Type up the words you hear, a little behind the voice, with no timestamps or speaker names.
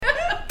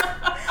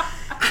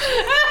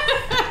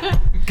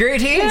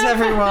Greetings,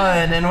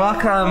 everyone, and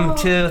welcome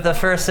to the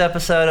first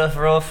episode of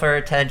Roll for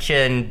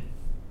Attention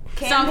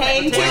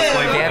Campaign 2.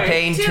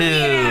 Campaign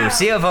 2,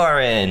 Sea of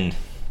Orin.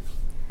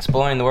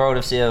 Exploring the world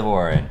of Sea of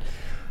Orin.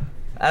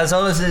 As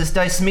always, it's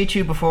nice to meet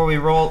you. Before we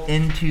roll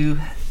into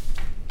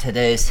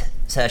today's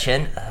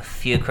session, a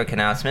few quick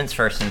announcements.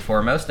 First and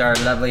foremost, our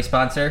lovely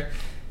sponsor,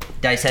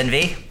 Dice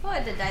Envy.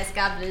 Put the dice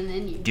goblin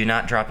in you. Do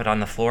not drop it on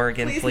the floor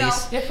again, please. No.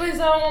 Yeah, please,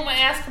 I don't want my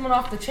ass coming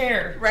off the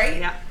chair. Right?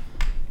 Yeah.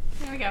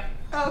 There we go.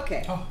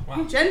 Okay. Oh,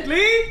 wow.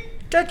 Gently.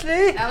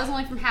 Gently. That was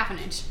only from half an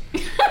inch.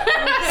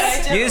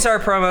 Okay. Use our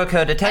promo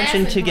code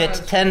ATTENTION to get I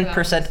asked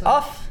 10%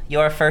 off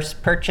your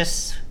first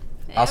purchase.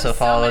 Also There's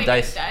follow so many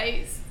Dice.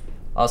 dice.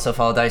 Also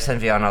follow Dice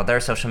Envy on all their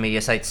social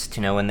media sites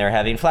to know when they're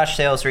having flash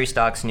sales,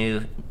 restocks,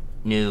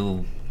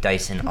 new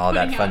dice, and all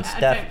that Putting fun out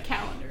stuff. advent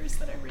calendars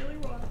that I really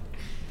want.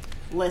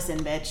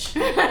 Listen, bitch.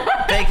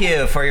 Thank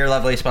you for your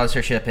lovely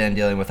sponsorship and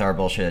dealing with our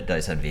bullshit,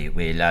 Dice Envy.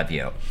 We love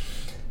you.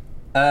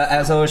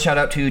 As always, shout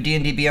out to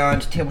D&D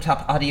Beyond,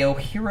 Tabletop Audio,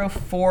 Hero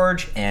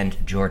Forge, and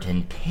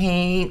Jordan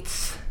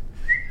Paints.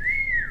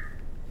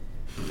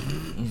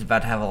 He's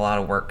about to have a lot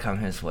of work come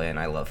his way, and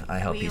I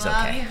hope he's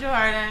okay. You,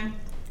 Jordan.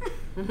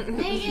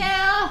 Thank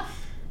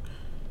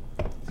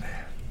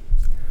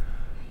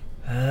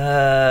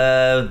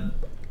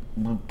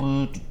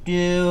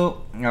you.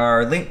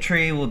 Our link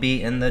tree will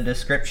be in the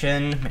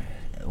description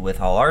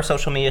with all our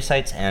social media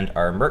sites and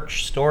our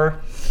merch store,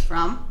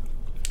 From?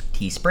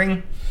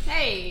 Teespring,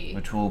 Hey.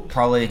 which will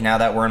probably, now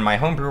that we're in my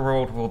homebrew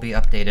world, will be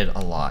updated a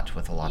lot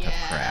with a lot of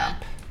Yeah.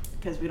 crap.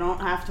 Because we don't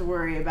have to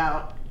worry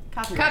about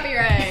copyright.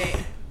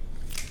 Copyright.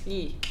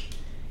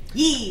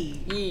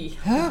 Yee.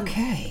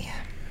 Okay.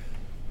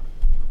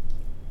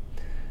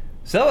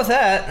 So with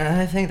that,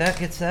 I think that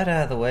gets that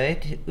out of the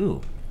way.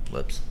 Ooh,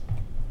 whoops.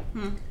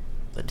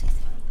 Whoops.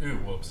 Ooh,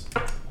 whoops.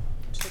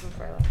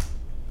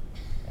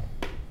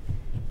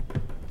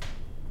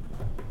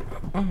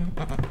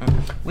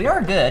 We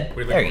are good.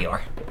 Wait, There wait. you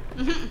are.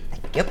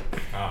 Yep.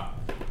 Ah.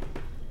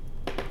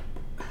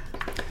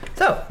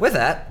 So, with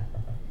that,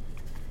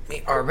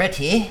 we are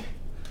ready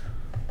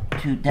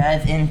to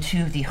dive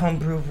into the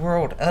homebrew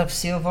world of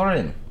Sea of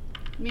Orin.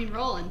 I mean,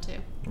 roll into.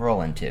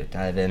 Roll into,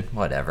 dive in,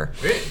 whatever.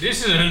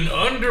 This is an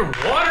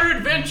underwater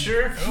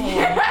adventure. Oh,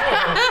 no.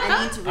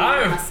 I need to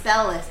read my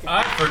spell list.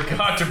 I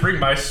forgot to bring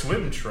my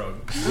swim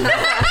trunks.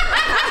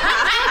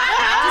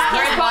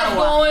 Grandpa's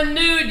going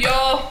nude,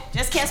 y'all.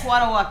 Just cast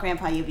Water Walk,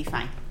 Grandpa. You'll be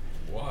fine.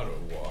 Water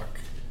walk.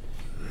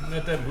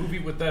 Isn't that movie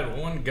with that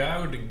one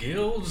guy with the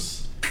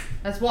gills?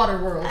 That's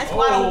Waterworld. That's Oh.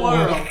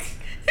 Water World.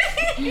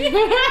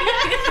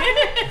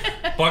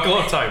 Buckle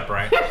up tight,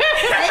 Brian.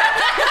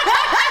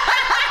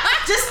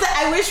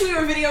 I wish we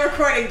were video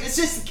recording.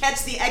 Just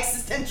catch the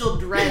existential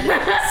dread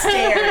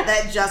stare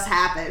that just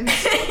happened.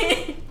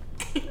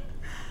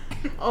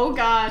 Oh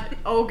God.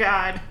 Oh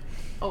God.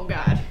 Oh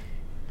God.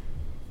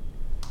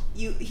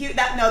 You hear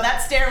that? No,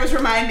 that stare was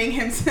reminding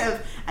him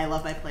of, I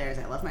love my players,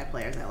 I love my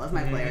players, I love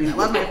my players, I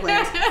love my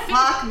players.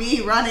 Fuck me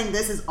running,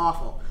 this is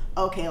awful.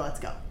 Okay, let's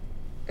go.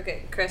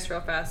 Okay, Chris,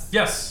 real fast.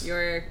 Yes.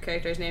 Your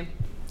character's name?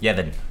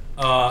 Yevon.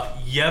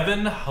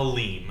 Yevon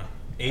Halim.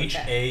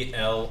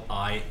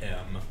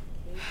 Halim.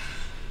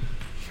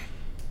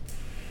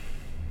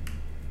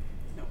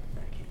 Nope,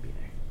 that can't be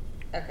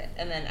there. Okay,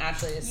 and then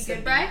Ashley is You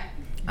good, Bri?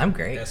 I'm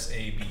great.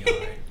 Sabi.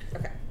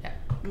 Okay.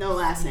 No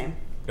last name.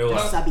 No,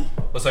 Just Subby.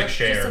 looks like Just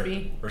Cher. a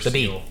B. Or The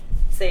B. Seal.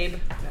 Sabe.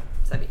 No,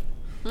 Sabi.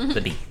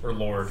 The B. Or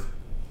Lord.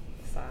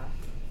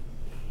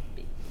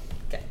 Sabi.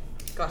 Okay,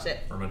 got it.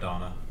 Or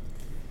Madonna.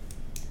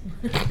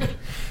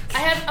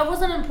 I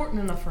wasn't important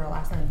enough for a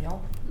last name,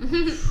 y'all.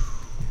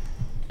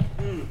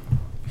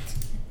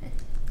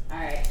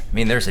 Alright. I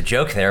mean, there's a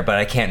joke there, but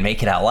I can't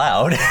make it out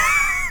loud.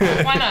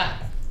 Why not?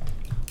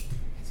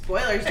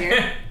 Spoilers,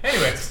 dear.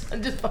 Anyways.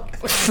 I'm just fucking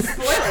with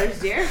Spoilers,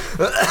 dear.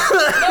 No,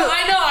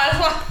 I know. That's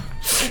why.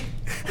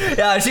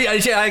 Yeah,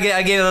 I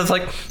gave it. I was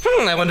like,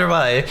 I wonder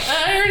why.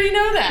 I already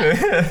know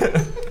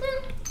that.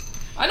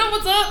 I know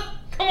what's up.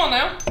 Come on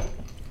now.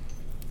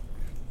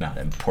 Not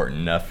important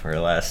enough for a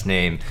last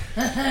name.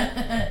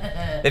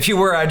 If you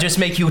were, I'd just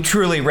make you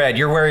truly red.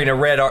 You're wearing a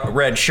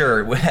red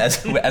shirt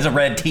as a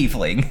red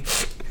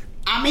tiefling.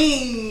 I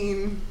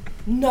mean...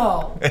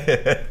 No.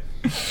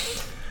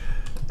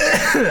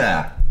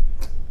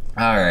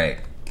 All right.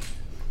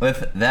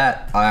 With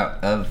that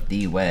out of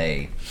the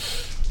way.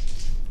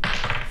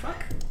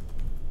 Fuck.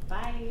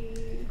 Bye.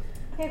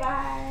 Okay,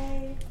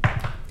 bye.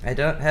 I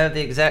don't have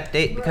the exact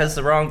date because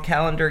the wrong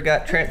calendar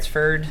got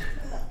transferred,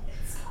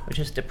 which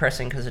is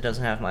depressing because it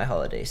doesn't have my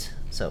holidays.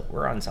 So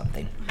we're on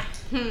something.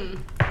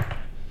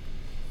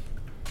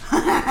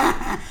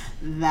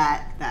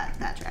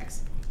 That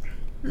tracks.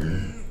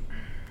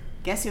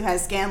 Guess who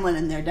has Scanlan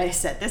in their dice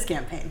set this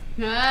campaign?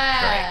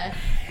 Ah.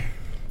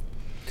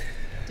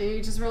 Did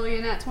you just roll you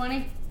in at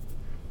 20?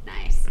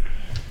 Nice.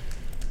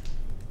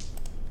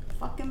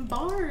 Fucking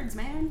bards,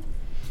 man.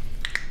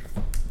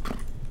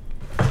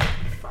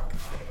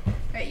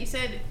 Right, you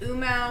said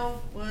Umau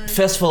was...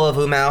 Festival of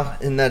Umau,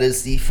 and that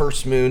is the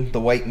first moon,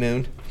 the white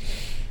moon.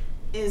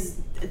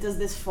 Does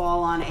this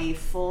fall on a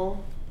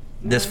full?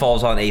 This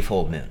falls on a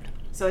full moon.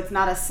 So it's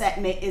not a set.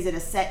 Is it a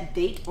set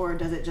date, or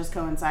does it just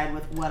coincide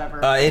with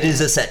whatever? It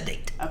is a set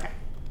date. Okay.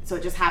 So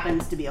it just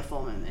happens to be a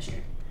full moon this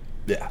year.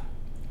 Yeah.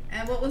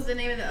 And what was the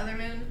name of the other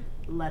moon?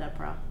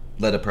 Ledapra.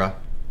 Ledapra.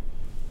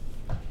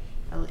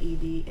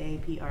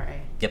 Ledapra.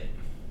 Yep.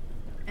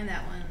 And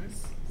that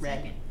one's Red.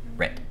 second.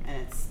 Red.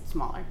 And it's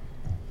smaller.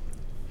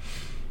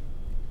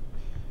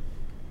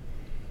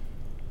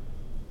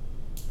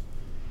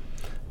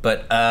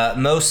 But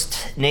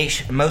most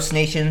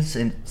nations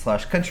and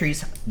 /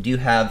 countries do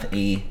have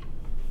a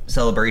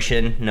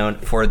celebration known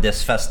for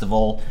this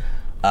festival.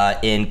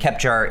 In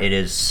Kepjar, it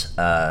is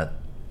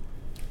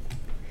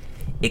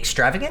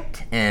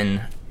extravagant,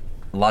 and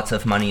lots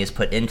of money is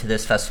put into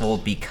this festival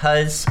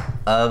because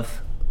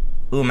of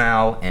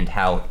Umau and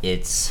how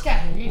its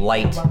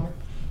light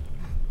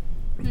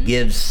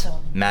gives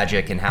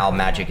magic, and how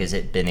magic has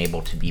it been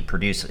able to be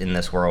produced in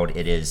this world.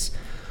 It is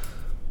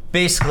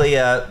basically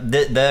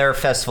their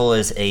festival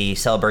is a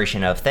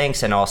celebration of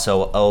thanks, and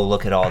also, oh,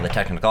 look at all the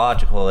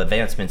technological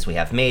advancements we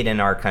have made in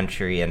our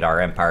country and our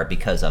empire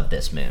because of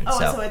this moon. Oh,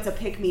 so it's a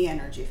pick me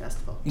energy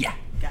festival. Yeah.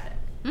 Got it.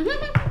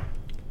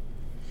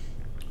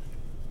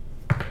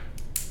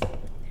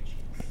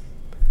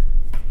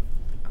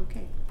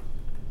 Okay.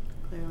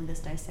 Clearly this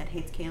dice set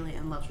hates Kaylee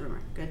and loves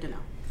rumor. Good to know.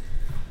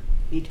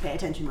 Need to pay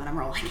attention when I'm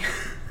rolling.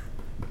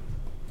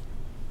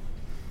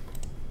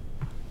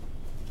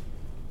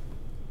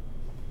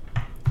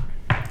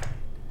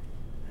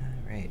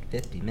 Alright,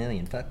 50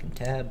 million fucking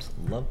tabs.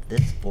 Love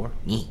this for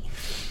me.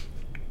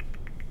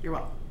 You're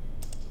welcome.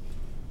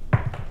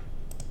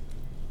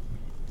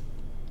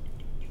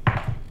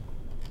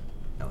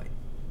 Oh wait,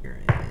 you're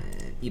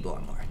in Ebo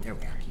and more. There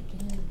we are.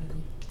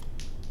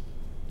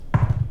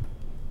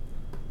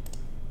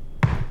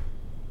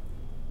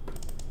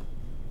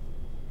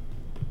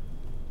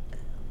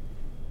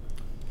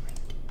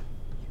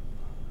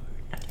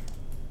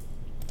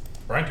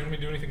 Brian, do you want me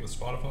to do anything with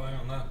Spotify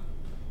on that?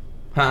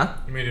 Huh?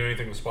 You want me to do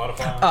anything with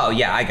Spotify? Oh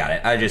yeah, I got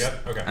it.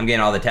 Yep, okay. I'm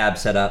getting all the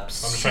tabs set up. I'm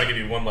just trying to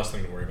give you one less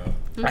thing to worry about.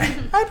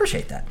 I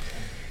appreciate that.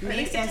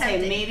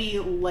 Maybe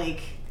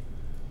like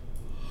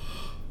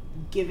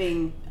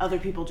giving other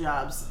people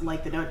jobs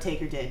like the note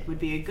taker did would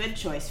be a good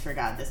choice for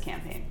God this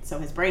campaign, so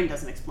his brain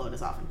doesn't explode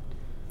as often.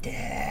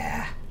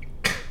 Yeah.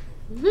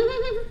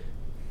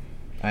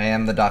 I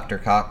am the Dr.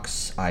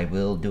 Cox. I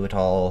will do it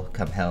all,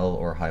 come hell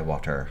or high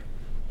water.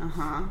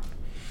 Uh-huh.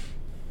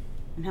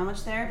 And how much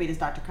therapy does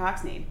Dr.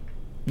 Cox need?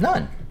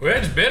 None. Well,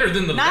 that's better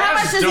than the Not how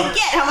much last does he doctor.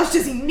 get, how much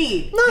does he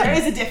need? None. There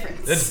is a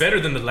difference. That's better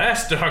than the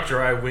last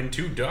doctor I went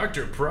to,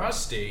 Dr.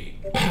 Prostate.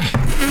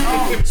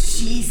 Oh,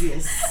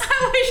 Jesus.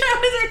 I wish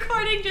I was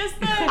recording just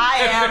then.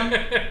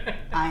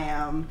 I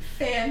am.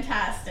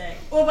 Fantastic.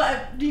 Well, but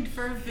I need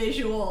for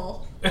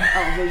visual.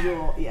 Oh,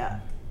 visual, yeah.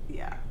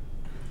 Yeah.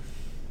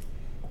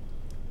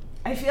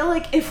 I feel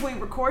like if we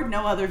record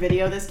no other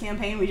video this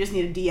campaign, we just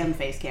need a DM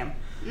face cam.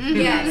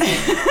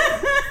 Yes.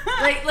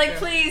 like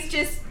please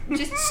just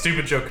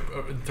Stupid joke.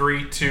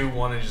 3, 2,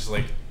 1, and just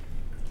like.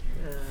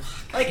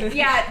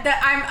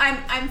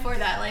 yeah. I'm for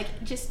that. Like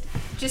just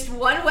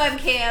one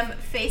webcam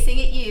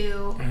facing at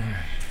you,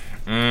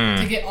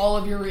 To get all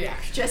of your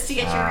reactions. just to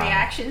get your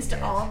reactions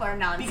to all of our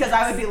nonsense. Because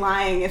I would be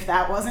lying if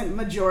that wasn't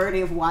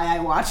majority of why I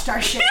watched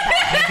our shit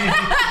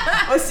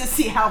back. Was to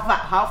see how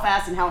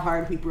fast and how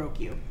hard we broke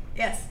you.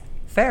 Yes.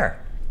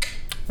 Fair.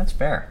 That's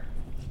fair.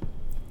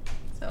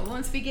 So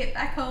once we get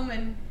back home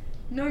and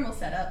normal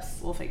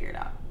setups, We'll figure it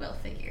out. we'll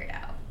figure it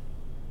out.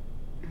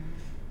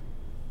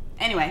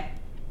 Anyway,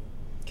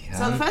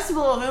 so the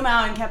Festival of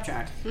Umau and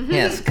Kepjar.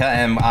 Yes,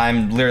 and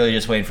I'm literally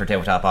just waiting for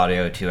Tabletop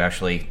Audio to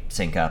actually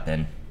sync up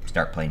and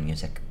start playing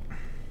music.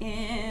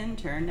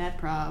 Internet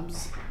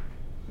probs.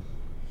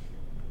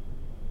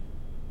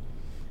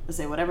 Let's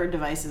say whatever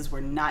devices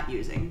we're not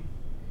using.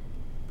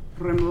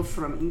 Remove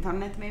from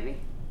internet, maybe?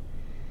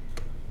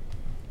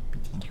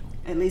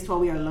 At least while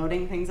we are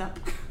loading things up.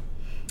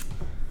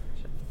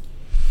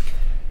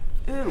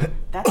 Ooh,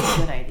 that's a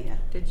good idea.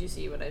 Did you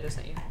see what I just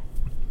sent you?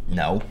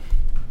 No.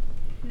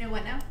 You know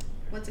what now?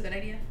 What's a good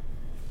idea?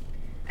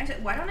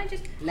 Actually, why don't I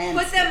just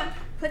Landscape.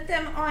 put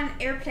them on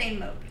airplane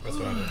mode? That's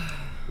what I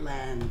did.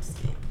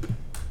 Landscape.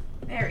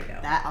 There we go.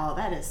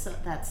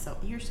 That's so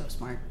you're so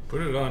smart.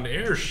 Put it on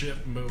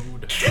airship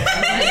mode. Put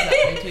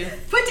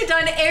it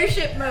on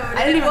airship mode.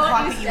 I didn't even Won't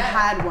clock use that you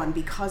that. had one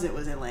because it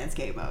was in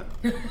landscape mode.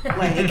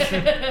 Like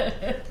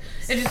It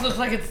just looks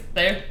like it's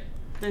there.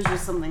 there's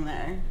just something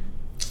there.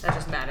 That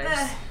just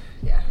matters.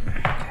 Yeah.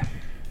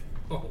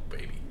 Oh,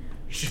 baby.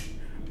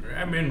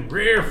 I'm in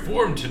rare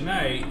form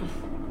tonight.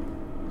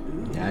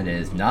 That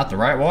is not the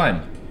right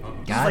one.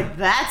 It's God, like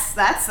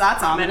that's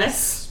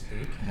ominous.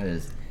 that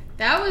is.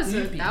 That was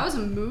a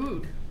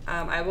mood.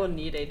 I will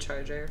need a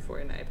charger for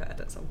an iPad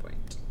at some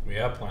point. We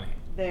have plenty.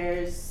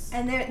 There's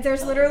And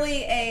there's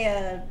literally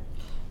a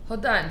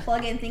Hold on.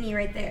 plug-in thingy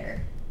right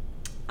there.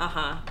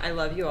 I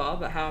love you all,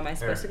 but how am I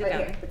supposed to get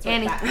down?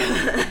 Annie.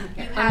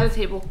 Under the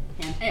table.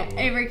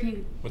 Avery, can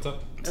you What's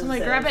up?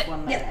 somebody grab it?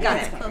 Yep, got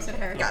it's it. closer to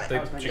her. Got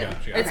it. She got it.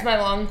 It's my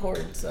long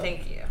cord, so.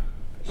 Thank you.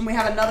 And we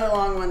have another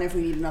long one if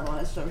we need another one.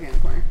 It's over here in the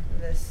corner.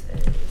 This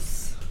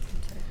is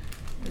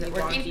the it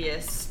working?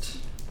 wonkiest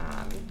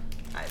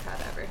iPad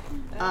ever.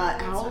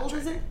 How old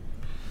is it?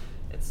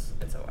 It's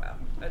a while.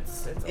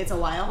 It's a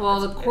while. Well,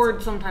 the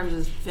cord sometimes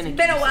is finicky.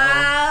 Been a so-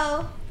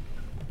 while.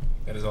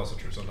 That is also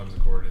true. Sometimes the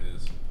cord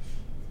is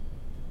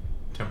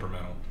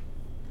temperamental.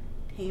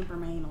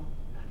 Temperamental.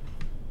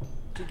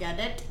 Did you get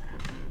it?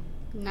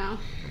 No.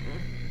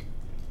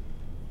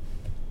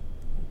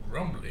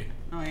 Rumbly.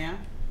 Oh yeah.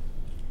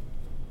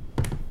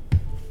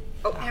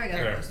 Oh, There we go.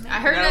 There. I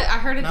heard it. I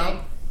heard a No. ding.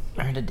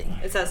 I heard a ding.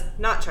 It says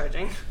not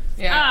charging.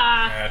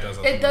 Yeah. Yeah, it does.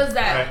 It does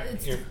that. Alright,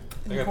 It's here.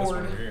 I got this one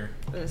cord. over here.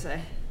 What did it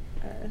say?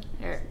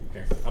 Here.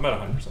 Here. I'm at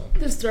 100%.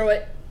 Just throw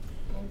it.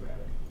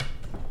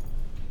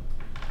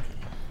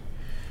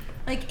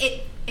 Like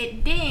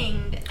it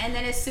dinged, and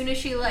then as soon as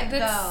she let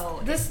go,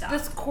 it This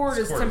stopped. cord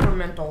is Cord.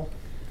 temperamental.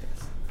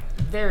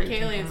 Very Kaylee is-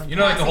 temperamental. You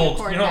know, like the whole,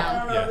 Passing you the know, cord I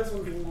don't know yeah. if this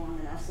one's long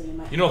enough, so you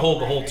might. You know,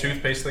 the whole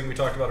toothpaste thing we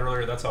talked about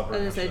earlier. That's how. What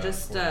did it say?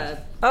 Just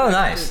Oh,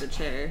 nice. through the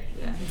chair.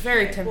 Yeah.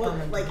 Very Well,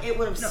 temperamental. like it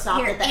would have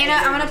stopped Here, at the Anna,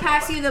 edge I'm gonna of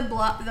pass you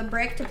the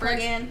brick to plug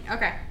in.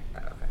 Okay.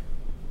 Okay.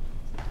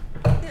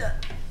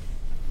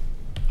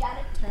 Got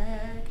it.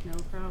 Tech, no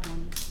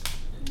problem.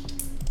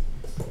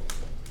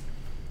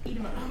 Eat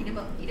 'em up. Eat 'em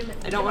up. Eat 'em up.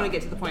 I don't want to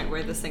get to the point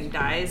where this thing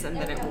dies and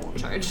then it won't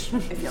charge. I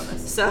feel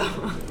this. So,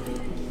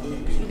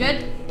 You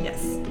good?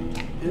 yes.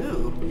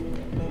 Ooh,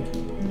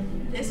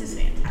 This is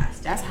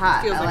fantastic. that's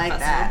hot. Feels I like like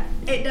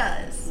festival. that. It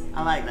does.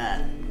 I like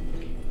that.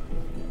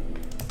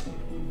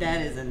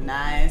 That is a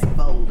nice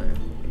boulder.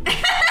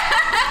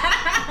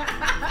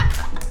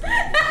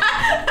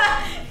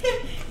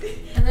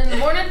 And then in the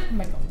morning, I'm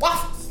making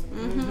waffles.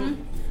 Mm-hmm.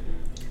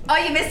 Oh,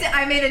 you missed it.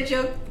 I made a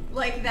joke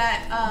like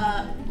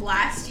that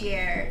last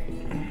year.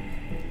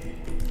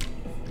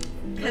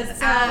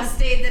 Because Al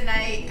stayed the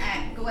night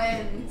at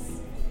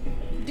Gwen's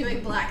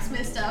doing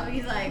blacksmith stuff.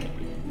 He's like,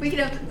 we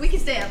can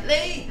stay up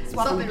late, Swapping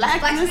swapping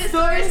blacksmith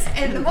stores,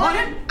 and in the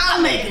morning,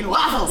 I'm making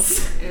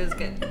waffles. It was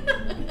good.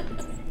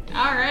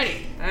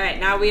 Alrighty. All right,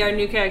 now we are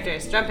new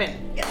characters. Jump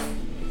in. Yes.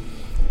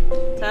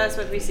 Tell us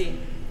what we see.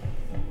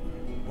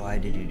 Why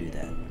did you do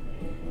that?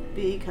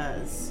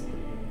 Because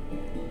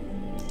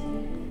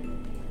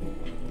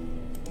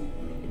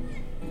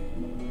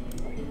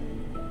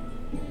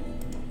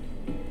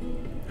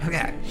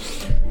Okay.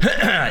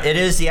 It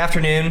is the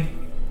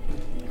afternoon.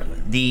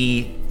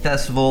 The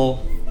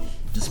festival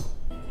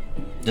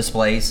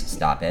displays.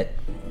 Stop it.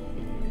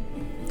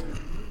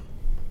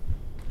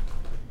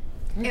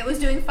 It was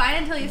doing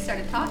fine until you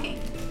started talking.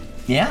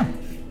 Yeah.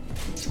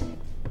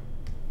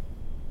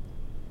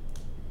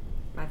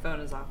 My phone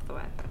is off the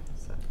Wi-Fi.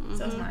 So.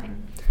 So is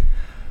mine.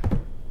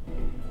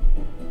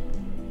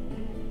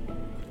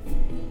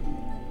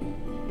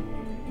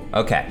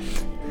 Okay.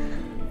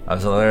 I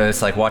was literally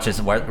just like, watch this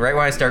right when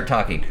I start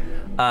talking.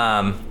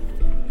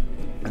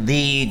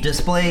 The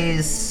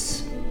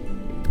displays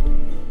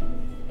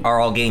are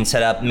all getting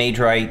set up. Mage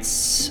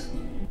rights.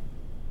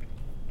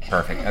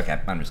 Perfect. Okay,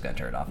 I'm just gonna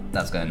turn it off.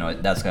 That's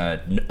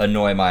gonna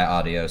annoy my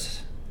audios.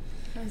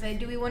 I was like,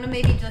 do we want to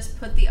maybe just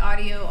put the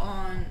audio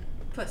on,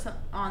 put some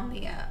on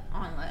the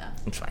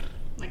It's fine.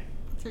 like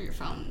through your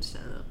phone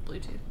instead of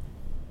Bluetooth?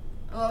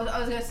 Well, I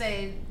was gonna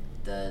say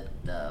the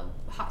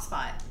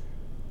hotspot.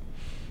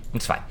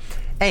 It's fine.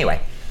 Anyway.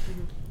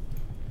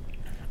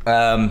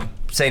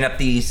 Setting up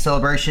the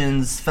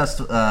celebrations,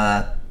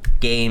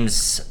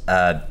 games,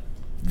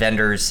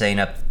 vendors setting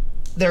up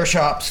their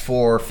shops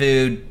for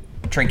food,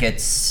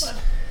 trinkets,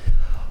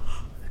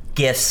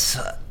 gifts.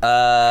 This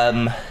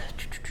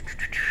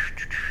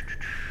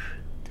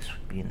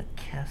would be in the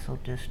Castle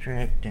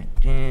District.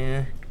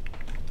 There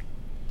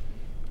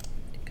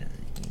we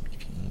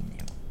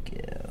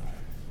go.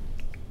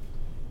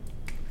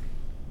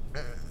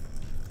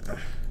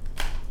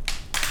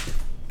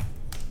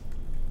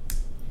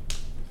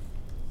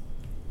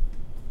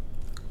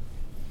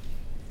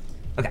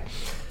 Okay.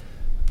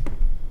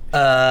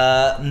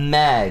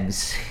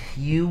 Mags,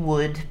 you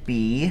would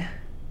be.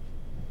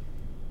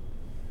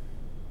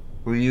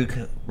 Were you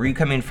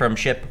coming from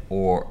ship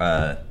or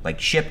like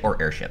ship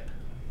or airship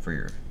for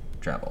your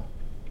travel?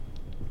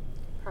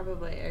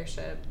 Probably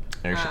airship.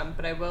 Airship.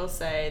 But I will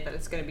say that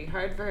it's going to be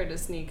hard for her to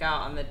sneak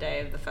out on the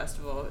day of the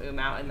festival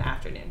out in the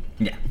afternoon.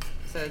 Yeah.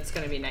 So it's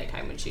going to be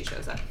nighttime when she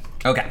shows up.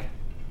 Okay.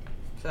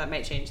 So that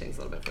might change things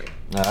a little bit for you.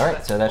 All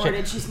right. So that's or it.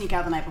 did she sneak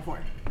out the night before?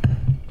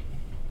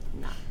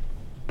 No.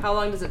 How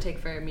long does it take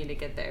for me to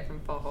get there from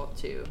Fallholt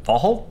to?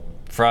 Fallholt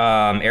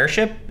from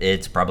airship.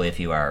 It's probably a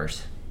few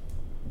hours.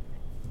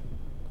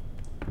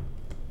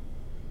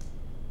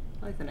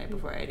 I like the night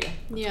before idea.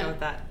 Let's Yeah. go with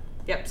that.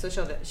 Yep. So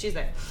she's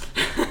there.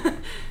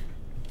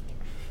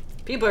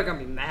 People are gonna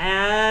be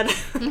mad.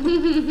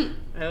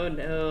 Oh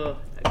no.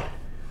 Okay.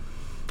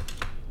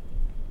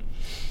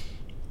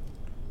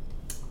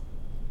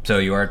 So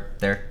you are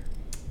there.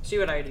 She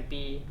would already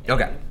be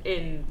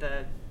in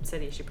the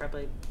city. She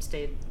probably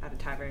stayed at a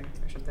tavern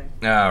or something.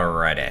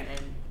 Alrighty.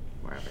 And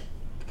wherever.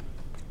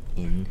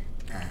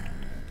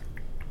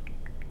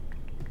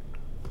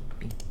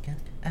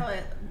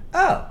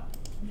 Oh.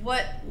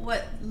 What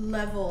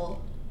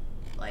level?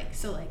 Like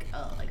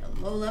a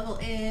low level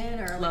inn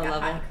or like Low a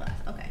level. high class?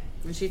 Okay.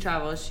 When she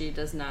travels, she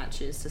does not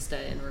choose to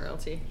stay in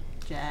royalty.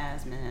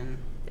 Jasmine.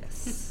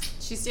 Yes.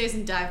 She stays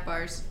in dive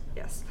bars.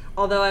 Yes.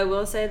 Although I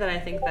will say that I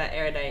think that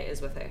Erudite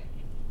is with her.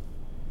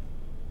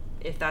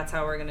 If that's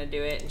how we're gonna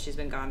do it, and she's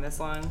been gone this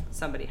long,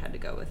 somebody had to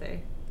go with her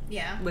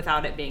Yeah.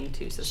 without it being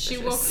too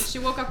suspicious. She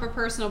woke up her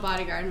personal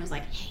bodyguard and was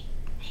like, "Hey,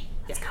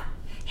 Let's go.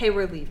 Hey,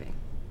 we're leaving.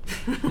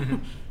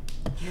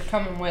 you're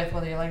coming with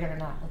whether you like it or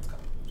not. Let's go."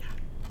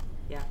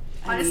 Yeah.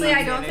 Honestly, need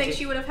I don't the think energy.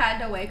 she would have had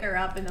to wake her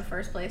up in the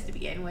first place to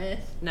begin with.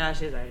 No,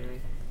 she's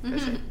already. For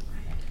sure.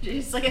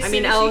 Just like as I soon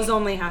mean, as elves she,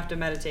 only have to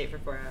meditate for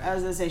 4 hours. I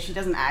was gonna say she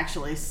doesn't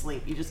actually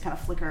sleep. You just kind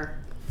of flicker,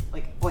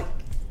 like, oi,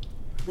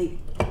 leave.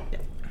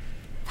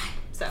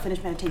 So,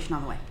 Finish meditation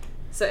on the way.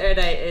 so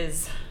Erudite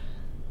is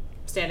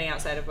standing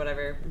outside of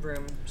whatever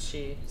room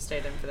she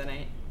stayed in for the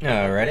night.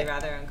 Alrighty.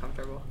 Rather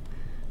uncomfortable.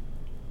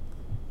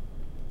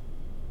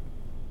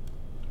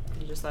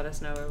 You just let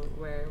us know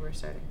where we're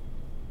starting.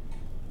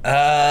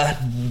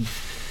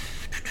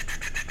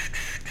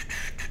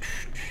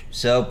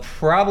 So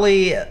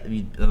probably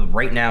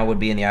right now would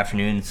be in the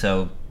afternoon.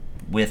 So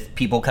with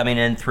people coming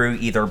in through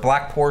either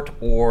Blackport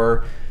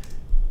or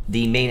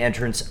the main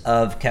entrance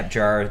of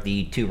Kepjar,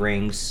 the 2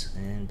 rings,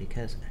 and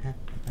because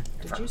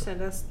Did you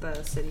send us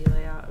the city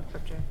layout of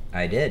Kepjar?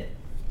 I did,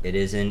 it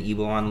is in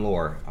Ebuon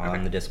lore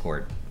on the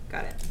Discord.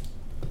 Got it.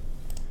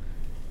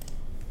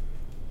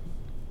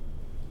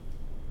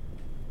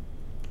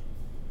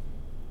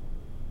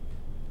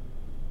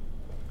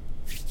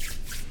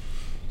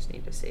 Just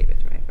need to save it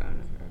to my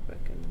phone real quick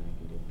and then I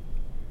can do it.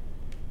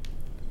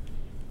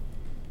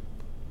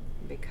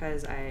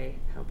 Because I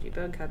helped you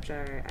build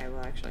Kepjar, I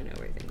will actually know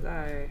where things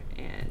are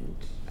and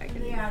I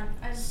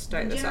can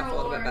start this off a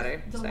little bit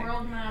better. The so.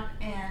 world map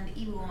and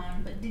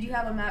Ebuon, but did you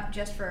have a map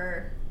just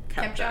for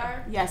Kepjar.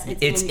 Kepjar? Yes,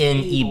 It's in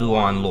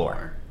Ebuon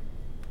lore.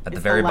 At the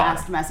It's very the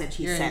last bottom. message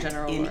he You're in sent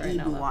general in lore, I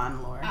know that.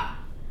 Ebuon lore. Ah,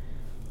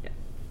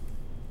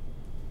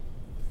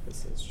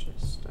 This is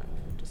just deciding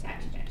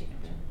Gotcha, to gotcha, take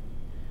it gotcha.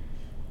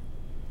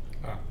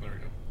 down. There we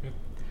go. Yep.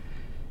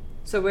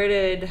 So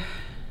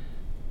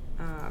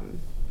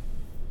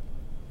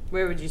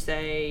where would you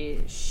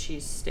say she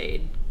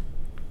stayed?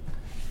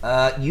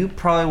 You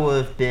probably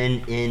would have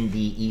been in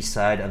the east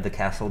side of the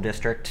castle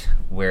district,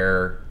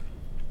 where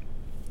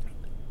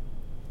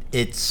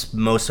it's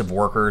most of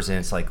workers and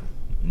it's like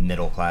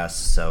middle class.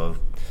 So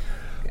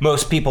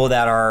most people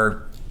that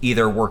are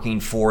either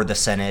working for the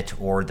Senate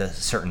or the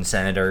certain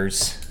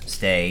senators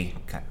stay.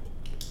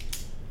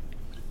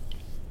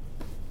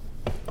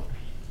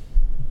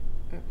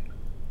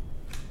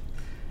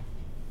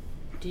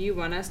 Do you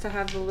want us to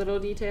have the little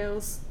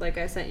details like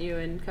I sent you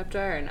in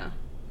Kepjar or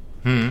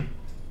no?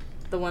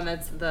 The one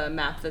that's the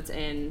map that's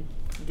in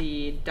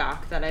the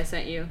doc that I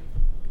sent you?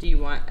 Do you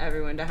want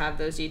everyone to have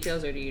those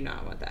details or do you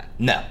not want that?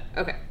 No.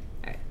 Okay.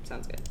 Alright,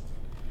 sounds good.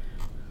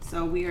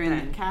 So we are in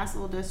Okay. the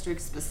castle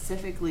district,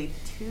 specifically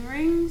 2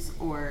 rings,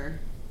 or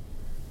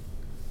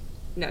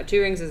No,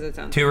 2 rings is its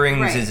own. 2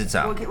 rings Right. is its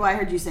own. Okay, well, I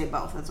heard you say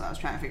both. That's why I was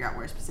trying to figure out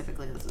where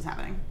specifically this is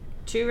happening.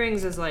 2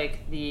 rings is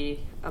like the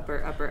upper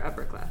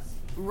class.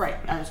 Right.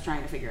 I was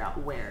trying to figure out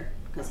where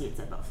because he had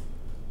said both.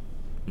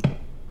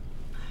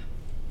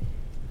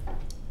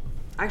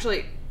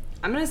 Actually,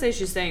 I'm gonna say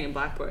she's staying in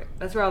Blackport.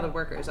 That's where all the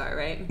workers are,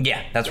 right?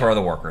 Yeah, that's where all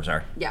the workers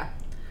are. Yeah.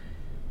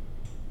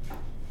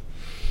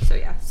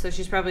 So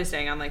she's probably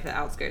staying on like the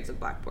outskirts of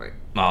Blackport.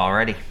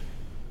 Alrighty.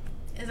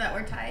 is that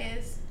where Ty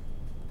is?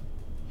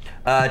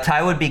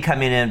 Ty would be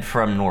coming in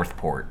from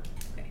Northport.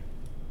 Okay.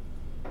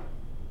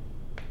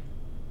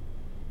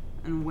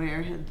 And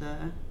where's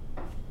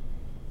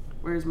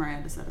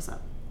Miranda set us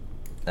up?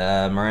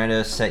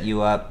 Miranda set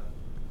you up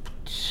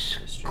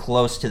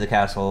close to the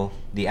castle,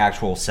 the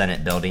actual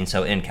Senate building,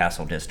 so in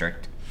Castle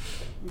District.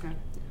 Okay.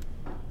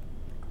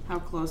 How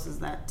close is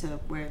that to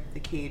where the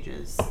cage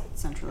is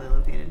centrally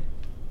located?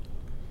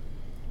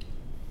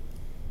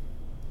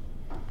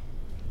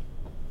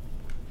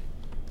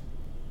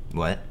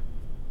 What?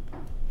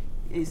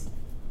 Is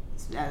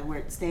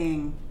we're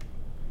staying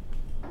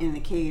in the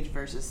cage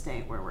versus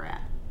staying where we're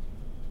at?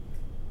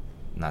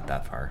 Not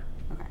that far.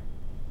 Okay.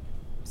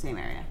 Same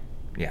area.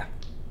 Yeah.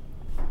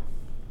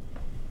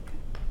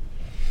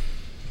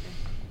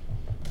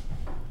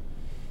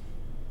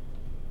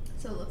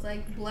 So it looks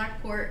like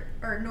Blackport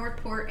or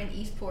Northport and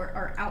Eastport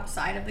are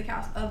outside of the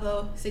of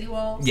the city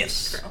walls.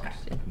 Yes. Okay.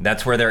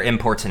 That's where their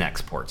imports and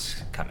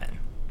exports come in,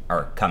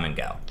 or come and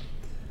go.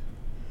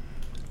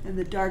 And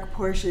the dark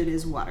portion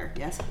is water,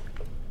 yes?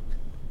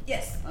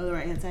 Yes. On the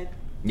right hand side?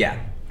 Yeah.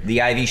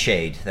 The Ivy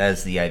Shade. That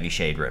is the Ivy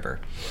Shade River.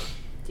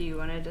 Do you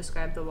want to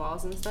describe the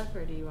walls and stuff,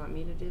 or do you want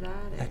me to do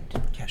that?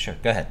 Yeah, sure.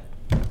 Go ahead.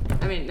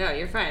 I mean, no,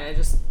 you're fine. I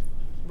just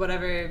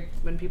whatever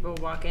when people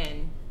walk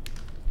in,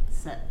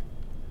 Set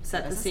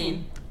set the as a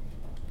scene.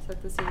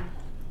 set the scene.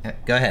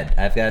 Go ahead.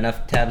 I've got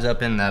enough tabs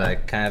open that I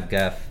kind of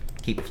gotta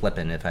keep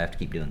flipping if I have to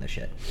keep doing this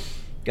shit.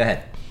 Go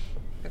ahead.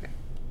 Okay.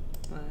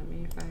 Let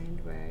me find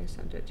where I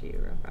sent it to you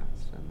real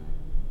fast. And then...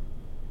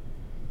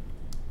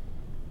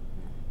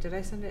 Did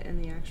I send it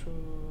in the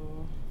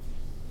actual...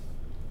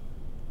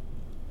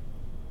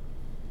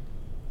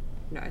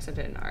 No, I sent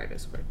it in our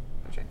Discord.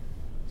 That's right.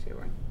 See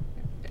where?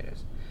 Yeah, there it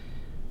is.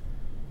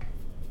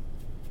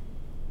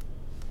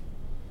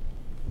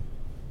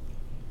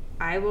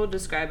 I will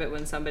describe it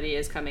when somebody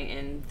is coming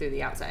in through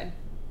the outside.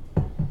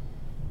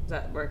 Does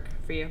that work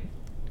for you?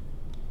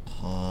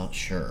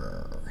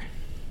 Sure.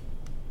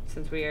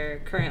 Since we are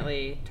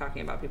currently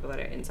talking about people that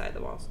are inside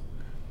the walls.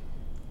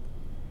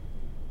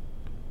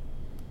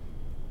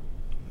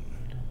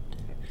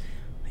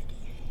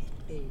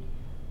 Hey.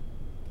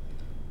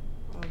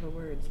 All the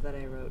words that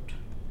I wrote.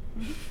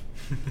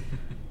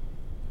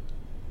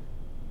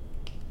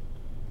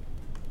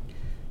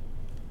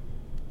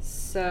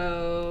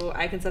 So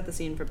I can set the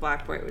scene for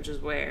Blackport, which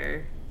is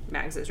where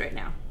Mags is right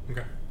now.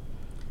 Okay.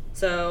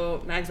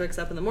 So Mags wakes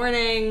up in the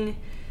morning.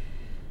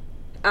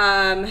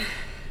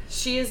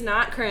 She is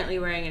not currently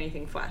wearing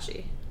anything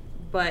flashy,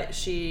 but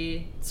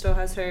she still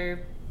has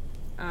her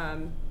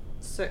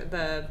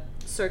the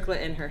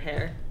circlet in her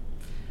hair.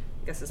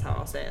 I guess is how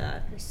I'll say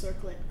that. Her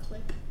circlet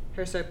clip.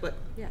 Her circlet,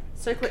 yeah,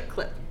 circlet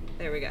clip.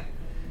 There we go.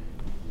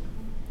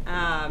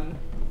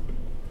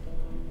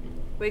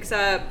 Wakes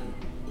up,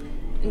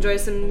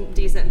 enjoys some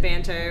decent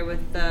banter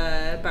with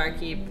the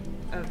barkeep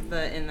of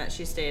the inn that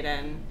she stayed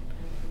in.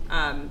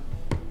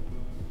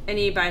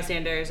 Any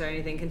bystanders or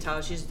anything can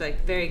tell she's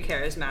like very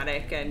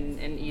charismatic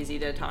and easy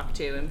to talk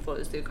to and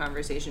flows through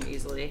conversation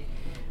easily.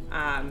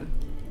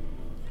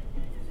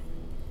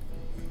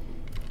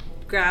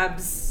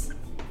 Grabs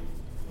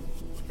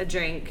a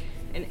drink,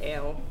 an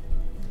ale,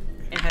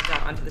 and heads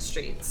out onto the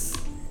streets.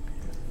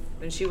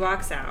 When she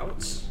walks out,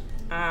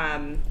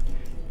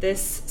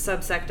 this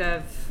subsect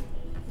of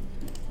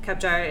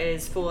Kepjar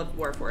is full of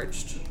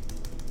Warforged.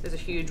 There's a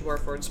huge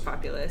Warforged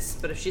populace,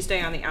 but if she's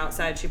staying on the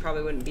outside, she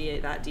probably wouldn't be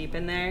that deep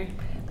in there.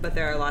 But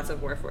there are lots of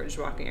Warforged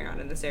walking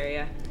around in this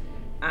area.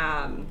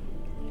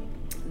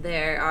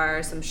 There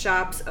are some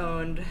shops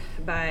owned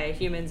by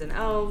humans and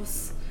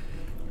elves,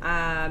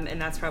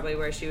 and that's probably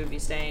where she would be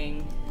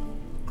staying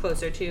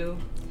closer to.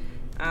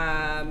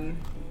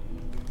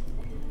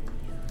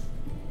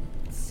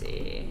 Let's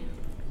see.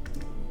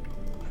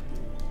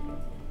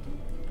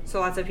 So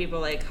lots of people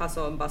like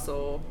hustle and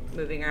bustle,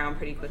 moving around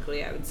pretty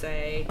quickly, I would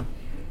say.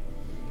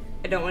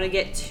 I don't want to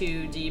get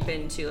too deep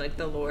into like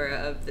the lore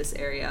of this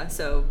area,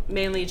 so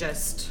mainly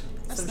just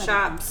some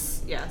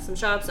shops. Yeah, some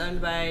shops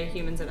owned by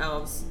humans and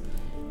elves.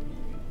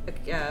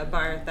 A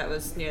bar that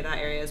was near that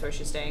area is where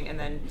she's staying, and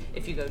then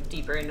if you go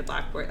deeper into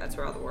Blackport, that's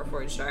where all the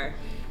Warforged are.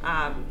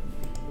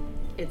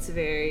 It's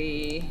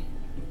very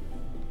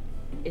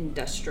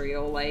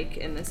industrial-like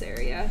in this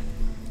area.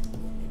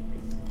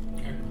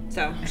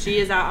 So she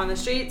is out on the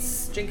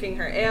streets drinking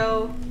her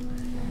ale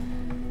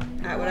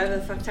at whatever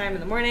the fuck time in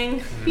the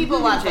morning.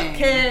 People watching. Who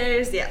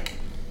cares? Yeah.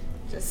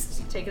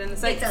 Just take it in the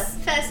sights. It's a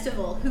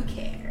festival. Who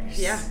cares?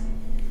 Yeah.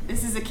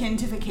 This is akin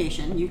to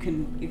vacation. You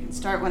can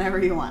start whenever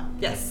you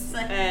want. Yes. It's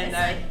And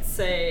like- I'd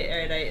say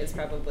Erudite is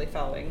probably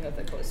following at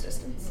a close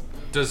distance.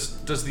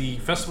 Does the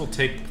festival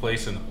take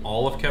place in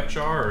all of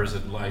Kepjar, or is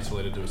it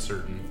isolated to a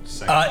certain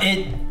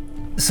section?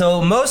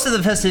 So most of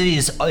the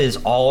festivities is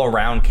all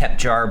around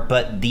Kepjar,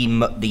 but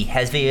the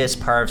heaviest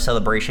part of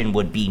celebration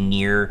would be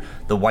near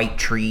the White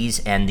Trees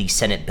and the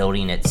Senate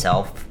building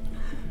itself.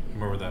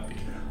 Where would that be?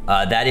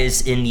 That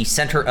is in the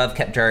center of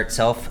Kepjar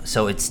itself,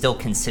 so it's still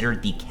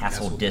considered the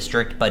Castle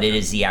District, but it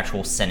is the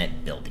actual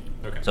Senate building.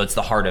 Okay. So it's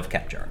the heart of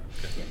Kepjar.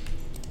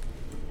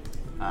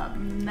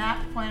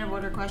 Map point of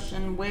order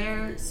question: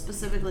 where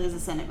specifically is the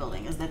Senate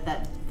building? Is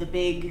that the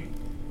big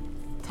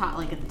top,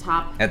 like at the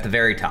top? At the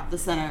very top. The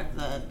center,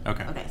 the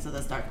Okay. Okay, so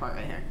this dark part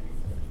right here,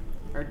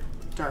 or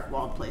dark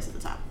walled place at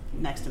the top,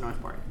 next to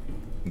Northport.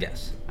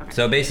 Yes. Okay.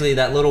 So basically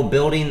that little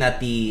building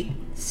that the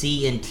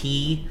C and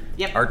T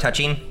Yep. are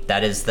touching,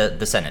 that is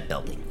the Senate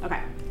building.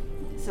 Okay,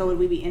 so would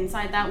we be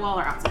inside that wall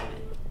or outside of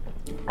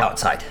it?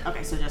 Outside.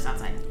 Okay, so just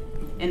outside.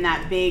 In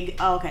that big.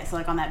 Oh, okay, so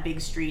like on that big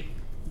street,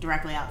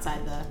 directly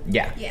outside the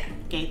Yeah. Yeah.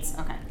 gates.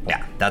 Okay.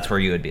 Yeah, that's where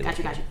you would be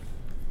Gotcha. located.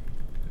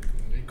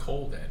 They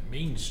call that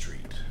Main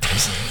Street.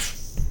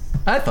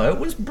 I thought it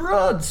was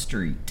Broad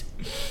Street.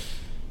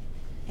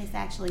 It's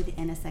actually the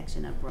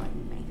intersection of Broad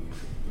and Main.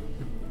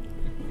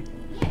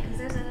 Yeah, because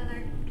there's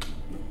another.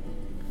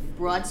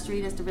 Broad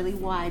Street is the really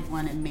wide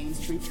one, and Main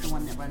Street's the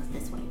one that runs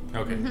this way.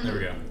 Okay, there we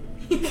go.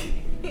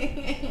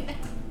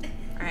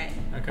 All right.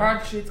 Okay.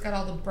 Broad Street's got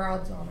all the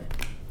broads on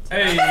it.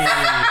 Hey!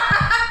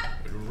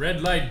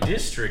 Red Light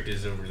District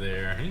is over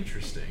there.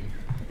 Interesting.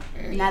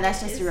 Now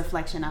that's just a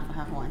reflection off of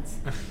her horns.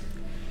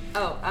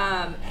 Oh,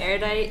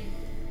 Erudite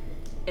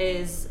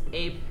is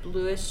a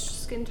bluish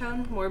skin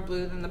tone, more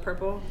blue than the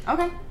purple,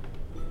 Okay.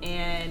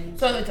 and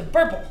So it's a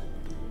purple.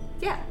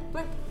 yeah,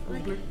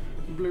 blue.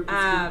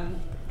 Blurb.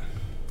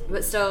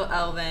 But still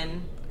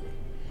elven.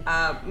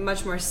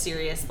 much more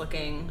serious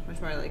looking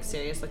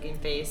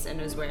face,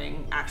 and is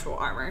wearing actual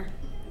armor.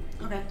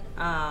 Okay.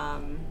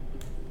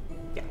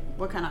 Yeah.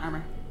 What kind of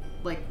armor?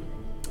 Like.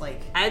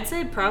 I'd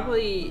say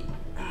probably.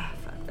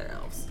 Fuck, they're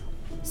elves.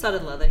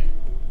 Studded leather.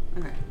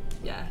 Okay.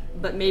 Yeah,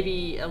 but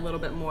maybe a little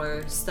bit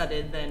more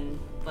studded than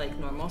like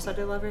normal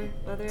studded leather.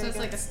 So it's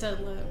like a stud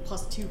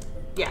 +2.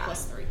 Yeah.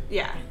 +3.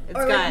 Yeah. It's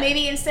Or got like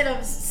maybe instead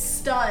of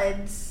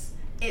studs,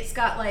 it's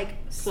got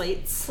like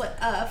plates.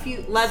 a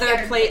few Leather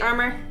scattered plate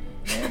armor.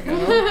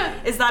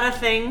 Is that a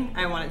thing?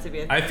 I want it to be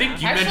a thing. I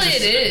think you Actually, meant to.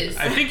 it is.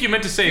 I think you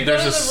meant to say You go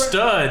there's to a the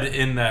stud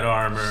in that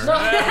armor. No,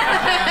 Stud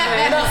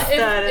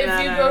in if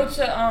that you armor. go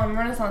to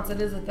Renaissance, it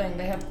is a thing.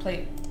 They have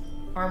plate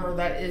armor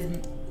that is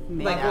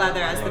Made Like out of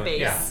leather as the leather.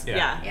 base.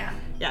 Yeah.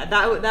 Yeah.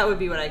 That would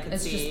be what I could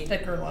it's see. just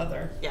thicker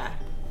leather. Yeah.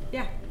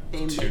 They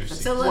make Juicy.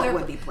 So what leather-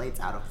 would be plates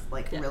out of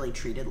really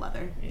treated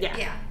leather.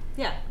 Yeah.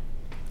 Yeah.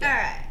 All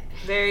right.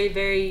 Very,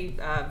 very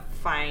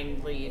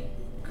finely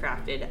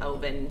crafted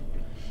elven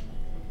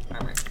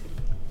armor.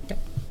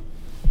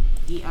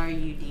 Erudite. How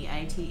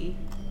do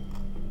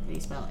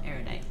you spell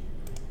erudite?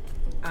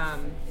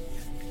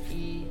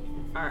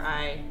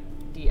 Eridite.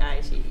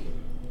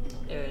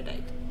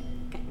 Erudite.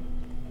 Okay.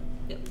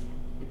 Yep.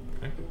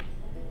 Okay.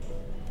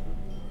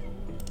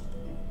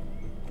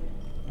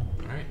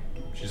 All right.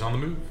 She's on the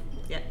move.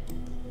 Yep.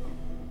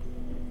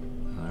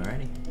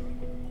 Alrighty.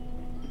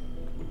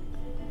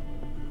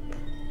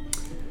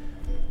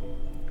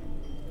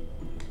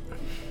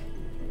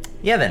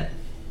 Yevon.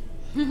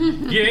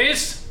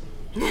 Yes.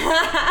 You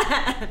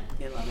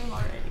love him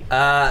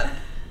already.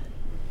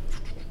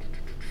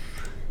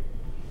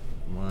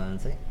 One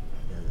second.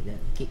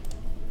 Keep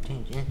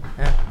changing.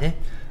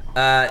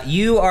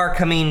 You are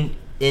coming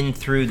in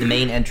through the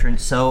main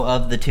entrance, so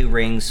of the two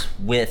rings,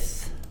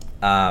 with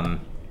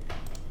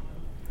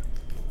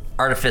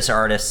Artificer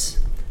Artis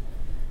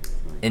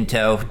in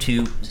tow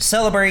to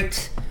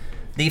celebrate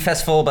the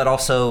festival, but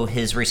also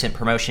his recent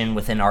promotion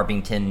within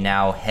Arbington,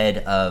 now head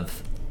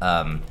of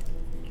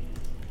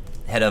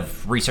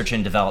research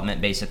and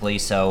development, basically.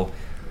 So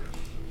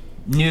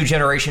new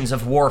generations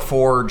of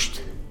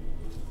Warforged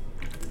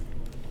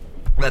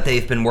that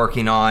they've been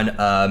working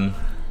on.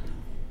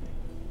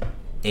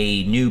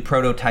 A new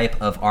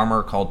prototype of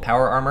armor called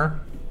Power Armor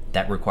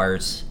that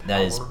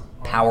is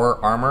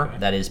power armor Okay.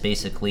 that is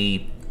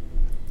basically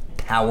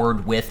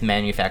powered with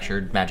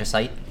manufactured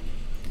magicite.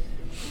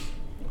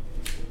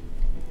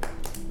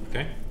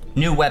 Okay.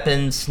 New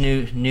weapons,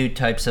 new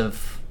types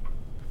of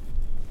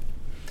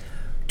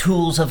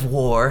tools of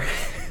war.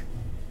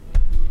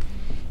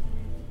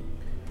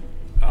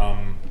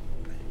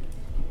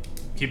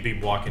 Keep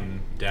be walking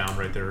down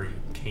right there,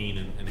 cane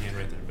and hand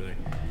right there. Be like,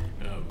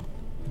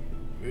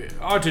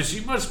 Artis,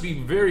 you must be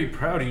very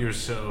proud of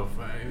yourself.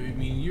 I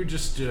mean, you're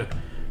just a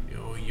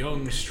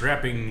young,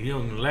 strapping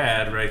young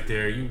lad right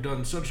there. You've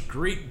done such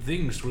great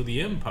things for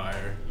the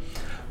Empire.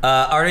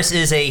 Artis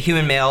is a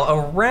human male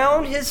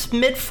around his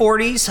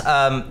mid-40s,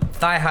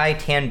 thigh-high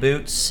tan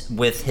boots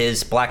with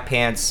his black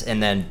pants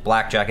and then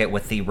black jacket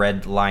with the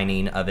red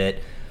lining of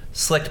it,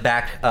 slicked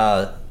back,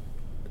 kind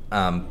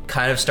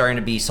of starting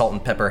to be salt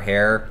and pepper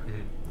hair,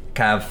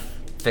 kind of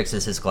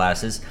fixes his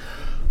glasses.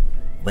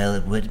 Well, I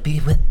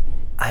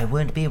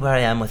wouldn't be where I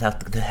am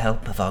without the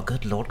help of our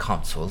good Lord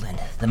Consul and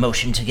the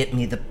motion to get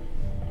me the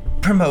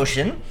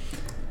promotion.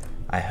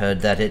 I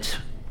heard that it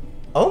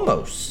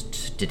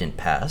almost didn't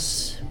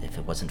pass if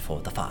it wasn't for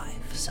the 5,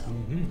 so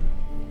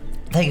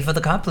thank you for the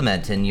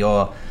compliment and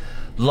your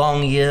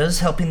long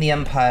years helping the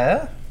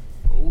Empire.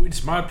 Oh,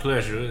 it's my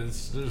pleasure.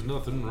 There's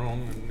nothing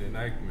wrong, and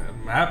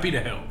I'm happy to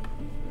help.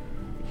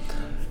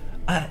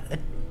 I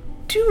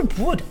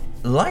would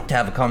like to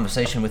have a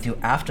conversation with you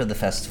after the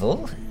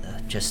festival,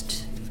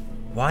 just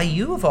why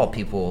you of all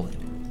people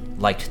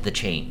liked the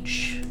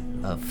change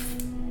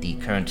of the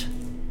current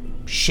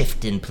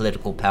shift in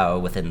political power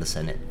within the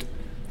Senate.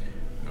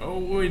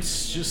 Oh,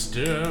 it's just,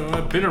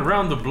 I've been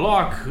around the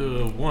block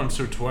once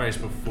or twice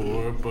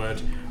before,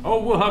 but,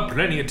 we'll have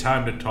plenty of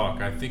time to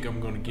talk. I think I'm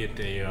going to get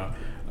a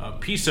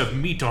piece of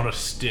meat on a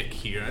stick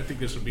here. I think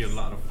this will be a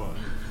lot of fun.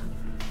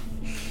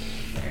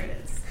 There it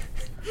is.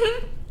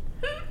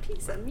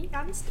 Piece of meat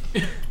on a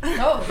stick.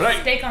 Oh,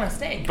 Right. steak on a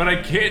steak. But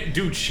I can't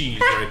do cheese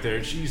right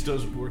there. Cheese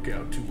doesn't work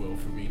out too well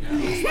for me now.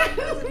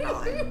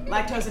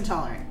 Lactose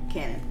intolerant.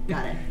 Canon.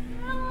 Got it.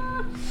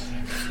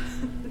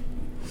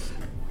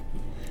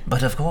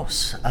 But of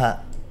course,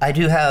 I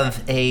do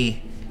have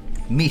a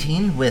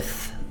meeting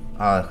with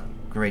our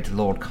great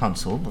Lord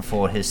Consul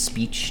before his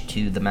speech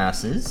to the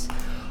masses.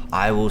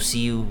 I will see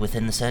you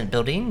within the Senate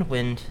building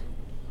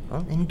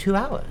in 2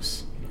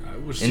 hours. I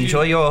will see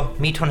Enjoy you. your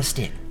meat on a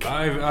stick.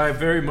 I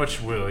very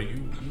much will.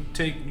 You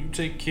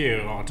take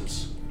care,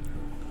 Artis.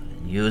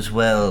 You as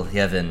well,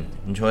 Yevon.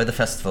 Enjoy the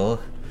festival.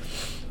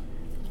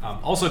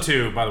 Also,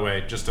 too, by the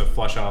way, just to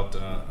flush out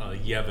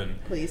Yevon.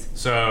 Please.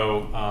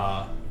 So,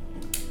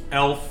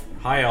 elf,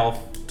 high elf,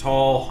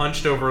 tall,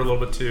 hunched over a little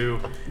bit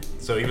too.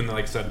 So even though,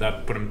 like I said,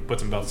 that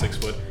puts him about 6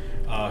 foot.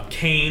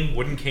 cane,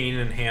 wooden cane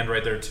in hand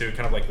right there too,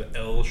 kind of like the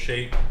L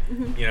shape.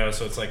 You know,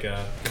 so it's like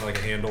a kind of like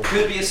a handle.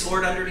 Could be a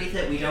sword underneath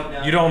it. We don't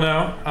know. You don't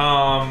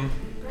know.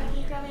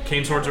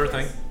 Cane swords are a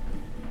thing.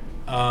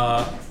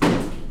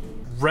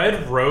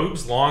 Red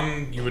robes,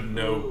 long you would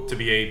know to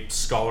be a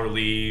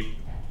scholarly,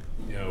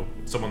 you know,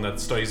 someone that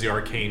studies the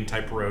arcane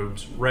type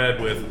robes. Red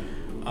with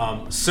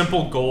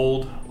simple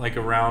gold like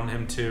around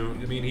him too.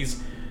 I mean,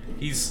 he's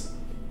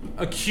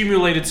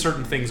accumulated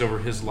certain things over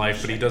his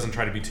life, but he doesn't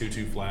try to be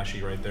too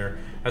flashy right there.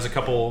 Has a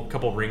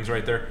couple rings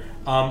right there.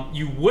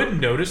 You would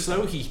notice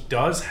though, he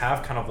does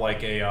have kind of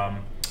like a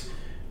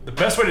the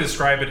best way to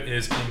describe it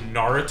is in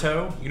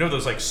Naruto. You know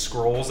those like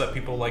scrolls that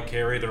people like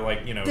carry? They're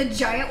like, you know, The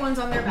giant ones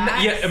on their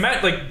backs. yeah,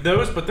 imagine like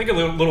those, but think a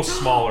little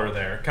smaller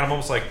there. Kind of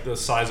almost like the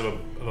size of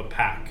a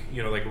pack,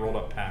 you know, like a rolled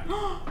up pack.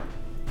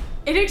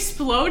 It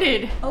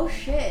exploded. Oh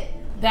shit.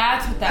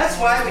 That's what that That's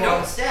why we was.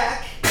 don't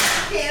stack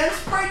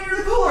cans right near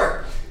the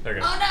cooler. There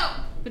you go. Oh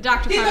no. The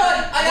Dr. Keep Pepper.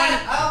 going. I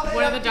got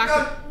One of the keep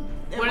Dr.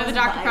 It One of the wasn't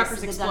Dr. ice,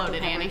 Peppers the exploded, Dr.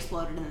 Pepper Annie.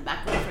 exploded in the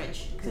back of the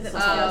fridge. Because it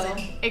was was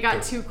frozen. It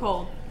got too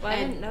cold. Well, I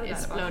and didn't know it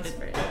that about exploded. this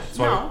fridge. That's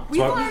why No, we've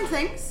learned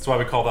things. That's why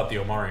we call that the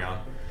Omarion.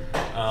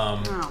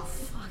 Oh,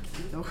 fuck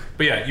you.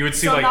 But yeah, you would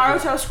see So like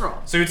Naruto scroll.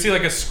 so you'd see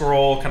like a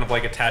scroll kind of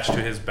like attached to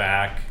his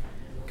back,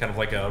 kind of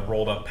like a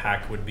rolled up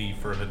pack would be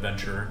for an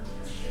adventure.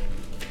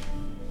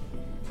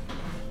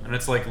 And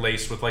it's like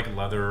laced with like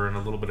leather and a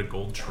little bit of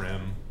gold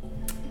trim.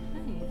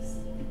 Nice.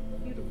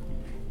 Beautiful.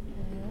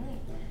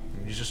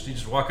 And he's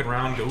just walking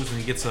around, goes and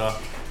he gets a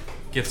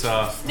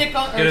Stick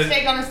on Get or a-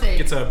 steak on a steak.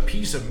 gets a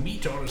piece of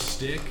meat on a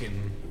stick,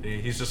 and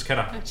he's just kind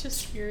of I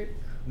just hear it.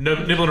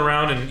 nibbling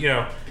around, and you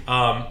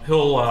know,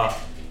 he'll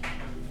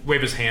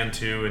wave his hand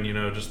too, and you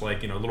know, just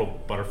like, you know,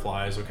 little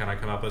butterflies will kind of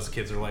come up as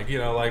kids are like, you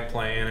know, like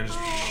playing, and just.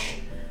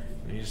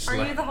 And he's just Are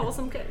like, you the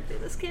wholesome character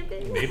this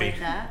campaign? maybe, Like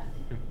that.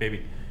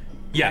 maybe,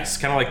 yes,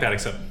 kind of like that,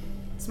 except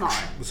Smaller.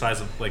 the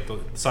size of the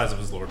size of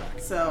his lower back.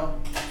 So,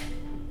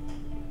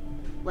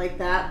 like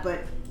that,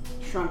 but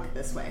shrunk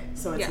this way.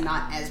 So it's Yeah.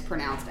 not as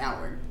pronounced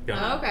outward.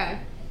 Yeah. Oh, okay.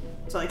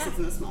 So like sits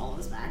in the small of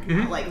his back, Mhm.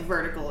 not like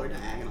vertical or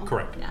diagonal.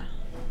 Correct. Yeah.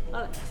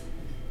 Love it.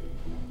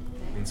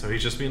 And so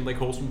he's just being like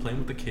wholesome, playing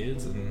with the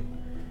kids, and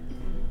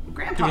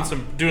Grandpa.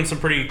 doing some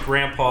pretty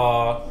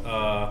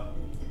grandpa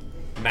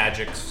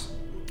magics.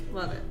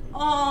 Love it.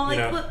 Oh, like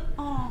You know. look.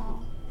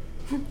 Oh.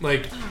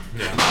 Like,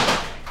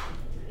 yeah.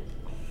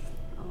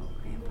 Oh,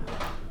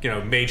 grandpa. You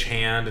know, mage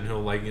hand, and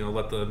he'll like, you know,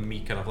 let the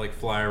meat kind of like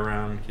fly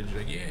around. Kids are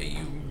like, yeah,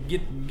 you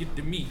get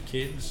the meat,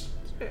 kids.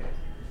 That's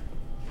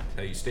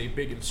how you stay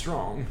big and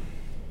strong.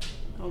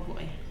 Oh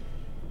boy.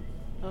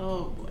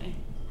 Oh boy.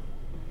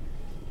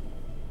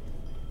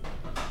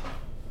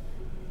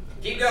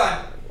 Keep going.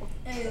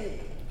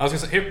 I was gonna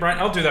say, here, Brian,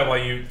 I'll do that while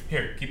you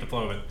keep the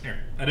flow of it. Here,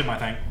 I did my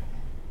thing.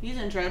 He's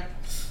intro.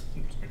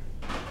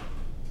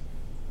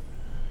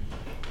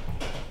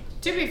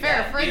 To be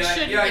fair, fridge you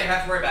should. don't even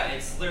have to worry about it.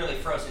 It's literally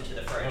frozen to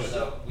the fridge,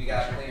 so we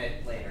gotta clean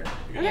it later.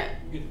 Yeah.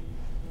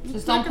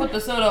 Just don't put the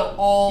soda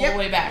all Yep. the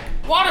way back.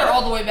 Water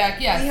all the way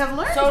back. Yes. We have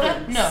learned soda.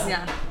 things. No.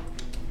 Yeah.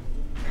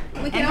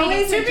 We can And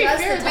always To be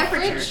adjust fair, the the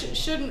temperature. fridge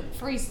shouldn't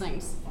freeze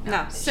things.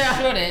 No.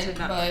 Shouldn't, Should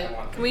not.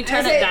 but Can we I turn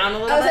was it like- down a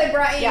little I was bit? like,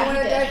 Brian, Yeah, you want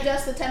he to did.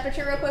 adjust the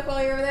temperature real quick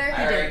while you're over there?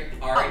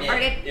 I already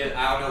already did.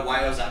 I don't know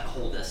why it was at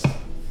coldest.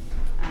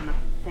 I don't know.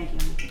 Thank you.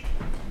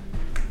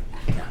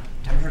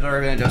 Temperature's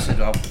already been adjusted.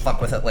 I'll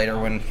fuck with it later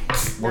when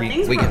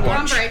Nothing's we get broken. we're on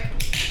lunch. break.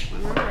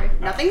 We're on break.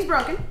 Nothing's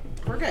broken.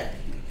 We're good.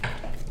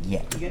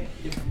 Yeah. You good?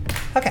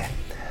 Okay.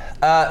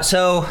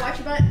 So Watch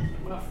your butt.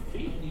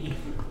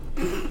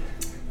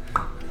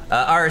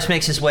 Aris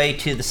makes his way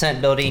to the Senate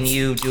building.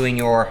 You doing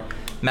your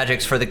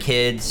magics for the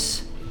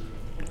kids.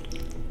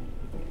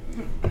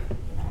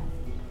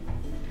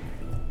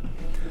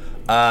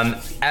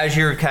 As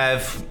you're kind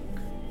of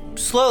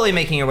slowly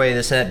making your way to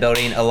the Senate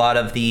building, a lot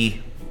of the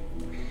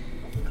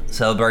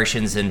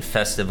celebrations and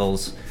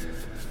festivals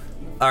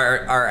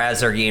are as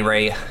they're getting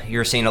ready.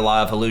 You're seeing a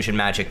lot of illusion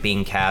magic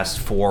being cast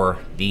for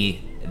the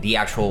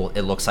actual.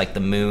 It looks like the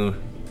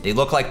moon. They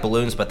look like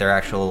balloons, but they're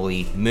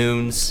actually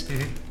moons.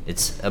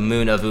 It's a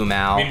moon of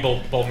Umau. I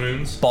mean, bull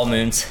moons. Ball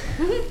moons.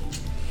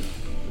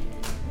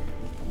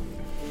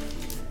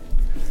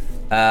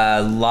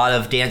 A lot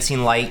of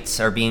dancing lights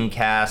are being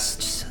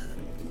cast.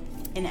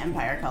 In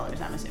Empire colors,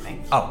 I'm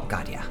assuming. Oh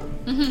God, yeah.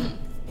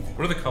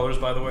 What are the colors,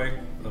 by the way?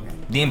 Of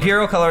The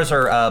Imperial colors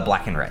are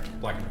black and red.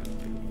 black and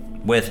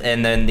red.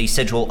 And then the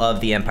sigil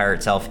of the Empire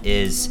itself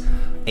is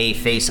a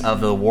face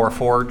of the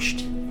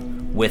Warforged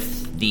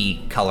with the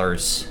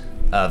colors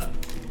of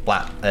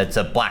black. It's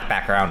a black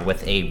background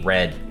with a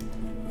red.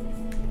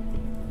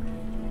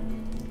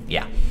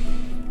 Yeah,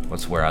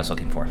 what's where I was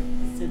looking for?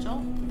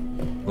 Sigil.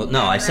 Well,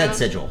 no, I said Background.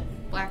 sigil.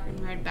 Black and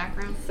red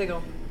background.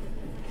 Sigil.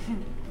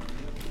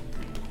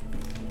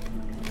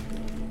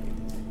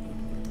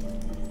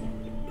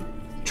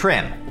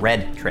 Trim,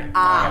 red trim.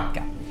 Ah.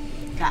 Okay.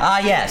 Got Ah,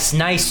 it. yes,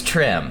 nice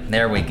trim.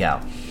 There we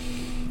go.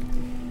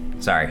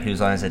 Sorry,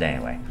 whose line is it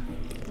anyway?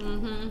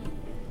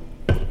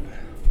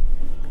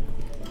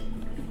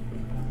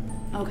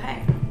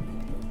 Okay.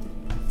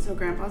 So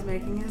Grandpa's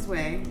making his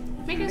way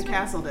Making to his the way.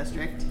 castle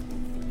district.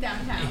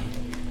 Downtown.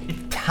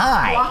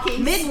 Ty.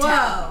 Walking Midtown.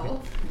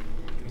 slow.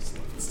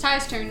 It's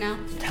Ty's turn now.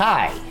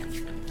 Ty.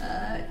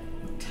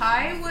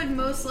 Ty would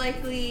most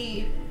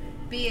likely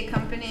be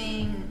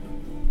accompanying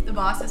the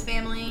boss's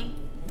family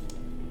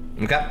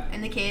Okay.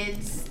 and the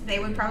kids. They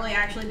would probably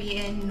actually be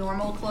in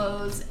normal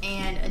clothes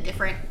and a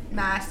different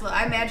mask.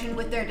 I imagine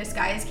with their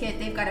disguise kit,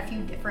 they've got a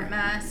few different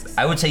masks.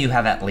 I would say you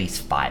have at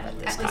least 5 at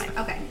this At least,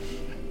 time. okay.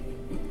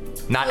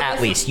 Not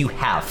at least, you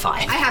have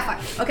 5. I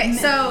have 5. Okay,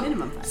 so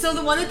minimum 5. so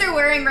the one that they're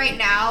wearing right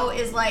now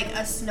is like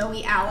a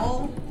snowy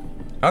owl.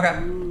 Okay.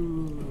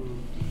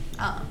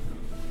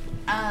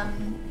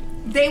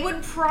 They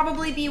would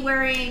probably be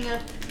wearing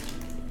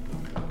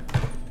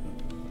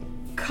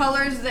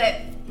colors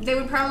that they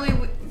would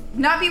probably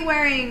not be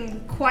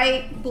wearing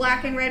quite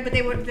black and red, but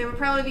they would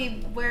probably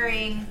be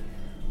wearing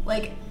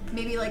like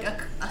maybe like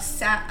a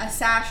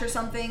sash or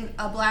something,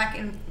 a black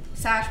and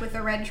sash with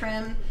a red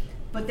trim,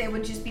 but they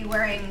would just be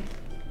wearing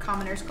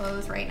commoner's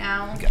clothes right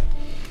now. Okay.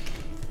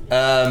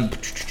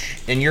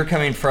 And you're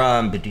coming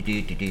from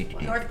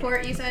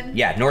Northport, you said?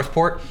 Yeah,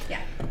 Northport. Yeah.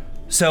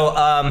 So,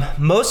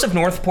 most of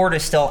Northport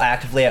is still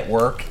actively at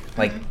work.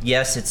 Like,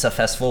 yes, it's a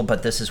festival,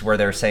 but this is where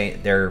they're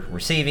saying they're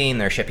receiving,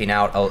 they're shipping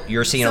out. Oh,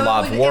 you're seeing So a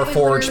lot of it would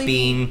Warforged literally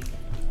being.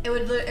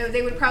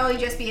 They would probably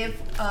just be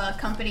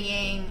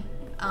accompanying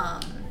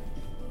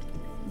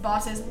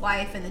boss's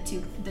wife and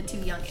the two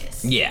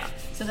youngest. Yeah.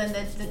 So then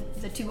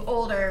the two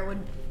older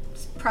would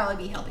probably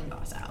be helping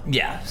boss out.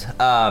 Yeah.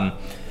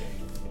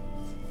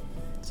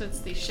 So it's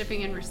the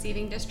shipping and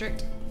receiving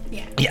district.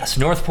 Yeah. Yes,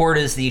 Northport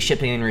is the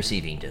shipping and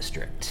receiving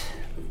district.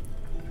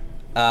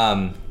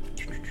 Because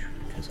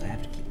I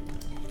have to keep.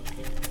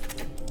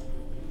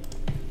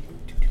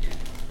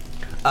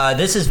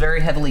 This is very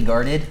heavily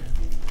guarded.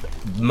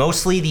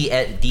 Mostly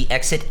the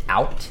exit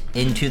out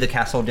into the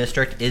castle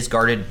district is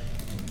guarded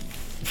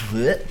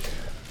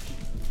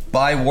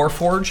by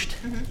Warforged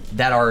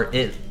that are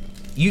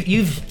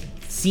you've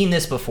seen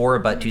this before,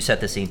 but to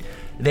set the scene,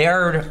 they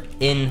are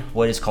in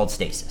what is called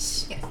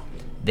stasis. Yes.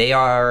 They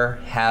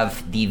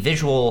have the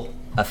visual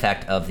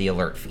effect of the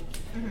alert feat.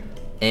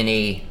 In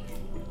a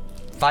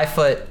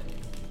 5-foot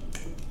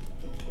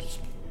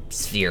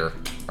sphere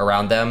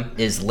around them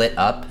is lit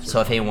up, so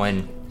if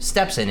anyone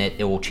steps in it,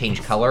 it will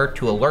change color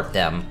to alert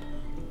them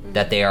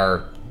that they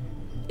are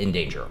in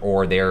danger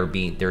or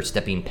they're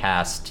stepping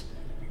past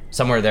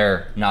somewhere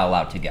they're not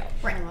allowed to go.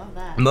 Right. I love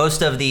that.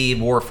 Most of the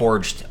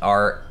Warforged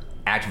are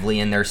actively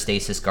in their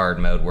stasis guard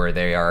mode, where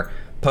they are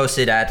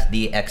posted at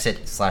the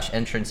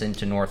exit/entrance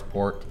into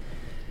Northport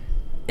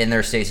in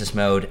their stasis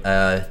mode.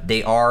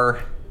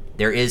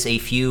 There is a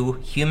few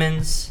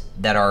humans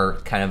that are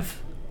kind of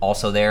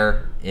also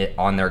there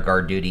on their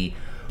guard duty,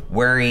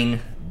 wearing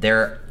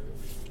their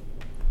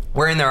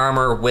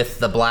armor with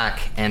the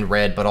black and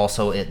red, but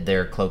also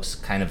their cloaks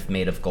kind of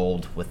made of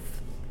gold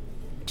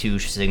to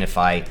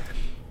signify,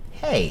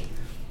 hey,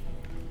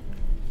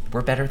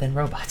 we're better than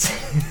robots.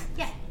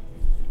 Yeah.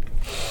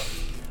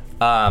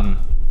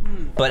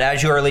 But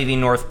as you are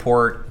leaving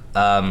Northport,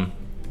 the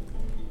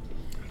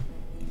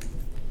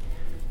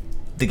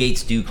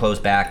gates do close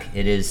back.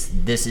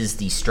 This is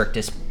the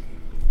strictest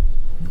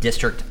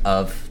district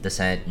of the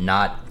Senate.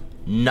 Not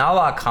a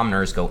lot of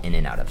commoners go in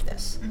and out of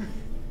this.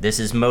 This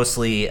is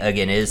mostly,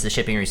 again, it is the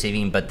shipping and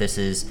receiving, but this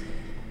is,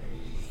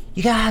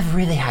 you gotta have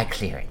really high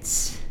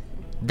clearance.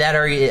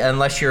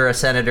 Unless you're a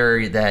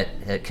senator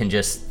that can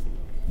just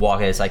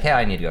walk in, it's like, hey,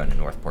 I need to go into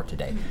Northport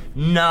today.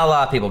 Not a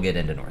lot of people get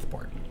into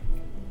Northport.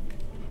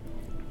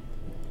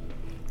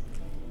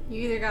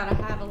 You either gotta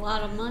have a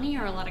lot of money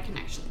or a lot of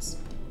connections.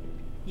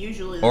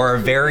 Usually. Or a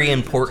those very two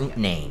important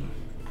things name.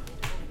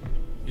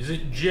 Is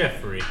it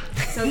Jeffrey?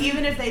 together. So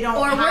even if they don't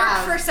Or work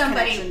have for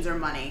somebody. connections or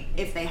money,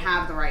 if they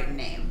have the right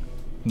name,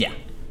 Yeah,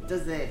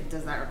 does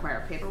that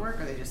require paperwork,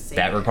 or they just say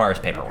that requires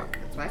paperwork. Okay,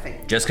 that's what I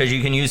think. Just because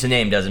you can use the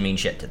name doesn't mean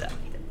shit to them.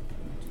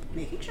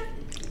 Making sure.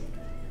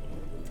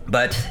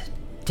 But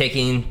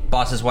taking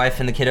boss's wife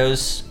and the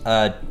kiddos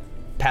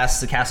past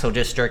the castle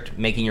district,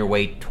 making your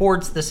way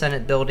towards the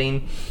Senate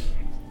building.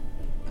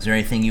 Is there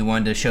anything you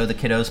wanted to show the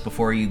kiddos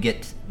before you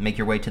make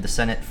your way to the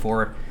Senate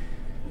for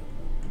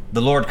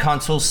the Lord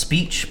Consul's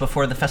speech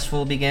before the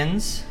festival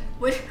begins?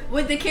 Would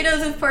the kiddos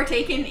have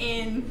partaken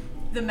in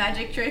the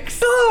magic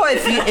tricks? No,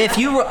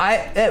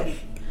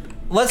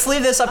 let's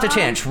leave this up to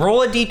chance.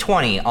 Roll a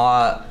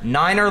d20.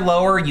 9 or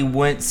lower, you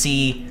wouldn't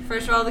see.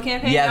 First roll of the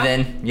campaign.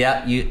 Yevon.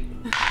 Yeah, you.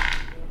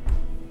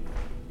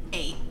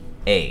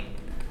 8.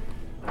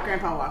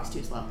 Grandpa walks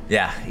too slow.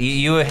 Yeah,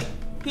 you.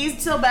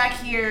 He's still back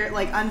here,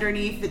 like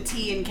underneath the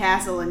T and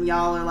castle, and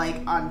y'all are like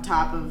on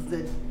top of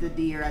the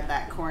deer at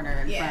that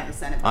corner in front of the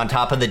Senate. On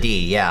top of the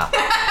D, yeah.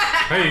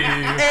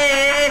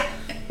 Hey.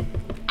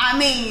 I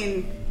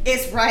mean,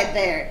 it's right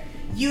there.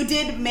 You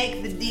did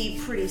make the D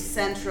pretty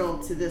central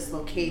to this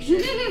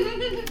location.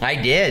 I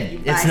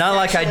did. It's not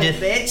like I did.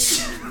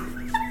 Bitch.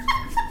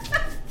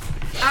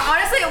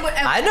 Honestly,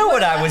 I know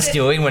what I was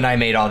doing when I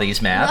made all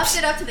these Left maps.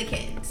 it up to the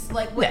kids.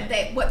 Like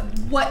Yeah.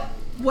 what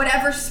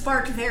whatever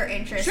sparked their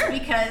interest. Sure.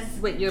 Because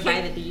Wait, you're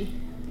by the D.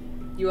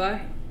 You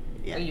are?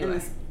 Yeah, Or you and are?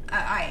 this-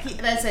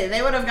 let's say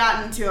they would have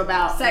gotten to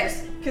about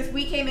because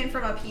we came in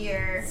from up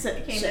here,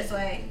 came this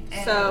way,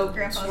 and So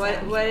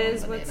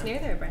Grandpa's what's near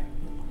there, Brett?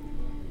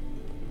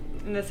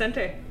 In the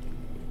center.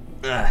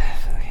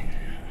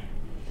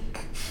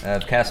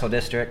 Castle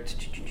District.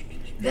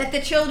 that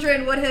the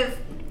children would have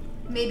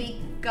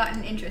maybe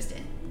gotten interest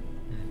in.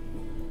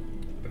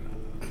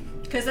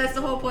 Because that's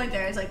the whole point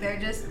there. Is like they're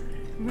just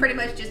pretty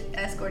much just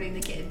escorting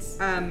the kids.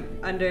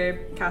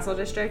 Under Castle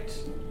District,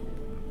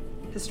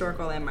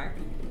 historical landmark.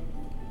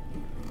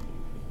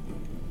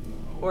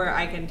 Or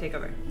I can take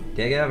over.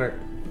 Take it over.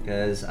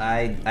 Because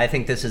I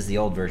think this is the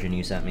old version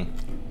you sent me.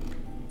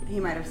 He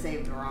might have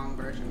saved the wrong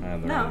version. I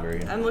have the No, wrong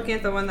version. I'm looking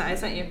at the one that I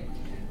sent you.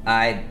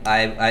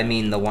 I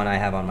mean the one I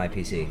have on my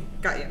PC.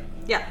 Got you.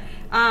 Yeah.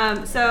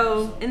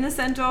 So in the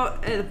center,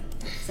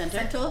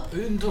 Sentinel.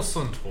 In the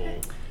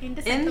central. in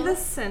the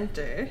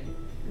center,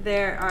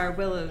 there are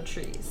willow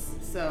trees.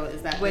 So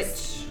is that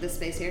this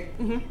space here?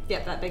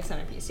 Yep, that big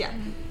centerpiece. Yeah.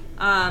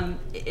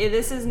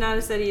 This is not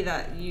a city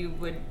that you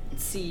would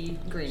see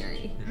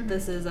greenery.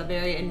 This is a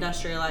very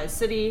industrialized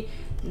city.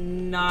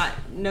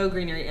 No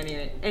greenery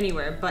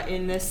anywhere, but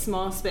in this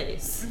small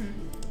space,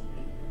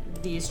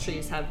 these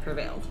trees have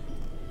prevailed.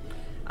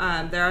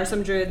 There are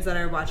some druids that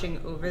are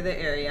watching over the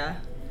area.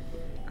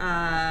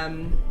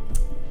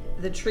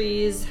 The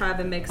trees have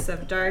a mix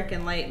of dark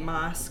and light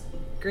moss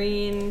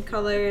green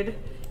colored.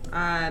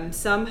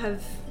 Some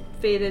have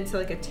faded to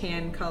like a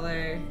tan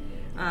color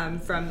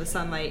from the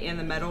sunlight and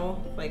the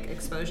metal like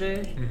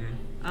exposure.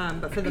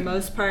 But for the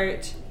most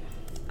part,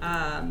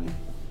 and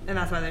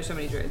that's why there's so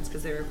many druids,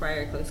 because they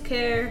require close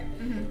care.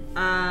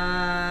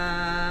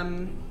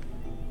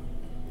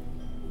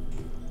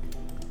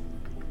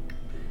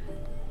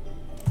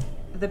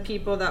 The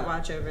people that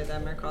watch over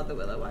them are called the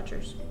Willow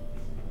Watchers.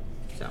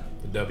 So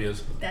The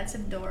W's. That's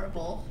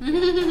adorable.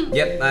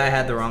 Yep, I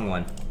had the wrong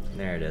one.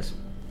 There it is.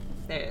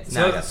 there it is.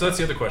 No. I So, got so that's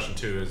the other question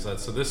too. Is that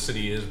so? This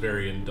city is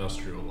very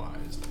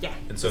industrialized. Yeah.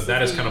 And so This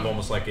that is the- kind of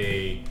almost like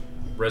a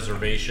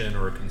reservation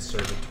or a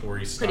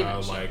conservatory Pretty style.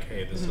 much, yeah. Like,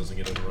 hey, this doesn't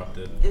get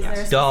interrupted. Is there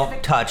a Don't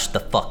specific, touch the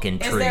fucking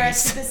trees. Is there a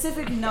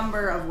specific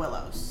number of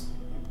willows?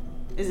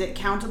 Is it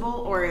countable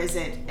or is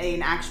it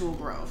an actual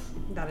grove?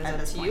 That is at up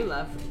this to point? you,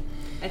 love.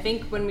 I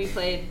think when we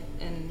played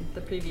in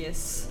the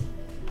previous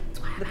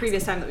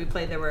time that we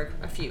played, there were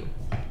a few.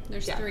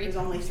 There's Yeah. three. There's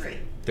only 3.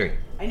 3.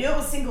 I knew it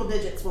was single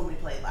digits when we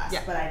played last,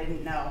 Yeah. but I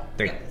didn't know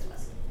 3. what this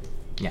was.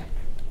 Yeah.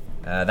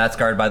 That's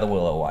guarded by the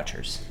Willow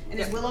Watchers. And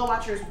is Willow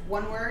Watchers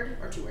one word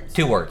or 2 words?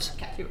 2 words.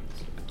 Okay. Few.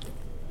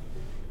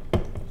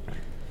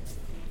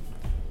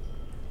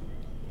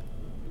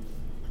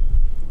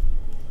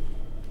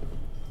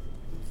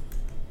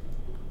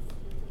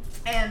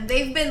 And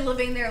they've been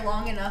living there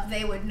long enough,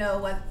 they would know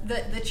what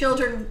the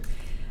children,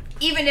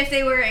 even if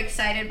they were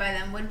excited by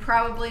them, would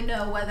probably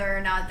know whether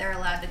or not they're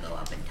allowed to go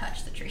up and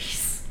touch the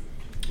trees.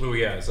 Oh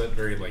yeah, is that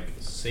very like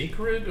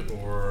sacred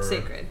or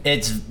Sacred.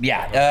 It's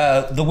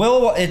the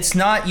willow. It's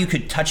not you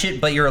could touch it,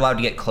 but you're allowed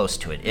to get close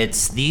to it.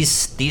 It's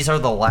these are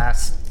the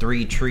last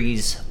 3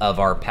 trees of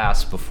our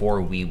past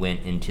before we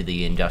went into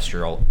the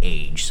industrial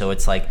age. So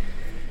it's like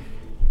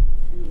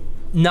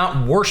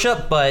not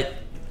worship, but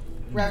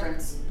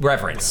Reverence.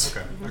 reverence.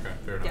 Okay,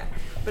 fair enough. Yeah,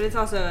 but it's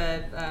also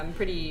a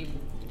pretty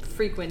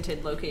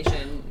frequented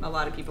location. A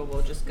lot of people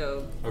will just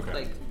go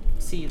like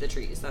see the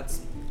trees.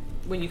 That's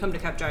when you come to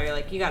Kepjar, you're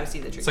like, you got to see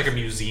the trees. It's like a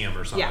museum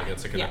or something. Yeah,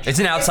 It's like an yeah. extra- It's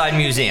an outside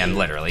museum,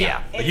 literally.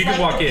 Yeah. Like, you can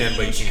walk the in, bean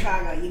but you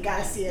can't. Chicago. You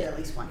gotta see it at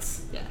least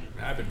once. Yeah.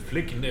 I've been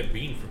flicking that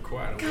bean for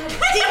quite a while.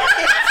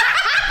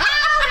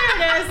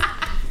 There it is.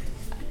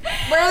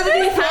 Where are the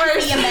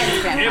The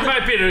amends, Ben. It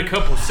might be in a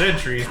couple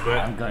centuries,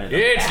 but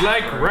it's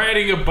like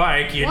riding a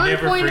bike. You 1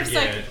 never point of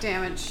forget. psychic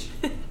damage.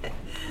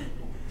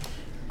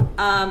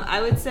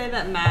 I would say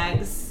that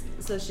Mags,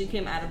 so she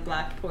came out of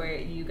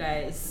Blackport, you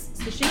guys,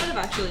 so she would have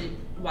actually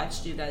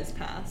watched you guys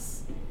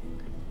pass.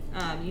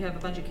 You have a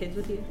bunch of kids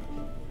with you?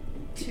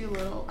 2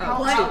 little.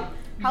 Oh,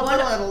 How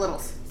little are the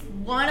littles?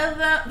 One of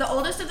the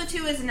oldest of the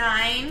 2 is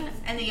 9,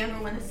 and the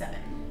younger one is 7.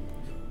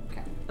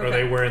 Okay. Are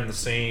they wearing the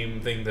same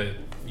thing that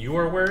you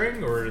are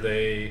wearing, or are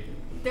they?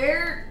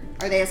 They're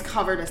Are they as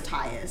covered as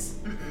Ty is?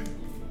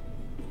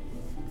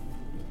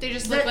 They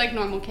just They're- look like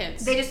normal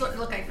kids. they just look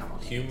like normal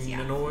kids. Yeah.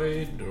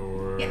 Humanoid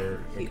or Yeah.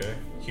 okay,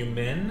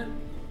 human?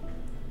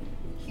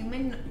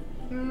 Human.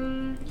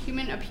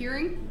 Human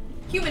appearing.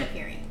 Human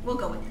appearing. We'll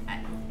go with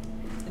that.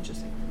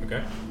 Interesting.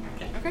 Okay.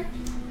 Okay.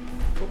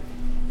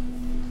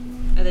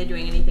 Are they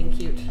doing anything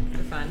cute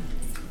or fun?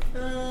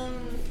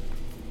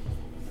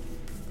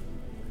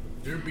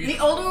 You're The being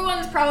older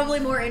one's probably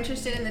more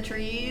interested in the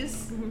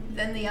trees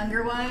than the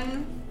younger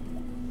one.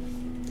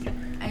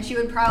 And she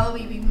would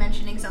probably be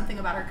mentioning something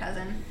about her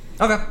cousin.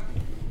 Okay. a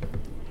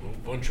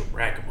bunch of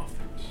ragamuffins.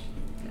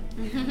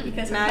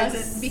 Because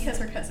Nice.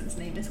 her cousin's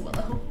name is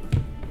Willow.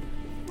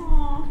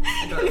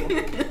 Adorable.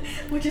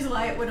 Which is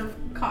why it would have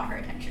caught her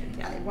attention.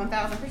 Yeah.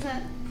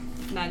 1000%.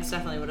 Mags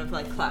definitely would have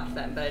like clapped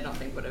them, but I don't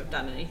think would have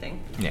done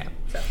anything. Yeah.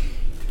 So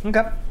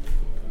Okay.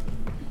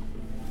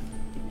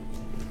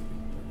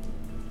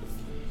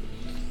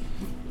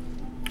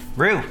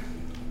 Rue.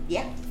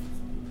 Yeah.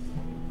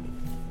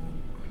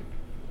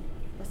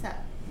 What's up?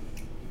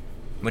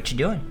 What you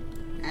doing?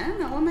 I don't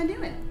know. What am I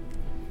doing?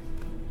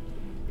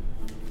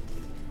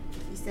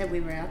 You said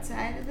we were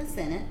outside of the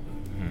Senate,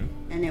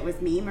 and it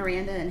was me,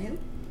 Miranda, and who?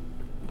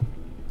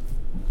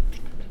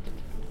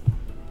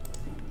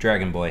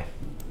 Dragon Boy.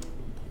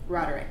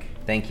 Roderick.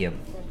 Thank you.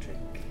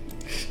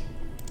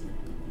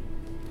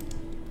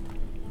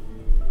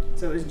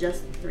 So it was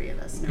just the three of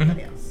us,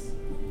 nobody else.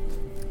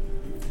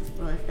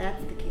 Well, if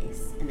that's the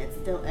case, and it's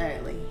still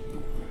early,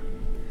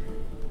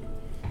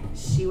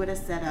 she would have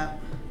set up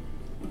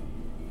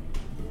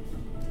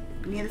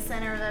near the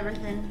center of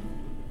everything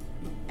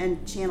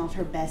and channeled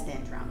her best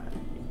Andromeda.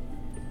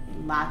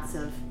 Lots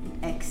of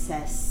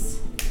excess,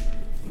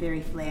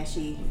 very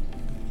flashy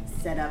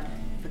setup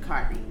for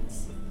card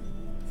readings.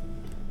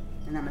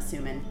 And I'm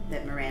assuming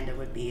that Miranda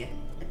would be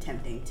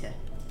attempting to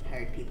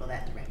herd people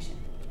that direction.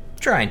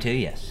 Trying to,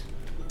 yes.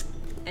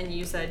 And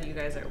you said you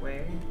guys are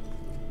where?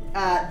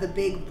 The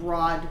big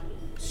broad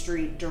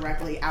street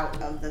directly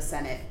out of the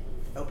Senate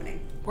opening.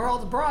 Where all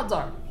the broads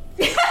are.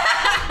 Well,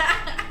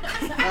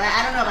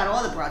 I don't know about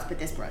all the broads, but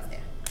this broad's there.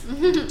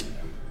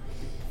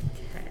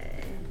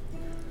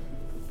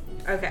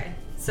 Okay,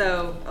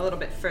 so a little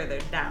bit further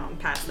down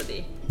past the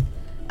D.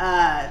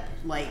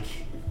 Like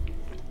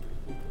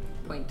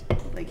Point.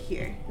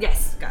 here.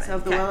 Yes, got it. So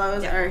if the Okay,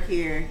 Willows yeah. are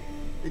here,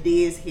 the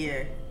D is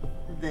here,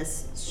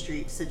 this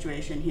street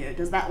situation here.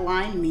 Does that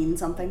line mean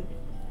something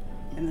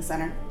in the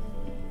center?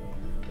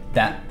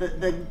 That.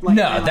 Like,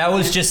 No, that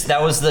was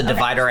the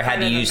divider I had Part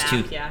to of the use map,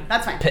 to Yeah.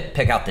 That's fine.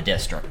 pick out the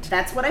district.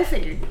 That's what I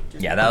figured.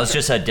 Yeah, that was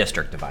just a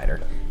district divider.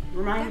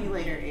 Remind me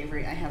later,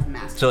 Avery. I have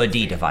math. So a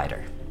D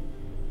divider.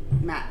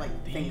 Math, like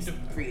things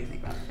for you to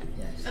think about.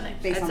 Okay.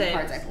 Based I'd on the say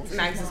cards I pulled.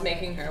 Max is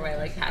making her way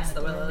like past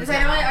the willows. Because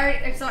I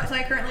know so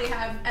I currently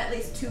have at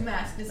least 2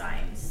 mask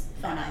designs.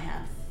 And I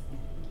have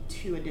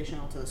 2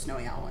 additional to the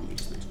snowy owl one you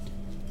just mentioned.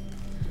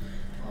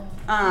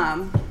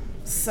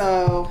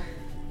 So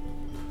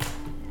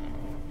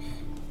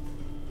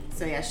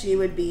yeah, she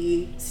would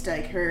be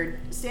like her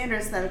standard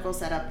aesthetical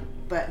setup,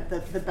 but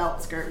the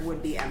belt skirt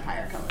would be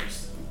Empire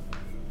colors.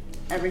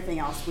 Everything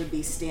else would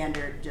be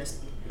standard,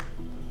 just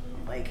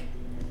like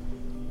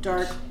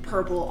dark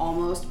purple,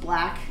 almost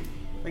black,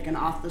 like an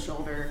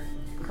off-the-shoulder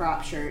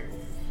crop shirt.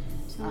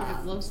 Sounds like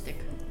a glow stick.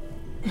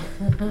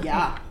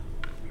 Yeah.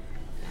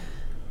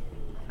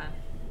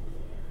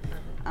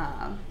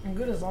 I'm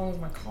good as long as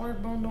my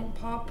collarbone don't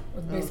pop,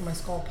 or the base of my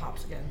skull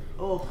pops again.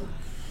 Oh,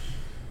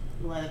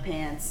 leather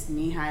pants,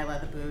 knee-high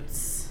leather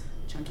boots,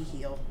 chunky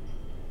heel.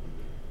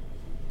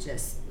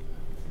 Just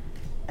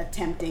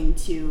attempting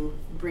to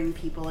bring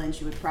people in.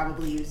 She would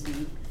probably use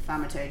the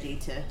thaumaturgy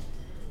to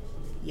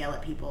yell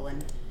at people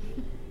and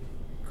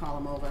call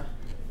them over.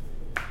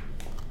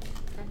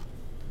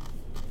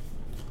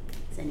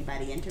 Is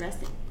anybody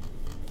interested?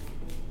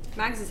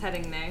 Max is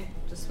heading there.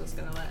 Just was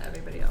gonna let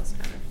everybody else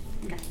kind of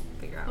Okay.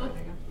 figure out where to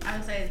go. I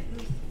would say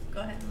go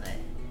ahead and let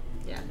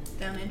Yeah.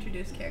 them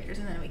introduce characters,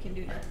 and then we can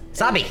do that.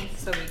 Sabi.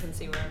 So we can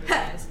see where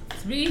everybody is.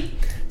 It's me.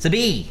 It's a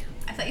B.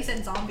 I thought you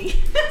said zombie.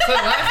 So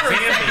last for a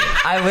second.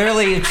 I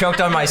literally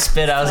choked on my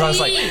spit. I was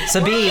like, it's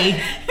a B.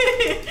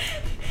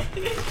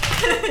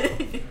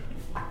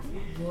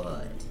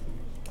 What?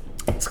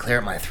 Let's clear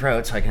up my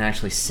throat so I can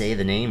actually say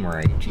the name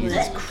right.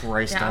 Jesus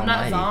Christ Yeah, I'm not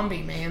almighty.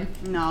 zombie, man.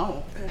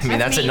 No. I mean,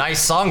 that's a nice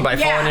song by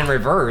Yeah. Falling in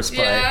Reverse, but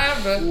Yeah,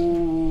 but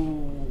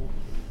Ooh.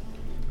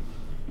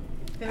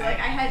 Because like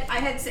I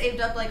had saved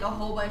up like a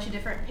whole bunch of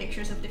different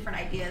pictures of different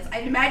ideas.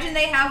 I'd imagine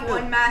they have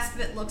one mask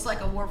that looks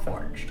like a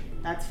Warforged.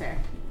 That's fair.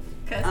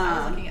 Because I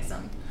was looking at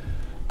some.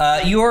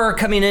 you are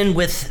coming in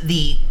with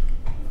the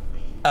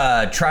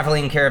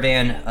traveling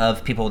caravan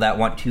of people that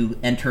want to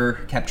enter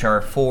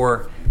Kepchar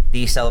for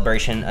the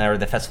celebration or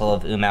the Festival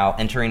of Umau,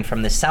 entering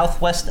from the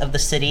southwest of the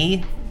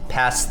city,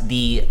 past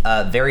the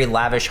very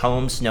lavish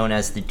homes known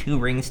as the Two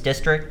Rings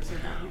District,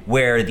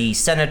 where the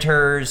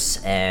senators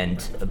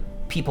and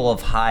people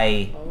of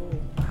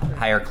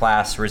higher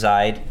class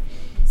reside.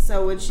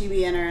 So would she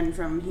be entering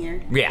from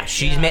here? Yeah,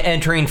 she's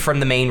entering from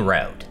the main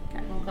road.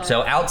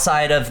 So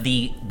outside of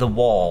the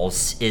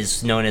walls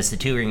is known as the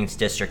Two Rings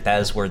District.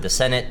 That is where the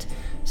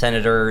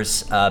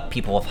senators,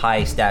 people of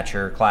high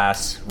stature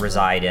class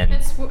reside in.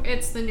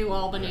 It's the New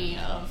Albany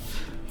of.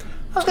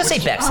 I was gonna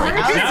say Bexley. I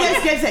was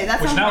just gonna say,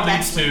 that Which sounds now like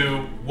leads to,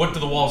 what do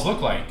the walls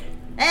look like?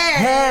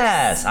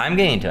 Yes, I'm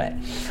getting to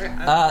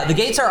it. The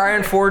gates are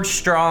iron forged,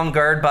 strong,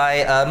 guarded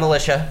by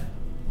militia.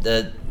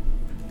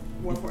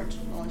 Warforged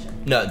militia.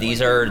 No,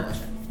 these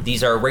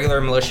are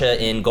regular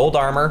militia in gold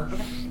armor,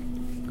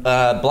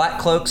 black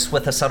cloaks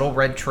with a subtle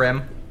red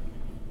trim.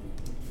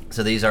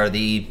 So these are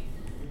the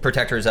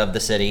protectors of the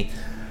city.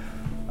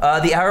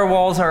 The outer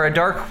walls are a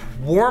dark,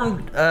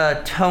 warm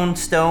toned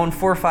stone,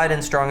 fortified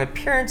and strong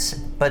appearance,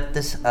 but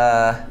this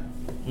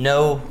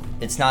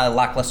it's not a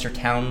lackluster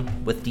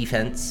town with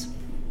defense.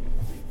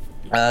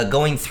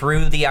 Going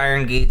through the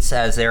iron gates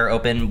as they're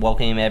open,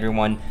 welcoming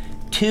everyone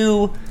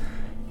to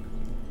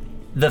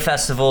the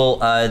festival.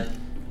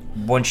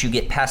 once you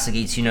get past the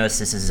gates, you notice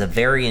this is a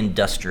very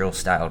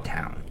industrial-style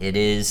town. It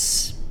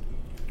is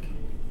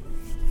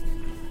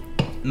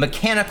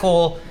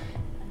mechanical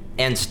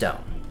and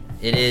stone.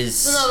 It is...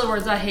 So in other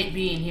words, I hate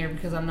being here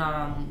because I'm not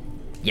on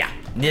Yeah,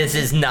 this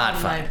is not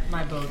fun.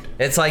 my boat.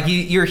 It's like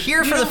you're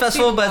here for the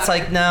festival, but it's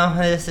like, no,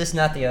 this is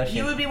not the ocean.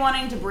 You would be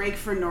wanting to break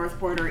for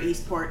Northport or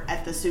Eastport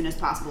at the soonest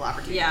possible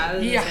opportunity. Yeah, I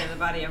was Yeah. gonna say the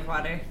body of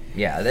water.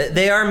 Yeah,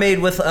 they are made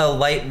with a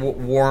light,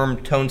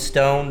 warm tone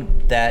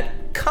stone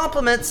that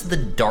complements the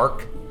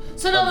dark.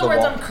 So in Of other the words,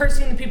 wall. I'm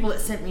cursing the people that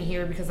sent me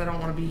here because I don't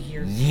want to be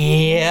here.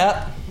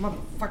 Yep.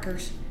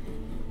 Motherfuckers.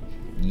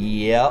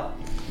 Yep.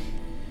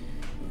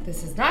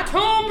 This is not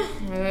home.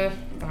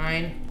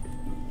 Fine.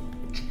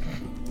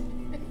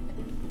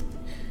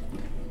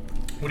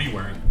 What are you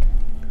wearing?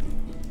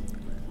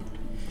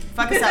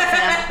 Fuck us up,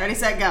 fam. Ready,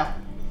 set, go.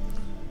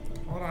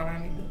 Hold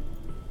on,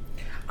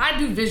 I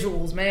do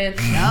visuals, man.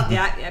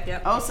 Yep.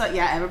 Yep. Oh, so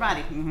yeah,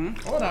 everybody. Mm-hmm.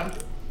 Hold on.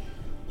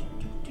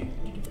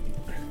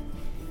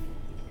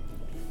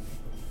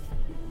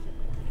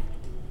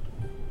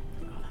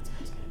 Oh, that's what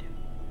I was gonna do.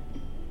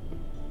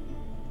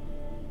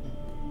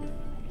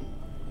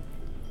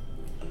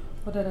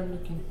 Hold on, I'm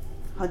looking.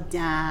 Hold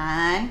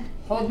on.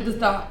 Hold the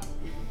thought.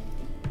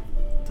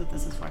 That's what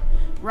this is for.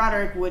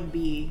 Roderick would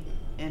be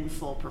in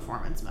full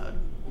performance mode.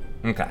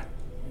 Okay.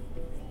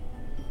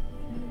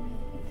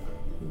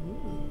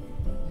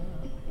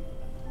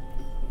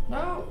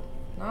 No,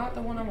 not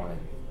the one I wanted.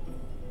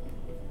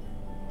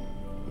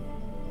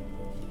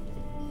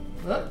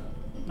 Look.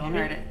 You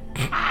heard it.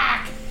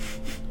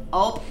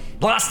 Oh,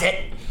 Lost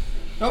it.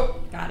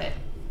 Nope, got it.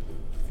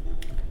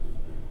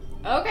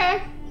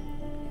 Okay.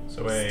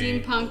 So a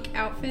Steampunk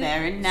outfit.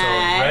 very So a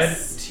red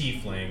nice.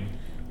 tiefling.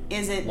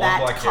 Is it long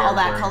that black hair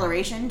that wearing-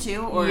 coloration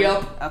too? Or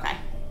Yup. Okay.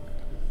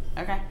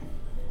 Okay.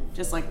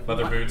 Just like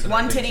Leather one, boots and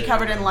one everything titty too.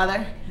 covered in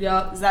leather.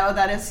 Yep. Is that what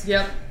that is?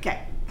 Yep. Okay.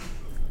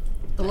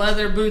 The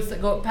leather boots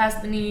that go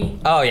past the knee.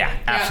 Oh yeah,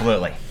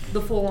 absolutely. The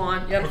full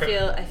on. Yep.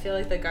 I feel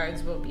like the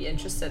guards will be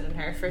interested in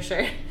her for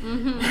sure.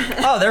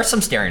 Oh, there's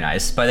some staring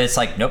eyes, but it's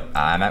like, nope,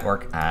 I'm at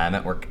work. I'm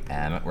at work.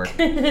 I'm at work.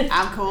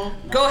 I'm cool.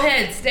 Go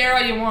ahead, stare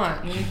all you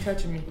want. You ain't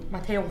touching me. My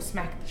tail will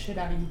smack the shit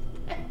out of you.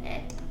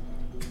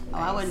 Oh,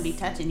 I wouldn't be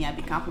touching you. I'd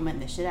be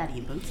complimenting the shit out of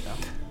your boots though.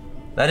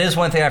 That is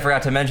one thing I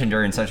forgot to mention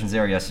during Session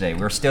 0 yesterday.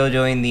 We're still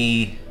doing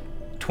the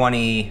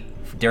 20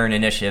 during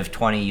initiative.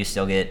 20, you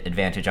still get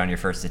advantage on your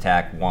first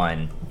attack.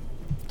 1,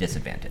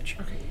 disadvantage.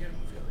 Okay, you gotta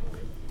move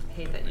it. I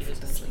hate that you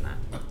just mentioned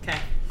that. Okay.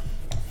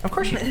 Of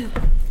course you did.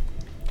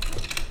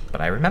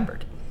 But I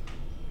remembered.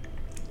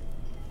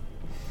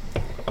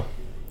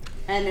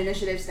 And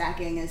initiative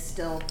stacking is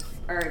still,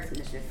 or it's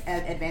initiative,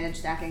 advantage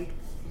stacking,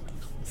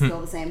 still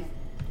the same.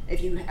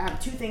 If you have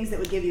 2 things that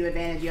would give you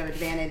advantage, you have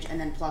advantage, and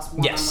then plus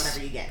 1 Yes. on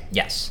whatever you get.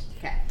 Yes.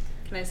 Okay.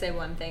 Can I say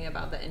one thing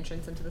about the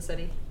entrance into the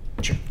city?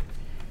 Sure.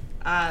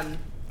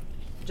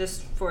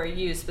 Just for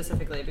you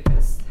specifically,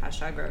 because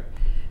 #rogue.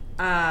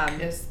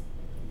 Yes.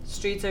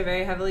 Streets are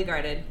very heavily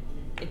guarded.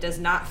 It does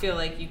not feel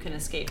like you can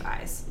escape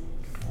eyes.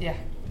 Yeah.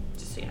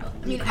 Just so you know.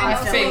 I mean, I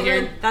also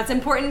figured. That's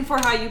important for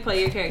how you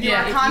play your character.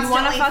 Yeah. If You're you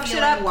want to constantly fuck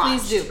shit up, feeling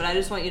please watched. do. But I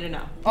just want you to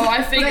know. Oh,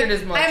 I figured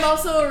as much. I'm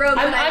also a rogue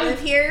when I I'm- live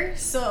here,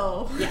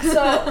 so.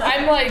 So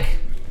I'm like,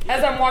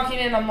 as I'm walking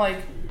in, I'm like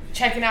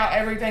checking out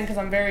everything because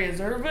I'm very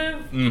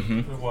observant.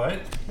 Mm-hmm. What?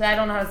 I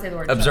don't know how to say the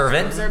word.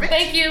 Observant. Observant.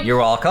 Thank you. You're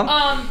welcome.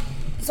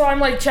 So I'm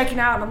like checking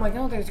out, and I'm like,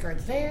 oh, there's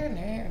guards there and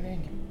there and there.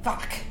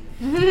 Fuck.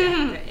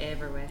 They're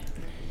everywhere.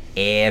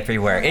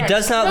 Everywhere. It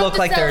does not look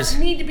like there's...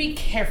 Need to be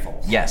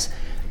careful. Yes.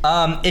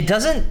 It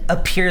doesn't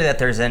appear that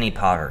there's any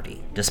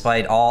poverty,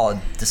 despite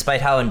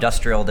how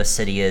industrial this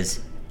city is.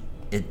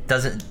 It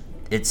doesn't.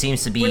 It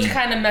seems to be. Which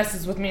kind of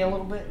messes with me a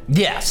little bit.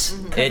 Yes.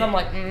 Because I'm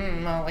like, I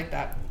don't like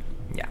that.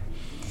 Yeah.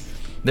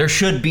 There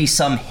should be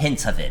some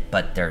hints of it,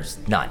 but there's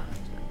none.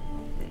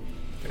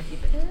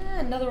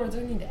 In other words, I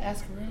need to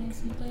ask around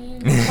some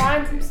things,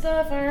 find some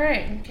stuff. All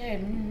right,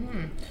 okay.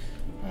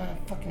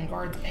 Fucking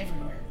guards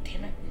everywhere.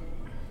 Damn it.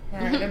 All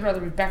right, I'd rather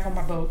be back on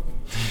my boat.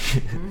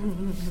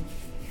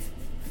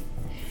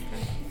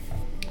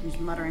 You're just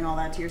muttering all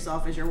that to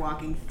yourself as you're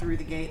walking through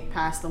the gate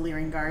past the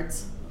leering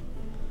guards.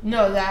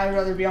 No, that I'd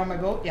rather be on my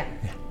boat. Yeah.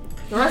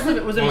 The rest of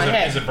it was in my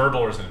head. Is it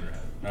verbal or is it in your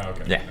head? Oh,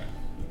 okay. Yeah.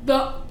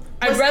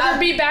 I'd rather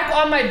be back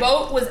on my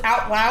boat was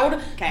out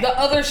loud. Okay. The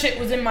other shit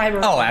was in my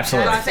room. Oh,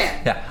 absolutely. That's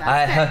fair. Yeah.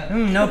 That's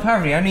No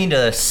poverty. I need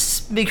to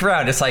speak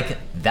around. It's like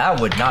that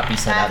would not be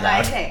said out I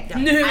loud. say,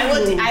 No. I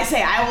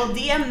will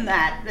DM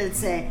that and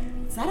say,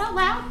 is that out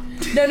loud?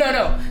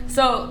 No.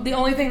 So the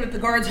only thing that the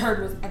guards heard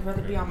was, I'd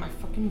rather be on my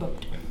fucking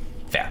boat.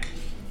 Fair.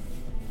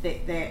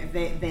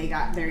 They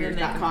got their And ears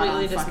they got caught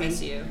on completely fucking.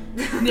 dismiss you.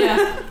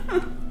 Yeah.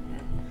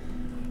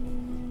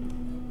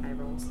 Eye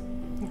rolls.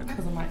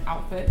 Because of my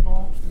outfit and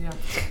all. Yeah.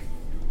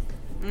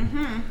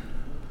 Mm-hmm.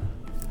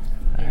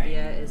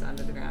 India is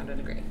under the ground in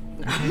a grave.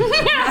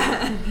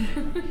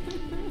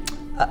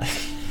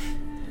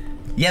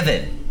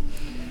 Yevon,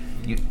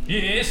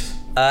 Yes.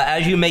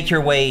 as you make your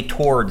way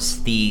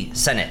towards the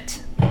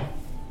Senate,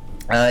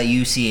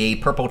 You see a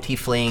purple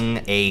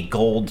tiefling, a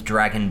gold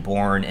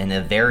dragonborn, and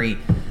a very,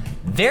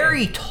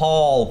 very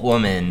tall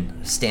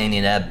woman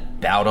standing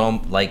about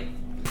him. Like,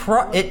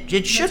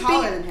 it should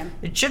taller be than him.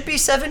 It should be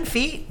 7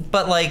 feet,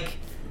 but like,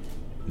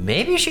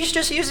 maybe she's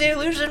just using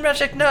illusion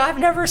magic. No, I've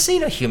never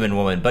seen a human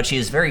woman, but she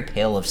is very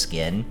pale of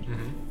skin,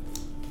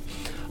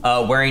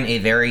 wearing a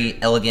very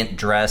elegant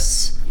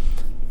dress,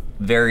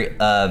 very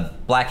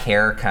black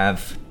hair, kind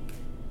of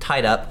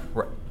tied up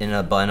in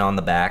a bun on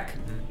the back.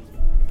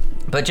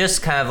 But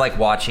just kind of like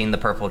watching the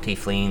purple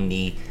tiefling,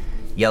 the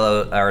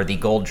yellow or the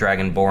gold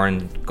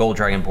dragonborn. Gold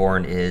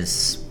dragonborn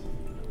is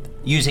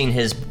using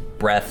his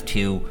breath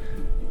to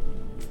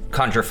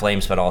conjure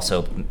flames, but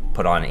also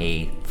put on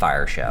a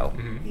fire show.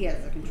 He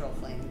has the control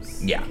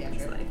flames. Yeah.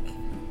 It's like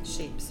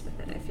shapes with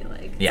it, I feel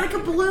like. Yeah. Like a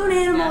balloon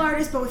animal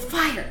artist, but with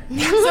fire.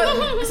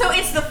 So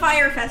it's the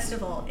fire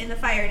festival in the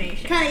Fire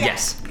Nation. Kind of, yeah.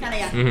 Yes. Kind of,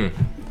 yeah.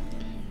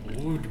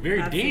 Mm-hmm. Ooh,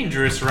 very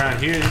dangerous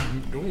around here.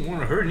 Don't want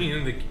to hurt any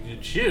of the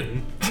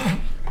children.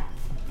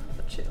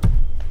 Chill.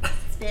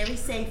 It's very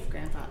safe,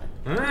 Grandfather.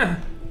 Huh?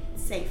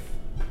 Safe.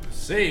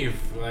 Safe,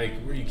 like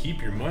where you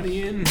keep your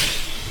money in?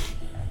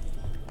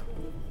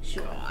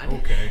 Sure.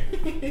 Okay.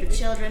 The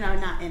children are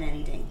not in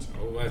any danger.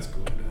 Oh, that's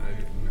good.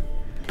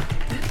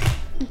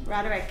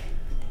 Roderick,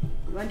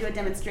 we want to do a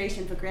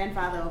demonstration for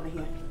Grandfather over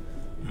here.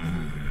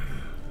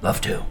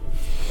 Love to.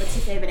 What's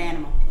your favorite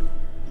animal?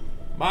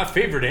 My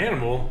favorite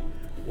animal?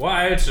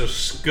 Why, it's a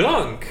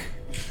skunk.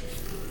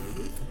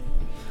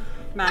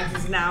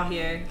 Mags is now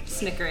here,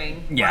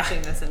 snickering, Yeah.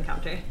 watching this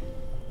encounter.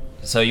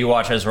 So you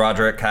watch as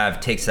Roderick kind of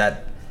takes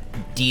that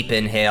deep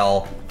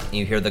inhale.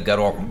 You hear the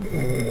guttural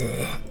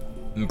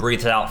and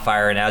breathes out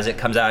fire, and as it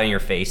comes out in your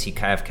face, he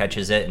kind of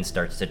catches it and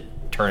starts to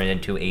turn it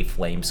into a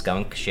flame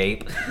skunk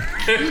shape.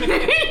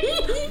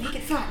 Make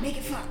it fun. Make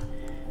it fun.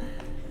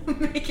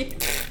 Make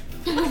it.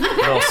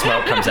 Little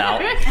smoke comes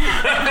out.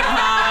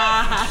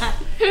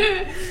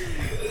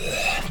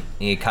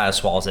 He kind of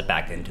swallows it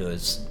back into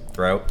his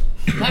throat.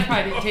 That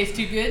probably didn't taste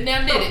too good.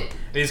 Now did it?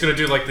 And he's gonna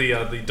do like the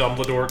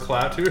Dumbledore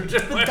clap to her.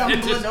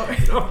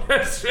 Dumbledore. Oh,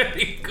 that's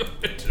very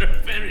good.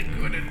 Very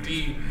good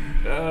indeed.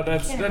 That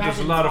is a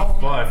imagine lot of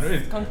following fun.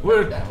 a skunk Well,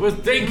 like that. well,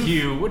 thank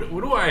you. What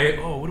do I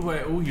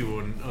owe you?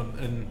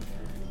 And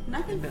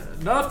Nothing.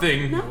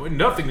 nothing. No.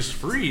 Nothing's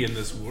free in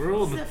this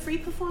world. It's a free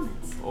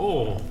performance.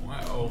 Oh,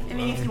 wow. I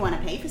mean, if you want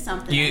to pay for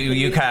something.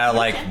 You kind of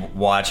like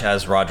watch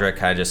as Roderick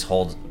kind of just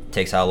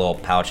takes out a little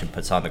pouch and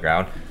puts it on the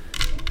ground.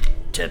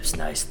 Tip's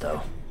nice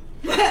though.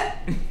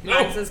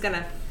 Mags is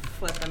gonna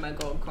flip him a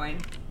gold coin.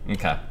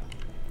 Okay.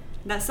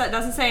 That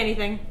doesn't say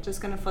anything, just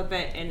gonna flip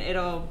it and it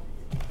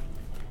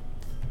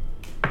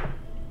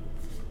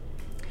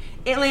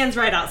lands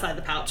right outside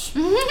the pouch.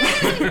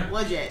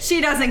 Legit.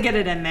 She doesn't get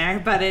it in there,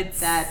 but it's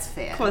That's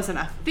fair. close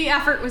enough. The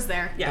effort was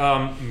there.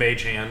 Yeah.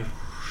 Mage hand.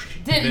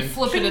 Didn't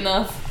flip it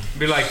enough.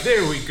 Be like,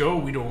 there we go.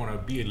 We don't want to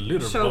be a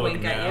little Show bug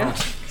wink now. at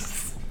you.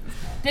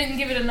 Didn't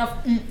give it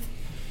enough.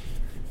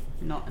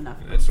 Not enough.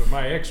 That's what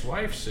my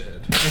ex-wife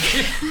said.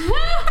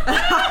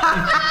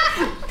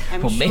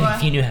 I'm Well, sure. maybe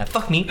if you knew how to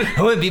fuck me,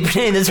 I wouldn't be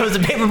pretending this was a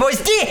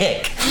paperboy's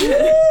dick.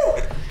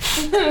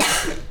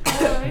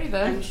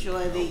 I'm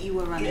sure that you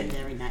were running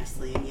very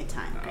nicely in your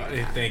time.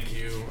 Grandfather. Thank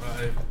you.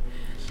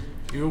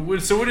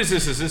 So what is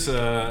this? Is this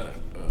a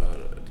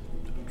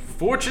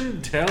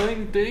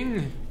fortune-telling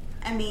thing?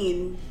 I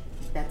mean,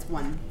 that's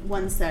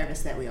one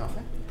service that we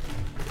offer.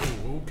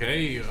 Oh,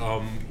 okay.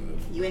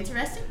 You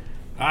interested?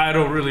 I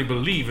don't really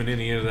believe in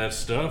any of that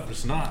stuff.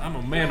 It's not. I'm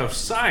a man of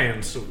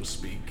science, so to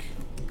speak.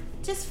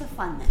 Just for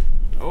fun, then.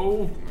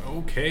 Oh,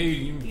 okay.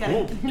 You got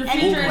Oh, Your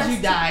any future is questions?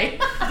 you die. You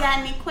got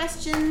any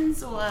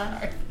questions,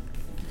 or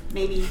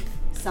maybe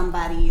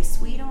somebody you're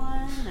sweet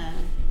on?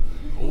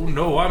 oh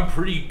no, I'm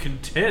pretty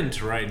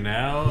content right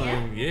now.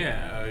 Yeah?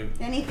 Yeah.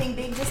 Anything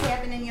big just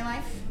happened in your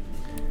life?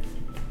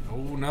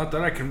 Oh, not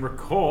that I can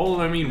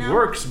recall. I mean, No?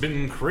 work's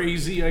been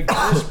crazy, I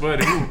guess,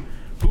 but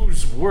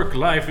whose work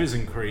life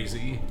isn't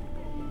crazy?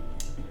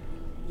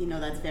 You know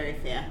that's very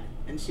fair.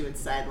 And she would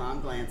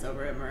sidelong glance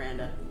over at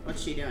Miranda.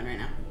 What's she doing right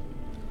now?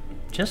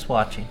 Just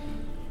watching.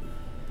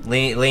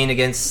 Lean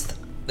against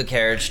the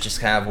carriage, just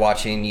kind of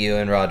watching you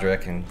and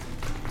Roderick, and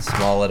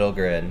small little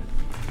grin.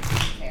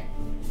 Fair.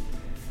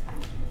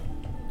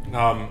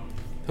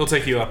 He'll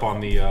take you up on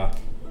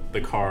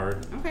the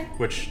card. Okay.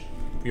 Which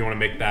you want to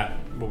make that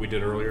what we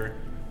did earlier?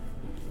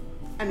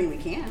 I mean, we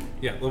can.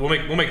 Yeah, we'll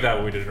make that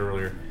what we did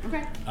earlier.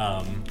 Okay.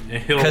 And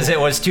he'll Because it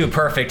was too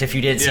perfect. If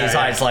you didn't see Yeah, his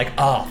yeah. eyes, like,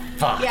 oh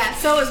fuck. Yeah,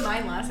 so was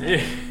mine last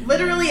night.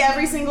 Literally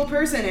every single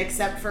person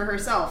except for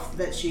herself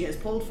that she has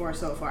pulled for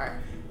so far.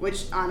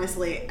 Which,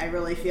 honestly, I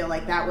really feel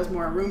like that was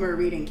more rumor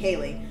reading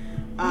Kaylee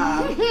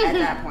at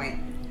that point.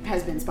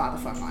 Has been spot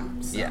the fuck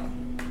on. So. Yeah.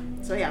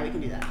 So yeah, we can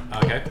do that.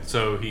 Okay,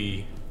 so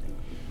he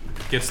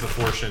gets the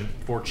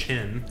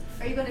fortune.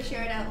 Are you going to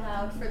share it out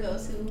loud for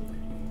those who,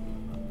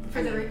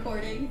 for the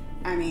recording,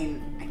 I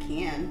mean, I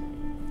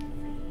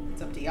can.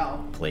 It's up to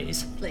y'all.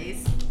 Please.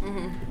 please?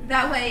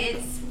 That way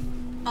it's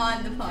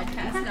on the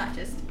podcast, not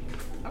just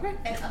Okay.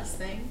 an us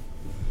thing.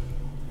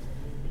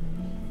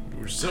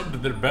 was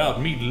something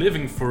about me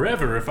living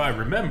forever, if I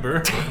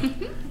remember.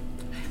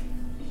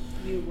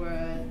 You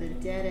were the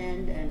Dead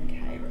End and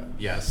Cairo.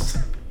 Yes.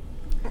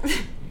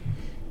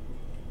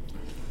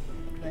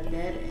 The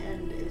Dead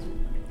End is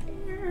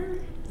where?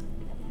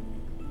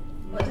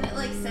 Wasn't it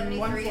like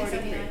 73 and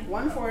 79?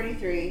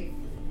 143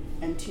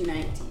 and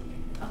 219.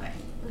 Okay.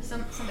 With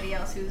somebody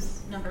else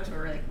whose numbers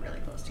were really, really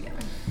close together.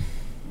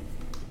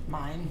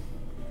 Mine.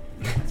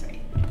 That's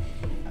right.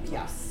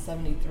 Yes.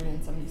 73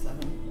 and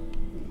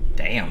 77.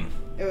 Damn.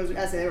 It was,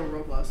 I say they were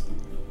real close.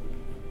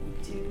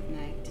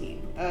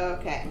 219.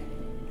 Okay.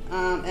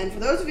 And for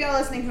those of y'all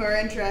listening who are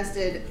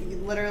interested,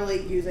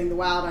 literally using the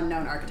Wild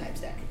Unknown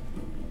Archetypes deck.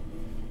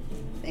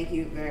 Thank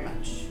you very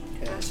much.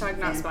 Hashtag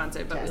not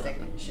sponsored, but we love Fantastic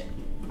them. shit.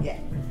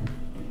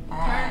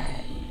 Yeah.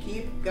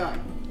 Keep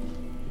going.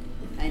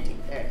 19.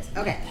 There it is.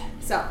 Okay.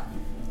 So,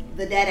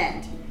 the Dead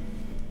End.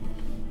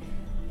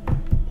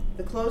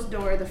 The closed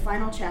door, the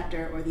final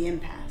chapter, or the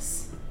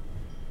impasse.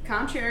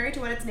 Contrary to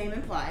what its name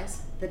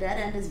implies, the Dead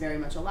End is very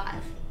much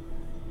alive.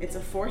 It's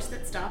a force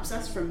that stops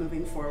us from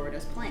moving forward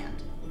as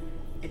planned.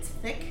 It's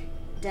thick,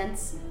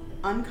 dense,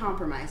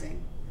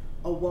 uncompromising,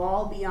 a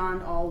wall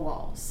beyond all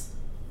walls.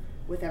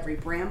 With every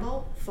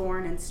bramble,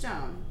 thorn, and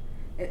stone,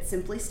 it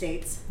simply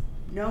states,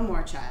 "No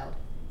more, child.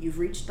 You've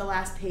reached the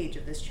last page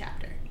of this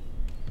chapter."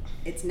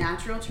 It's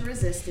natural to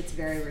resist its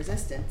very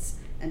resistance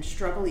and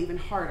struggle even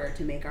harder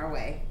to make our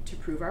way, to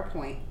prove our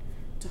point,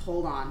 to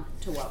hold on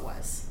to what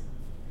was.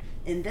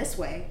 In this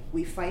way,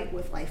 we fight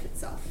with life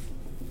itself.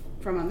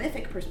 From a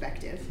mythic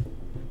perspective,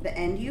 the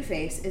end you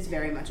face is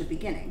very much a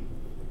beginning.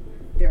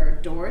 There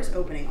are doors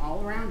opening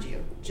all around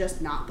you,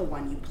 just not the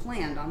one you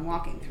planned on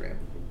walking through.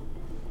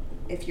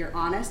 If you're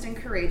honest and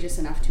courageous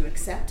enough to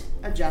accept,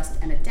 adjust,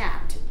 and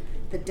adapt,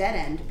 the dead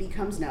end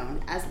becomes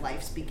known as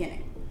life's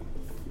beginning.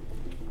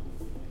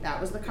 That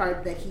was the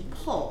card that he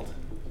pulled,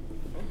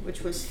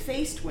 which was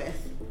faced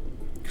with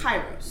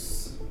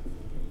Kairos,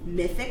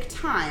 mythic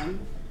time,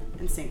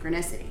 and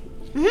synchronicity.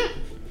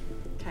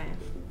 Okay.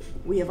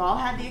 We have all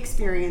had the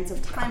experience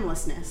of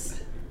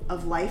timelessness,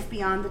 of life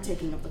beyond the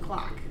ticking of the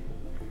clock.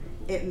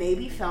 It may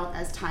be felt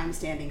as time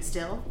standing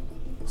still,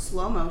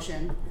 slow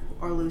motion,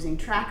 or losing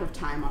track of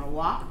time on a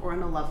walk or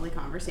in a lovely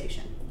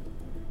conversation.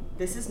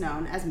 This is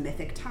known as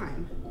mythic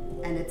time,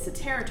 and it's the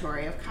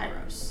territory of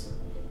Kairos.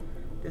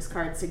 This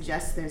card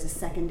suggests there's a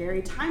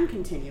secondary time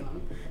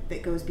continuum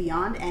that goes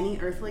beyond any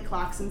earthly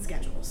clocks and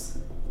schedules.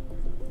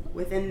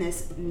 Within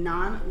this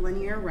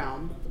non-linear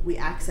realm, we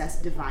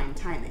access divine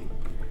timing.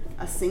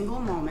 A single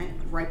moment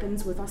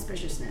ripens with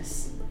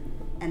auspiciousness,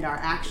 and our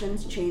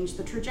actions change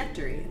the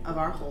trajectory of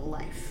our whole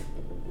life.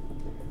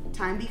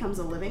 Time becomes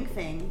a living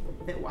thing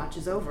that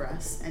watches over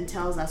us and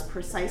tells us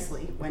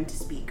precisely when to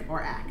speak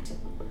or act.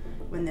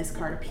 When this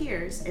card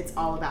appears, it's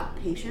all about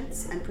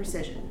patience and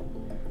precision.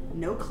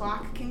 No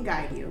clock can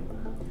guide you.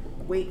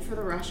 Wait for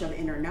the rush of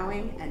inner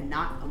knowing and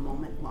not a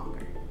moment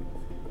longer.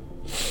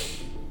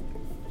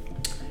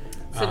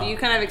 So do you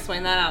kind of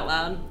explain that out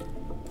loud?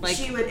 Like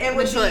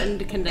It shortened,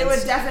 would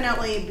condensed.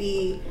 definitely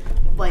be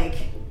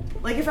like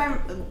if I'm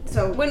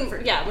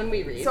when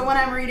we read. So when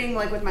I'm reading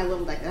like with my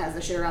little deck that has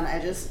the shit around the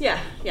edges. yeah.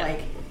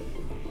 Like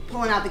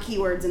pulling out the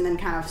keywords and then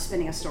kind of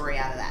spinning a story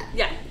out of that.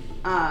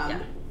 yeah.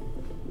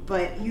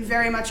 But you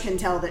very much can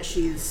tell that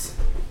she's,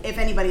 if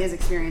anybody is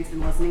experienced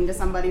in listening to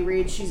somebody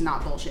read, she's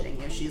not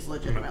bullshitting you. She's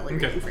legitimately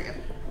reading for you.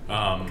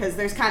 Because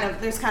there's kind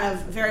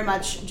of very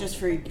much just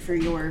for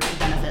your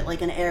benefit,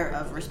 like an air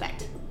of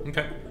respect.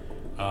 Okay.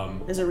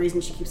 There's a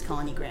reason she keeps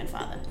calling you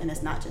grandfather, and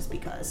it's not just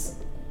because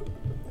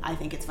I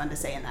think it's fun to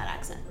say in that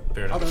accent.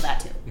 Fair enough. Although that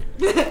too.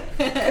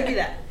 Could be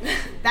that.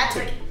 That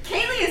too.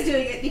 Kaylee is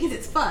doing it because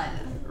it's fun.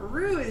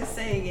 Rue is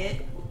saying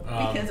it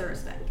because of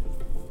respect.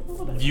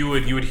 You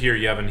would hear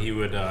Yevon. He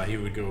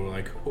would go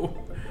like, "Oh,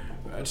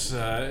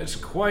 it's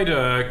quite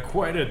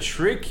a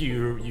trick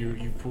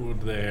you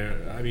pulled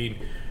there. I mean,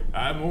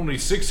 I'm only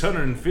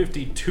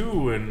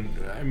 652, and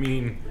I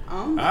mean,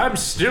 I'm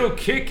still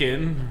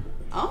kicking."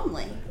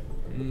 Only.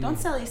 Don't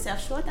sell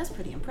yourself short. That's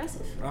pretty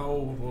impressive.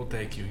 Oh, well,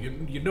 thank you.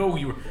 You know,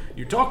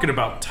 you're talking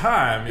about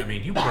time. I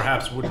mean, you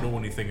perhaps wouldn't know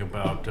anything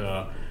about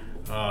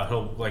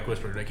he'll like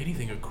whisper like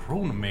anything of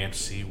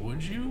chronomancy,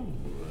 would you?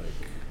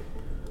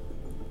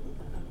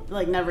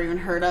 Like never even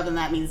heard of, and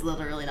that means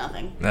literally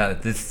nothing.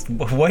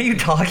 What are you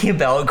talking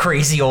about,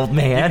 crazy old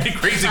man?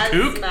 Crazy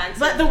kook.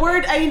 But the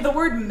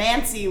word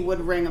Mancy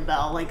would ring a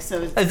bell. Like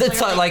so,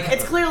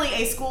 it's clearly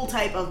a school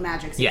type of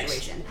magic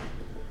situation.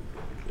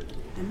 Yes.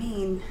 I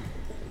mean,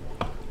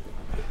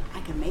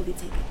 I could maybe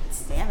take a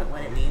stab at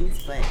what it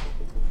means, but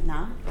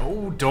nah.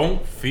 Oh,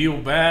 don't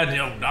feel bad. You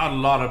know, not a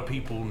lot of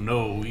people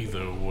know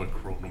either what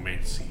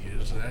chronomancy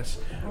is.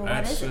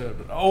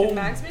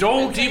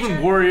 Don't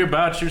even worry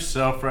about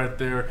yourself right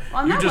there.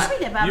 Well, I'm not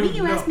worried about me.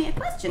 You asked me a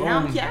question. Now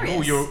I'm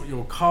curious.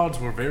 Your cards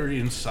were very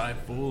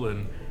insightful,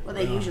 and well,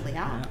 they usually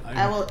are.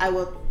 I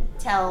will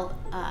tell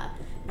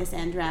Miss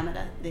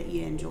Andromeda that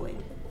you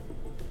enjoyed.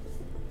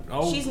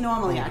 Oh, she's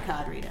normally our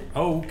card reader.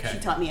 Oh, okay. She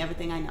taught me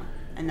everything I know,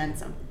 and then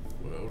some.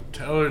 Well,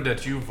 tell her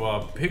that you've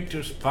picked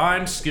a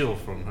fine skill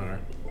from her.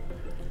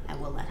 I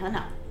will let her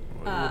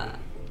know.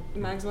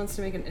 Mags wants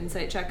to make an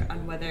insight check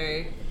on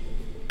whether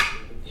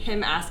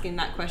him asking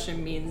that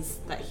question means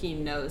that he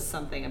knows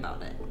something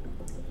about it.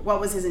 What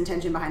was his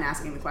intention behind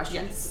asking the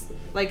question? Yes.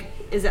 Like,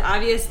 is it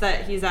obvious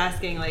that he's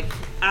asking like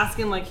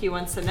he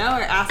wants to know,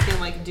 or asking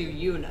like, do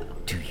you know?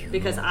 Do you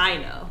Because know? I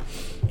know.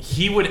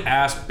 He would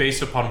ask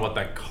based upon what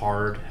that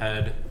card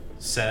had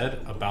said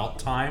about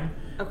time.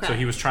 Okay. So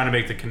he was trying to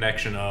make the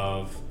connection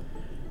of,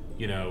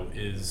 you know,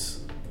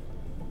 is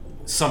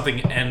something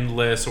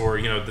endless, or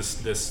you know,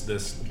 this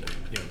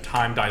you know,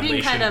 time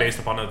dilation kind of based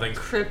upon other things.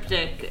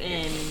 Cryptic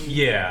in.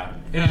 Yeah,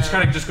 and just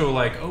kind of just go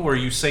like, oh, are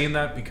you saying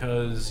that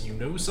because you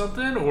know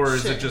something, or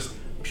is Sure. it just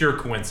pure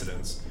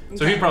coincidence?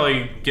 So Okay. he'd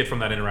probably get from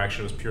that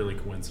interaction it was purely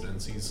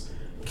coincidence. He's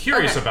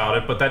curious Okay. about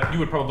it, but that you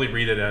would probably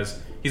read it as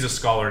he's a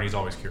scholar and he's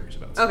always curious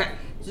about stuff. Okay.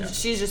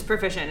 She's just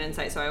proficient in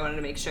insight, so I wanted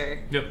to make sure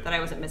Yep. that I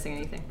wasn't missing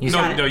anything. You No,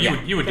 got it. no,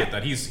 Yeah. you would Yeah. get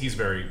that. He's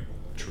very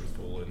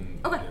truthful and,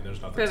 Okay. and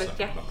there's nothing Perfect. sad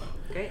Yeah. about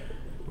that. Great.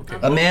 Okay.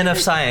 A man of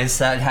science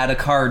that had a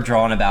card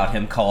drawn about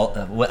him called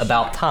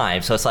about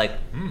time. So it's like,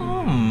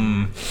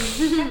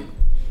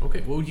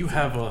 Okay. Well, you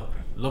have a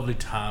lovely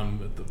time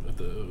at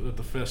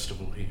the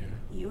festival here.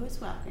 You as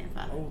well,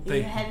 Grandfather. Oh, Are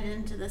you thank- headed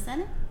into the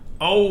Senate?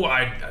 Oh,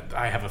 I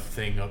have a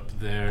thing up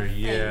there.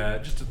 Yeah,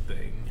 just a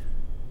thing.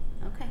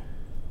 Okay.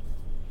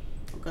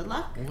 Well, good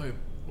luck. Well, I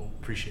will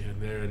appreciate it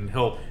there, and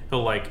he'll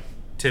like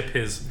tip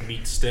his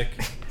meat stick.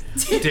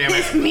 Damn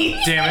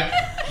it! Damn it!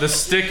 The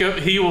stick of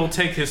he will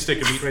take his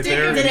stick of meat right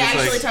there. Did and it just,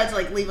 actually like, try to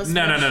like leave us?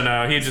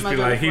 No. He'd just be Smuggle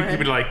like it he'd forehead?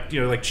 be like,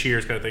 you know, like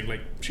cheers kind of thing,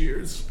 like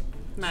cheers.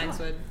 Mags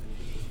would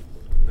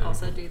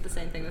also do the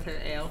same thing with her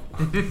ale.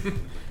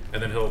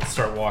 And then he'll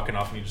start walking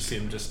off, and you just see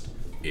him just.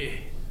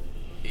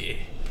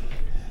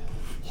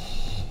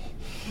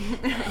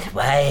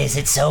 why is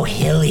it so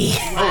hilly?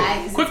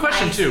 Why is Quick it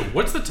question ice? too.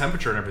 What's the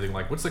temperature and everything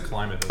like? What's the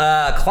climate?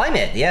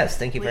 Climate, yes.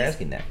 Thank you for Please.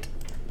 asking that.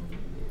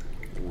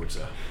 Ooh,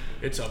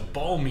 it's a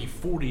balmy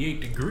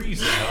 48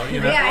 degrees out. You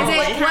know? Yeah, Oh, is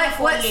what it kind of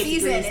what 48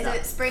 season? degrees Is stuff?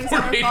 it spring,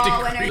 summer, 48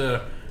 fall, degrees.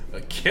 winter?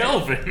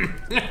 Kelvin.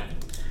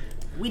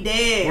 We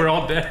did. We're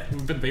all dead.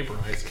 We've been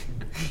vaporized.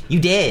 You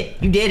did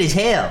as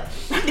hell.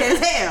 We did as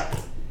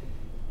hell.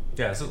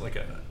 Yeah, is it like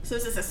a? So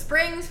is this a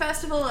spring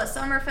festival, a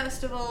summer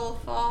festival,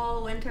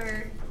 fall,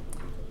 winter?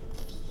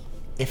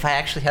 If I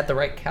actually had the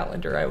right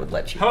calendar, I would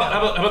let you How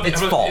know. about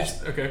It's fall.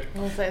 Okay.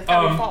 We'll say it's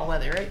gotta be Um, fall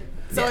weather, right?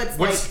 So it's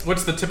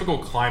What's the typical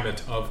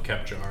climate of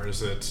Kepjar?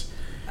 Is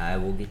I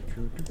will get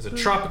you. it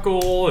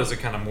tropical? Is it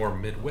kind of more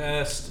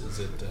Midwest? Is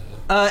it?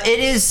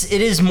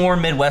 It is more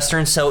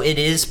Midwestern, so it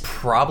is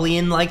probably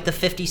in like the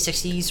 50s,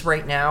 60s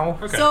right now.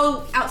 Okay.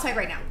 So outside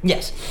right now.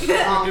 Yes.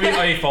 Maybe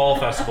a fall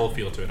festival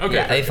feel to it. Okay.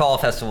 Yeah, a fall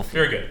festival.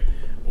 Very good.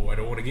 Oh, I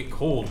don't want to get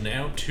cold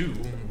now too.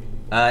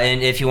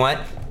 And if you want,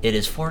 it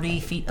is 40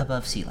 feet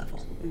above sea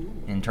level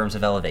in terms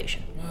of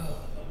elevation.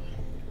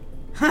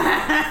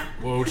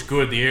 Well, it's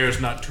good. The air is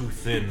not too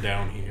thin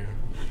down here.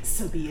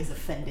 Subby is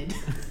offended.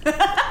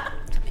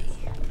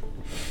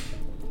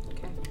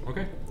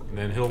 Okay. And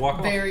then he'll walk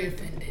off. Very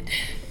offended.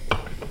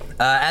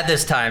 At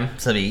this time,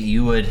 Subby,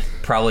 you would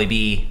probably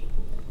be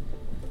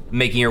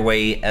making your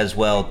way as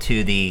well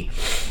to the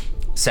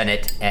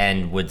Senate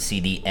and would see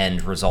the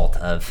end result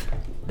of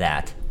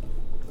that.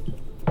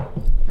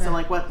 So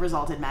like, what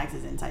resulted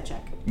Mags's insight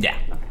check? Yeah.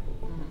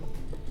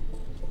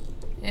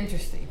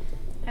 Interesting.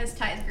 Has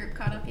Ty's group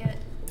caught up yet?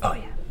 Oh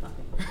yeah.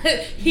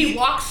 He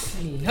walks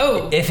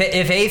slow. If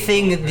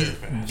anything,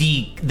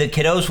 the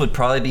kiddos would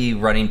probably be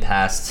running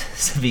past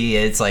Subby.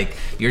 It's like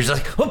you're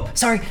just like, oh,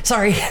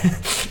 sorry.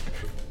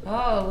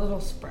 Oh,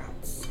 little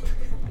sprouts.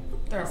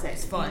 They're Say,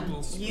 always fun.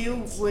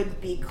 You would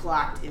be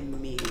clocked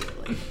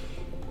immediately.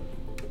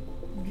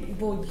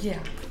 Well, yeah.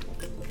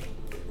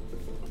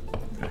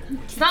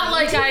 It's not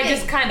like I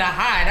just kind of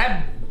hide.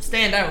 I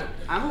stand out.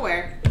 I'm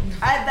aware.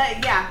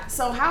 Yeah.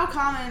 So how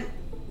common?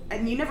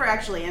 And you never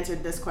actually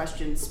answered this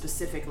question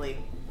specifically.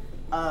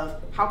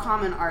 Of how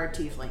common are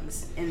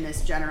tieflings in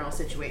this general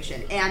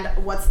situation, and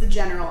what's the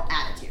general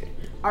attitude?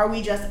 Are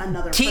we just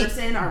another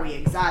person? Are we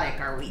exotic?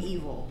 Are we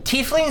evil?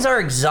 Tieflings are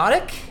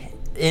exotic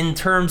in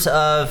terms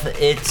of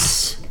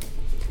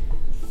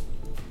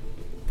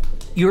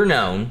you're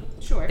known.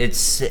 Sure.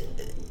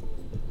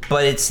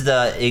 But it's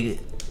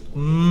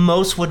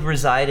most would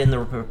reside in the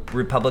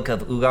Republic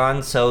of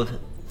Ugan, so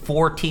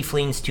for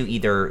tieflings to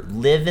either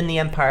live in the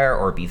Empire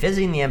or be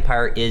visiting the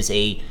Empire is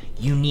a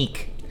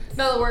unique. In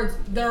other words,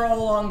 they're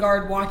all on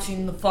guard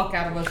watching the fuck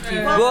out of us. Too.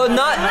 Well,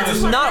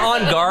 not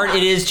on guard.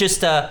 It is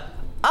just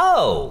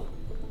oh,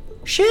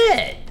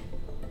 shit.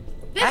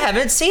 I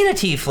haven't seen a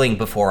tiefling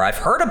before. I've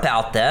heard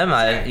about them,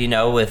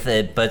 with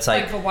it, but it's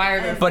like the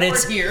Wire. but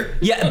it's here.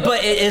 yeah,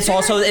 but it's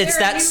also They're a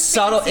that new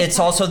subtle. fancy It's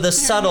also the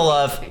subtle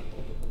of.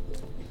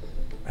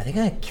 Are they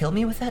gonna kill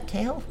me with that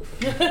tail?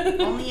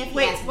 Only if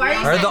Wait, yes, why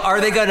are you yes. Are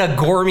they gonna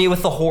gore me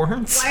with the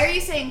horns? Why are you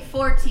saying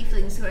 4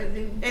 tieflings? Who are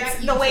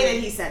It's the way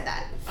that he said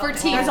that. For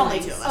There's only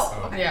 2 of us.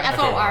 Oh, okay. Yeah.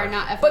 FOR,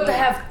 not FOR. But to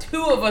have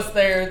 2 of us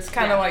there, it's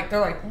kind of like they're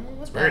like,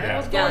 what's Very going on?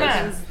 down. What's Yeah,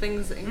 going on?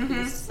 things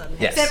increase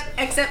suddenly. Yes.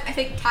 Except I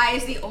think Ty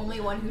is the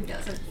only one who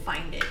doesn't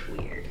find it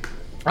weird.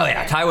 Oh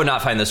yeah, Ty would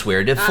not find this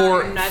weird.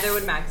 Neither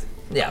would Max.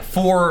 Yeah,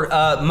 for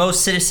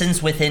most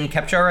citizens within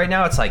Kepjar right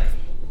now, it's like,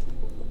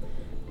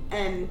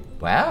 And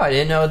wow, I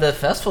didn't know the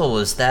festival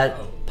was that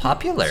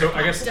popular. So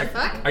I guess The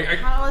fuck?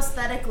 how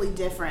aesthetically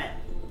different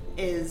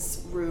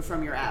is Rue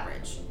from your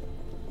average?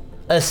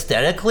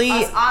 Aesthetically,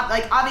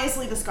 Like,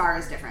 obviously the scar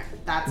is different.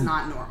 That's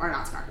not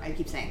not scar. I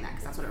keep saying that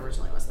because that's what it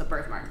originally was. The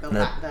birthmark,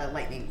 the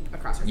lightning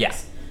across her Yeah.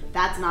 face.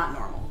 That's not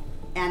normal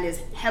and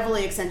is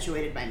heavily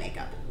accentuated by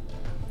makeup.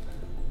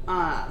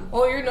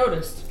 Oh, you're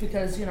noticed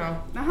because, you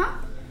know,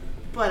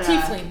 But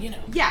tiefling, you know.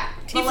 yeah.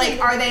 But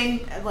Tiefling.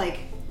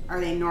 are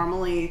they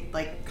normally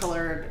like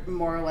colored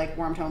more like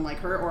warm tone like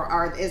her,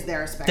 or is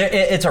there a spectrum?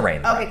 it's a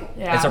rainbow. Okay, cool.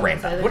 Yeah, It's a I was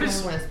rainbow. gonna say, What there's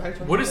is only one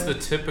spectrum what is there. the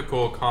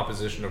typical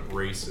composition of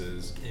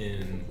races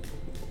in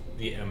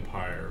the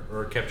Empire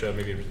or Kepjar?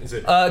 Maybe is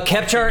it?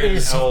 Kepjar human,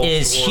 is elf,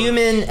 is dwarf?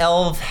 human,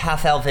 elf,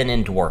 half-elven,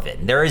 and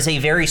dwarven. There is a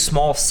very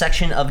small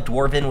section of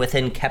dwarven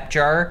within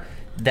Kepjar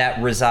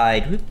that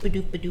reside.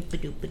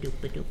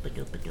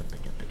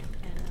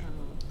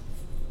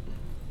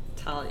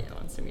 Talia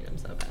wants to meet him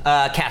so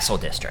bad. Castle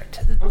District.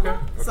 Okay.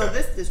 So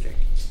this district.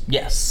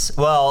 Yes.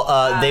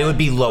 Well, they would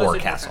be lower closer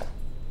to castle.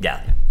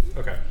 Yeah.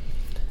 Okay.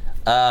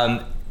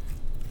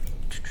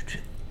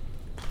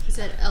 Is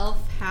it elf,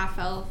 half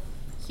elf,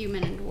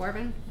 human, and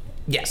dwarven?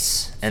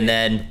 Yes. And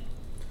then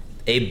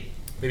a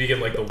Maybe you get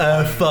like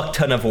the fuck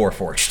ton of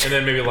Warforged. and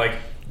then maybe like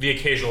the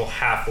occasional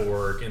half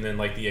orc, and then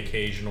like the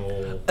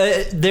occasional.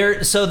 There's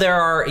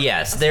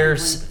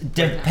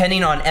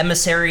depending on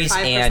emissaries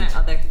 5% and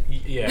other.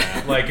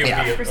 Yeah, like it would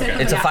Yeah. be.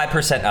 Okay. it's a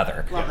 5%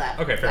 other. Love that.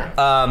 Okay, fair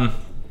enough.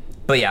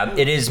 But yeah,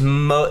 it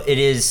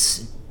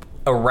is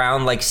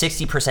around like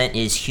 60%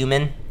 is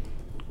human,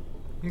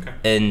 Okay.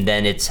 and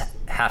then it's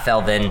half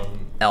elven,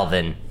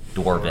 elven,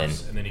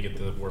 dwarven. And then you get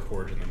the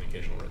Warforged, and then the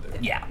occasional right there.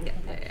 Yeah.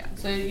 Yeah.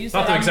 So you Not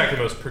said the I'm, exactly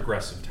most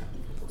progressive town.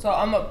 So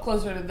I'm up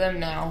closer to them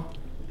now,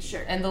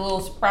 Sure. and the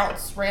little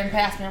sprouts ran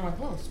past me. I'm like,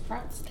 little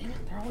sprouts, damn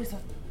it, they're always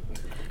up.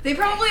 They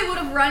probably would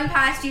have run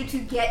past you to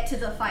get to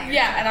the fire.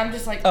 Yeah, and I'm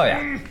just like, Oh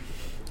yeah.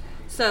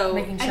 So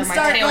making sure And my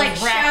start tail like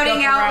is wrapped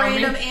shouting up out around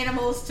random me.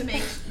 animals to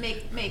make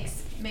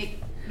shapes.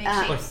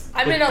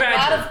 I'm in a Badger,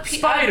 lot of people.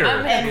 spider,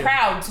 I'm in a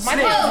crowd, so my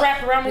snake. tail's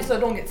wrapped around me so I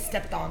don't get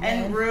stepped on.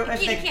 And man. Rue,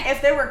 You can't.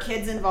 if there were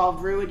kids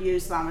involved, Rue would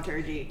use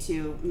thaumaturgy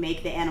to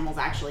make the animals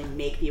actually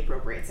make the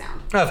appropriate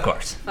sound. Of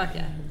course. fuck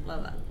yeah,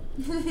 love that.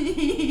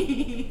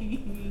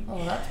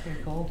 Oh, that's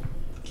pretty cool.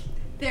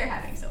 They're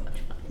having so much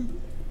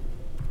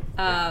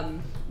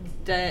fun.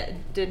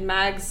 Did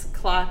Mags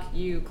clock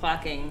you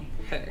clocking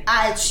her?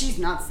 She's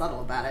not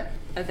subtle about it.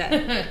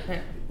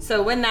 Okay.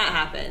 So when that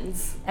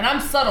happens, And I'm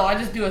subtle. I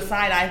just do a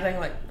side eye thing,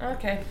 like,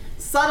 okay.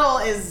 Subtle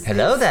is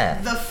Hello is there.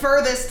 the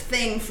furthest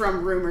thing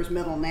from Rumor's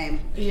middle name.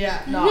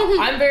 Yeah, no,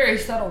 I'm very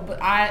subtle, but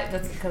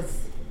that's because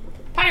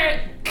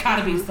pirate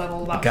gotta be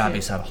subtle about Gotta be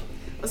shit. subtle.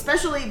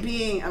 Especially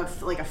being a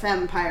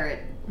femme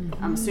pirate,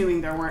 I'm assuming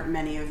there weren't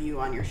many of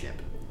you on your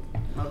ship.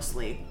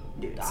 Mostly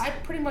dudes. I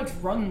pretty much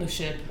run the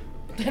ship.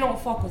 They don't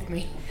fuck with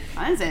me.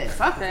 I didn't say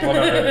fuck. Okay. Well,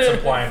 no, it's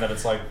implying that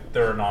it's like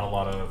there are not a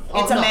lot of.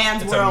 It's a no.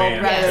 man's It's a world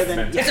man- rather yes. than.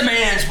 It's It's a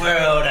man's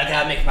world. I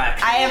gotta make my.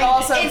 I have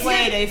also It's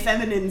played a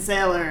feminine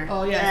sailor.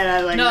 Oh, yeah. And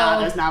I'm like, No. nah,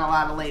 there's not a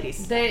lot of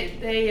ladies.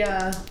 They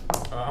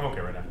I'm okay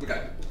right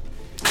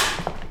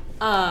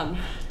now.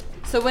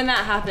 So when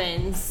that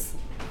happens,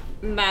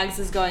 Mags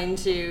is going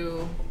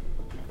to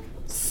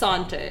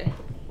saunter.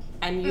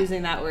 I'm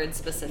using that word Yep.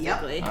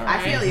 specifically.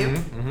 I feel you.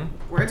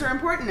 Mm-hmm. Words are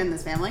important in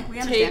this family. We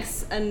understand.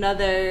 Takes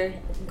another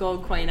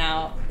gold coin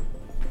out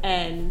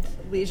and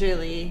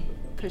leisurely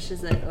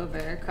pushes it over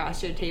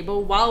across your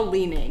table while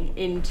leaning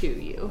into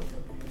you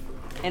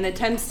and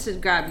attempts to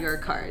grab your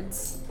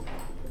cards.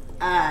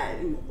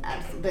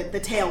 The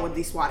tail would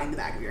be swatting the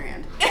back of your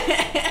hand.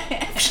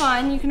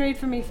 Fine, you can read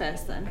for me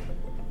first then.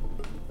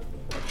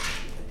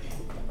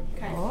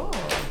 Okay. Oh.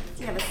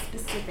 Do you have a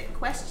specific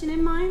question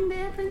in mind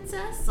there,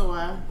 princess?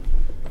 Or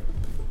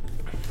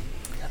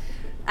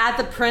At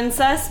the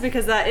princess,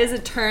 because that is a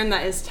term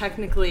that is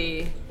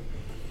technically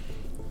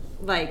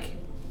like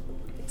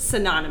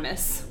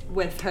synonymous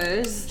with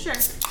hers. sure.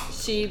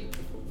 She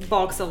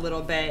balks a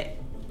little bit.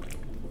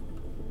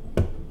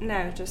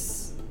 No,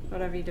 just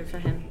whatever you did for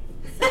him.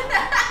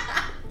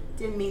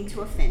 Didn't mean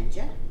to offend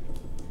you.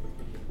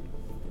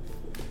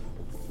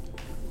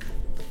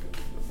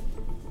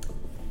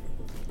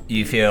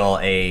 You feel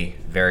a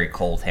very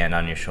cold hand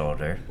on your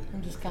shoulder.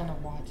 I'm just kind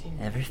of watching.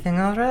 Everything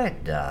all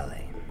right,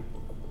 darling?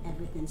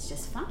 Everything's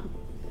just fine.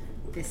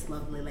 This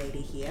lovely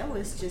lady here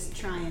was just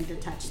trying to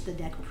touch the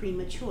deck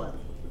prematurely.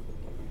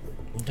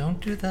 Don't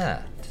do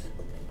that.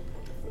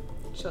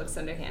 She looks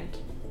under hand.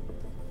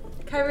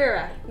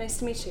 Kyrira, nice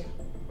to meet you.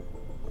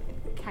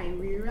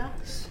 Kyrira?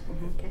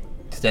 Okay.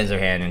 Extends her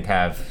hand and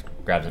kind of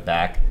grabs it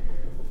back.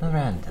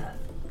 Miranda.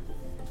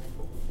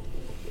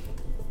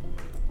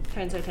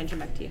 Turns her attention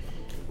back to you.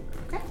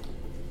 Okay.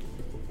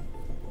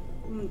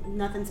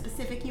 Nothing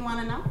specific you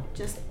want to know?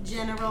 Just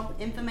general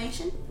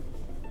information?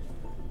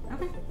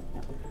 Okay.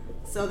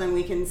 So then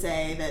we can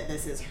say that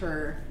this is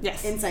her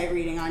Yes. insight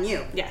reading on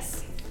you.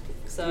 Yes.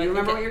 So Do you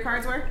remember what your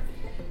cards were?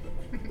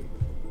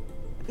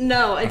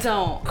 No, I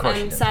don't. course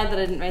you I'm don't. sad that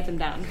I didn't write them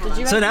down. Did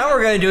you? So write now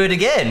we're gonna do it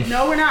again.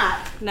 No, we're not.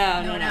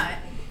 No, No, not.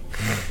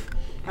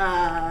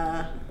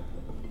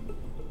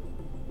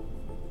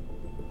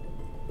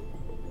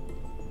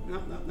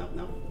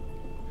 Nope.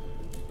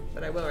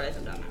 But I will write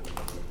them down.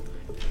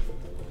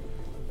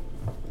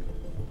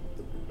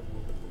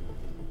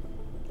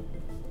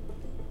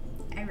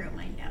 I wrote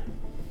mine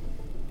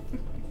down.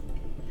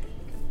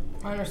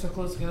 Mine are so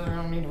close together, I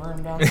don't need to write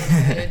them down. in my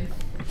head.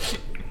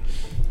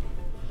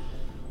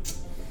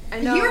 I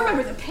know. You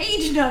remember the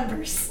page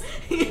numbers.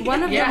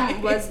 One of Yeah.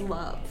 them was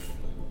love.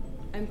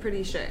 I'm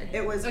pretty sure.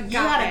 It was Agape. you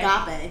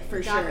had agape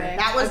for sure. Agape.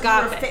 That was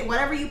Agape.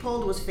 whatever you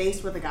pulled was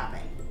faced with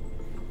agape.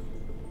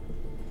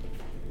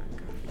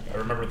 I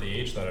remember the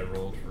age that I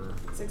rolled for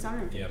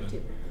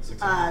 652.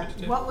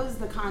 652. What was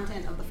the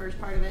content of the first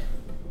part of it?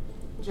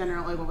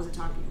 Generally, what was it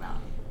talking about?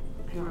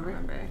 I don't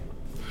remember.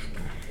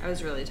 I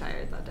was really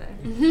tired that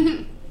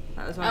day.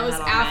 That was when That I was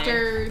had all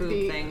after my boob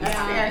the things. That's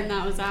fair. and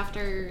that was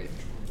after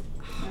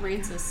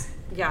Rancis.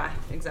 Yeah,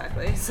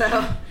 exactly.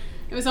 So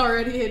It was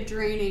already a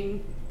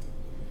draining.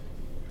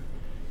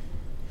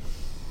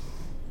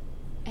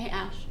 Hey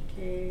Ash.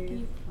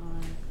 Okay.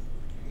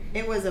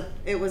 It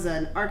was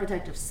an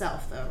archetype of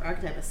self though,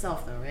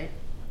 right?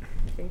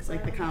 I think so.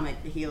 Like the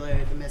comic, the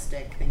healer, the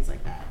mystic, things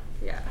like that.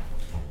 Yeah.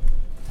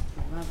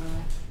 Lover,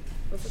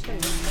 What's the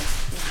thing?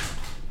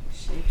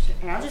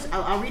 shape.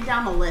 I'll read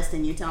down the list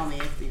and you tell me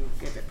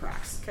if it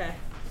procs. Okay.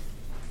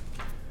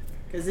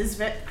 Because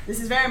this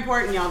is very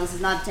important, y'all. This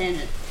is not a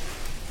tangent.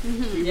 We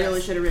Yes.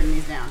 really should have written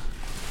these down.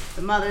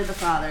 The mother, the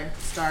father,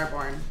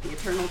 starborn, the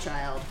eternal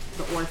child,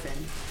 the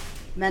orphan,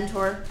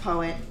 mentor,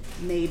 poet,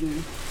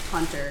 maiden,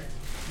 hunter,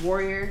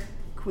 warrior,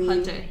 queen.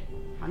 Hunter.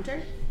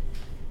 Hunter?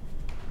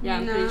 Yeah,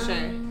 I'm pretty sure.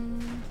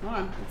 Hold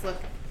on, let's look.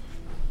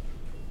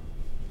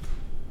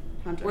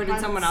 Hunter. Or did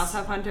Hunts. someone else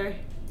have Hunter?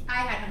 I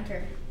had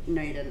Hunter.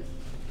 No, you didn't.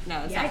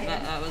 No, it's Yeah, I not did.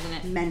 that wasn't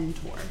it.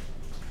 Mentor.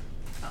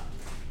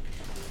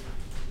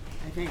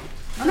 I think.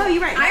 Oh no,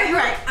 you're right. I you're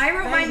wrote- right. I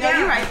wrote mine No, down.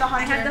 you're right. The I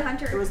hunter. had the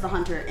hunter It was the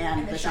hunter and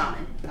and the the shaman.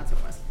 shaman. That's what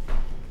it was.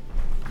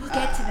 We'll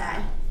get to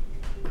that.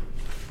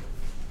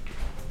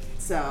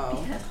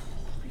 So.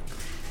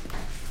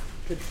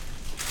 The,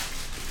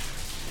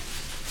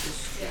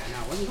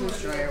 no, it wasn't the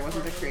destroyer. It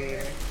wasn't the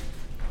creator.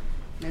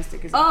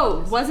 Mystic is.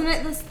 Oh, wasn't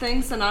it this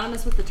thing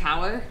synonymous with the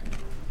tower?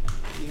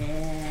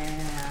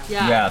 Yeah.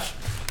 Yeah. Yes.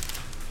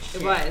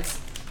 It was.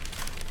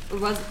 It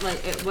was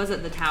like it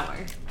wasn't the tower.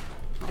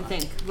 I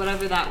think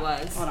whatever that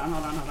was. Hold on.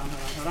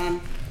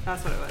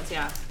 That's what it was.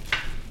 Yeah.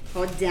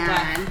 Hold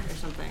That on. or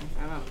something.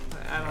 I don't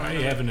I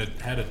know. haven't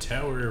had a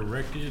tower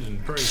erected in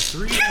probably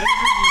 300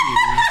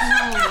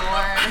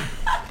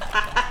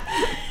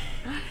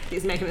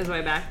 He's making his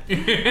way back.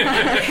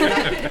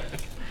 years.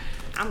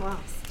 I'm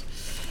lost.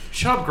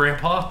 Shut up,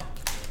 Grandpa.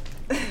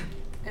 I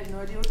have no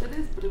idea what that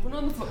is, but it went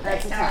on the foot.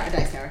 That's a tower. A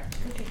dice tower.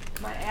 Okay,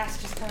 my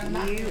ass just kind of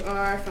knocked. You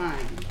are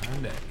fine. My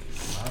neck.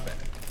 My back.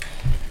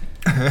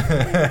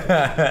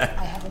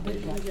 I have a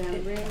big one.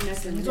 And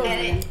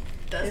it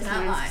does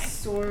not lie.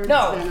 Sword,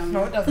 No, venom,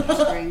 no, it doesn't.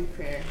 Spring,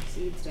 prayer,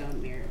 seed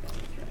stone, mirror,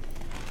 belly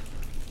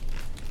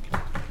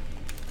thread.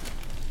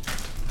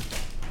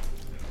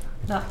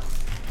 No,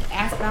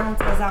 ass balance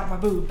was out my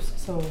boobs,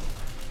 so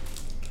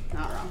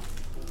Not wrong.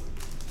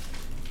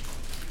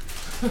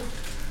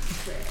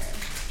 Prayer.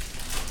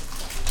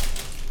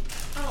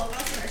 Oh,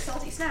 those are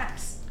salty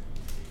snacks.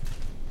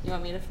 You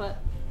want me to flip?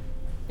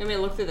 You want me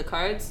to look through the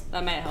cards?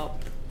 That might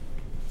help.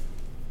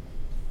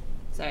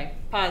 Sorry.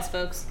 Pause,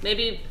 folks.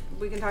 Maybe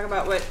we can talk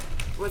about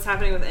what's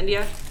happening with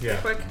India real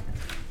Yeah. quick.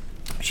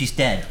 She's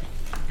dead.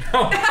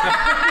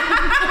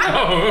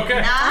 Oh,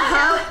 okay. Not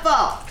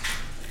helpful.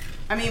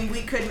 I mean,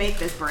 we could make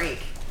this break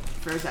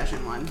for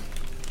session 1.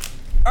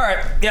 All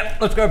right. Yep.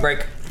 Let's go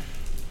break.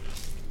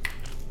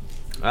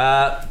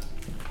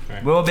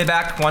 We'll be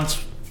back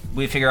once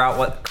we figure out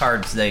what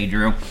cards they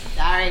drew.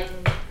 Alright.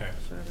 Okay.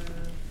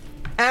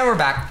 And we're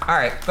back. All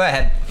right. Go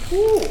ahead.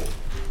 Ooh.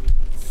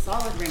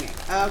 Solid ringing.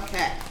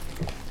 Okay.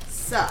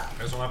 So, I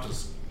guess we'll have to.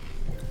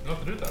 Don't have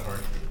to do it that hard.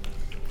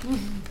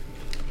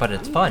 But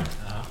it's fun.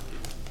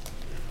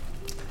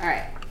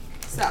 alright.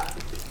 So,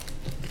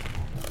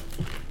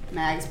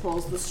 Mags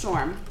pulls the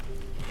storm.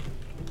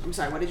 I'm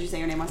sorry, what did you say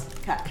your name was?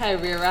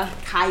 Kyrira.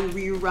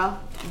 Kyrira.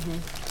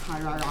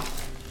 Kyrira.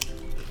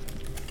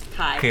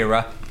 Hi.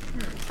 Kira.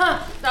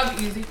 huh, that'll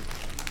be easy.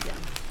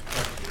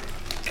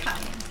 Kai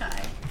and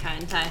Ty. Kai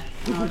and Ty.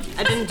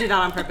 I didn't do that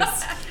on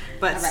purpose.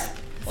 But Alright. So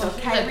Well,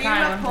 she said Kyrira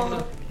Kyle,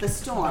 pulled the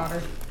storm.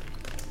 Daughter.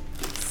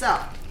 So,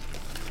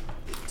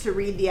 to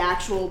read the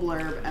actual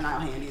blurb, and I'll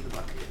hand you the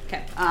book.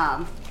 okay.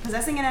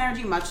 Possessing an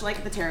energy much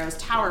like the Tarot's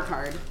Tower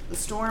card, the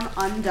storm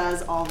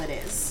undoes all that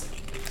is.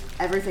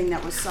 Everything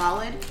that was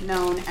solid,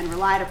 known, and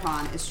relied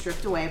upon is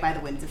stripped away by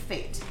the winds of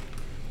fate.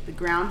 The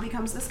ground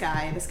becomes the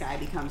sky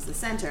becomes the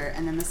center,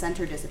 and then the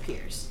center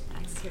disappears.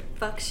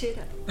 Fuck shit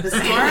up. The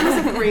storm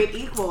is a great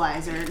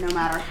equalizer, no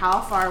matter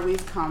how far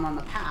we've come on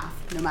the path,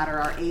 no matter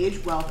our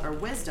age, wealth, or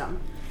wisdom,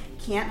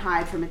 can't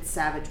hide from its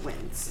savage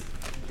winds.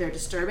 Their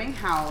disturbing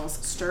howls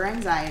stir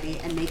anxiety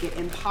and make it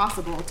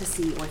impossible to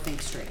see or think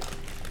straight.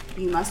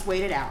 You must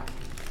wait it out,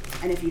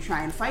 and if you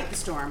try and fight the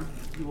storm,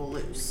 you will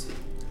lose.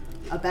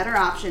 A better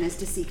option is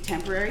to seek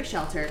temporary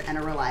shelter and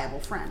a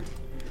reliable friend.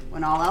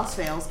 When all else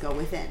fails, go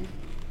within.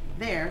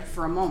 There,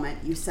 for a moment,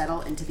 you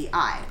settle into the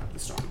eye of the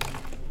storm.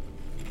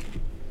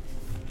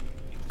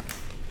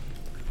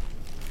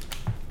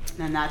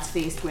 And that's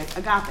faced with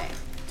agape,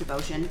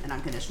 devotion, and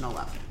unconditional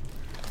love.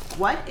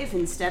 What if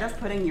instead of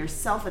putting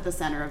yourself at the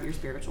center of your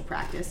spiritual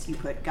practice, you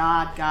put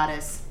God,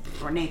 goddess,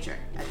 or nature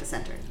at the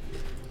center?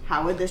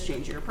 How would this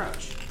change your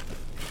approach?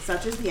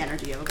 Such is the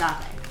energy of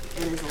agape.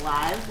 It is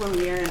alive when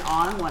we are in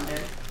awe and wonder,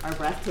 our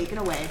breath taken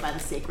away by the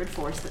sacred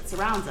force that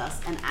surrounds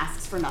us and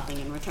asks for nothing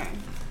in return.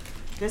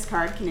 This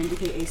card can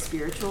indicate a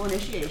spiritual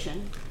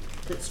initiation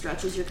that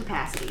stretches your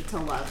capacity to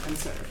love and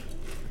serve.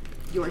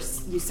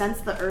 You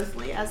sense the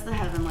earthly as the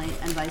heavenly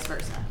and vice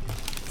versa.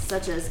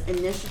 Such an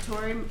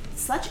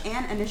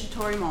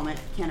initiatory moment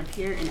can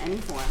appear in any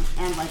form,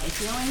 and like a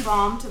healing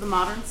balm to the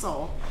modern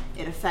soul,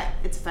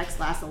 its effects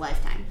last a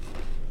lifetime.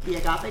 The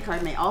agape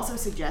card may also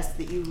suggest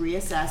that you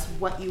reassess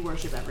what you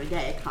worship every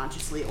day,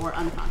 consciously or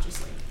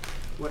unconsciously.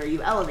 What are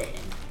you elevating?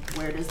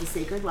 Where does the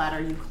sacred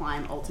ladder you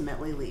climb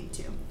ultimately lead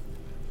to?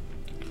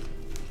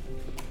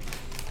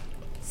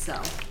 So,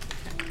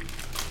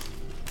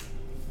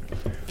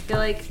 I feel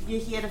like you're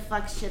here to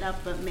fuck shit up,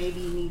 but maybe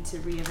you need to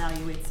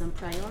reevaluate some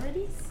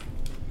priorities?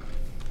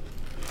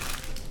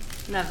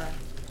 never.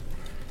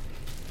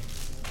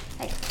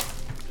 Hey.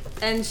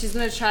 And she's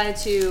gonna try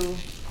to,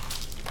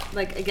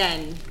 like,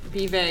 again,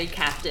 be very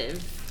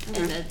captive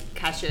and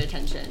catch your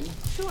attention.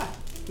 Sure.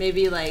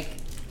 Maybe, like,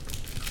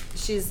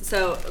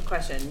 so, a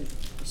question.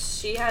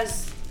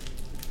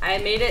 I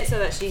made it so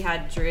that she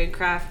had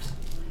Druidcraft,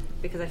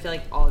 because I feel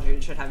like all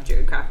Druids should have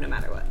Druidcraft no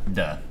matter what.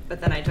 Duh.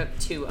 But then I took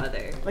 2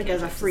 other. Like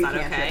as a cantrips. free Is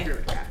that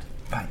cantrip, okay?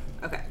 Druidcraft. Fine.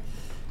 Okay.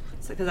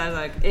 So, because I was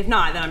like, if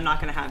not, then I'm not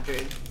going to have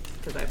Druid,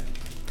 because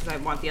I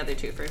want the other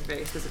 2 for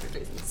very specific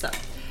reasons. So,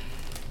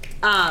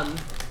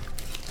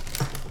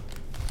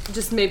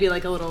 just maybe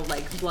like a little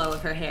like blow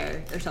of her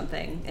hair or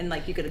something, and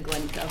like you get a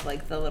glimpse of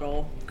like the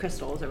little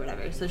crystals or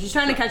whatever. So she's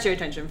trying to catch your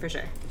attention for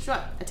sure. Sure.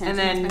 Attention And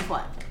then- and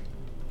what?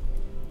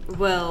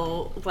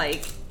 Will,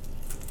 like,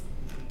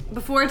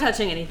 before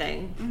touching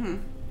anything, Mm-hmm.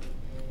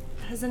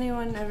 has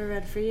anyone ever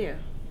read for you?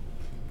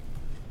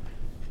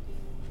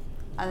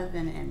 Other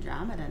than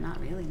Andromeda, not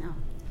really, no.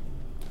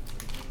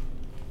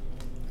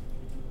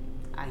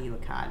 Are you a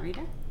card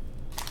reader?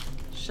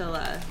 She'll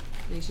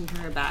reach into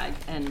her bag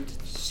and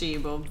she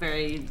will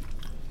very,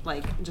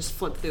 like, just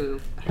flip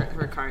through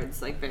her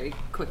cards, like, very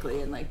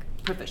quickly and, like,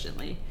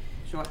 proficiently.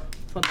 Sure.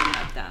 Flip them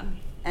back down.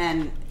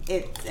 And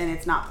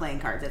it's not playing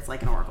cards, it's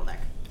like an oracle deck.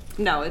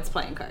 No, it's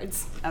playing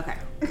cards. Okay.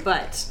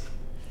 But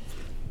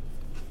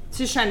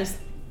she's trying to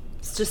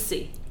just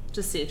see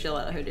if you'll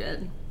let her do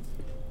it.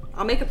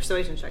 I'll make a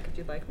persuasion check if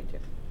you'd like me to.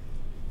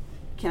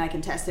 Can I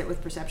contest it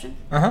with perception?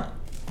 Uh-huh.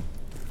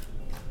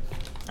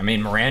 I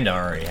mean, Miranda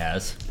already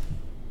has.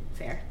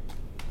 Fair.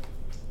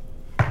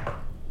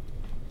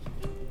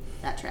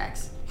 That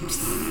tracks.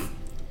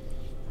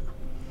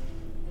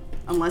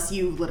 Unless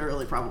you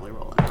literally probably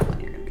roll an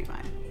one, you're gonna be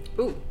fine.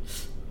 Ooh,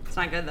 it's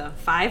not good though.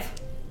 5.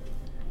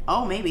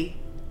 Oh, maybe.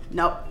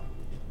 Nope.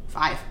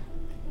 5.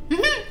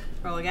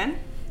 Roll again.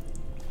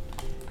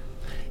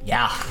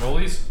 Yeah.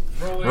 Rollies?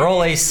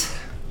 Rollies.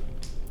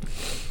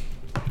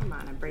 Come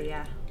on,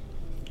 Abria.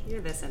 You're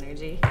this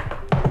energy.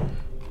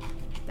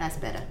 That's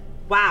better.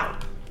 Wow.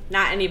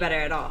 Not any better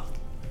at all.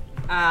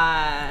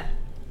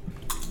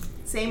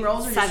 Same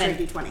rolls or just 7.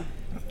 straight D20?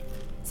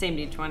 Same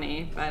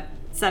D20, but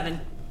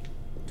 7.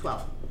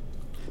 12.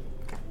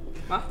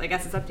 Well, I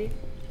guess it's up to you.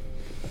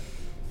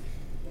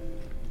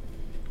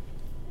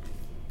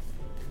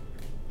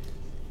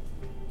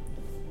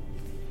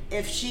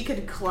 If she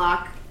could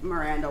clock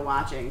Miranda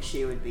watching,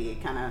 she would be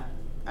kind of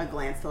a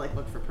glance to like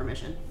look for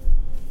permission.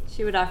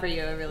 She would offer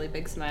you a really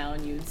big smile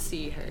and you would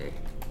see her,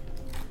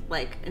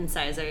 like,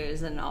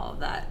 incisors and all of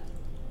that.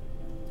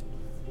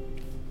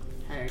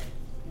 Heard.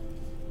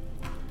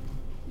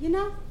 You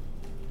know,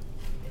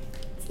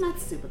 it's not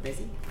super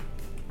busy.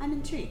 I'm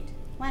intrigued.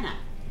 Why not?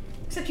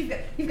 Except you've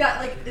got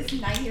like this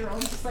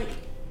 9-year-old just like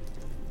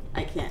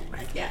I can't.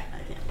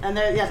 And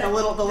there, yeah, the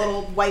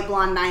little white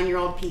blonde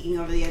 9-year-old peeking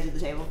over the edge of the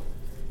table.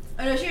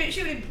 oh no,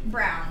 she would be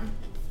brown.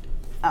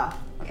 Oh,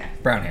 Okay.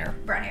 Brown hair.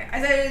 Brown hair.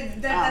 I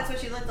said that's what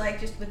she looked like,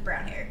 just with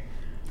brown hair.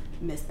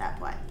 missed that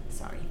part.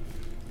 Sorry.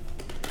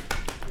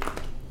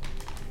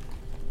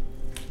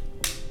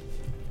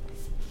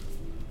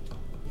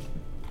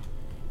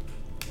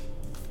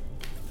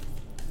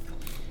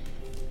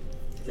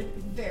 It's like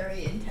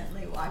very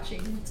intently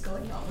watching what's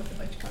going on with a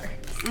bunch of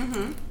cards.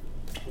 Mm-hmm.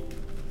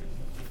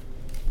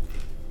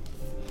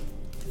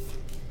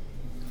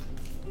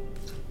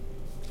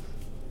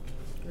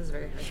 This is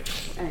very hard to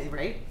find.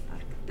 Right?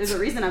 There's a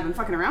reason I've been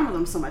fucking around with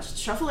them so much.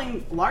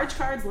 Shuffling large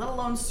cards, let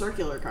alone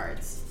circular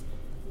cards,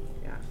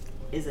 Yeah.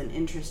 is an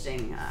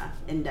interesting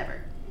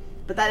endeavor.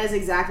 But that is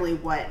exactly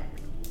what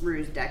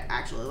Rue's deck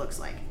actually looks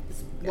like.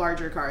 It's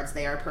larger cards.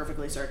 They are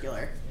perfectly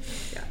circular.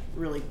 Yeah.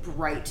 Really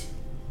bright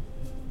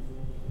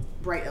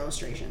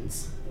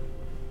illustrations.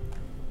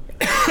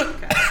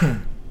 Okay.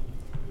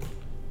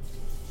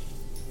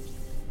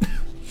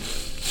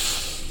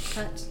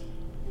 Cut.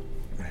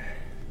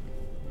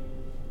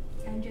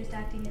 I'm just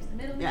acting as the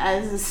middleman. Yeah,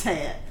 as I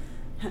say it.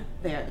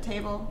 They are at the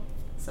table,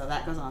 so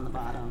that goes on the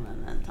bottom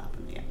and then top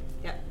of the end.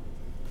 Yep.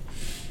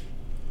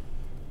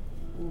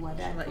 What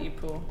I'll let you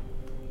pull.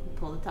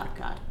 pull the top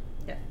card.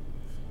 Yep.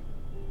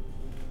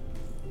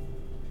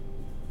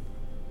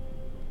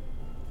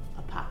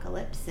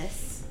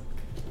 Apocalypsis,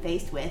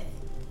 faced with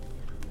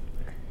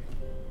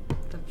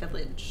The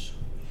village.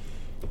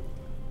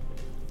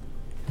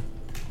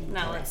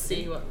 Now let's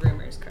see what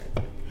rumors card.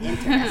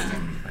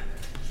 interesting.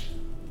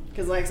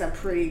 Because, like I said, I'm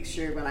pretty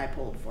sure when I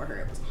pulled for her,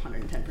 it was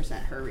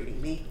 110% her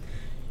reading me.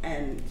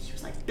 And she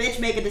was like, bitch,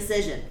 make a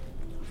decision.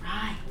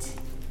 Right.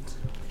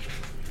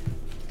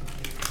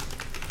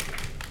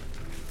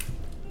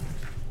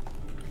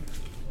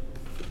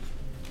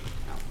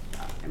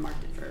 Oh, I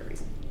marked it for a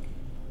reason.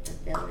 The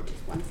village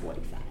is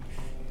 145.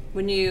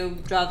 When you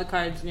draw the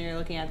cards and you're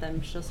looking at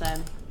them, she'll say,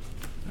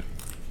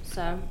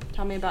 "So,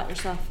 tell me about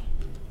yourself."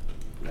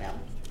 Well,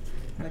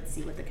 let's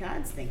see what the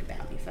cards think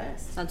about me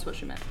first. That's what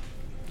she meant.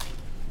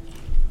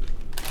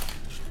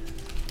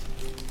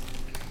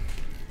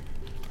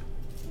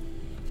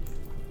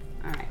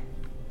 Alright.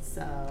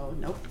 So,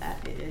 nope,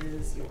 that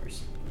is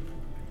yours.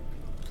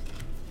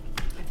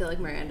 I feel like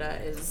Miranda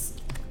is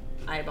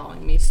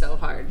eyeballing me so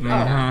hard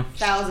right now.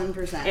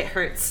 1000%. It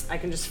hurts. I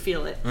can just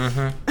feel it.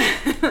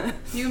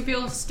 You can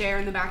feel a stare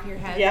in the back of your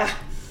head. Yeah.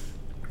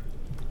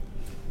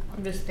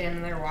 I'm just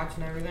standing there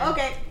watching everything.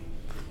 Okay.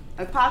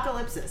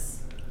 Apocalypsis.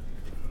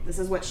 This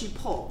is what she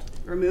pulled.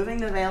 Removing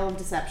the veil of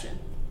deception.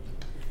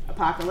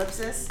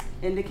 Apocalypsis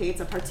indicates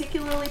a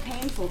particularly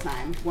painful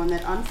time, one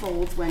that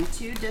unfolds when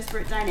two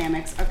disparate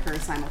dynamics occur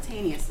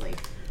simultaneously,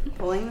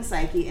 pulling the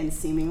psyche in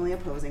seemingly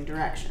opposing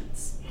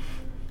directions.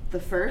 The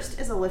first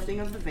is a lifting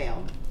of the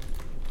veil,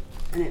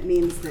 and it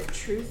means that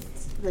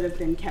truths that have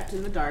been kept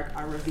in the dark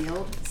are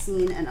revealed,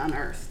 seen, and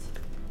unearthed.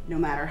 No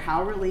matter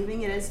how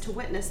relieving it is to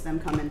witness them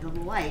come into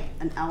the light,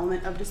 an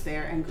element of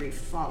despair and grief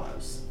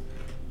follows.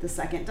 The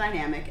second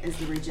dynamic is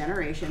the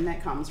regeneration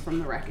that comes from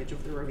the wreckage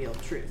of the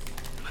revealed truth.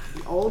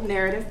 The old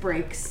narrative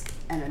breaks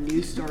and a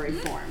new story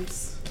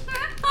forms.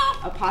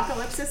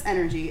 Apocalypsis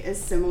energy is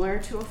similar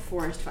to a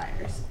forest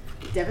fire's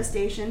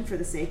devastation for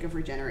the sake of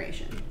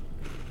regeneration.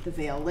 The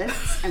veil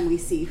lifts and we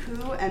see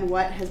who and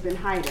what has been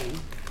hiding.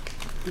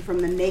 And from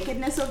the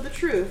nakedness of the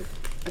truth,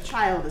 a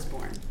child is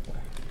born.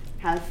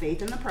 Have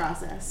faith in the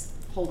process.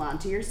 Hold on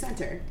to your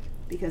center,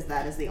 because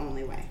that is the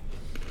only way.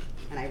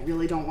 And I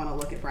really don't want to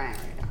look at Brian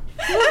right now.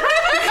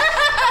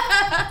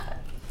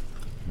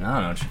 I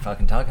don't know what you're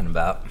fucking talking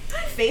about.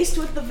 Faced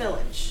with the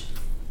village,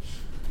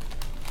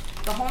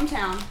 the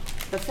hometown,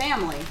 the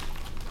family,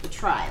 the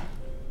tribe.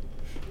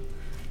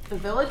 The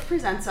village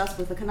presents us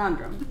with a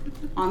conundrum.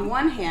 On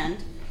one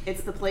hand,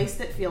 it's the place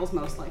that feels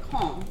most like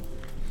home,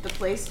 the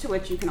place to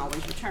which you can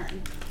always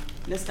return.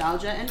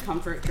 Nostalgia and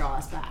comfort draw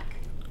us back.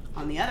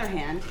 On the other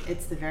hand,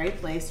 it's the very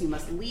place you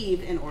must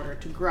leave in order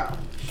to grow.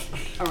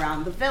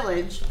 Around the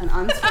village, an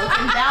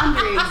unspoken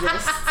boundary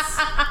exists.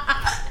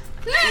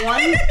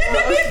 One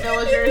most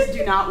villagers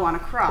do not want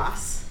to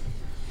cross.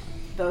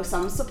 Though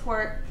some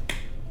support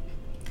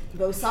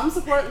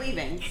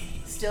leaving,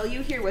 still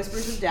you hear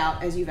whispers of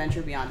doubt as you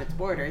venture beyond its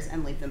borders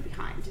and leave them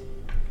behind.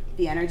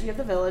 The energy of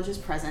the village is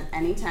present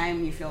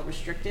anytime you feel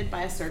restricted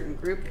by a certain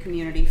group,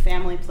 community,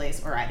 family,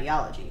 place, or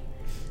ideology.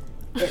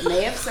 It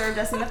may have served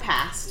us in the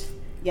past,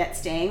 yet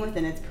staying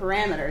within its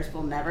parameters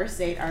will never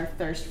sate our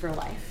thirst for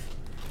life.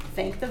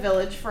 Thank the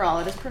village for all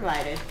it has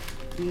provided,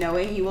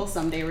 knowing you will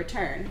someday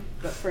return,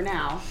 but for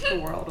now, the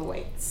world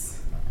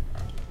awaits.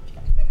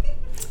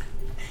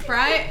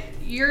 Brian,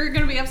 you're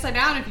gonna be upside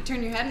down if you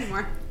turn your head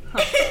anymore.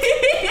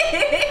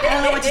 I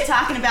don't know what you're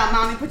talking about,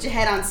 Mommy. Put your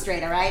head on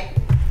straight, all right?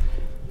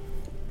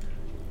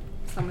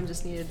 Someone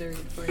just needed to read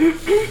for you.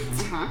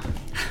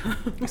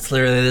 It's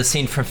literally the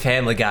scene from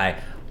Family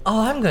Guy.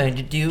 All I'm going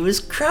to do is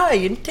cry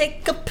and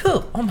take a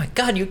poop. Oh my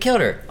god, you killed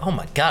her. Oh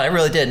my god, I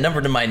really did a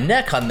number to my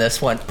neck on this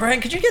one.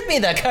 Brian, could you give me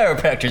that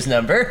chiropractor's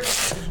number?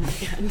 Oh my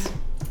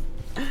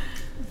god.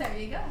 There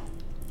you go.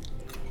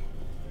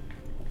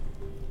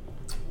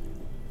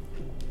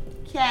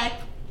 Okay.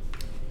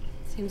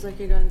 Seems like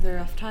you're going through a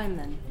rough time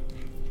then.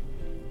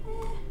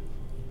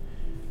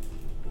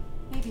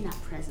 Maybe not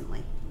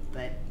presently,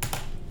 but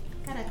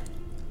got a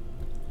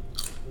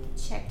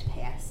checked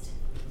past.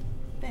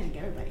 Then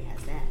everybody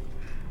has that.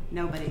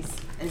 Nobody's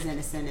as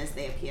innocent as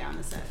they appear on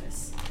the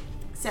surface.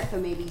 Except for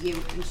maybe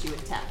you, and she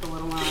would tap the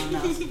little one on the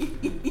nose.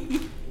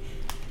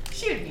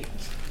 She would be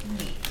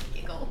neat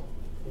giggle.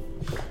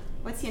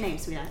 What's your name,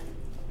 sweetheart?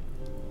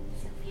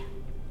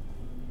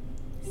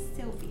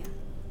 Sylvia.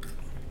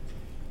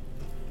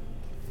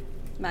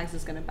 Max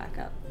is gonna back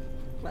up.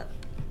 What?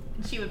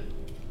 She would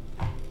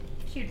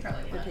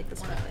probably We'll take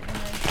this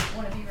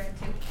want to be read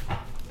too.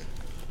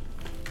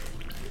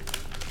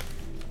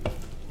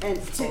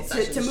 And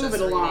to move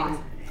it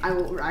along, I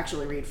will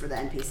actually read for the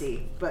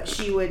NPC, but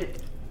she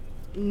would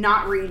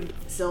not read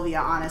Sylvia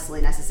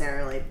honestly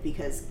necessarily,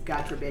 because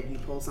God forbid you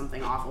pull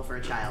something awful for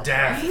a child.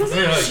 Death.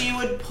 She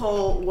would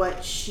pull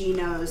what she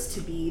knows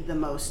to be the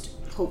most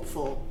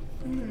hopeful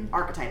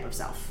archetype of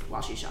self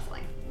while she's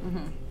shuffling.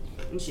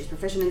 And she's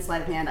proficient in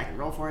sleight of hand. I can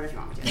roll for it if you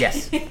want me to.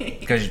 Yes.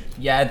 Because,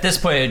 at this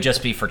point, it'd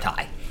just be for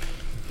Ty.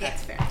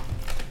 That's fair.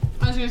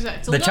 I was gonna say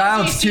it's a The low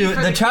child's DC too,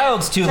 for the the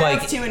child's too,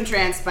 Child's like... too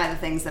entranced by the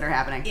things that are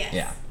happening. Yes.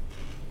 Yeah.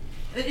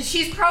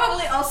 She's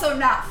probably also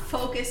not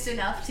focused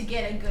enough to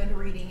get a good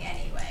reading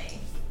anyway.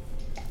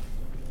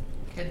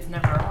 Kids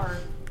never are.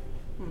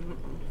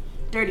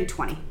 Dirty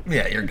 20.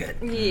 Yeah, you're good.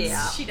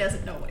 Yeah. She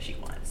doesn't know what she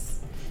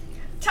wants.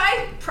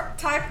 Ty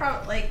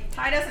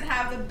doesn't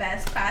have the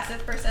best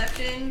passive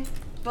perception,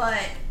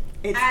 but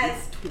It's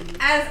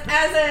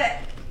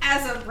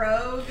as a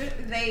rogue,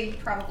 they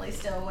probably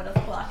still would have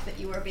clocked that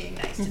you were being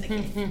nice to the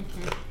kid.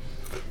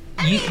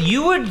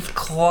 You would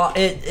clock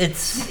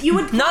it's You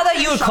would not clock that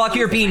you the would clock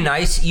you're shuffling being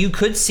nice. You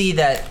could see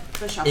that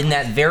The shuffling. in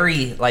that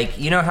very, like,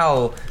 you know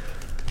how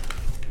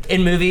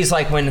in movies,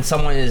 like when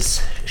someone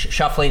is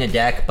shuffling a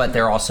deck, but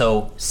they're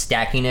also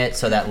stacking it,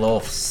 so that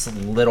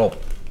little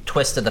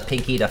twist of the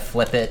pinky to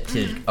flip it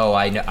to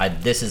I know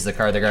this is the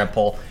card they're gonna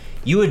pull.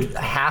 You would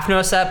half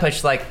notice that, but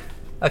she's like,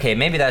 okay,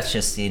 maybe that's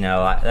just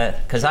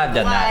because I've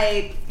done that.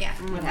 Light. Yeah.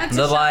 That's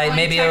The a light, shuffling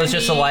maybe it was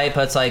just a technique. light,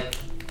 but it's like,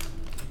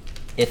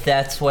 if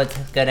that's what's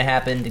gonna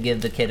happen to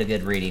give the kid a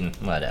good reading,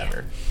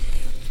 whatever.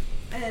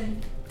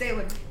 And they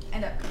would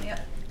end up coming up,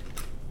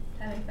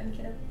 having fun,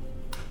 kiddo.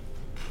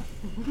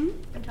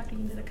 I'm talking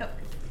into the cup.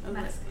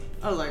 Mask.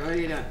 Oh, like, what are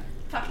you doing?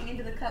 Talking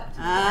into the cup.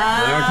 We're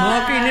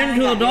talking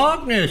into the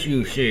darkness,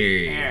 you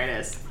see. There it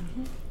is.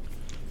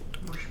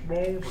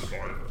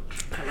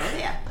 Hello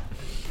there.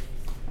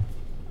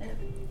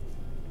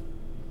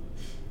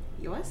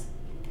 Yours?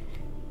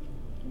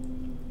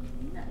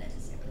 Not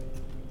necessarily.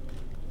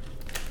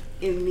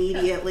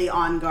 Immediately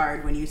on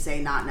guard when you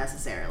say not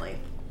necessarily.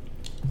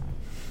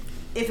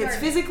 If it's Guard.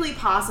 physically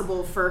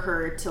possible for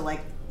her to,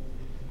 like,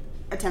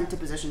 attempt to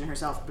position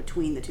herself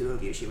between the two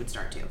of you, she would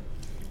start to.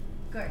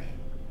 Guardian.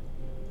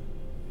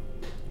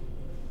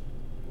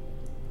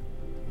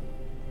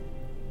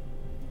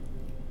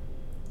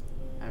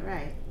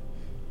 Alright.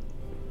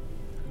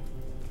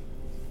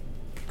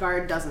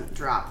 Guard doesn't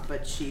drop,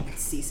 but she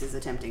ceases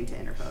attempting to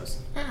interpose.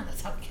 Ah,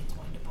 that's how kids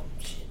wind up on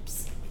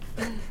ships.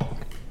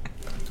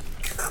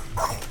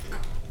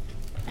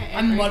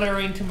 I'm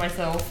muttering to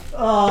myself.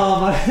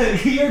 Oh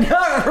my, you're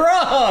not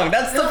wrong.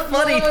 That's the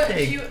funny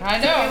thing. I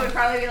know. You would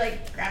probably be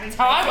like grabbing That's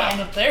how I Spike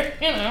wound up there,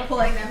 you know.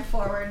 pulling them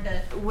forward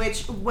to.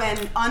 Which, when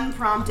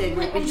unprompted,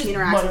 when I'm she just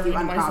interacts with you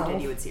muttering to unprompted,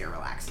 myself. you would see her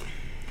relax.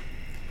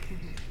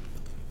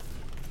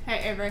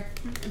 Hey Avery,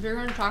 if you're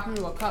gonna talk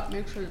into a cup,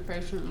 make sure you're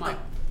facing the mic.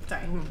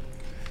 Sorry.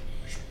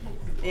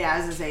 Yeah,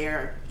 as I say,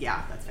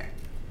 yeah, that's fair.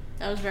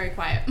 That was very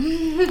quiet.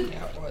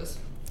 Yeah, it was.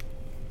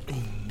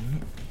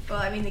 Well,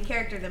 I mean, the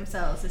character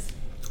themselves is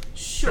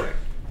Sure.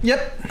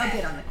 Yep. a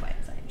bit on the quiet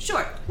side.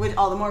 Sure. With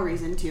all the more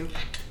reason to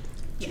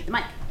keep the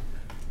mic.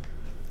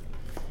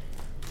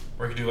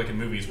 Or you could do like in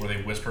movies where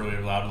they whisper really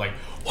loud, like,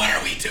 "What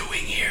are we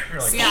doing here?" Or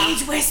like, Yeah.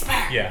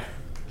 whisper! yeah.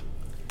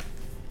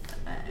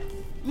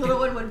 Little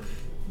one would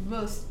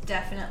most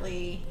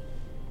definitely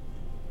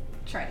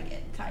try to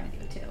get Ty to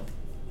do it too.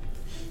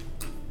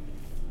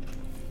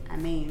 I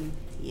mean,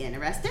 you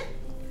interested?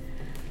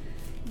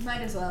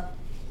 Might as well.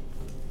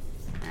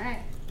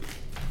 Alright.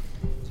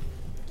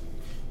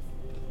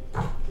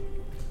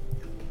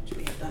 Should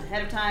we have done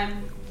ahead of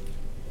time?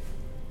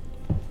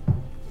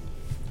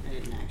 I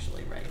didn't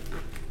actually write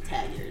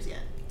tag years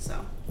yet,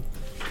 so.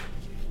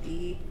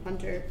 The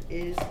hunter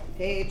is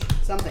page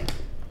something.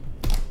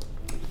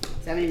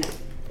 79.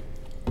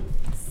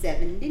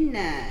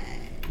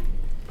 79.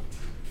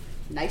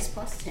 Nice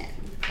plus 10.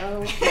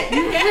 Okay.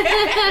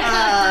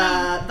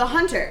 The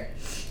hunter.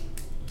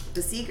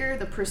 The seeker,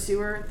 the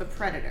pursuer, the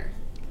predator.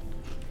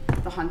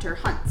 The hunter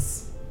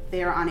hunts.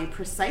 They are on a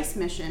precise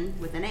mission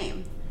with an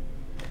aim.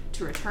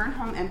 To return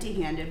home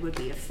empty-handed would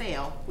be a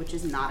fail, which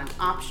is not an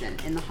option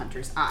in the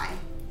hunter's eye.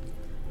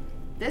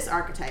 This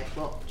archetype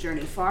will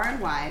journey far and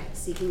wide,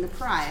 seeking the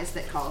prize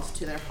that calls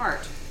to their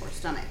heart or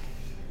stomach.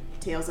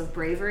 Tales of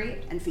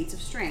bravery and feats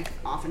of strength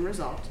often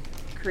result,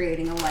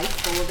 creating a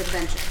life full of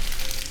adventure.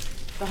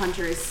 The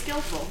hunter is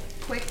skillful,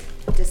 quick,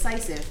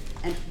 decisive,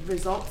 and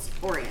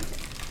results-oriented.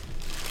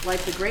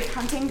 Like the great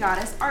hunting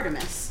goddess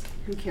Artemis,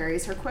 who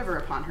carries her quiver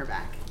upon her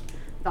back.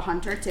 The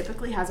hunter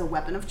typically has a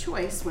weapon of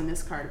choice when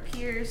this card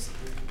appears,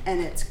 and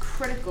it's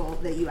critical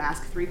that you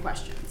ask 3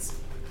 questions.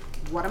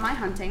 What am I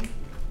hunting?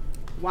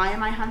 Why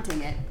am I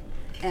hunting it?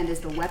 And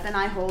is the weapon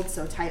I hold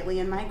so tightly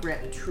in my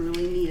grip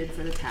truly needed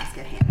for the task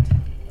at hand?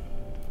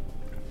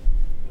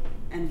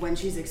 And when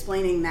she's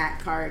explaining that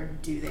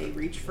card, do they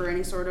reach for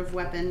any sort of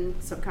weapon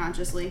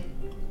subconsciously?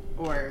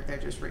 Or they're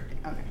just reading?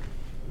 Okay.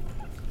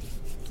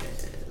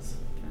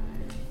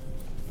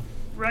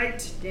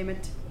 Right, damn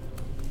it.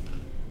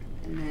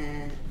 And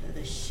then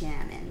the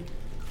shaman.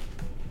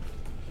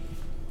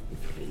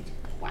 Wait,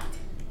 what?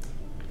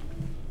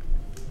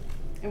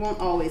 It won't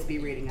always be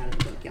reading out of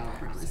the book, y'all, I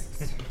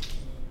promise.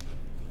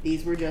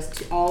 These were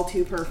just all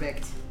too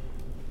perfect.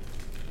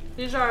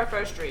 These are our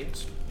first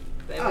reads.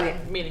 They Oh, were yeah.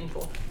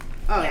 meaningful.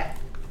 Oh, yeah.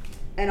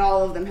 And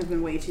all of them have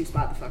been way too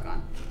spot the fuck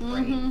on.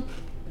 Mm-hmm.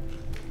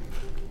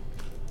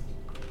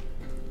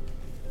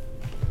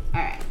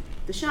 Alright,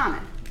 the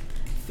shaman.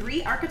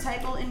 3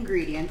 archetypal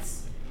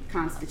ingredients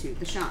constitute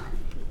the shaman,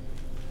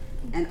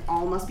 and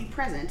all must be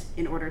present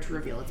in order to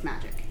reveal its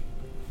magic.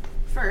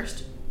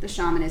 First, the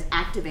shaman is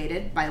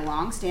activated by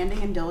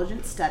long-standing and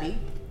diligent study,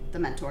 the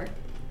mentor.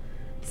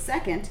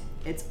 Second,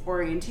 its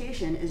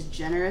orientation is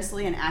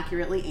generously and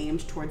accurately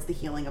aimed towards the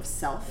healing of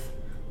self,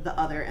 the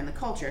other, and the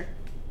culture,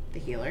 the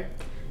healer.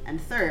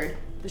 And third,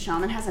 the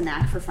shaman has a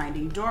knack for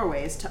finding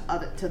doorways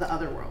to the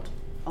other world,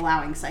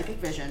 allowing psychic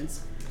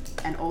visions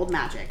and old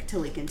magic to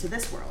leak into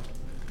this world,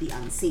 the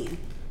unseen.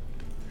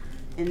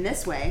 In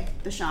this way,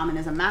 the shaman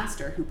is a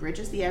master who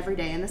bridges the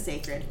everyday and the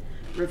sacred,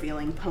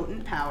 revealing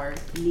potent power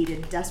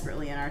needed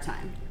desperately in our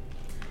time.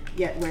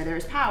 Yet where there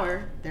is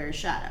power, there is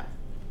shadow.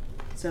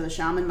 So the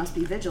shaman must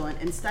be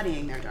vigilant in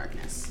studying their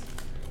darkness.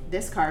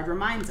 This card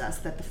reminds us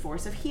that the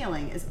force of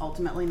healing is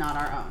ultimately not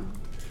our own.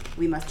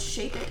 We must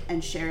shape it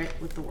and share it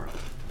with the world.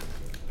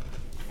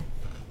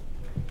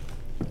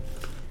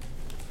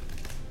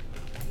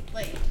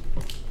 Like,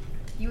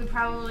 you would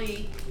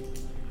probably,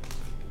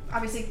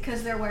 obviously,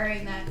 because they're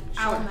wearing that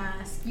owl Sure.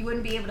 mask, you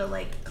wouldn't be able to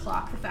like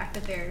clock the fact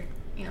that they're,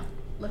 you know,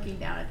 looking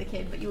down at the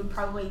kid, but you would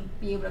probably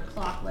be able to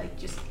clock like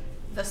just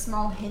the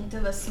small hint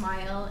of a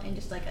smile and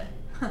just like a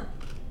huh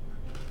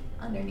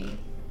underneath.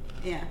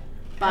 Yeah.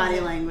 Body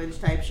Okay. language,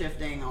 type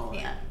shifting, all of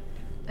Yeah.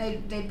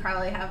 that. They'd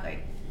probably have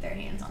like their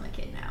hands on the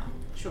kid now.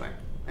 Sure.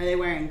 Are they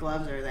wearing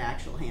gloves or are they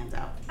actual hands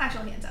out?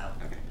 Actual hands out.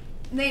 Okay.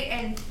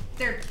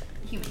 They're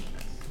human hands.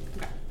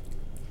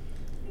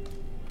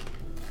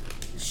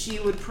 She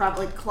would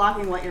probably,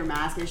 clocking what your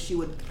mask is, she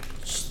would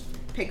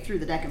pick through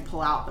the deck and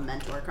pull out the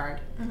mentor card.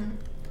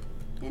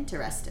 Mm-hmm.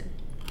 Interested.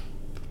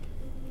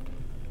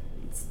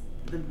 It's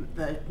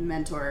the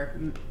mentor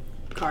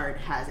card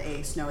has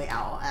a snowy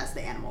owl as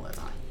the animal that's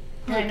on it.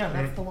 Yeah, I know,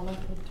 that's the one I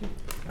pulled too.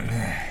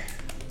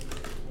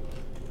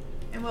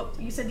 And what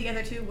you said the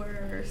other two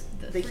were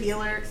The three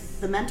healer, snakes.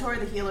 the mentor,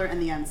 the healer,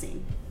 and the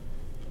unseen.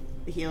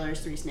 The healer is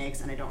 3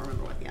 snakes, and I don't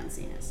remember what the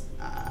unseen is.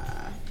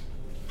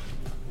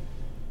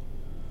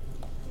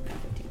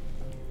 15.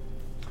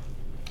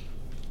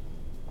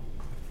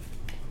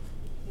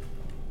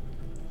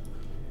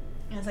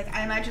 And it's like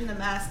I imagine the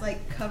mask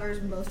like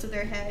covers most of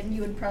their head, and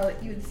you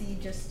would see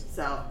just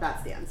So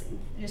that's the unseen.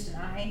 an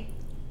eye.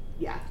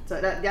 Yeah. So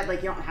that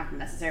like you don't have to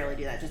necessarily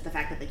do that. Just the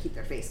fact that they keep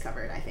their face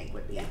covered, I think,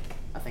 would be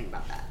a thing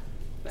about that.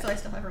 But, So I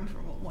still have room for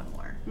one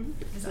more. Mhm.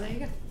 So there you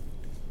go.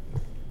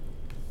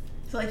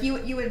 So like you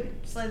would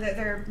so that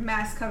their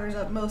mask covers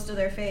up most of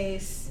their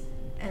face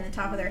and the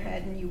top of their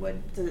head, and you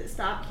would Does it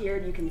stop here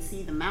and you can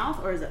see the mouth,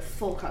 or is it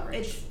full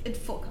coverage? it's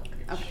full coverage.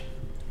 Okay.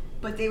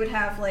 But they would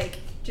have like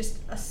just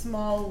a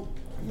small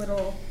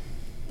little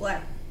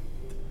black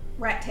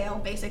rat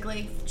tail,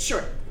 basically.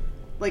 Sure.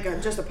 Like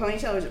just a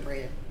ponytail, or is it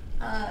braided?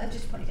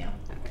 Just ponytail.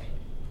 Okay.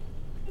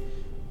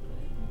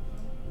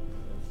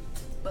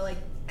 But like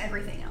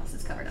everything else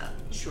is covered up.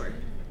 Sure.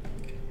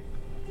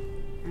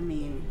 I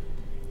mean,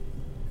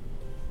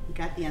 you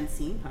got the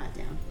unseen part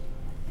down.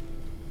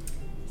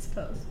 I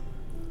suppose.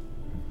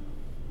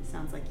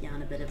 Sounds like you're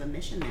on a bit of a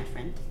mission there,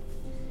 friend.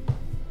 You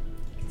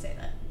could say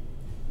that.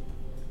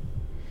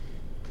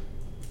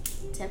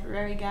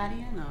 Temporary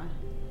guardian, or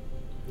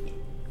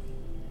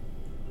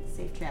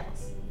safe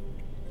travels.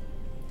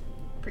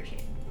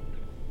 Appreciate it.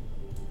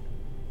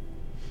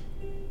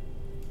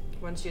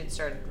 Once you had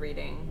started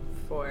reading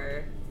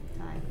for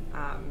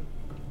Time.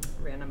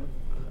 random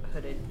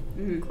hooded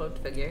Mhm. cloaked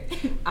figure,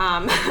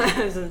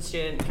 since she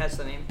didn't catch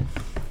the name,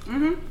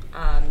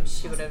 Mm-hmm.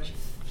 she would have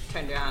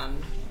turned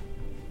around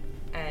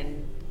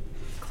and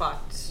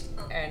clocked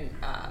and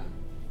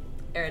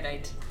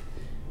erudite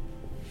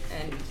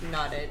and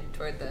nodded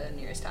toward the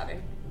nearest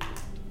tavern.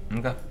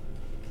 Okay.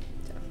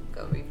 So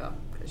go refill,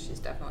 because she's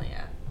definitely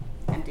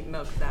Empty.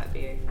 milk that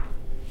beer.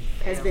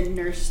 Has Ale. been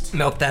nursed.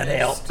 Milk that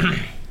ale. So,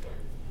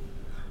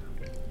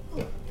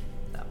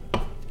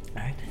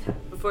 Alright.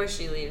 before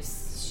she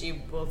leaves, she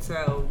will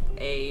throw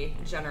a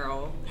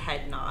general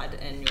head nod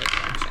in your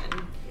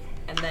direction,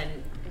 and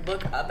then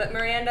look up at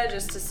Miranda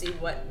just to see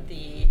what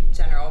the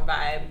general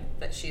vibe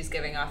that she's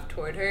giving off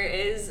toward her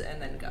is,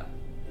 and then go.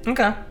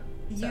 Okay.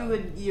 You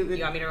would You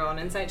want me to roll an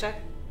insight check?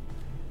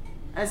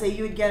 I say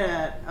you would get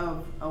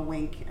a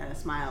wink and a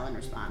smile in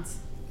response.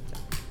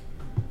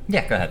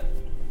 Yeah, go ahead.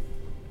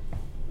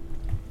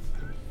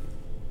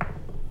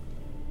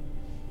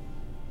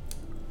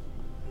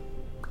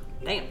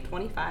 Damn,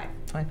 25.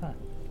 25.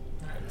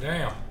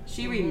 Damn.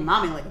 She read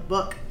mommy like a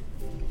book.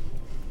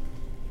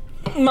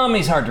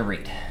 Mommy's hard to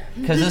read,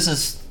 because this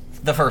is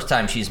the first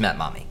time she's met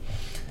Mommy.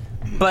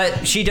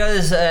 But she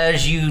does,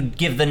 as you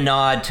give the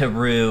nod to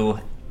Rue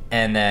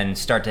and then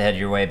start to head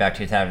your way back to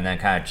your tavern and then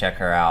kind of check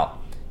her out,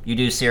 you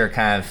do see her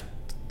kind of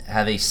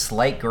have a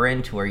slight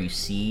grin to where you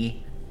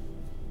see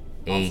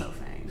a Also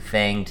Faye.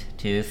 fanged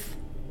tooth,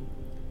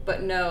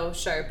 but no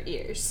sharp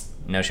ears.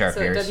 no sharp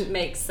So ears. it doesn't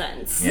make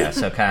sense. Yeah,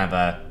 so kind of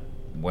a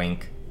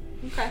wink.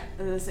 Okay. I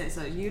was gonna say,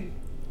 so you,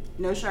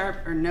 no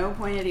sharp or no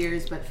pointed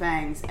ears, but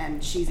fangs,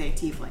 and she's a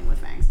tiefling with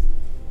fangs.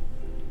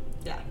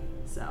 Yeah.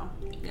 So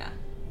Yeah.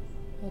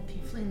 Well,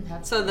 tiefling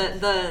have. So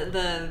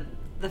the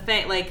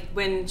fang, like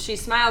when she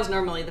smiles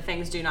normally, the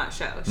fangs do not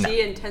show. No.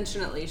 She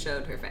intentionally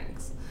showed her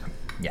fangs.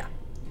 Yeah.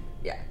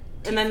 Yeah.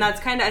 And then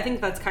I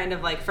think that's kind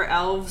of like for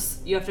elves,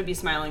 you have to be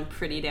smiling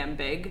pretty damn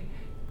big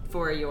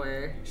for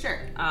your sure.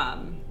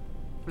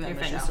 For them your to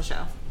fangs show. to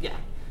show. Yeah.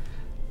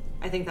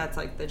 I think that's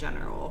like the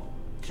general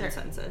Sure.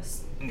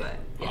 consensus. But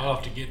yeah. I'll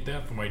have to get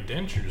that for my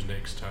dentures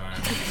next time.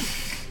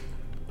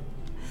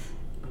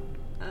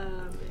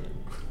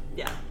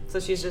 Yeah. So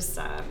she's just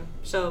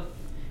she'll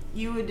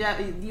You would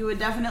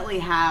definitely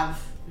have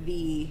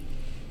the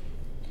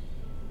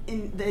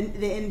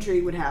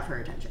intrigue would have her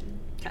attention.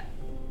 okay.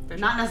 For sure.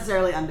 Not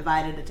necessarily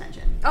undivided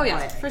attention. Oh yeah,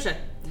 but for sure.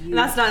 you- And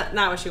that's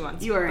not what she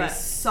wants. You are a but,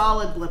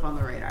 solid blip on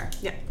the radar.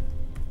 yeah.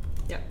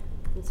 Yep.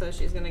 And so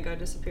she's gonna go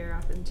disappear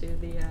off into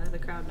the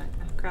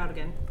crowd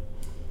again.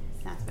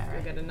 That's about Go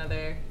right. get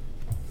another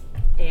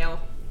ale.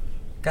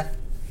 Okay.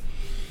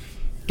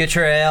 Get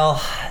your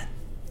ale.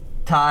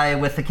 Ty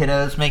with the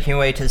kiddos making your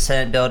way to the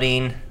Senate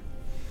building.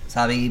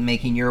 Sabi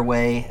making your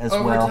way as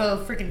Over well. to a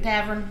freaking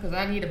tavern because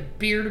I need a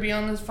beer to be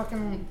on this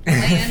fucking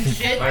land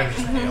shit.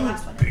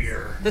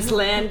 Beer. This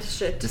land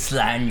shit. This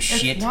land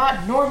shit. It's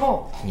not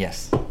normal.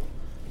 Yes.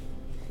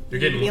 You're You need to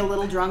be a getting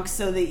little drunk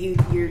so that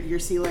your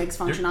sea legs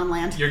function on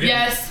land. you're getting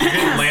Yes. you're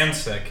getting land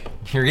sick.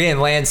 You're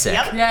getting land sick.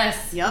 Yep.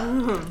 Yes.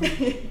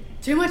 Yep.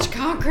 Too much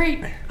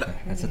concrete.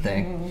 That's the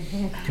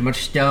thing. Too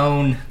much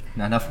stone.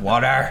 Not enough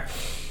water.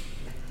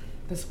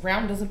 This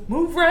ground doesn't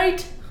move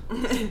right.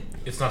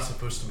 It's not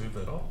supposed to move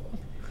at all.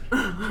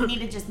 You need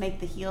to just make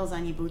the heels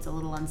on your boots a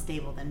little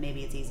unstable, then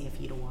maybe it's easier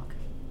for you to walk.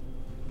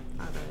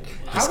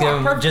 Just I give walk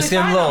him, perfectly just give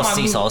him fine little on my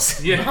boot.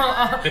 seesaws.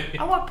 Yeah.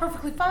 I walk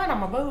perfectly fine on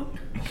my boat.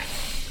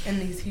 In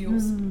these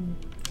heels.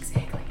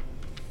 Exactly.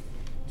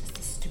 Just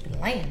a stupid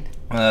land.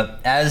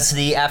 As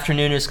the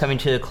afternoon is coming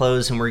to a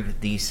close and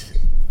the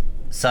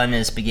sun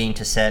is beginning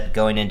to set,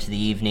 going into the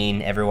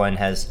evening, everyone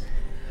has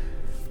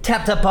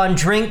tapped up on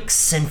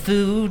drinks and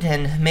food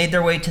and made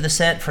their way to the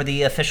set for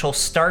the official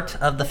start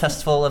of the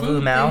Festival of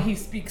Food Umau. thing he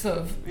speaks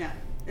of. Yeah.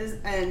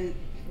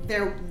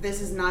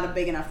 This is not a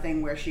big enough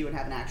thing where she would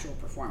have an actual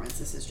performance.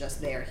 This is just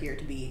they are here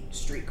to be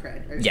street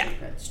cred. Or Yeah.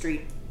 Street cred.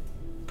 Street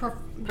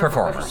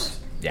Performers.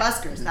 Yeah.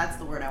 buskers. That's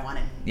the word I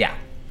wanted. Yeah.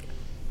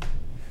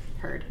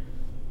 Heard.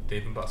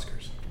 Dave and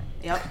Buskers.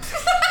 Yep.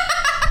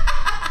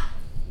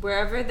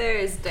 Wherever there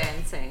is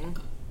dancing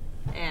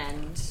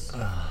and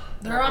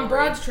They're on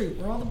Broad Street,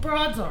 where all the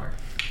broads are.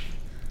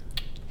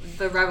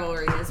 the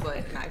revelry is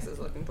what Max is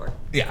looking for.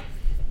 Yeah.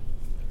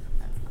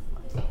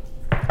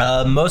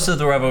 Most of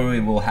the revelry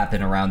will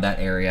happen around that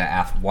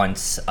area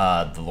once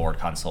the Lord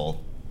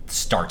Consul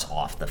starts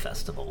off the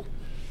festival.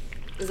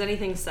 Is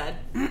anything said?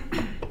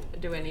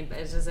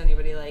 Does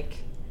anybody like?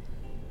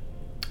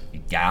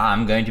 Yeah,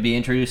 I'm going to be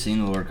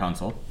introducing the Lord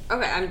Consul.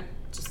 Okay, I'm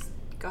just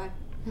go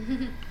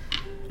ahead.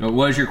 What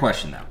was your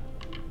question, though?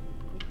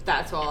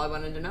 That's all I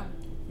wanted to know.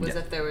 Was Yeah.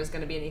 if there was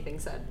going to be anything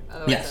said.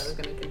 Otherwise, Yes. I was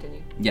going to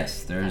continue.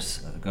 Yes, there's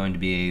going to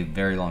be a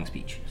very long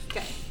speech.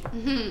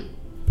 Okay.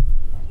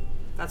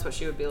 That's what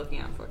she would be looking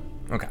out for.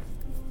 Okay.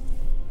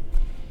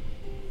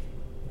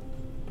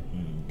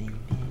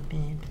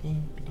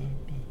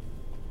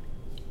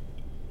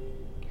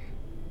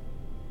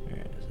 Where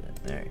is it?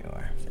 There you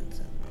are,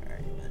 Vincent. Where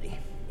are you, buddy?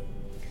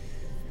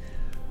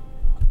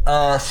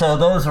 So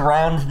those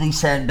around the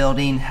Senate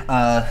building,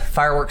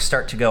 fireworks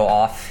start to go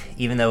off.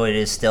 Even though it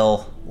is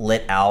still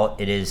lit out,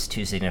 it is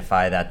to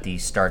signify that the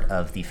start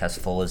of the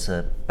festival is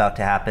about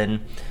to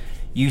happen.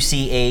 You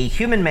see a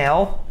human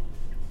male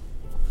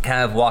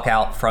kind of walk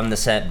out from the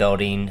Senate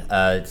building,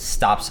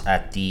 stops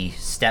at the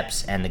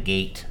steps and the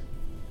gate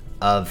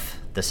of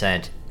the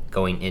Senate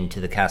going into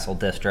the castle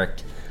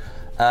district.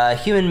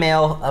 Human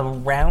male,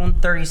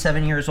 around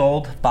 37 years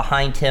old.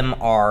 Behind him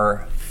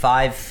are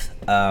 5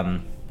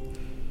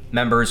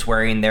 members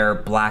wearing their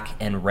black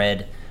and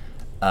red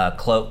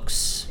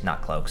robes.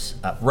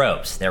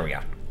 There we go.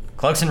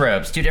 Cloaks and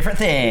robes, 2 different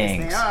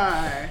things.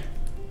 Yes,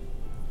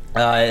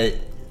 they are.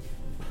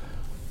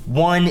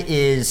 One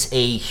is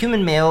a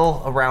human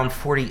male around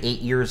 48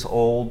 years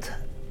old,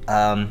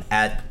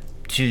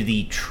 to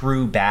the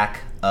true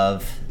back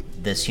of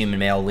this human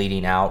male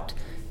leading out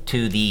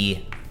to the...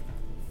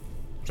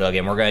 So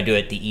again, we're going to do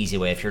it the easy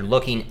way. If you're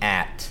looking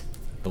at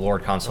the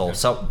Lord Consul, Okay.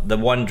 so the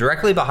one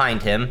directly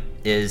behind him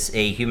is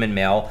a human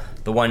male.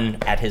 The one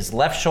at his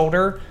left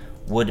shoulder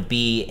would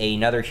be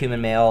another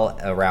human male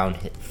around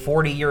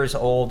 40 years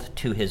old.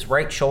 To his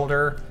right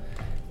shoulder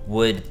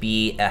would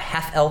be a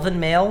half-elven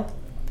male.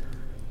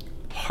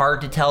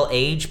 Hard to tell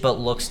age, but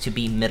looks to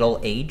be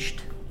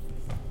middle-aged.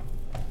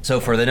 So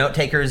for the note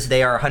takers,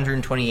 they are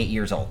 128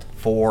 years old.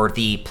 For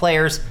the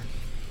players,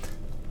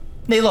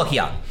 they look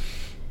young.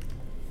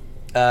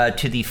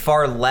 To the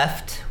far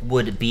left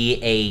would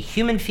be a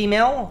human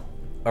female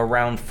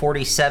around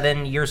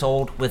 47 years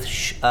old with,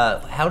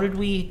 how did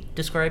we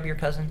describe your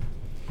cousin?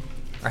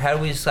 Or how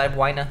do we describe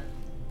Wina?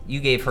 You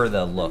gave her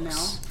the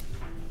looks.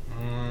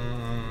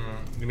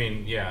 You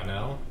mean, yeah,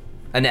 no?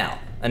 Anel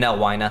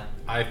Wina.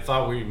 I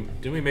thought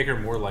didn't we make her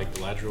more like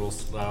Galadriel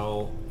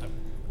style?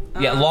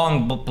 Yeah,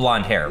 long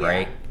blonde hair, yeah.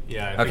 right?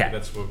 Yeah, I think Okay.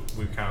 that's what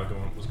we kind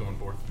of was going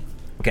for.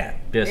 Okay,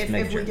 just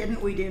make If sure. we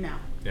didn't, we do now.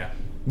 Yeah.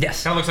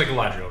 Yes. Kind of looks like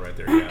Galadriel right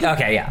there, yeah.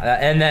 Okay, yeah,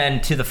 and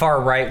then to the far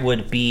right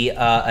would be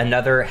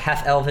another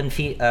half-elven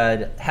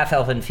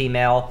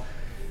female,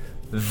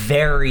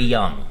 very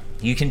young.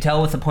 You can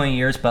tell with the pointy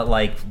ears, but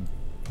like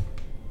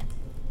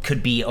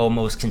could be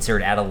almost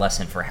considered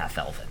adolescent for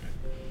half-elven.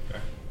 Okay.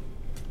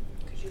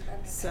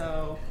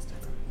 So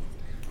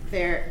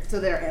they're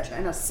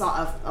in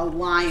a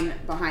line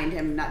behind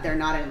him. They're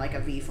not in like a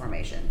V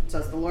formation. So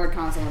it's the Lord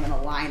Consul and then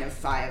a line of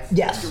 5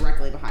 Yes.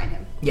 directly behind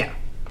him. Yeah.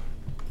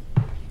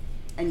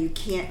 And you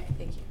can't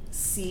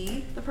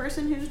see the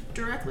person who's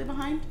directly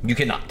behind. You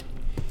cannot.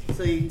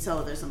 So you can tell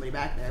that there's somebody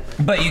back there.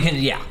 But But you can,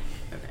 yeah.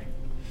 okay,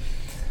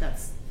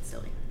 that's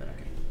silly, but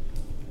okay.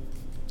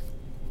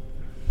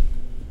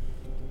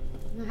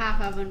 The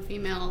half-elven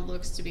female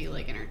looks to be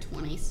like in her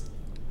 20s.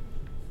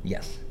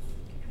 Yes.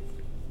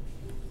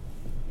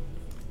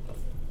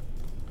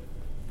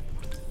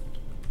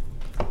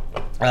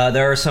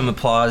 There are some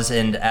applause,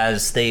 and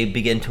as they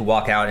begin to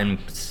walk out and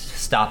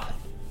stop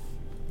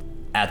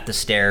at the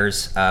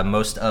stairs,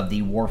 most of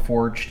the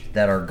Warforged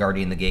that are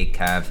guarding the gate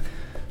kind of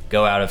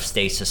go out of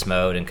stasis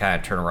mode and kind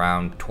of turn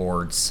around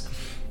towards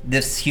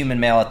this human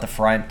male at the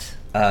front.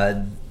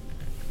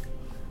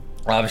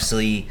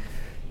 Obviously,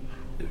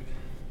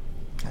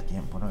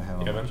 goddamn, what do I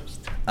have?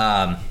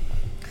 Evan?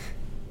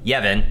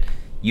 Yevon,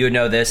 you would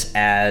know this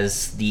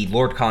as the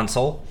Lord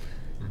Consul,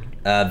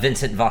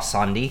 Vincent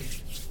Vossandi.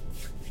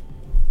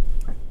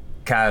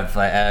 Kind of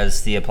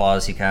as the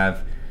applause, he kind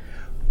of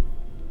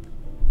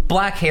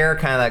black hair,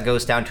 kind of that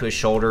goes down to his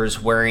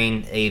shoulders,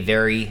 wearing a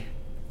very,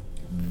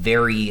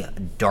 very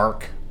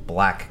dark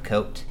black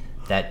coat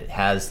that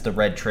has the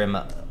red trim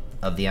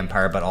of the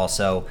Empire, but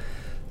also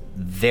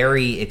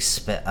very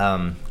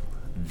expensive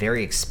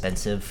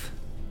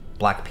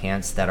black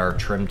pants that are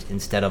trimmed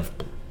instead of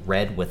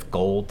red with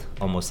gold,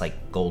 almost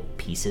like gold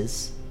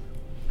pieces.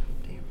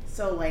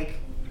 So like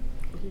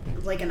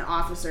an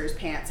officer's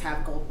pants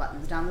have gold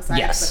buttons down the sides,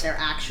 Yes. but they're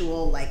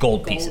actual like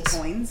Gold pieces.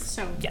 coins.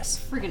 So Yes.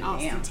 freaking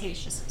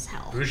ostentatious as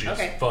hell. Bougie as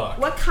Okay. fuck.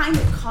 What kind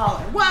of collar?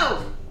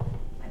 Whoa!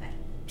 My bad.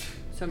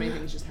 So many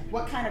things just happened.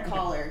 What kind of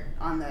collar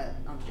on the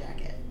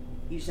jacket?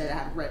 You said it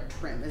had red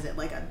trim. Is it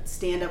like a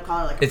stand-up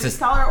collar, like a It's a- priest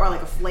collar, or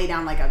like a flay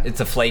down, like a? It's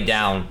a flay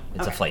down.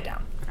 It's a Okay. flay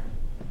down.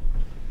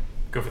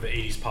 Go for the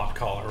 80s pop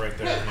collar right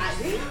there.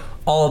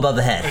 All above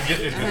the head.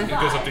 It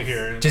goes up to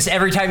here. Just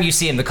every time you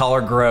see him, the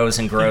collar grows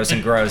and grows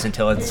and grows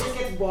until It it's. just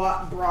gets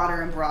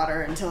broader and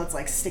broader until it's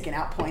like sticking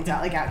out, points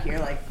out like out here,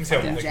 like He's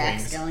got, fucking like, Jack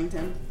wings.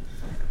 Skellington.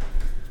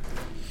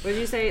 What did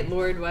you say,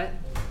 Lord? What?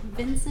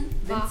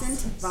 Vincent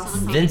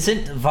Vossandi.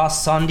 Vincent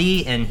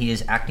Vossandi, and he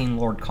is acting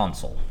Lord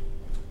Consul.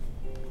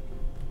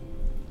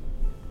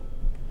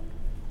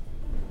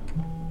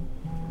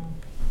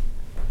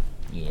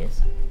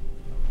 Yes.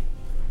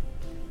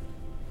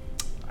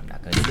 I'm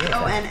not going to do it.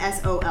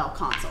 Consol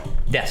console.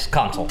 Yes,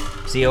 Consul.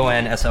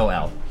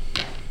 Consol.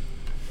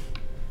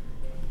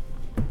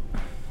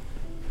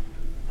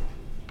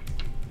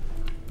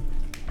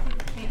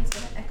 Hands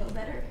gonna echo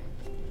better.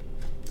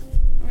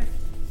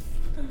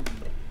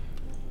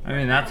 I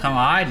mean, that's how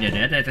I did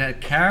it.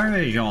 It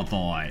carries your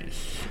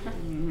voice.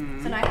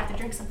 So now I have to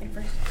drink something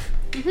first.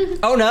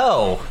 Oh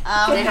no!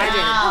 Stay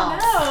hydrated.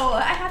 No,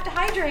 I have to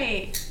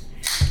hydrate.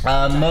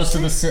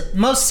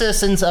 Most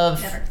citizens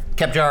of Never.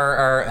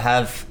 Kepjar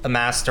have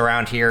amassed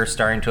around here,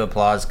 starting to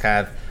applaud.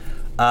 Kind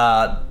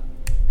of,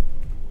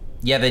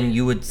 Yevon,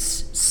 you would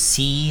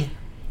see.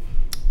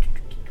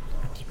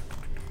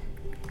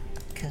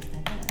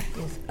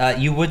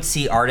 You would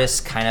see artists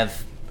kind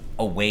of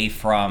away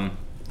from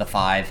the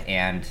 5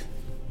 and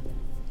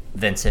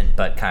Vincent,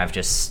 but kind of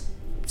just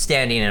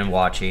standing and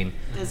watching.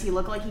 Does he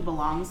look like he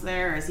belongs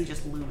there, or is he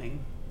just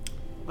looming?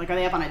 Like, are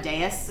they up on a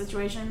dais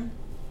situation?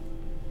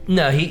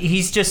 No,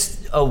 he's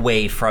just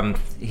away from.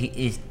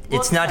 It's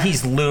not sorry.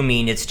 he's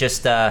looming. It's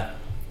just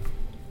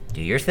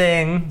do your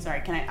thing.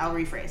 Sorry, I'll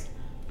rephrase.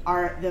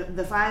 Are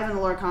the 5 and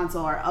the Lord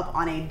Consul are up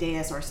on a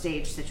dais or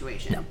stage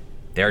situation? No,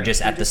 they're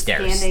just at the Just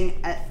stairs. Standing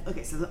at,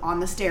 okay, so on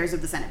the stairs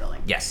of the Senate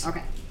building. Yes.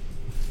 Okay.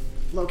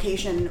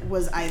 Location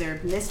was either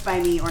missed by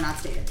me or not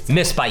stated.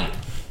 Missed by you,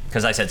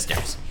 because I said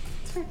stairs.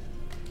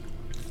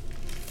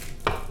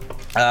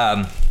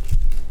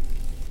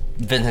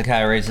 Vincent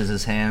kind of raises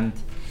his hand.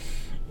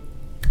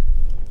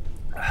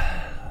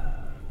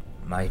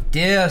 My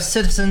dear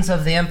citizens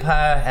of the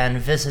Empire and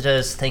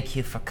visitors, thank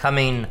you for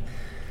coming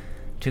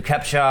to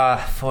Kepjar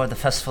for the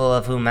Festival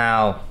of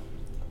Umau.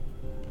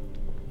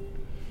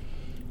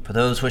 For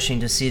those wishing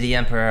to see the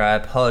Emperor, I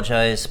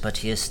apologize, but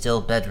he is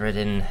still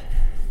bedridden.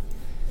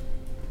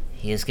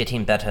 He is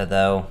getting better,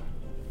 though.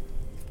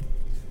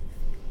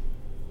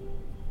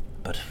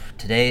 But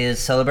today is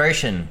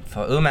celebration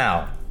for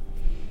Umau.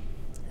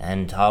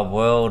 and our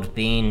world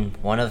being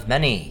one of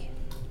many.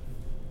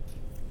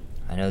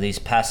 I know these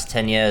past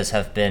 10 years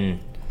have been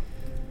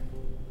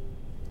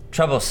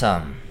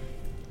troublesome.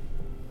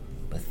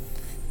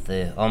 With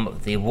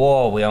the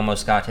war we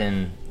almost got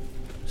in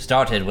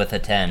started with a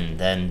 10,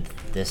 then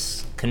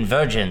this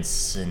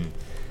convergence and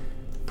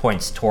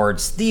points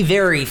towards the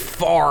very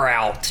far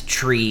out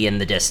tree in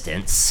the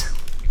distance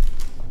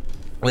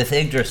with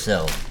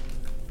Yggdrasil.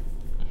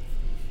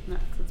 No,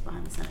 'cause it's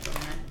behind the Senate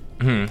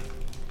building, right?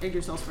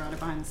 Yggdrasil's routed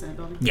behind the Senate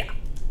building. Yeah.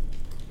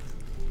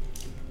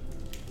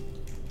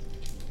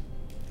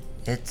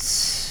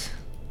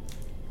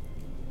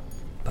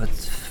 But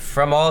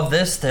from all of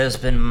this, there's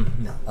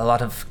been a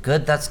lot of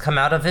good that's come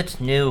out of it.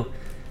 New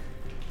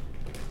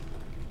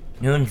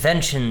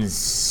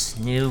inventions,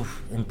 new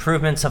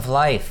improvements of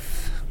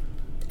life,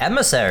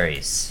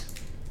 emissaries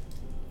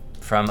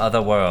from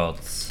other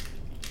worlds.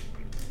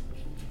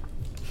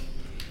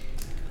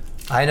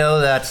 I know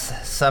that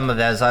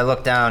as I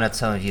look down at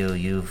some of you,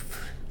 you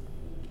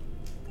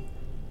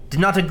did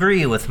not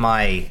agree with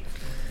my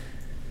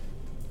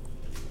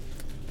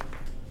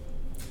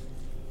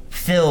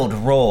filled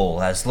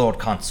role as Lord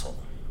Consul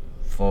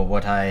for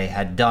what I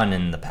had done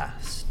in the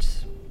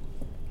past.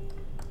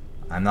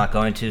 I'm not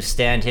going to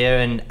stand here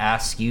and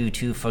ask you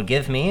to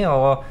forgive me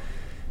or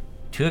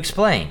to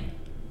explain.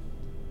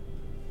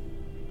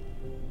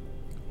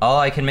 All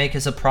I can make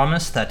is a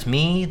promise that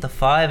me, the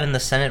Five, and the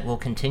Senate will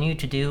continue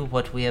to do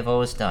what we have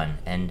always done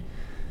and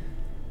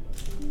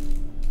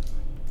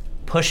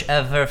push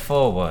ever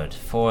forward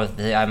for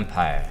the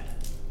Empire,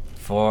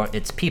 for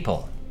its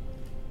people.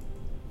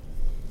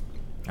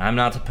 I'm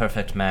not a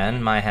perfect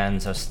man. My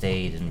hands are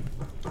stained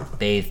and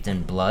bathed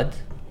in blood.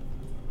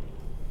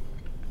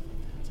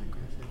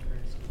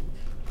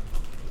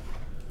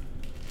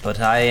 But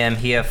I am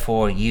here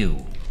for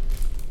you.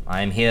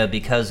 I am here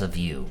because of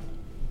you.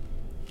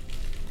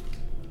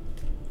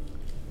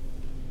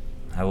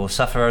 I will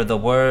suffer the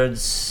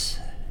words,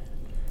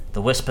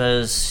 the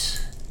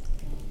whispers,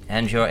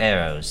 and your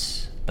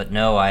arrows. But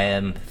know I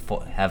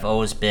have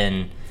always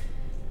been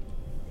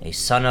a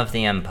son of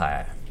the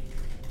Empire.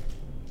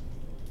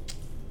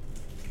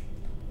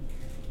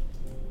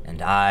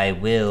 And I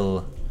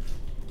will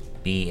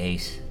be a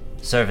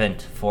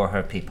servant for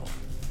her people,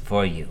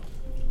 for you.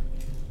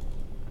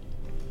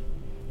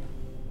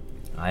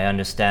 I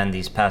understand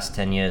these past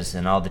 10 years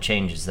and all the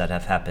changes that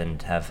have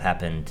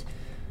happened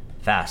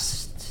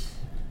fast,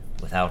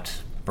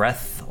 without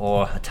breath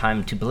or a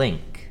time to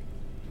blink.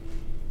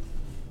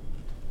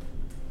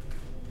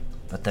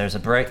 But there's a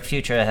bright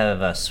future ahead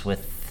of us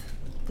with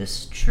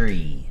this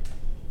tree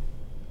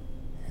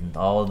and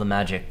all the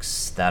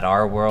magics that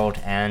our world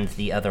and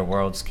the other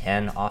worlds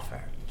can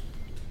offer.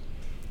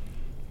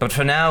 But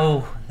for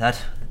now,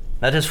 that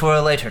is for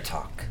a later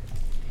talk.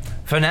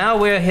 For now,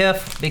 we're here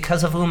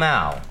because of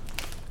Umau,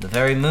 the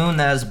very moon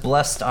that has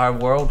blessed our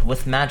world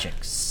with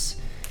magics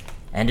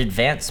and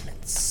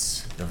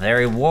advancements, the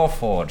very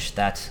warforge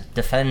that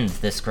defends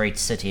this great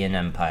city and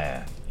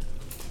empire.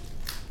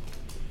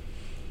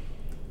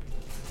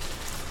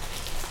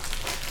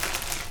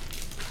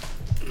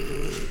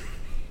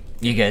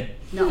 You good?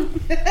 No.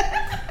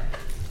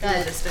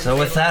 So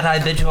with that, I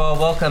bid you all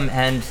welcome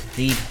and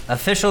the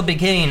official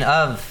beginning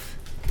of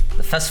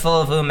the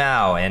Festival of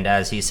Umau. And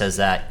as he says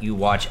that, you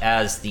watch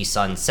as the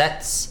sun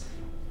sets,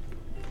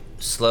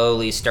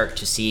 slowly start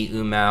to see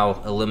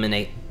Umau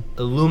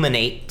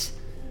illuminate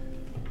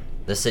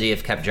the city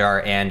of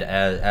Kepjar. And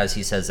as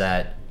he says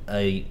that,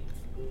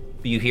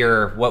 you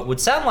hear what would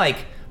sound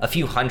like a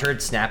few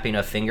hundred snapping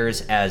of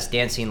fingers as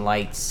dancing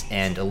lights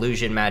and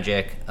illusion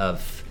magic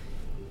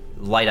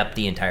light up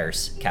the entire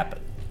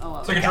capital. Oh, well.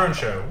 It's like a drone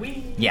show.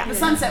 Whee! Yeah. The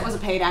Sunset was a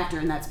paid actor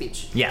in that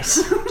speech. Yes.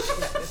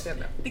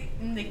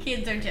 The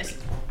kids are just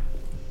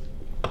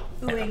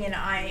oohing and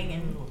eyeing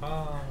and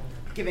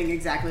Giving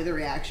exactly the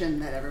reaction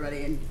that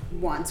everybody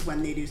wants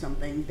when they do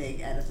something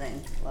big at a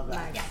thing. Love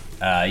that.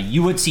 yeah.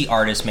 You would see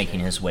Artis making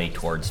his way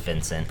towards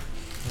Vincent.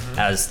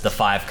 As the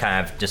five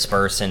kind of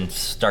disperse and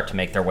start to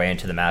make their way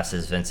into the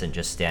masses, Vincent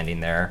just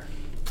standing there.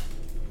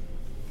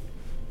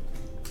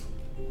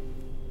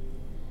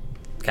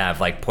 Kind of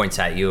like points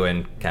at you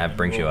and kind of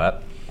brings you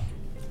up.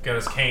 Got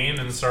his cane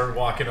and started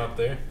walking up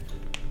there.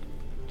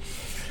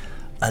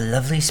 A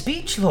lovely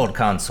speech, Lord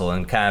Consul,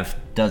 and kind of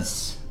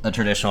does a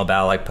traditional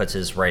bow, like puts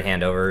his right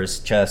hand over his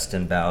chest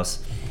and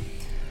bows.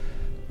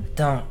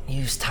 Don't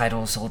use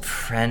titles, old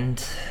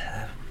friend.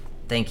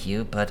 Thank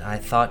you, but I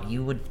thought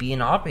you would be in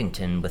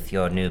Orpington with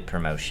your new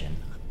promotion.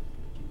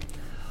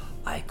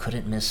 I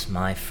couldn't miss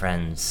my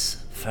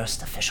friend's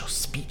first official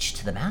speech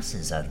to the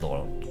masses at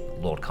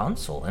Lord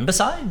Consul. And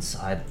besides,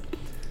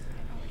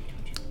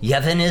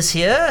 Yevon is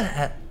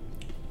here,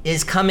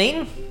 is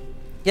coming.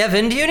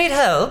 Yevon, do you need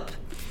help?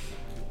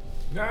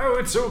 No,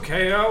 it's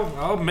okay.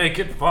 I'll make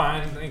it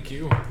fine. Thank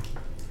you.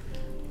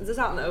 Is this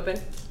out in the open?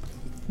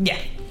 Yeah.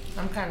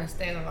 I'm kind of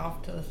standing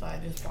off to the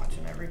side, just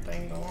watching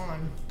everything go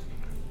on.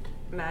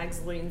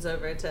 Mags leans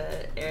over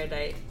to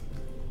Erudite.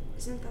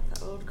 Isn't that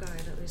the old guy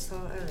that we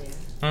saw earlier?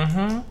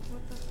 Mm-hmm.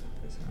 What the fuck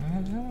is that?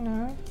 I don't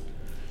know.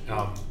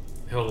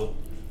 He'll.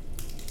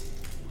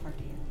 Hard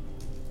to hear.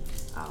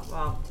 Oh,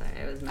 well, sorry,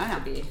 it was I meant know.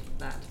 to be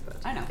that. But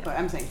I know, but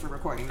I'm saying for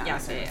recording, not Yeah,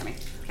 necessarily yeah, for me.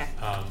 Okay.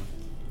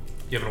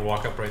 Yevon will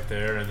walk up right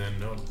there, and then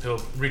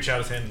he'll reach out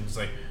his hand and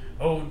say,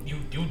 "Oh,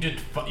 you did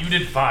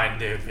fine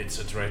there,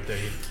 Vincent. Right there.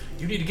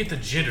 You need to get the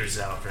jitters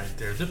out right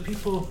there. The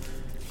people,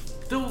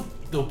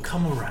 they'll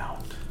come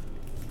around."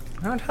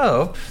 I would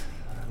hope.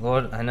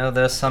 Lord, I know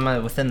there's some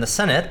within the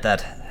Senate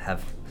that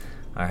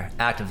are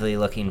actively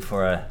looking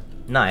for a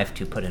knife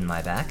to put in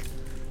my back.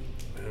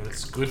 Well,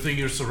 it's a good thing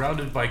you're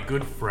surrounded by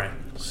good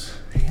friends.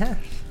 Yes.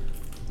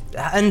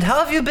 And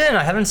how have you been?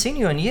 I haven't seen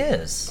you in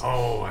years.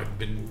 Oh, I've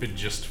been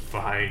just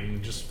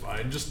fine. Just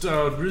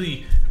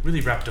really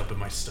wrapped up in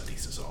my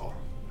studies is all.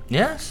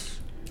 Yes.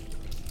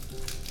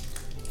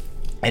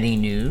 Any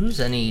news?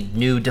 Any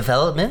new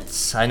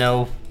developments? I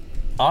know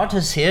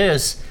Artis here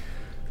is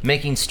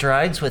making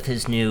strides with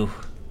his new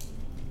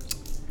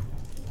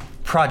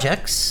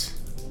projects.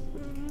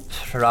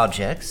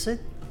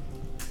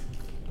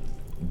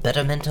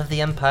 Betterment of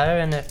the Empire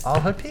and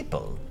all her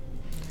people.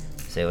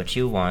 Say what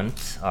you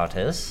want,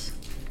 Artis.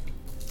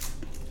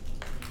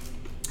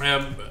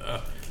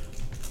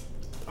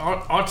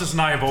 Artis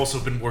and I have also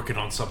been working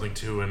on something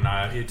too, and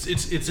it's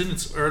in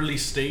its early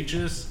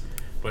stages,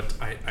 but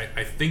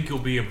I think you'll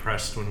be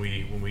impressed when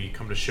we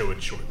come to show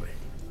it shortly.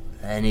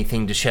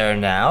 Anything to share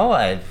now?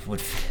 I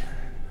would.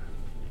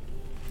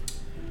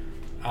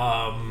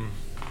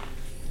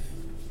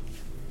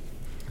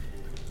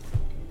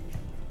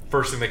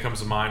 First thing that comes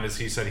to mind is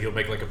he said he'll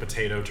make like a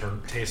potato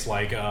taste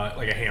like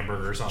a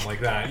hamburger or something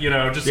like that.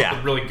 Just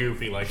something really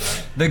goofy like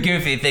that. The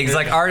goofy things,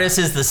 like Artis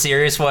is the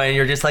serious one, and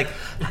you're just like,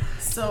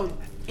 So,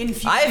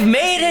 I've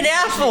made an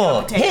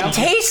apple! It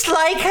tastes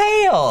like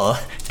hail!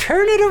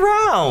 Turn it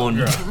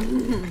around!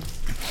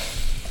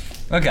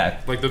 Okay.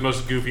 Like the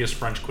most goofiest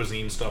French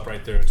cuisine stuff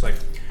right there. It's like,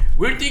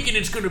 we're thinking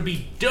it's gonna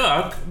be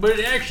duck, but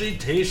it actually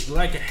tastes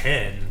like a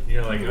hen.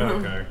 You're like,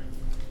 okay.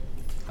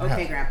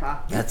 Okay, Grandpa.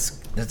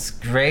 That's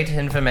great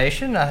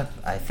information. I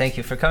thank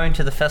you for coming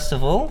to the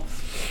festival.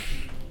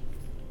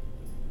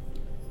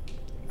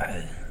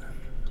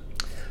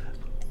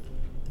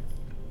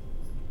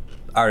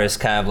 Artis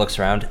kind of looks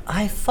around.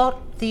 I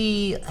thought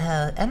the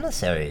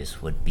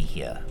emissaries would be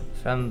here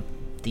from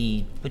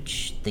the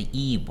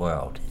E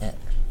world.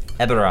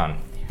 Eberron.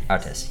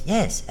 Artis.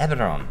 Yes,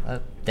 Eberron.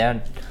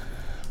 I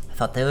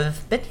thought they would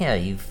have been here.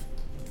 You've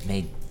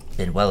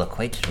been well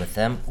acquainted with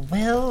them.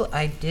 Well,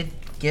 I did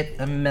get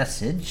a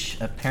message.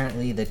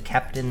 Apparently the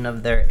captain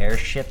of their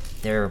airship,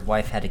 their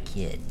wife had a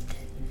kid.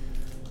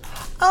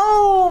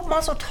 Oh,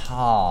 mazel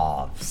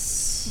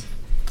tovs.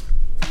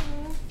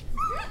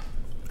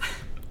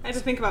 I had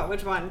to think about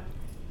which one.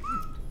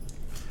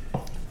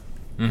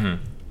 Mm-hmm.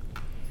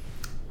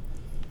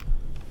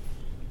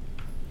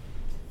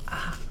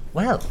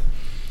 Well,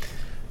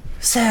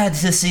 sad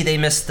to see they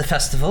missed the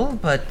festival,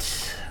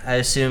 but I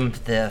assume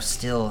they're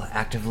still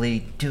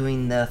actively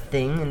doing their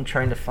thing and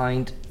trying to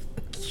find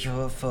a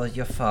cure for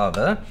your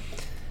father.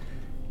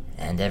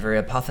 And every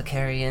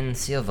apothecary in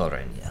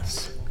Silvorin,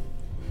 yes.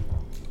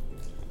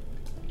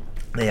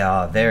 They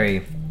are very,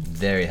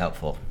 very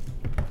helpful.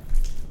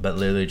 But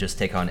literally just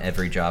take on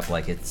every job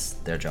like it's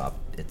their job.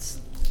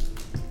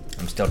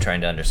 I'm still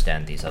trying to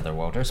understand these other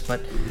worlders,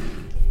 but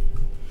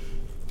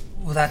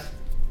well, that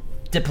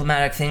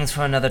diplomatic things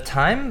for another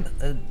time.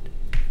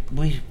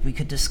 We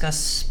could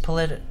discuss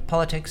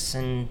politics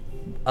and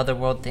other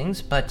world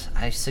things, but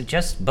I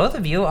suggest both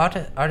of you,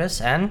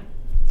 Artis and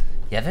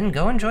Yevon,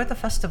 go enjoy the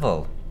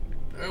festival.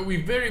 We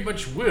very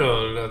much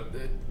will.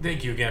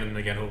 Thank you again and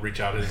again. He'll reach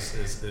out his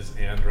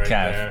hand right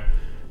there.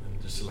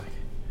 And just like,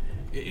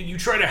 you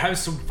try to have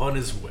some fun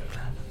as well.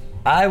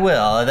 I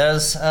will.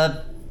 There's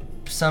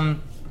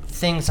some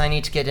things I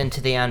need to get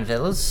into the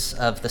anvils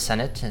of the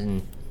Senate,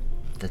 and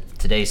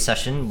today's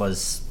session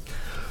was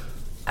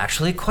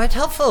actually quite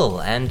helpful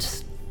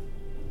and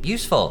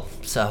useful.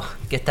 So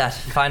get that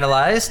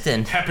finalized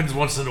and happens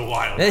once in a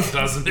while,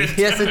 doesn't it?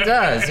 Yes, it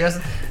does.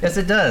 Yes,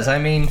 it does. I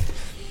mean,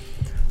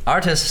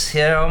 Artis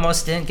here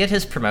almost didn't get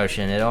his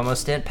promotion. It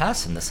almost didn't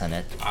pass in the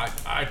Senate.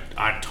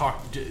 I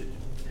talked.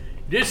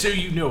 Just so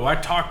you know, I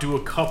talked to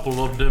a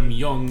couple of them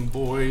young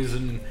boys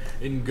and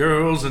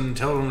girls and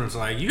tell them it's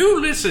like,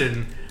 you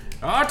listen,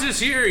 Artis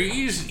here,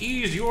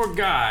 he's your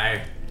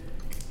guy.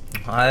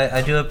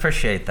 I do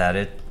appreciate that.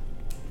 I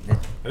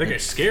think I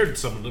scared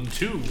some of them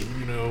too,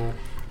 you know.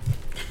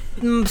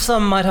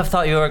 Some might have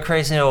thought you were a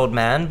crazy old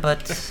man,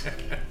 but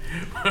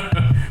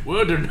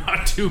well, they're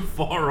not too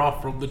far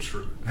off from the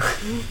truth.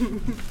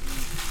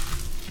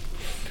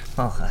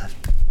 Well,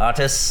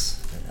 Artis,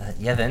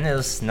 Yevon, it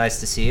was nice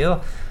to see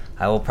you.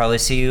 I will probably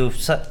see you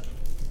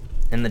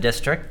in the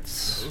district.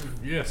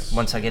 Yes.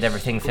 Once I get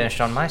everything finished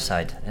on my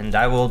side, and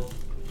I will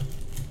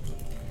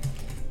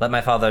let my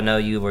father know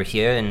you were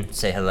here and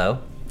say hello.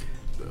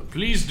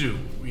 Please do.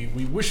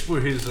 We wish for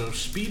his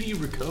speedy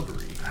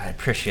recovery. I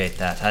appreciate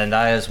that, and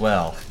I as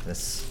well.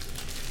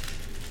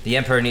 The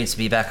Emperor needs to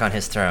be back on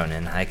his throne,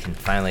 and I can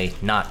finally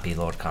not be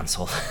Lord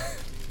Consul.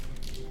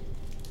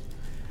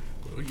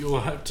 Well,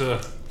 you'll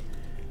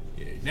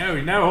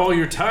Now all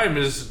your time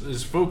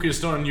is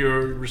focused on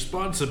your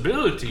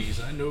responsibilities.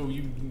 I know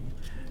you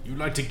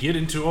like to get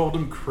into all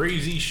them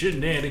crazy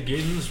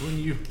shenanigans when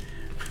you...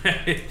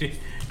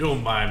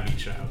 Don't mind me,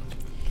 child.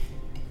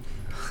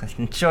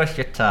 Enjoy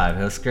your time.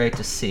 It was great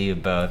to see you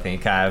both. And he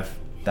kind of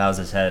bows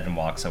his head and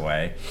walks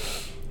away.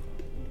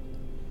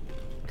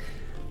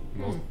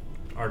 Well,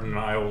 Arden and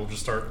I will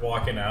just start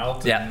walking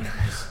out. Yeah.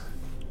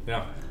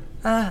 Yeah.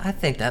 I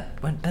think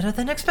that went better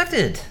than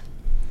expected.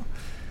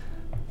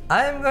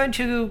 I'm going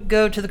to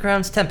go to the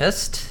Crown's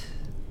Tempest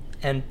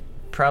and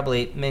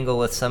probably mingle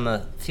with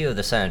a few of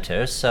the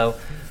senators, so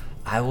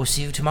I will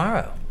see you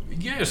tomorrow.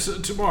 Yes,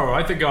 tomorrow.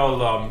 I think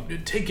I'll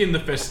take in the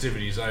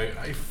festivities.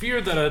 I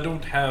fear that I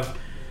don't have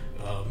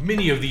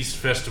many of these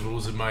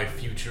festivals in my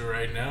future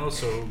right now,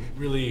 so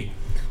really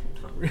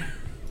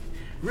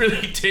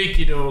take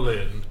it all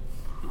in.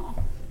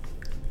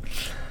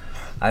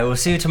 I will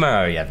see you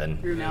tomorrow,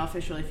 Yevon. Drew now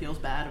officially feels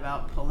bad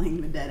about pulling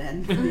the dead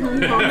end from the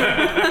old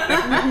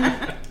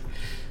one.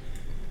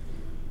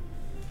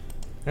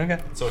 Okay.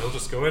 So he'll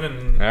just go in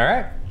and... All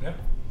right. Yeah.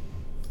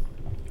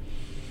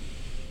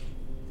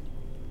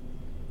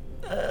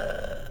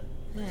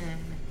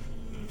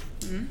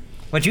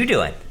 What you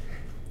doing?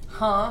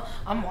 Huh?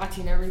 I'm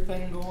watching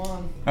everything go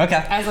on.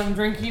 Okay. As I'm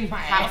drinking my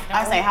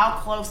I say, how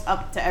close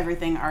up to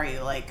everything are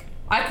you? Like,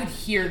 I could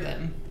hear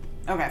them.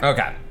 okay.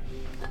 Okay.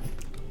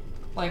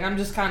 Like, I'm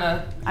just kind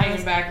of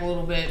hanging back a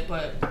little bit,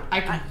 but I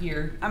can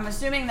hear. I'm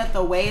assuming that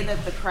the way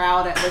that the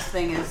crowd at this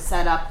thing is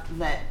set up,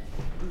 that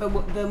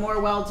the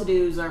more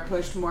well-to-dos are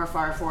pushed more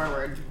far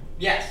forward.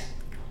 Yes.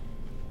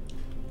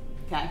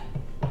 Okay.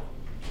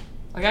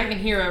 Like, I can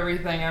hear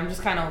everything. I'm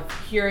just kind of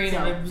hearing So-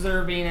 and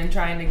observing and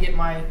trying to get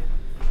my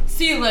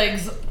sea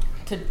legs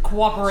to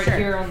cooperate Sure.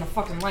 here on the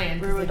fucking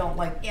land because they don't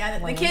like Yeah,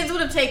 the land. kids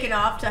would have taken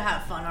off to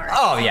have fun already.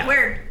 Oh, yeah.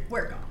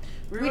 We're gone.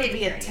 We We would didn't be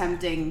hear anything.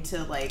 attempting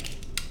to, like,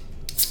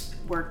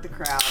 work the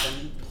crowd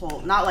and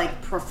pull, not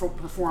like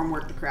perform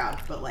work the crowd,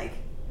 but like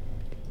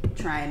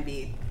try and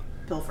be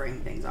pilfering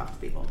things off of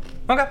people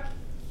Okay.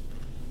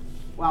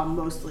 while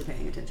mostly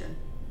paying attention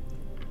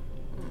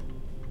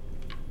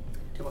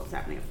to what was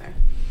happening up there.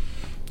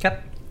 Okay.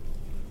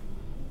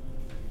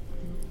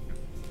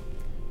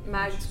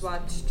 Mags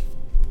watched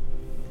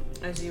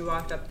as you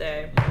walked up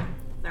there.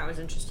 That was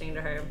interesting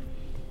to her.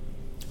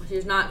 She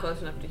was not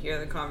close enough to hear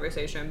the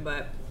conversation,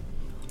 but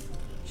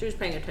she was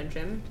paying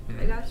attention,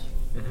 I guess.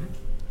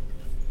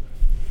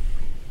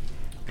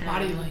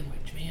 Body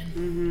language,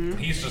 man.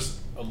 He's just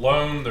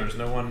alone. There's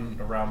no one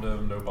around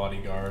him. No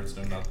bodyguards.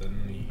 No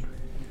nothing.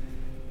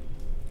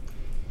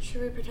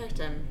 Should we protect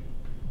him?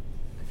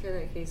 I feel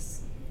like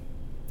he's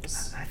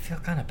I feel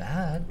kind of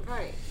bad.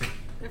 right.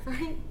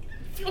 Right?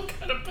 I feel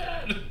kind of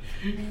bad.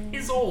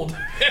 He's old.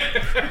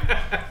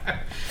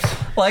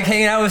 Like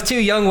hanging out with two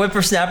young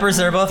whippersnappers,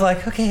 they're both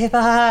like, okay,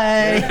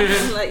 bye.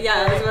 Like,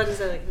 yeah, I was about to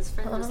say, like, his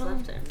friend just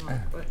left him.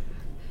 Like, what?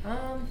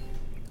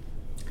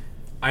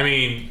 I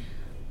mean,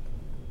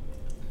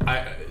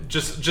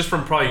 just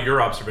from probably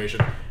your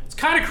observation, it's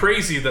kind of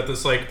crazy that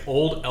this like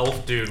old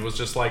elf dude was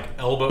just like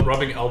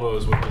rubbing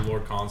elbows with the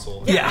Lord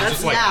Consul. Yeah. It's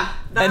just like Yeah.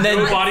 And then-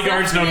 no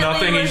bodyguards, no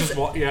Definitely nothing. He's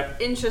was just yeah.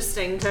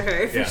 interesting to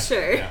her for Yeah,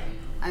 sure. yeah.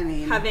 I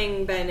mean,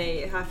 Having been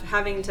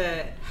having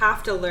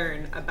to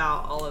learn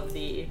about all of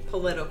the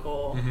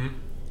political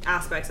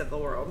aspects of the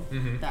world.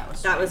 that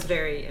was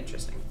Very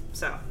interesting.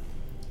 So,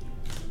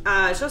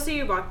 she'll see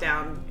you walk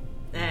down,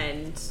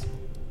 and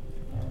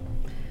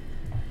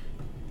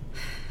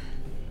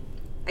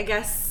I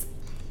guess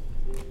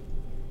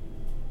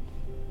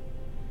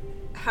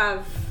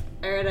have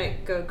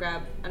Erudite go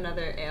grab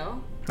another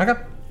ale. Okay.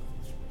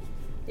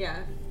 Yeah.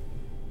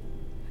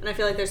 And I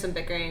feel like there's some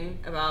bickering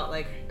about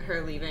like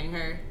her leaving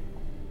her.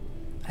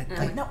 And I'm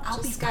Like, no, I'll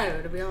just be go. fine.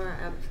 It'll be alright.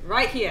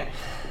 Right here.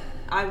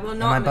 I will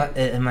not move.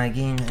 Am I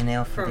getting an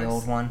ale for the Promise.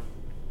 old one?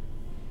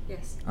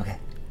 Yes. Okay.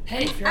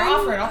 Hey, if you're I'm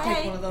offered, I'll take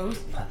okay. one of those.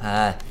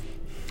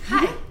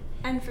 Hi.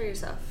 And for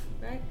yourself,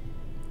 right?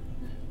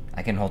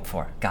 I can hold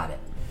 4. Got it.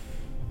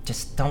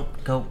 Just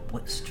don't go.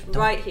 Don't.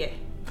 Right here.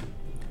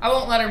 I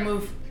won't let her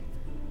move.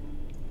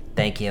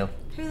 Thank you.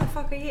 Who the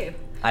fuck are you?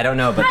 I don't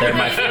know, but they're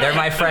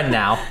my friend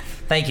now.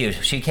 Thank you.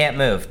 She can't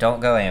move. Don't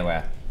go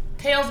anywhere.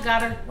 Tails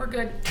got her. We're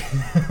good.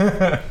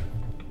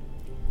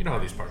 You know how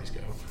these parties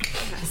go.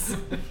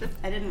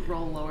 I didn't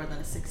roll lower than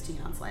a 16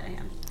 on sleight of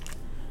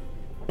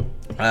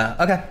hand.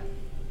 Okay.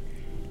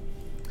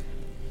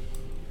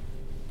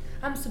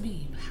 I'm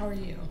Sabib. How are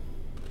you?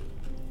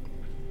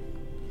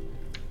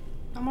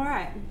 I'm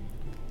alright.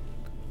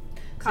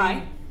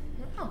 Kai.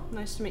 Oh,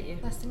 Nice to meet you.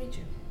 nice to meet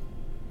you.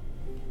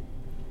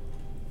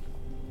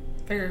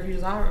 Figure if he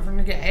was offering for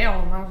me to get ale,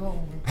 I might as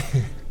well.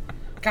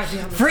 Gotta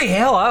be on this. Free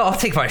ale? I'll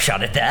take my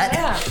shot at that.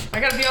 Yeah, I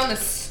gotta be on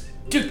this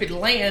stupid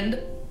land.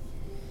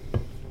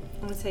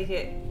 I'm gonna take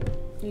it.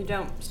 You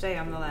don't stay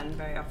on the land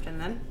very often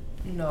then.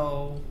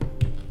 No.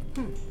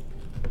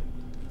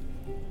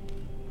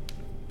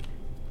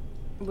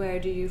 Where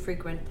do you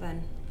frequent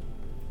then?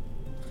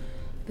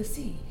 The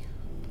sea.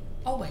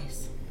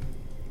 Always.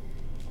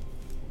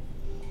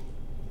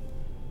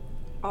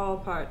 all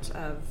part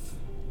of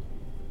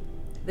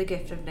the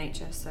gift of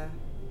nature, so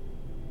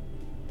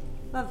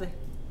lovely.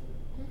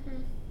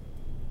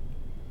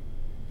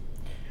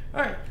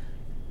 Alright.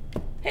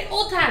 Hey,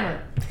 old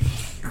timer.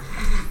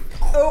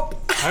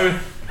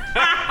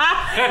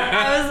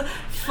 I was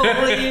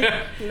fully.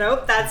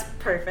 Nope, that's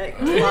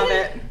perfect. Love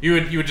it. You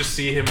would just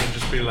see him and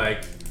just be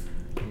like,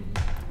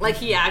 Like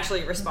he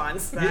actually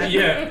responds to that.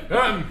 yeah.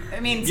 I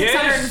mean,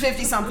 Yes.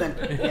 650 something.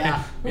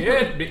 Yeah.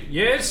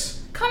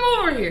 Yes. Come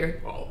over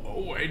here.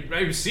 Oh,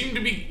 I seem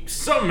to be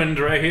summoned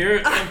right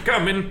here. I'm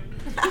coming.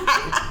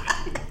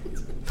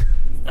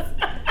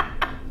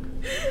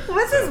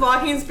 What's his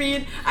walking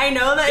speed? I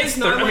know that it's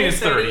normally it's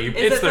 30. Is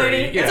It's it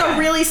 30? 30, yeah. It's a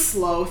really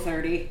slow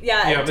 30.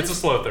 Yeah. Yeah, it's a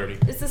slow 30.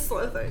 It's a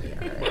slow 30.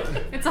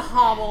 Alright. It's a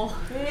hobble.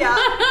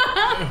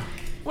 Yeah.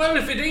 Well,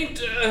 if it ain't,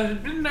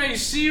 didn't I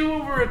see you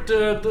over at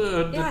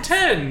the Yes.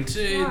 tent?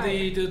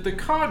 Right. The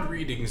card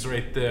readings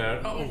right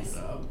there. Oh,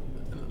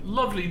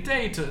 lovely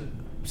day to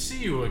see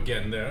you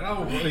again there.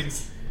 Oh,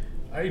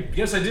 I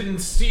guess I didn't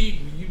see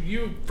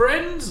you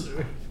friends?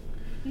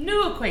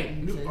 New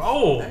acquaintances.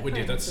 Oh, we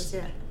did. Acquaintances,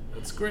 yeah.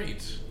 That's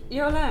great.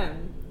 You're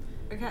alone.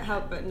 I can't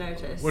help but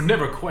notice. We're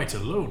never quite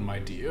alone, my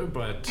dear,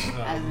 but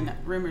As in,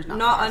 rumors not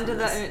Not far under from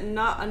the this.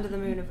 not under the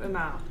moon of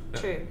Umal.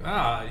 True.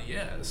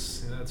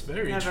 Yes, that's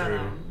very Never true.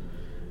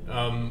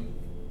 alone.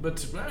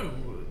 But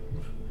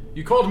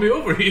you called me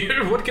over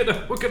here. What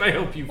can I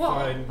help you Well,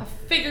 find? I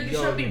figured you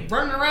shouldn't be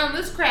running around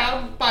this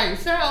crowd by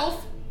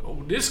yourself.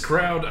 Oh, this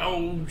crowd.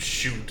 Oh,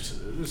 shoot.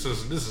 This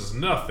is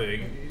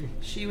nothing.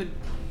 She would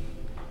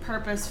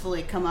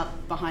purposefully come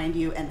up behind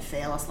you and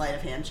fail a sleight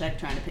of hand check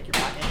trying to pick your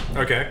pocket.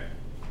 Okay.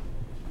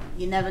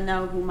 You never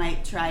know who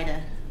might try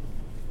to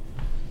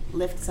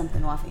lift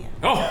something off of you.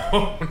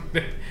 Oh,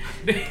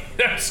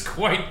 that's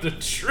quite the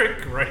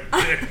trick right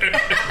there.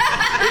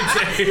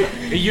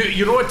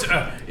 You know what?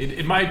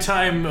 In my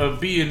time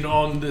being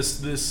on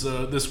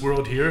this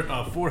world here,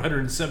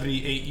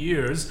 478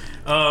 years,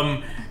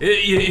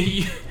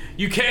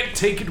 you can't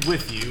take it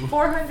with you.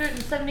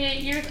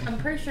 478 years? I'm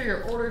pretty sure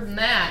you're older than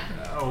that.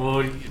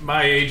 Well,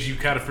 my age, you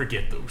kind of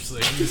forget those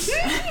things.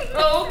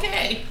 Oh,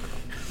 okay.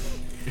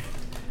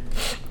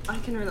 I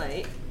can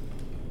relate.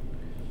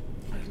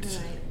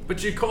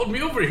 But you called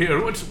me over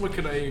here. What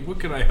can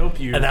I help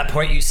you? At that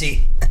point, you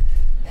see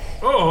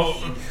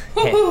Oh,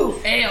 Ale.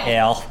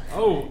 Ale.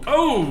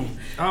 oh.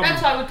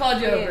 That's why we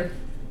called you over.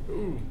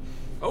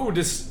 Oh,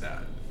 this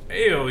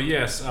ale.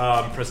 Yes.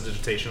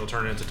 Prestidigitation will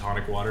turn it into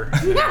tonic water.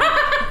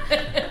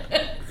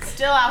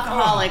 Still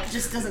alcoholic,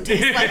 just doesn't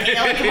taste like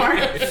ale anymore.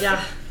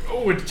 Yeah.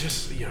 Oh, it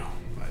just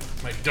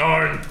my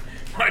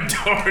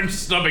darn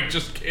stomach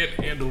just can't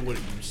handle what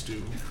it used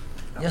to.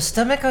 Your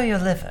stomach or your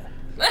liver?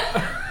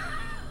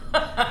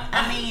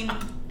 I mean,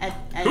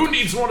 Who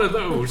needs one of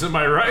those? Am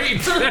I right?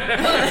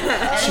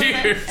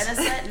 Cheers. At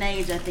a certain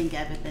age, I think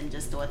everything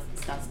just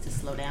starts to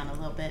slow down a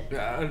little bit.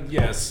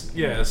 Yes.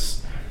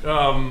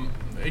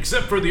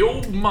 Except for the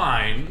old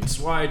mind. That's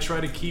why I try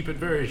to keep it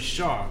very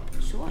sharp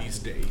Sure. these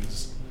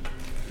days.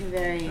 You're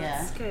very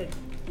That's good.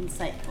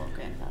 insightful,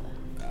 grandfather.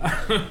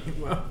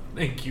 Well,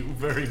 thank you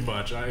very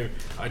much. I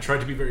try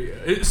to be very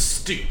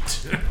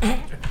astute.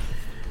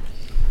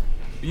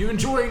 You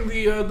enjoying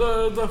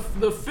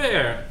the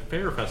fair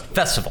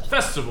festival?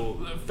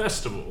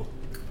 Festival.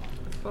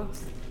 Of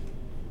course.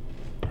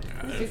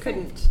 Who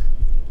couldn't?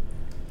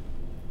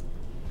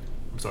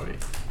 I'm sorry.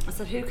 I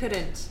said who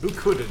couldn't? Who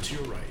couldn't?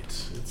 You're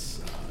right.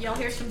 It's You'll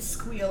hear some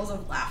squeals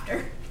of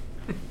laughter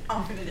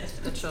off in the The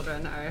distance.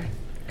 children are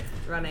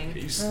running.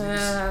 these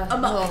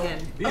Again.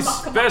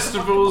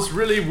 festivals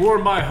really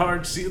warm my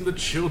heart. Seeing the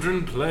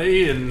children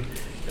play and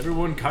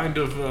everyone kind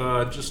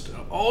of just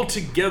all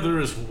together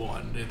as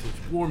one. It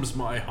warms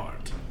my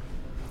heart.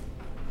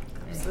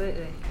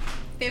 Absolutely.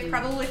 They've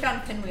probably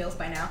found pinwheels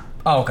by now.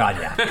 Oh god,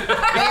 yeah.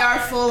 They are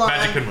full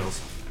Magic on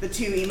pinwheels. the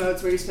two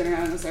emotes where you spin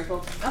around in a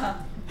circle.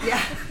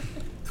 Yeah.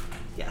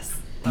 Yes.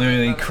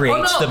 Literally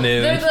creates the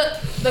moon. They're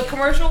the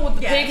commercial with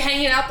the Yeah. pig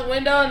hanging out the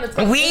window and it's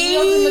got Wee!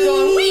 wheels and they're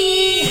going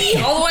wee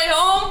all the way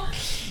home.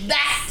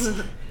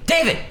 That.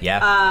 David!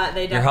 Yeah.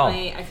 They You're home.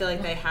 definitely. I feel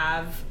like they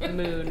have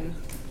moon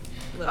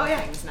little Oh,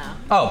 yeah. things now.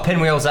 Oh,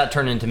 pinwheels that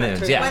turn into moons.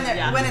 turn- Yeah. When,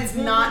 Yeah. when it's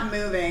not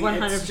moving,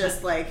 100%. it's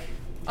just like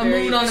A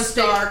very moon on a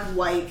stick. stark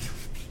white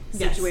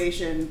Yes.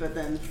 situation, but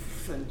then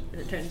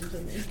It turns into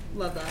moon.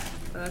 Love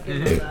that. Okay,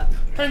 Mm-hmm. love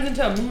that. Turns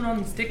into a moon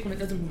on the stick when it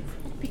doesn't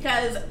move.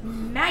 Because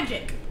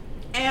magic.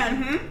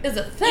 And Is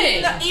a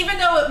thing. even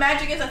though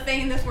magic is a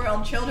thing in this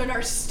world, children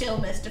are still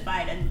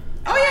mystified and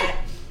Oh, yeah.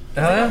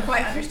 they don't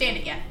quite understand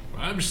it yet.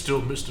 I'm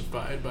still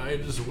mystified by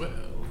it as well.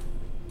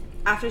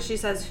 After she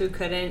says who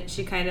couldn't,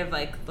 she kind of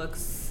like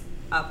looks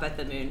up at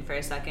the moon for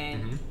a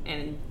second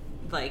and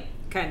like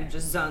kind of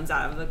just zones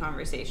out of the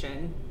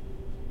conversation.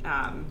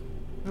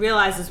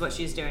 Realizes what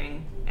she's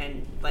doing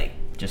and like.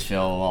 Just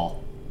feel a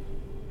little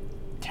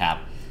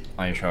tap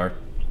on your shoulder.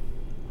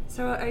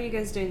 So what are you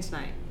guys doing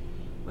tonight?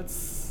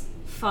 What's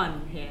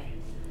fun here?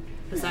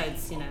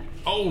 Besides,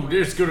 Oh,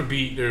 there's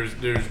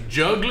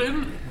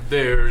juggling.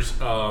 There's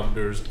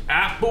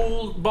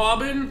apple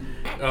bobbing.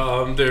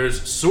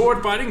 There's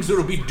sword fighting. So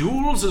there'll be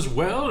duels as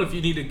well. If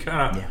you need to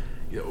kind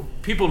of,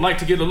 people like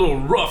to get a little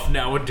rough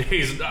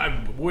nowadays. And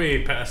I'm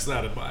way past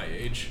that at my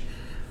age.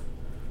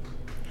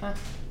 Huh?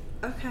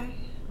 Okay,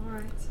 all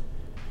right.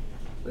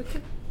 We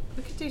could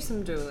do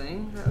some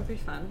dueling. That would be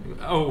fun.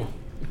 Oh,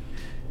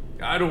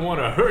 I don't want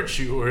to hurt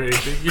you or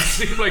anything. You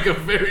seem like a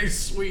very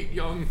sweet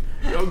young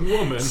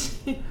woman.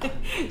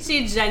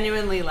 She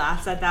genuinely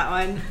laughs at that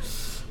one.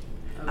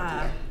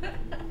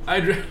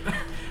 I'd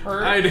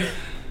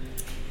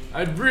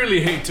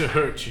really hate to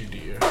hurt you,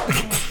 dear.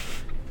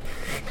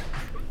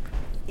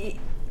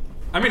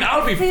 I mean,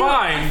 I'll be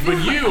fine,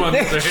 but you, on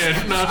the other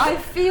hand, no. I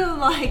feel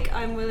like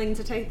I'm willing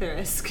to take the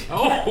risk.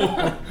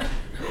 Oh.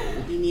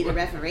 You need a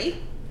referee?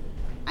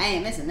 I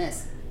ain't missing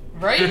this.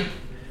 Right?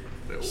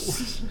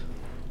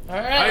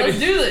 Alright, let's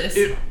do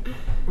this.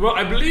 Well,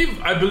 I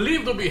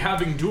believe they'll be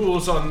having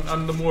duels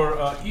on the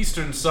more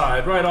eastern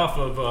side, right off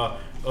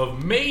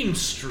of Main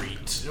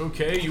Street.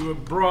 Okay, you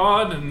have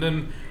Broad, and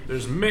then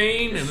there's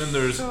Main, and then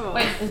there's...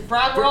 Wait, is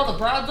Broad where all the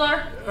Broads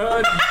are?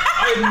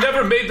 I had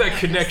never made that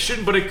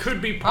connection, but it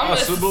could be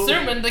possible. I'm just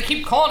assuming they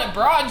keep calling it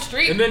Broad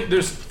Street. And then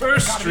there's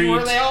First Street,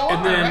 where they all and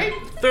are, then right?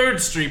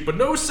 Third Street, but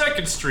no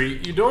Second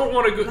Street. You don't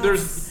want to go...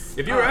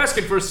 If you're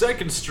asking for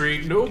Second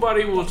Street,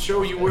 nobody will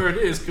show you where it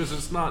is because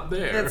it's not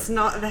there. It's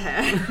not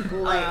there.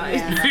 Light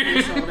hand on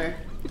your shoulder.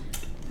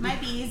 Might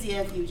be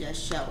easier if you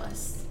just show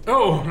us.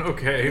 Oh,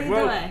 okay.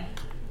 Either way.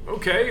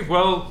 Okay,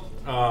 well,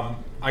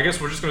 I guess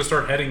we're just gonna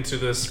start heading to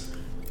this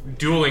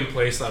dueling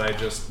place that I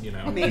just,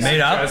 Made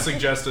up? I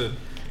suggested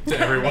to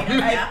everyone.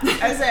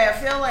 I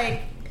feel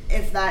like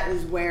if that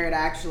is where it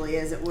actually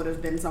is, it would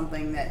have been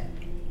something that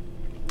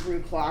Rue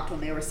clocked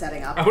when they were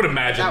setting up. I would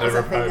imagine that was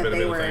there a would thing probably that been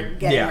they a were thing.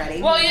 getting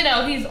ready.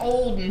 Well, he's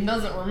old and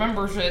doesn't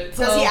remember shit.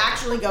 So. Does he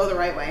actually go the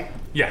right way?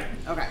 Yeah.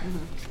 Okay.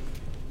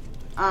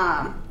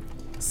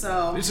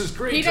 So This is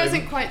great. He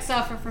doesn't quite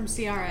suffer from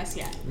CRS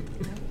yet.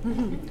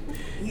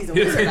 he's a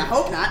wizard. I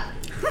hope not.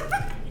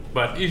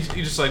 But he's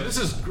just like, this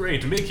is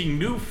great, making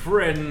new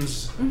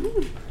friends,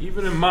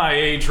 even in my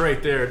age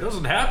right there. It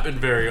doesn't happen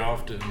very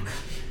often.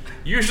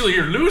 Usually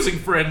you're losing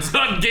friends,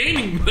 not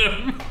gaining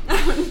them.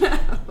 Oh, no.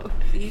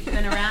 You've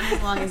been around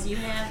as long as you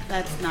have.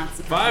 That's not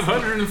surprising.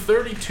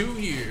 532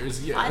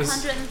 years, yes.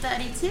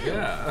 532.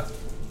 Yeah.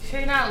 Sure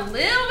you're not a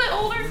little bit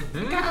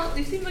older?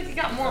 You seem like you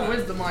got more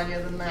wisdom on you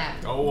than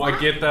that. Oh, I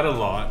get that a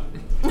lot.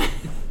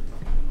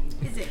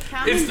 Is it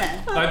counting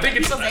then? I think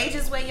it's People's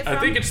ages where you're from? I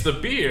think it's the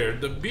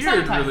beard. The beard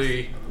Sometimes.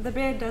 really. The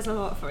beard does a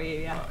lot for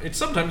you, yeah. It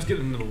sometimes gets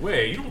in the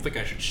way. You don't think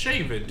I should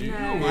shave it, do you?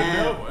 No.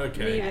 No.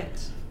 Okay. Leave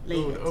it.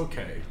 Leave it.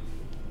 Okay.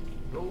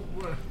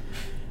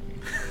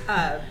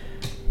 Oh,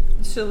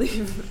 She'll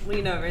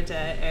lean over to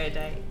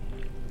Erudite.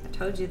 I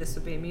told you this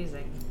would be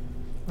amusing.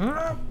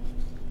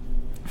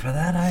 For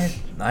that,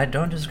 I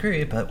don't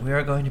disagree, but we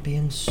are going to be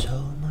in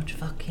so much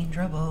fucking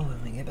trouble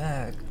when we get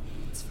back.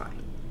 It's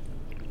fine.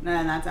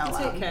 No, that's out I'll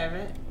loud. take care of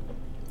it.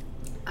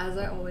 As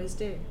I always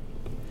do.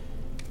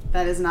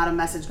 That is not a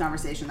message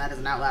conversation. That is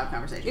an out loud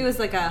conversation. It was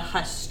like a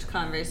hushed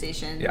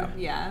conversation. Yeah.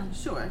 Yeah.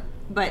 Sure.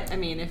 But, I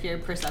mean, if you're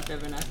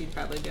perceptive enough, you'd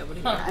probably be able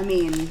to hear. I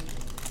mean,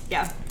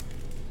 Yeah.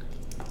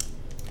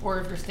 Or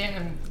if you're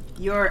standing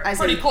you're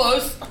pretty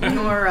close.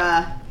 Your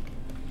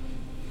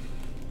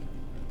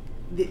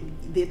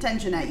the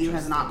attention at you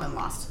has not been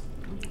lost.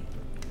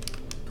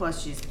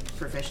 Plus, she's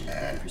proficient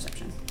in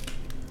perception.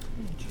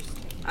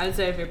 I would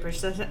say if you're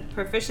proficient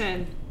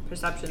in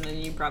perception, then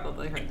you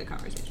probably heard the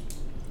conversation.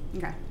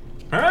 Okay.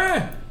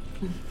 Huh?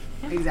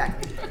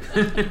 Exactly.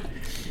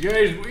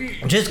 Guys,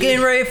 I'm just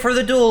getting ready for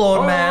the duel,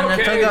 old man.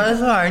 okay. That's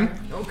fine.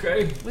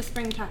 Okay.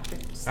 Whispering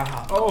tactics.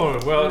 Oh,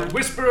 well,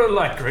 whisper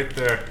alike right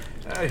there.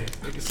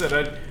 Like I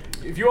said,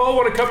 if you all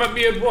want to come at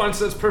me at once,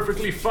 that's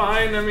perfectly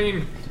fine. I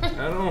mean, I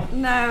don't...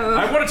 No.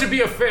 I want it to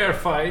be a fair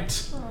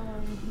fight.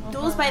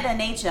 Duels by their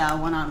nature are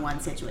one-on-one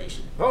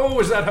situation. Oh,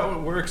 is that how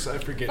it works? I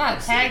forget. It's not a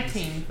these tag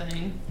things. team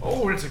thing.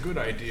 Oh, it's a good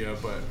idea,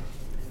 but...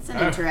 It's an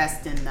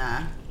interesting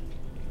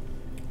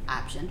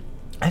option.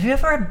 Have you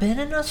ever been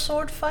in a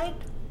sword fight?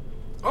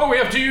 Oh, we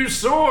have to use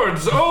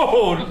swords!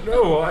 Oh,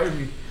 no,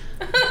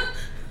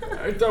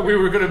 I thought we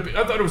were gonna be...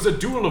 I thought it was a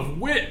duel of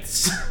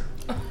wits!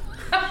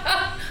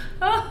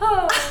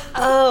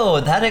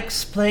 Oh, that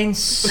explains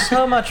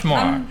so much more.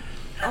 I'm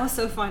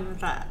also fine with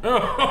that.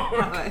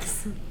 That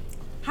works.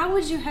 How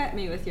would you hurt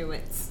me with your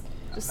wits?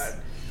 Just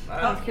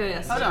out of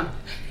curiosity. Hold on.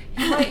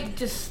 He might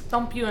just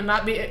stump you and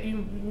not be. You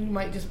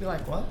might just be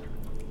like, what?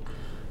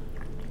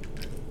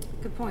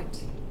 Good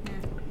point.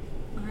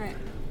 Yeah. All right.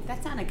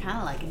 That sounded kind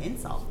of like an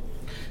insult.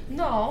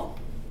 No.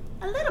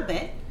 A little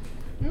bit.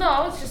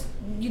 No, it's just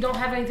you don't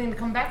have anything to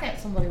come back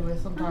at somebody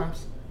with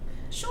sometimes.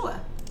 Sure.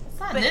 It's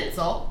not an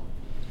insult.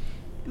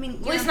 I mean,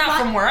 At least not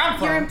from where I'm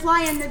from. You're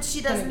implying that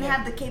she doesn't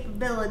have the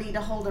capability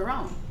to hold her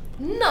own.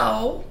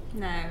 No.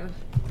 No,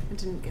 I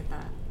didn't get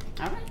that.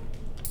 All right.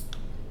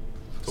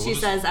 So She we'll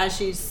just- says as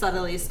she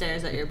subtly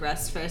stares at your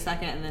breast for a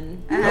second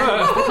and then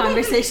the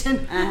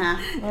conversation.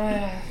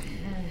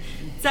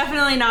 It's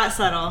definitely not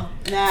subtle.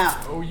 No.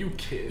 Oh, you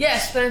kids.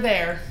 Yes, they're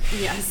there.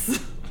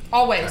 Yes.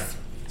 Always.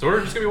 So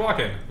we're just gonna be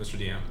walking, Mr.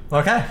 DM.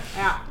 Okay.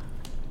 Yeah.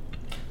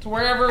 To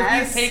wherever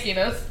As- he's taking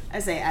us. I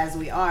say, as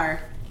we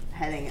are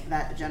heading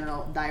that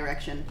general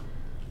direction,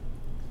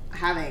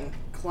 having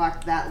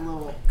clocked that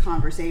little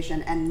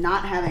conversation and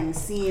not having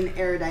seen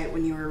Erudite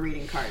when you were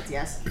reading cards,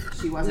 yes?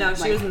 She wasn't. No,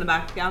 she was in the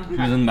back. Yeah. He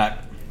was in the back.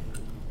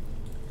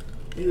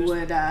 You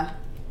would,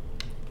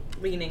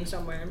 Leaning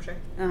somewhere, I'm sure.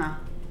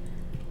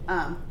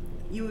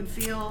 You would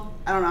feel,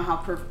 I don't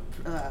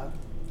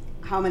know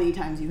how many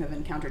times you have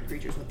encountered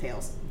creatures with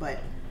tails, but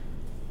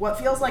what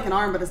feels like an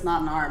arm but it's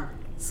not an arm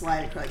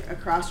slide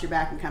across your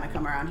back and kind of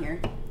come around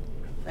here.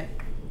 Like,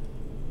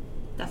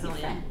 Definitely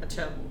Okay. a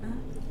chill.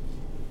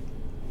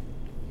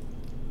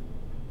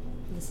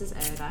 This is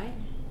Erudite.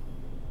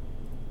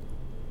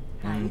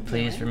 how you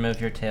Please doing?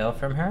 remove your tail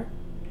from her.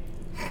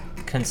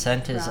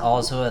 Consent is Problem.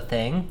 also a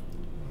thing.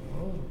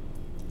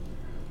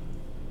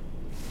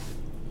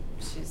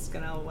 She's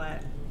gonna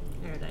let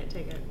Erudite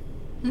take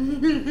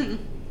it.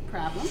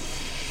 Problem?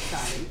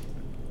 Sorry.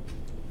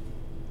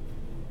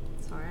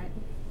 It's alright.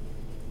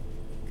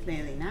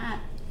 Clearly not.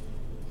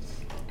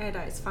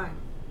 Erudite's fine.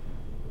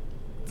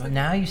 Well,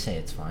 now you say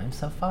it's fine,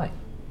 so fine.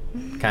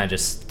 Kind of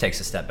just takes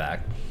a step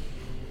back.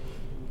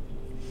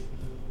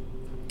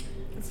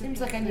 It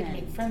seems like I need to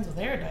make friends with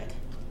Erudite.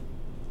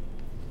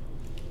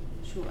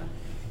 Sure.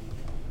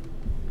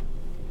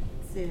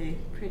 It's a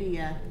pretty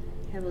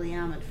heavily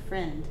armored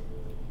friend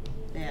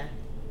there,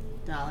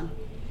 darling.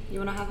 You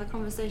wanna have a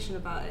conversation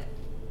about it?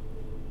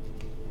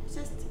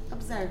 Just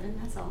observing,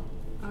 that's all.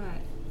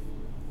 Alright.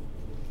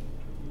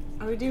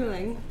 Are we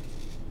dueling?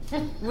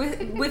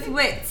 with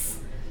wits?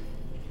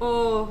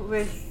 Or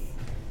with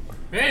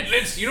Hey,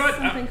 let's. You know what?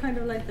 something kind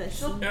of like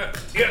this? Yeah.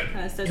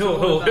 Kinda starts to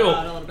roll out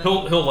a little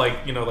bit. He'll like,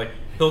 you know, like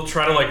he'll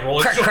try to like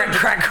roll his Crack, shoulder.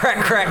 crack,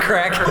 crack, crack,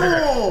 crack, crack.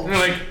 Oh! And they're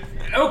like,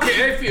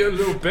 okay, I feel a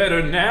little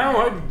better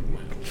now.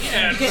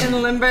 Yeah.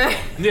 Getting limber.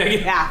 Yeah.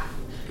 Yeah.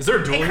 Is there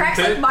a It dueling cracks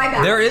pit? like my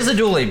back. There is a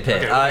dueling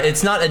pit. Okay.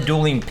 It's not a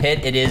dueling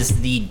pit. It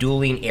is the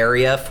dueling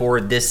area for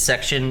this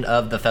section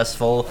of the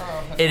festival.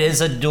 It is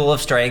a duel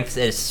of strength.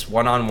 It's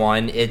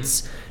one-on-one.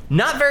 It's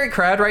not very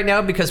crowded right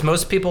now because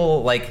most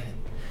people like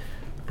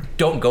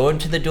don't go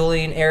into the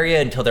dueling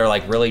area until they're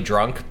like really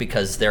drunk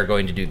because they're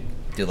going to do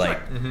like.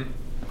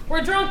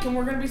 We're drunk and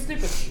we're gonna be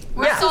stupid.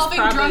 We're Yeah. solving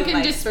Probably drunken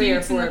like 3 or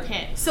disputes in the 4.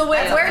 pit. So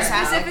where That's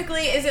how.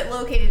 specifically is it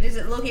located? Is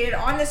it located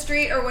on the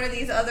street or one of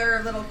these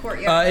other little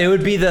courtyards? It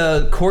would be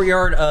the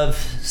courtyard of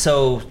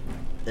so.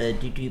 The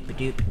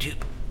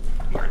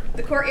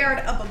courtyard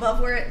up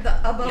above where the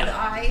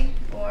eye,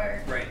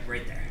 or Right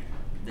there.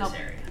 This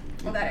area.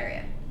 well, that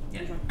area.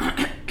 Yeah.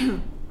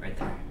 Right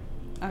there.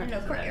 No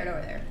courtyard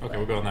over there. Okay,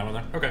 we'll go on that one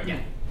there. Okay. Yeah.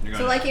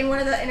 So like in one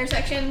of the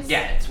intersections.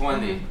 Yeah, it's one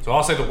of the. So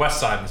I'll say the west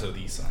side instead of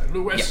the east side.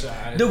 The west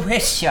side. The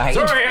west side.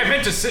 Sorry, I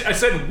meant to say. I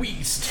said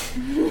west.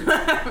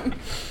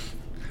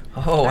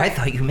 Oh, I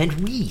thought you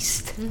meant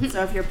west.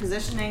 So if you're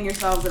positioning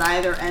yourselves at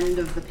either end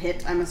of the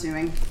pit, I'm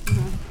assuming.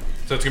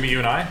 So it's gonna be you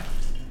and I.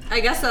 I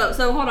guess so.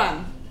 So hold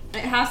on.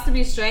 It has to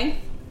be strength?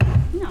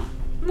 No.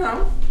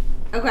 No.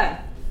 Okay.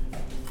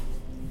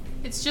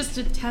 It's just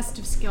a test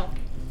of skill.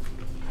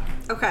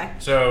 Okay.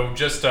 So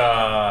just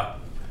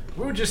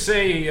we would just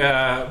say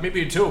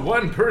maybe until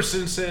one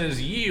person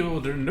says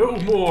yield or no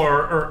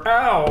more or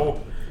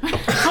ow.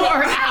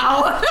 Or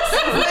ow.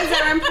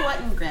 Words are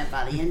important,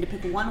 Grandfather. You need to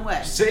pick one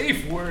word.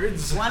 Safe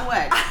words. One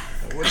word.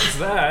 What is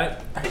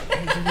that?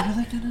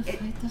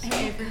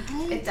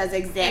 It does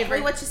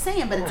exactly what you're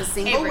saying, but it's a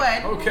single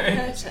word.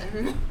 Okay.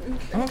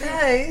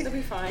 Okay. It'll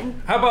be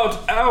fine. How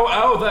about ow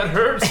ow that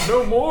hurts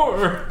no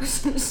more?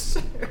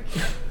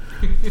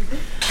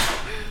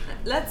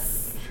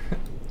 Let's.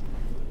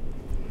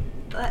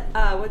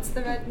 What's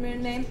the red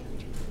moon name?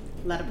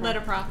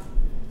 Letterproth.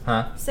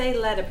 Huh? Say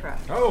Letterpro.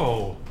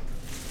 Oh.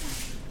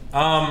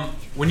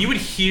 When you would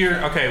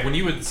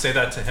say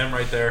that to him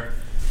right there,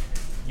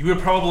 you would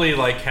probably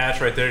like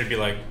catch right there to be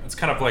like, it's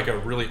kind of like a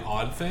really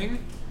odd thing.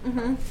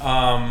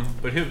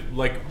 But he'd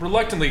like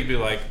reluctantly be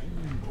like,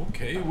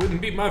 okay, it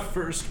wouldn't be my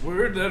first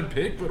word that I'd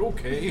pick, but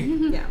okay.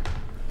 Yeah.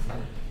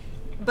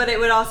 But it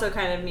would also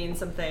kind of mean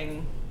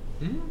something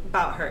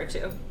about her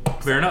too.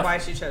 Fair enough. Why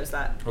she chose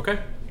that Okay.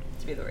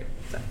 to be the word.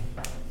 So.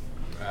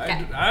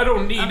 I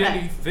don't need Okay.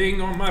 anything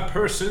on my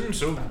person,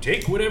 so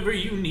take whatever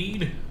you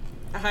need.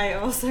 I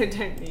also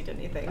don't need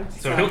anything.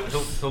 So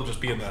he'll just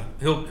be in the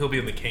he'll be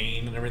in the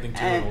cane and everything too.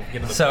 And- He'll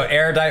get in the So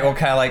Erudite will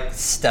kind of like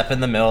step in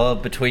the middle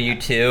between you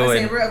two, I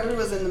say and Rue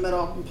is in the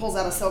middle and pulls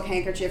out a silk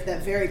handkerchief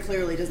that very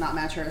clearly does not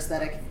match her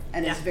aesthetic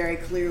and is very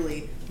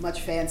clearly much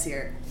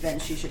fancier than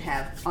she should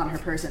have on her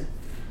person.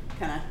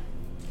 Kind of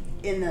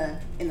in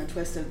the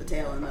twist of the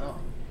tail in the middle.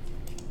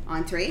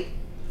 On 3,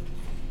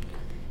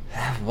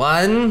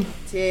 1,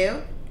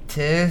 2.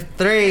 2,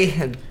 3,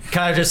 and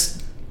kind of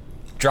just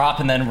drop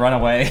and then run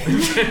away.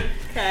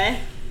 Okay.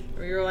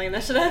 Are we rolling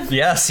initiative?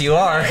 Yes, you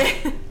are.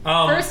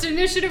 First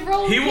initiative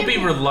roll. He will be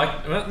Campbell.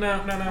 reluctant. No.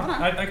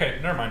 on. Okay,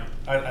 never mind.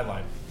 I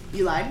lied.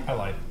 You lied? I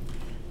lied.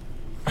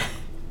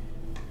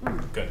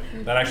 Good.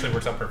 That actually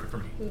works out perfect for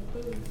me.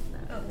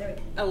 Oh, there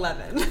we go.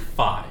 11.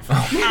 5.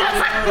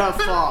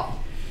 Beautiful. All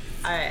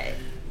right.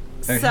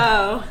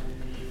 So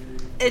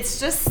it's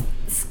just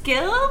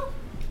skill.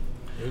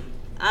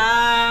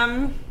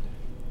 Oh,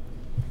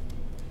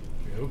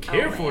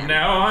 careful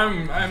now.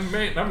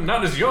 I'm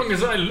not as young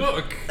as I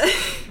look.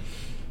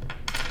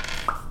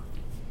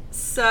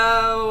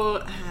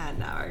 So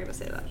no, we're gonna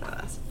say that for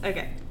last.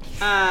 Okay.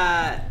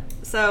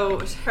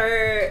 So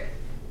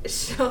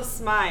she'll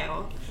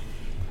smile,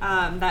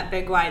 that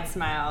big wide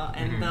smile,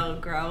 and they'll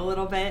grow a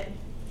little bit.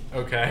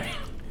 Okay.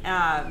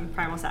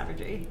 Primal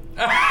savagery.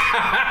 Hell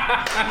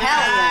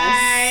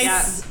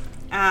yes.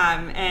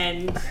 Yeah.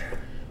 And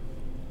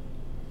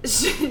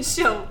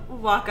she'll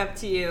walk up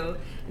to you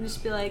and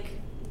just be like,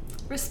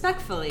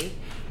 respectfully.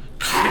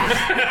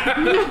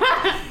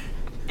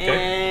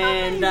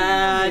 And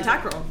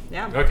attack roll.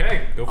 Yeah.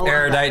 Okay, go for it.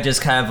 Erudite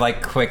just kind of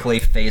like quickly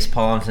face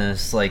palms and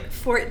it's like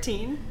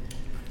 14.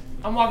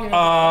 I'm walking.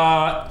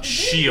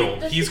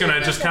 Shield. He's gonna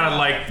just kind of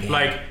like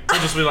he'll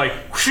just be like,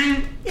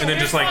 and then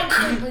just like.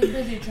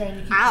 Busy trying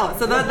to keep Ow.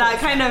 So that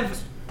kind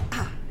of.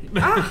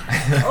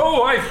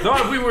 Oh, I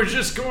thought we were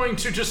just going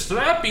to just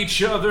slap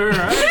each other.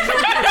 I didn't know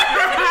we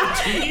had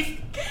teeth.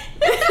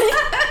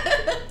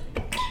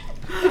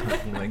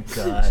 oh my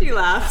god. She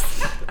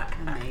laughs.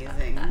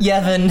 Amazing.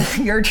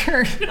 Yevon, your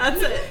turn.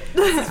 That's it.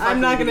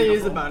 I'm not gonna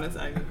use the bonus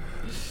action.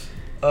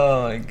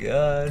 Oh my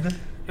god.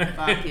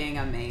 Fucking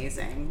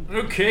amazing.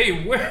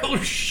 Okay, well,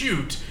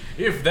 shoot.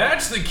 If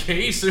that's the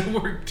case and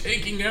we're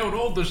taking out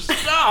all the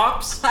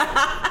stops,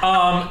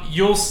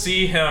 you'll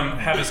see him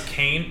have his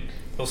cane.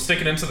 He'll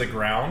stick it into the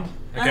ground,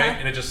 okay,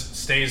 and it just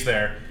stays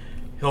there.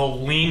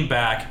 He'll lean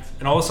back,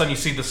 and all of a sudden you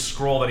see the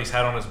scroll that he's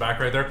had on his back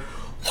right there,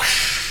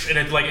 and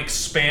it like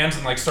expands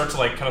and like starts to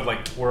like kind of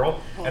like twirl.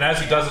 And as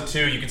he does it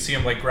too, you can see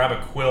him like grab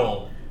a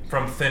quill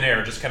from thin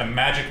air, just kind of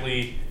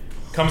magically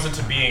comes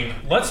into being.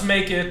 Let's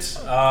make it.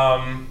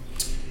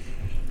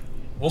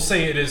 We'll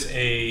say it is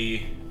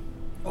a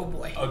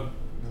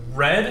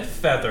red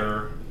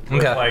feather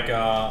with like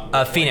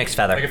a phoenix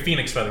feather. Like a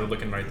phoenix feather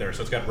looking right there.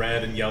 So it's got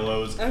red and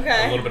yellows,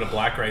 Okay. a little bit of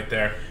black right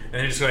there.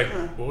 And he's just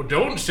like, well,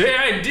 don't say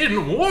I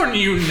didn't warn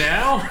you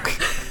now.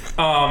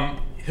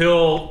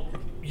 He'll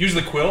use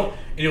the quill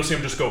and you'll see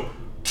him just go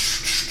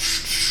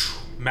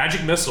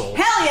magic missile.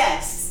 Hell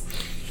yes.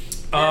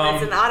 It's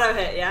an auto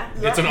hit, yeah?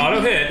 It's an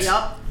auto hit.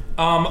 Yup.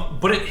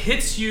 But it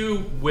hits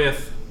you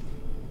with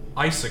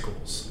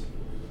icicles.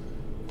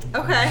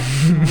 Okay.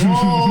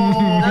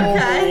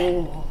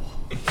 Okay.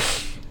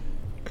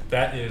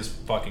 That is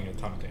fucking a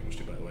ton of damage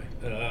too, by the way.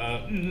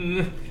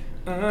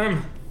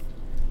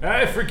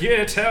 I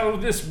forget how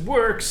this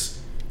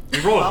works.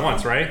 You roll it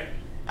once, right?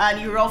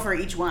 You roll for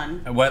each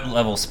one. What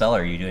level spell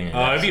are you doing?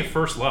 It'd be a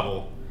first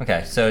level.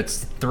 Okay, so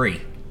it's 3.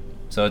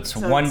 So it's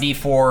So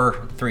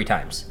 1d4 3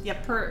 times.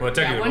 Yep. Well,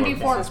 technically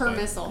 1d4 per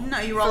missile. No,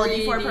 you roll a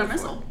d4 per 3d4.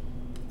 missile.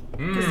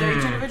 Because they're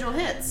each individual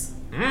hits.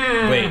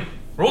 Wait.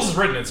 Rules is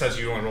written, it says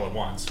you only roll it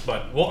once,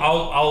 but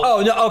I'll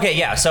Oh, no, okay,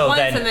 yeah, so Once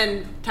then... and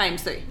then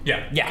times 3.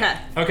 yeah. Yeah.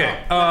 Okay. Okay,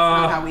 That's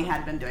not how we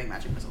had been doing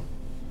magic missile.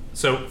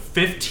 so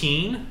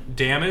 15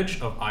 damage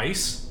of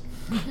ice.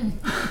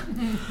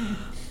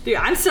 Dude,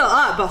 I'm still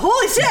up, but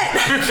holy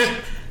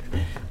shit!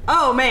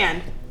 Oh,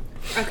 man.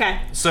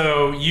 Okay.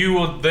 So you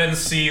will then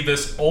see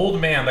this old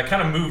man that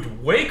kind of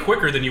moved way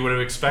quicker than you would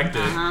have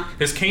expected.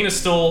 His cane is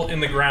still in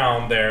the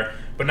ground there,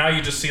 but now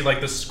you just see like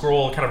this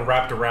scroll kind of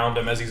wrapped around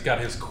him as he's got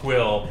his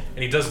quill,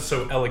 and he does it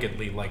so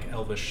elegantly, like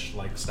elvish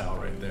like style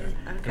right there.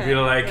 Okay. And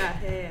you're like,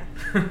 Yeah.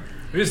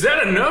 is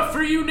that enough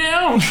for you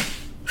now?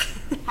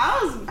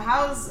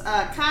 How's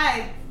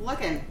Kai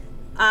looking?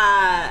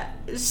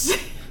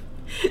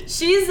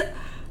 She's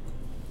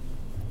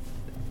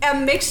a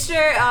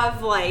mixture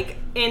of like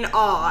in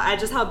awe at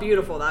just how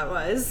beautiful that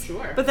was.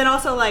 Sure. But then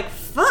also like,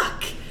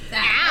 fuck.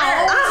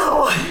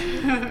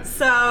 Ow.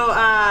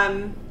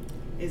 So,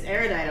 Is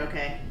Erudite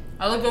okay?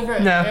 I look over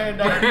at No.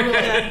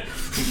 Erudite.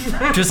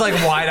 Just like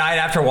wide-eyed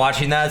after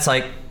watching that, it's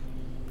like,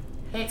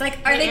 It's like,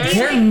 are they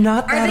They're dealing?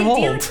 not are that they old.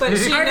 dealing? But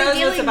she are knows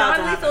they what's dealing about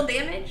to non-lethal happen.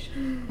 damage?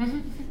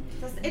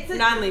 It's a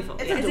Non-lethal.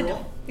 It's yeah. a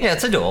duel. yeah,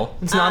 it's a duel.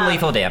 It's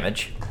non-lethal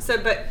damage. So,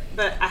 but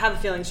I have a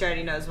feeling she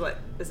already knows what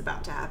is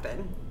about to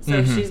happen.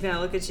 So she's gonna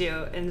look at you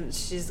and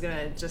she's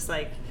gonna just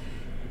like,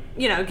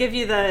 you know, give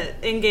you the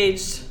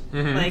engaged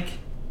like,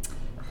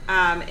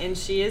 and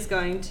she is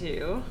going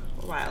to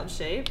wild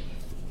shape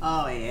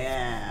Oh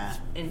yeah.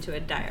 into a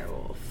dire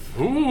wolf.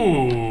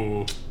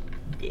 Ooh.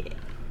 Yeah.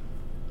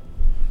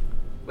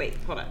 Wait,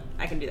 hold on.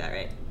 I can do that,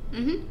 right?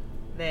 Mm-hmm.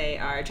 They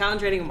are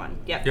challenge rating 1.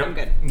 Yep, Yep. I'm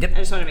good. Yep. I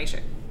just want to make sure.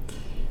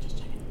 Just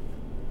checking.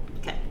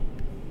 Okay.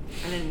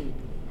 And then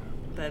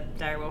the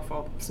dire wolf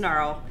will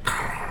snarl,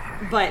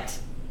 but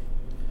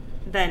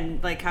then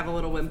like have a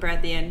little whimper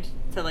at the end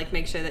to like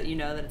make sure that you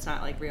know that it's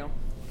not like real.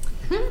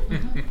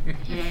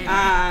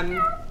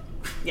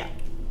 Yeah.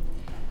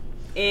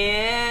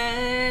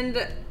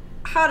 And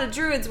how do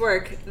druids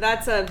work?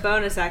 That's a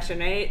bonus action,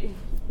 right?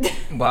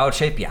 Wild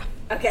shape, yeah.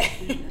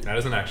 Okay. That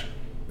is an action.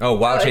 Oh,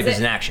 wild Oh, shape is is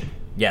it? an action.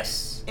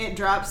 Yes. It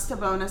drops to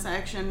bonus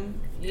action.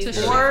 To Use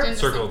shift Or into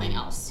circle. something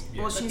else.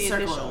 Yeah. Well, the she's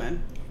circle initial.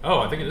 woman. Oh,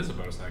 I think it is a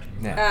bonus action.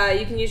 Yeah.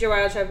 You can use your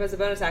wild shape as a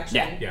bonus action.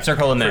 Yeah. Yeah.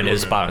 Circle and then Circle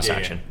is and bonus then. Yeah,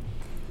 action.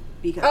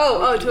 Because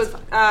Oh, she's to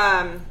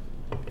fine.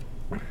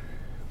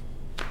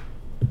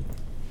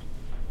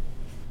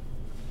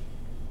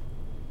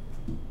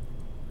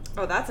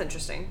 Oh, that's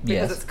interesting.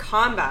 Because Yes. it's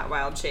combat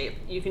wild shape.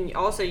 You can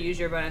also use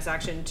your bonus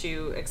action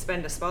to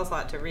expend a spell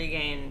slot to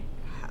regain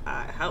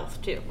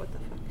health too. What the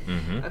fuck?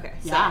 Mm-hmm. Okay.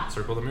 So Yeah.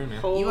 Circle the moon, man.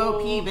 whole,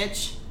 UOP,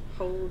 bitch.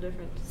 whole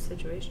different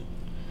situation.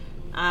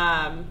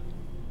 And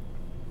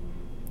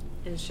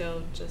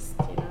she'll just,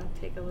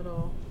 take a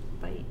little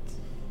bite.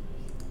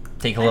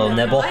 Take a little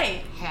nibble.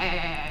 Right.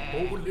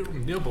 Oh, little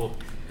nibble.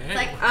 It's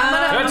like,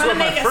 That's I'm what gonna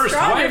my make a first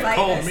stronger wife bite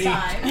called this me.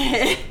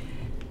 time.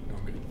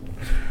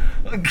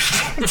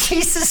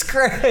 Jesus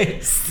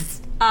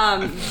Christ.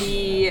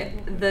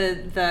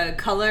 The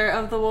color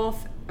of the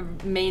wolf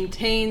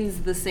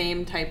maintains the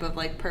same type of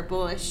like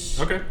purplish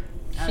Okay.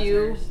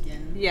 hue. As her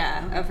skin.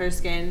 Yeah, of her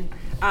skin.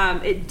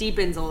 It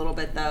deepens a little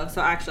bit though.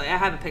 So actually, I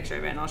have a picture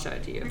of it, and I'll show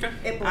it to you. Okay.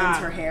 It blends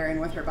her hair in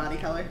with her body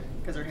color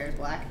because her hair is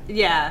black.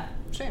 Yeah,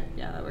 sure.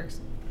 Yeah, that works.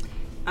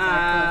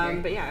 color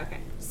theory. But yeah, okay.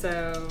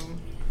 So.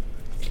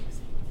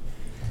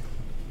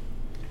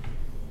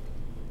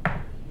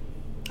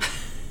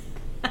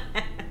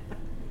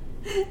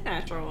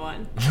 Natural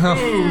one.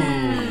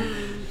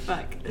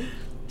 Fuck.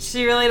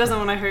 She really doesn't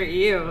want to hurt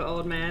you,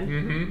 old man.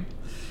 Mm-hmm.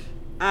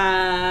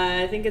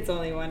 I think it's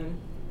only one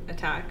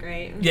attack,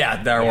 right?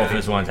 Yeah, the wolf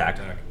is one attack.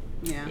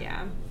 Yeah.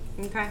 Yeah.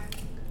 Okay.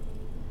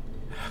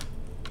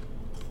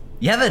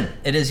 Yevon,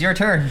 it is your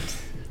turn.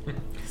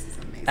 This is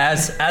amazing.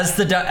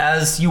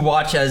 As you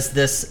watch as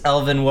this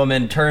elven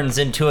woman turns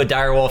into a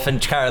direwolf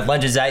and kind of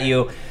lunges at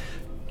you,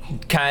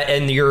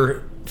 and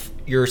your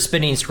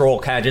spinning scroll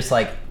kind of just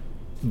like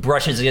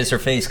brushes against her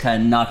face,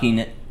 kind of knocking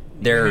it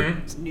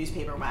there.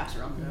 Newspaper wraps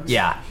her on the nose.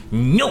 Yeah.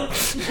 Nope.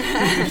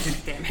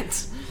 Damn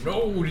it.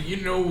 No,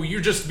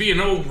 you're just being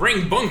old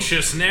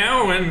rambunctious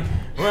now, and,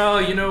 well,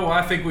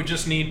 I think we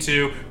just need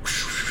to...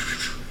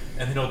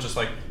 And then he'll just,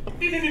 like...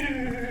 He'll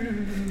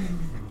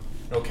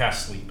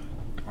cast sleep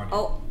on you.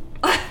 Oh.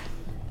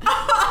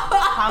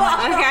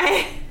 How much?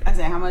 Okay. I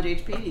say, how much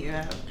HP do you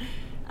have?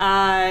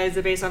 Is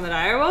it based on the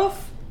direwolf?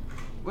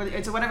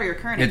 It's whatever your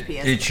current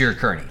HP is. It's your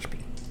current HP.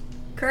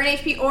 Current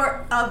HP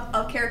or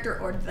of character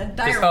or the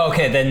dire. Oh,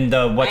 okay, then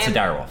what's the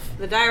direwolf?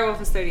 The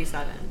direwolf is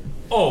 37.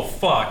 Oh,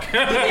 fuck.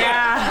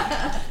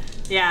 Yeah.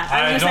 Yeah.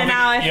 I was gonna say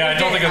now. I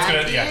don't think it's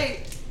gonna... 5d8. Yeah.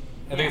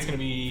 I think it's gonna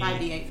be...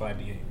 5d8.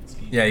 5d8.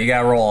 Yeah, you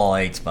gotta roll all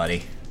 8s,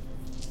 buddy.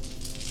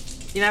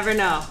 You never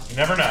know. You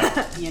never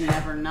know. You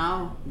never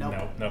know. Nope.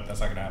 Nope, that's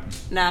not gonna happen.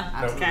 No.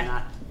 Absolutely Okay.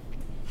 not.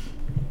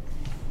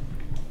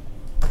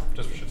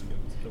 Just for shits and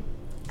giggles. Nope.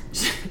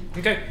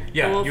 Okay,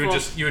 yeah, Wolf, you would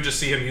wolf. just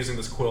see him using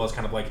this quill as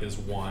kind of like his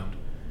wand,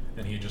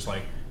 and he just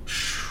like.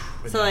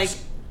 So like,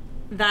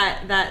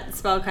 that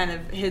spell kind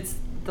of hits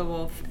the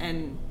wolf,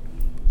 and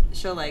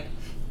she'll like.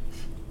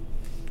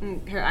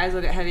 Her eyes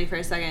will get heavy for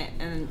a second,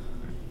 and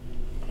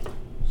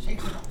Shake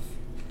it off.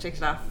 shakes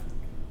it off,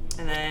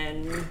 and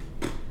then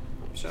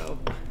she'll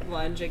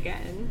lunge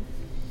again.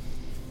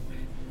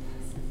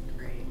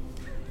 Great.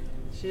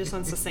 She just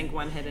wants to sink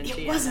one hit into It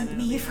you. wasn't and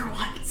then me it'll for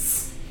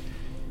once.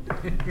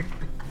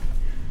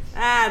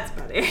 That's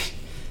better.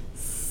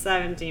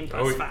 17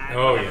 plus 5.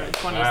 Oh whatever, yeah.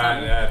 20 That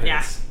something. Yeah.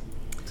 hits.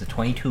 It's a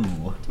 22.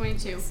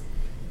 22.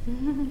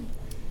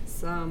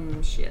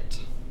 Some shit.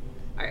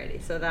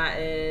 Alrighty, so that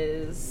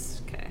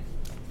is. Okay.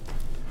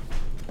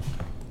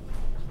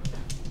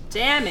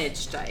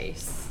 Damage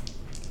dice.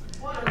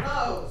 What are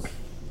those?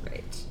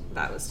 Right.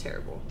 That was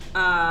terrible.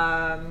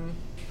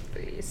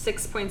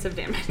 6 points of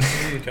damage.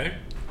 Okay.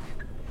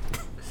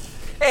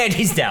 And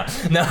he's down.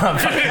 No, I'm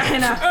fine. I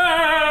know.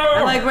 Oh!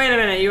 I'm like, wait a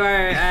minute,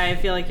 I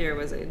feel like you're a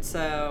wizard,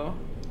 so.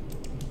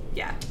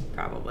 Yeah,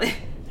 probably.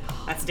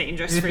 That's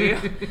dangerous for you.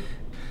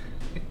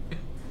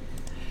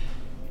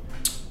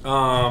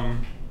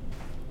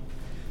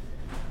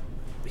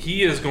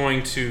 He is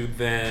going to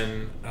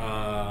then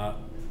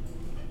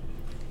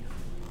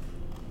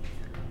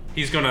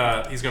he's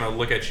gonna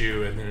look at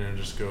you and then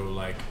just go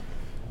like,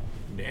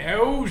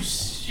 no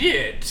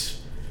shit.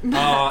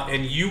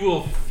 And you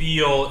will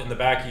feel in the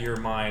back of your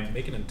mind,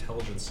 make an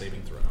intelligence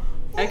saving throw.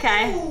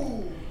 Okay.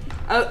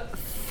 Oh,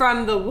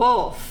 from the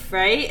wolf,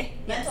 right?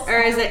 Mental Or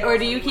is it? Or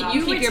do you keep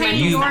your mental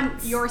You-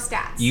 stats? your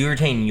stats. You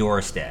retain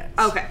your stats.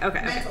 Okay.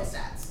 Okay. mental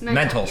stats.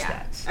 Mental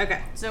yeah. stats.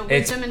 Okay. So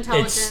It's, wisdom,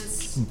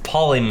 intelligence. it's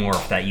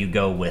polymorph that you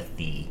go with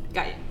the.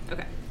 Got you.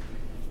 Okay.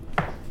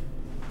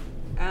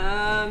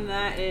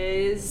 That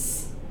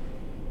is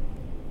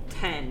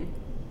 10.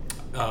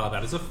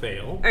 That is a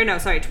fail. Or no,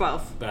 sorry,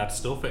 12. That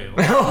still fails.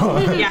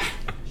 Yeah.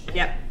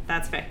 Yep.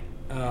 That's fair.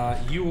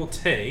 You will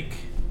take.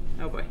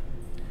 Oh boy.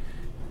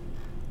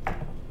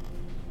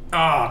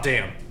 Ah,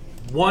 damn.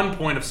 1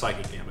 point of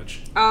psychic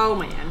damage. Oh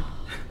man.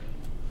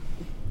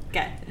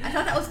 Okay. I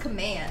thought that was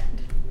command.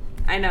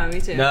 I know,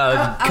 me too.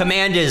 No,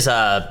 command is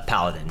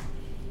paladin.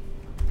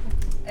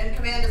 And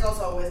command is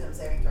also a wisdom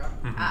saving throw.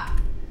 Ah.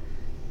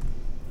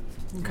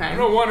 Okay. I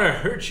don't want to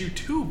hurt you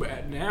too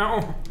bad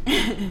now.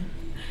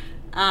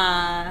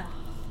 I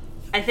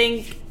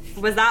think,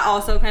 was that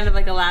also kind of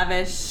like a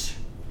lavish,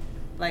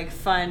 like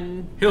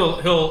fun?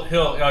 He'll put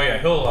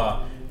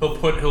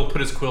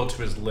his quill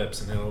to his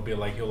lips, and it'll be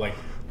like, he'll like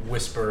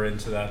whisper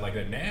into that, like,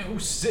 now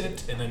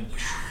sit, and then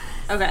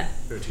Okay.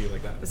 go to you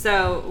like that.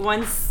 So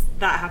once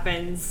that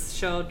happens,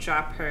 she'll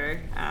drop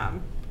her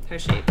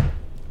shape,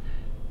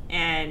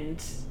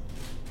 and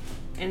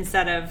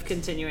instead of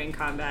continuing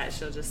combat,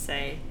 she'll just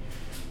say,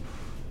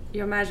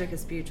 "Your magic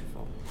is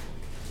beautiful,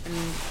 and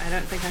I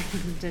don't think I can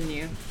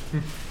continue.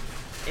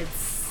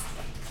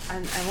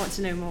 I want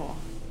to know more.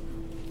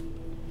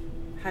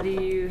 How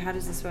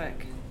does this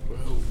work?"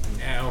 Well,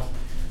 now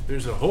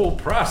there's a whole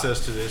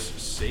process to this.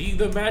 Say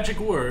the magic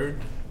word.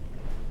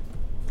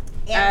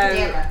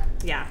 Abracadabra.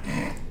 Yeah.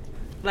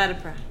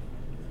 Letapra.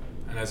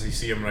 And as you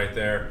see him right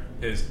there,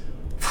 his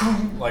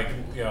like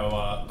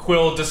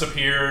quill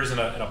disappears in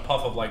a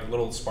puff of like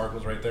little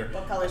sparkles right there.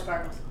 What color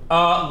sparkles?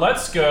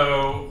 Let's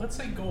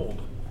say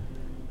gold.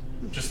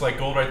 Just like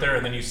gold right there,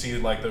 and then you see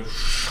like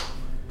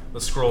the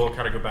scroll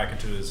kind of go back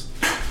into his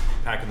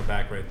pack in the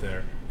back right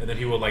there, and then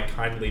he will like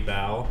kindly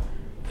bow.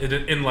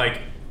 In like,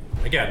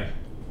 again,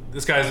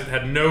 this guy's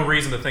had no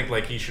reason to think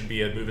like he should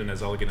be moving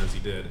as elegant as he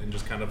did, and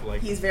just kind of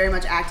like. He's very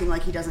much acting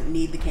like he doesn't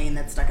need the cane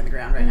that's stuck in the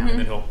ground right now. And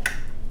then he'll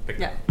pick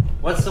it Yeah. up.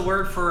 What's the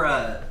word for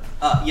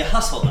you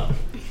hustle them?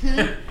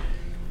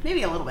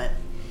 Maybe a little bit.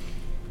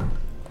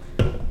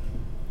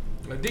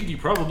 I think you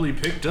probably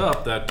picked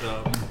up that.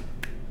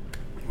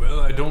 Well,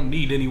 I don't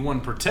need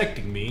anyone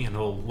protecting me, and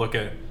he'll look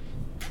at.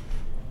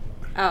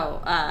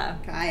 Oh,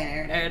 Kai and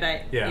Aaron.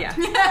 Erudite. Yeah.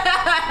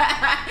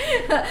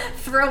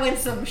 Throw in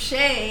some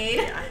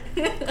shade.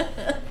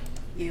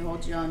 You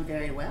hold your own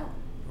very well.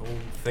 Oh,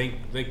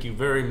 thank you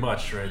very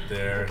much, right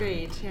there.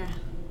 Agreed. Yeah.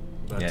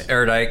 But Yeah,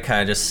 Erudite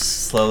kind of just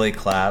slowly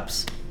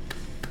claps.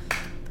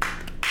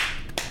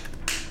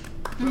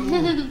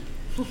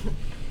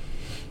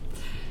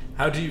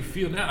 how do you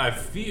feel now? I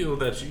feel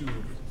that you've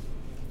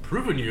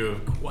proven you're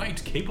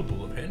quite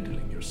capable of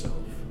handling yourself.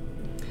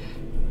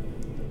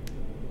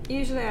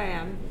 Usually I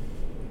am.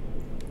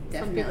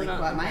 Definitely people don't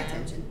caught my think I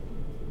am. attention.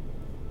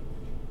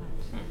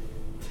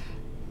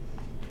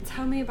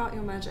 Tell me about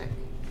your magic.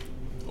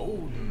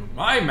 Oh,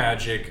 my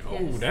magic. Oh,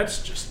 Yes.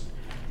 that's just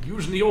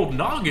using the old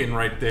noggin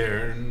right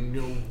there,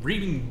 and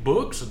reading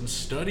books and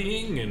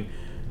studying. And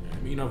I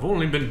mean, I've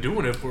only been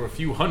doing it for a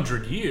few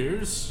hundred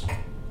years.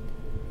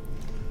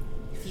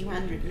 A few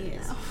hundred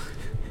years.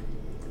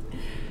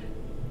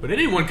 But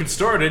anyone can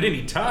start at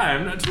any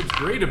time. That's what's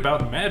great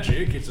about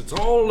magic. It's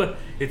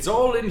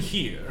all in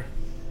here.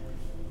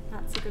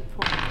 That's a good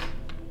point.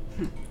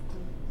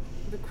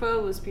 The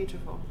quill was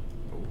beautiful.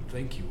 Oh,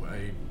 thank you.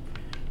 I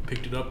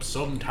picked it up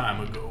some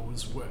time ago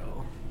as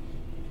well.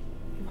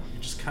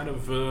 It just kind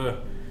of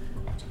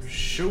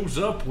shows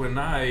up when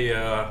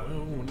I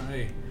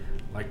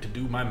like to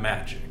do my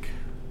magic.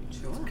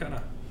 Sure. Kind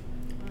of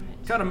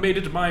Alright. made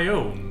it my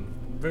own.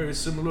 Very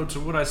similar to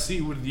what I see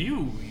with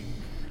you.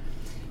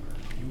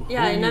 You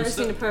Yeah, hone you've never your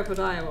seen a stuff- purple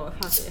direwolf,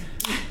 have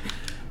you?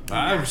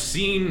 I've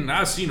seen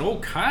all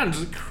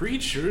kinds of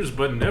creatures,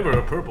 but never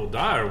a purple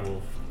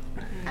direwolf.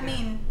 I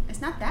mean, it's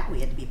not that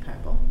weird to be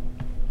purple.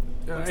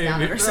 Looks I down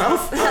mean, at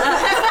herself.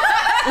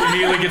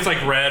 Immediately gets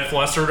like red,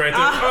 flustered right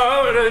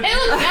there. Hey,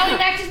 look, now he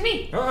matches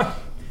me.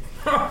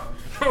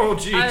 Oh,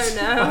 jeez. Oh,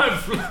 no. I'm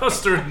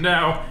flustered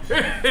now.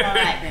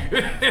 Alright,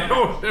 then.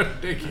 Oh,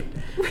 thank you.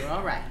 We're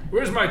all right.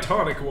 Where's my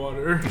tonic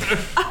water?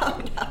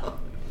 Oh no.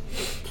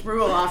 Rue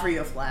will offer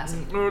you a flask.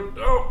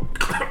 Oh,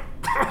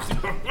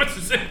 what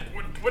is it?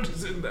 What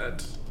is in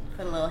that?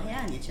 Put a little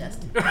hair on your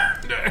chest.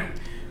 I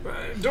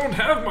don't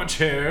have much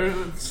hair.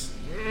 It's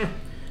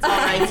All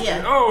right,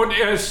 yeah. oh,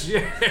 yes,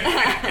 yeah.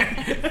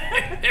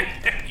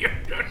 You're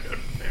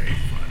very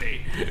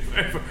funny.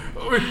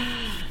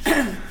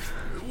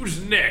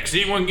 Who's next?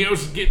 Anyone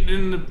else getting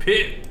in the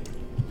pit?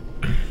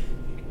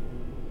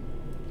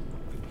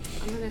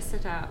 I'm gonna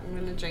sit out. I'm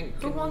gonna drink.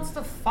 Who and wants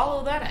to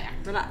follow that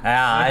act? relax.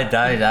 I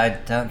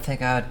don't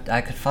think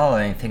I could follow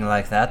anything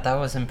like that. That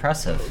was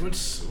impressive.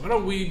 Why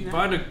don't we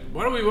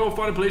all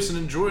find a place and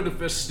enjoy the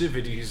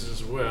festivities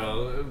as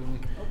well?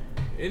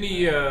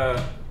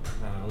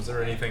 Was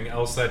there anything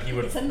else that he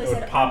would Suddenly that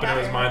said would pop into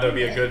his undying mind that would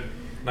be a idea.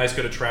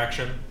 good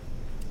attraction?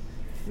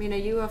 I mean, are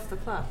you off the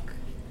clock?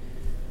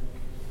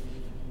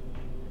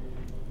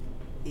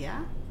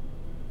 Yeah?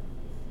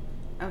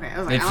 Okay, I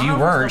was like, I If don't you know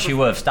if weren't, it's she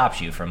would have stopped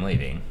you from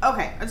leaving.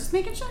 Okay, I was just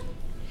making sure.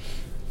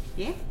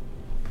 Yeah?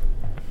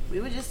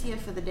 We were just here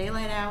for the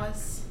daylight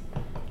hours,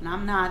 and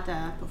I'm not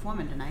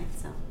performing tonight,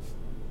 so.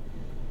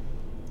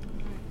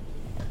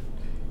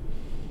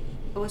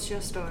 What's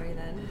your story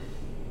then?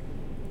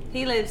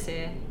 He lives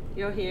here.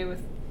 You're here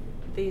with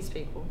these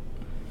people.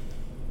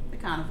 The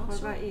carnival. What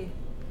sure. about you?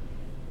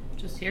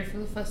 Just here for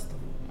the festival.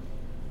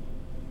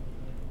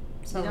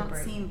 You don't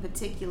Celebrate. seem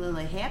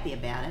particularly happy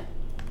about it.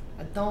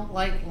 I don't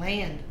like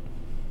land.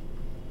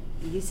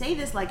 You say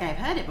this like I've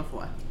heard it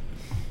before.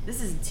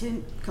 This is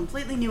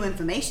completely new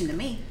information to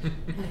me. I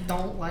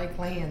don't like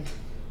land.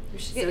 We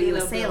should So get you a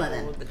a sailor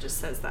then? that just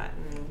says that,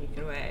 and you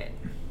can wear it.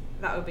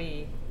 That would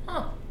be.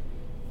 Huh.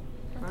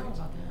 I thought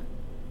about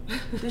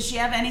that. Does she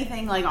have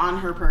anything like on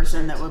her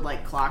person that would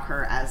like clock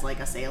her as like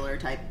a sailor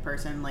type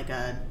person, like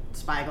a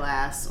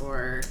spyglass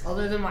or?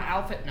 Other than my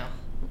outfit, no.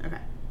 Okay.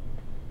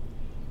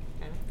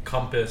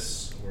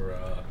 Compass or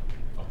a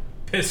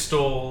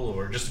pistol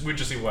or we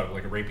just see what,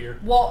 like a rapier?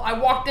 Well, I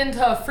walked into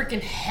a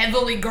freaking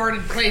heavily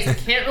guarded place. I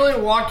can't really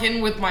walk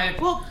in with my.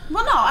 Well, no,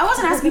 I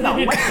wasn't asking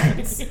about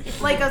weapons.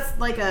 like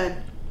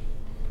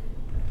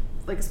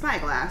a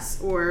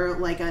spyglass or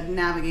like a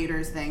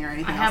navigator's thing or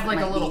anything. I have like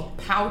a little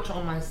pouch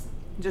on my.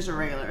 Just a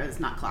regular. It's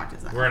not clocked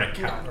as that. We're in a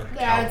cow.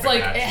 Yeah, it's like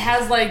it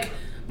has like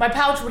my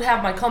pouch would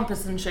have my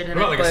compass and shit in What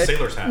about it. like a but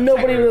sailor's hat?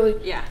 Nobody really.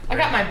 Yeah. I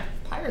got my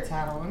pirate's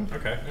hat on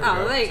Okay.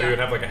 Oh, there you so go. you would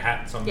have like a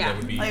hat, something Yeah. that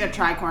would be Like a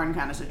tricorn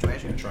kind of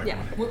situation. tricorn.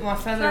 Yeah. with my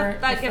feather.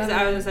 That my gives it. feather,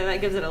 I was gonna say that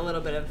gives it a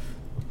little bit of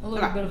a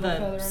little bit of a feather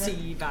the in it.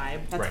 sea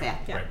vibe. That's right, fair.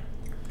 Yeah. Right.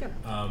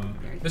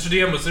 Good. Mr.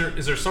 DM,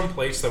 is there some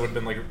place that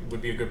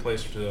would be a good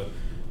place to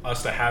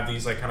us to have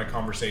these like kind of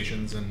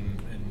conversations and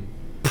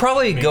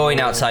Probably Maybe going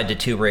we'll- outside to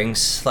Two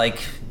Rings, like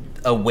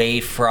away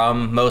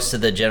from most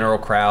of the general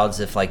crowds,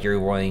 if like you're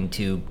wanting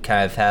to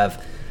kind of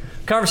have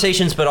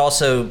conversations, but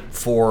also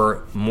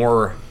for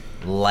more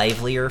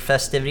livelier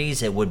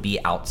festivities, it would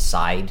be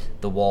outside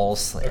the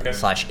walls Okay.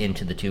 /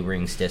 into the Two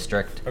Rings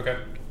district, okay.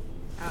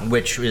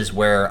 which is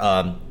where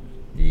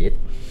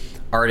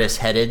artists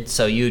headed.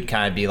 So you'd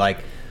kind of be like,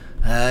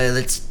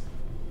 let's.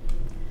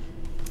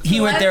 He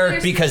So went that's there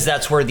where- because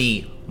that's where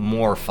the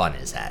more fun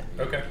is at.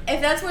 Okay. If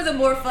that's where the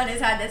more fun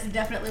is had, that's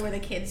definitely where the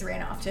kids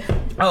ran off to.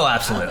 Oh,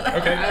 absolutely.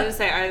 Okay. I would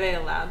say, are they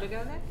allowed to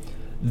go there?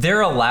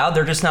 They're allowed.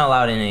 They're just not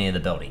allowed in any of the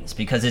buildings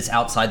because it's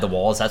outside the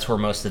walls. That's where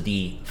most of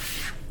the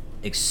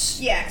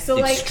Yeah, so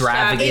like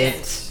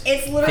extravagant.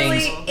 it's literally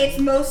things. it's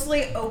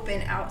mostly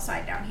open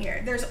outside down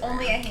here. There's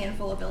only a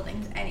handful of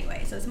buildings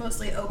anyway, so it's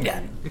mostly open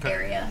Yeah.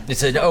 area.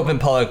 It's an open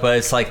public, but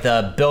it's like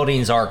the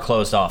buildings are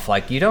closed off.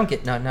 Like you don't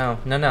get no.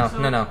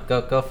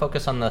 Go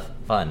focus on the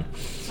fun.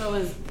 So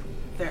is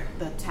there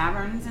the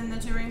taverns in the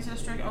Two Rings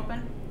district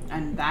open?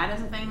 And that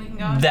is a thing we can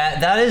go to?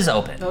 That is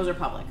open. Those are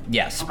public.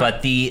 Yes, Okay.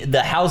 but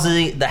the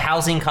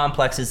housing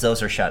complexes,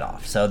 those are shut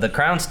off. So the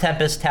Crown's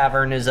Tempest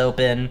Tavern is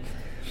open,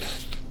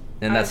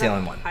 and that's the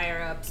only one.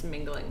 Higher ups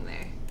mingling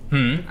there.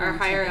 Hmm. Are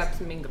higher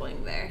ups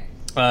mingling there?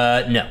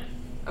 No.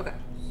 Okay.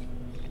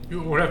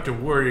 You won't have to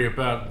worry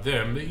about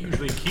them. They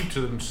usually keep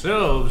to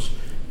themselves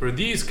for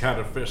these kind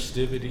of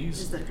festivities.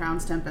 Is the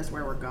Crown's Tempest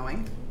where we're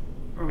going?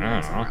 Or are we I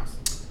going don't somewhere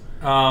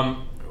know.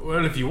 else?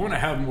 Well, if you want to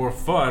have more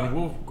fun,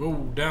 we'll go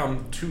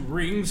down Two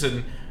Rings,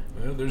 and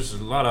well, there's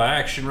a lot of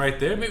action right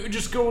there. Maybe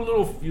just go a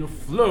little,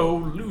 flow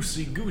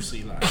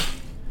loosey-goosey like.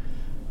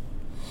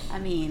 I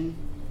mean,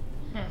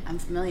 I'm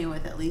familiar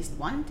with at least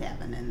one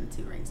tavern in the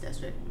Two Rings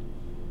district.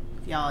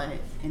 If y'all are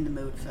in the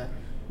mood for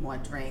more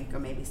drink or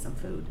maybe some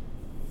food.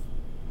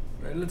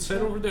 Right, let's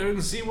head over there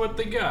and see what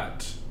they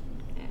got.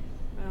 Yeah.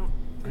 I don't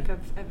think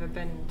I've ever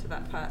been to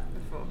that part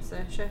before, so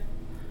sure.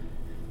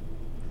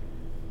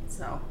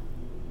 So,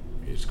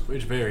 It's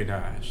very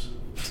nice.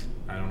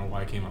 I don't know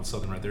why I came out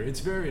southern right there.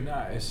 It's very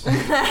nice.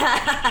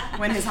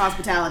 when his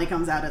hospitality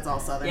comes out, it's all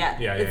southern. Yeah.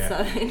 Yeah, It's yeah.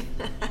 southern.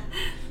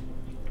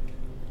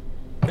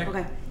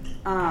 Okay.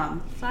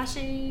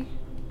 Flashy,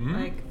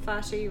 like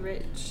flashy,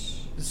 rich.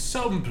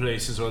 Some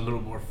places are a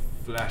little more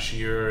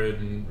flashier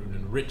and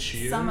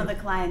richier. Some of the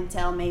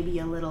clientele may be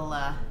a little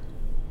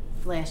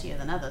flashier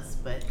than others,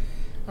 but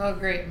Oh,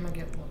 great. I'm gonna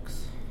get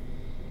looks.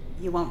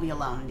 you won't be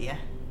alone, dear.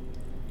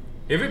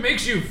 If it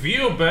makes you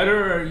feel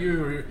better,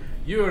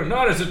 you are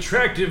not as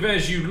attractive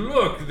as you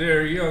look,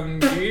 there, young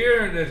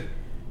dear.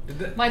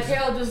 My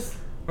tail just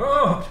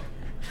Oh,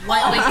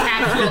 lightly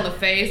taps you on the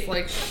face,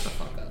 like, shut the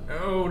fuck up.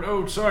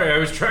 oh, sorry. I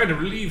was trying to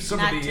relieve some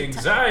of the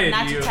anxiety.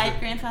 Not too of tight, the-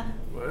 grandfather.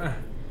 Well,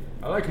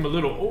 I like him a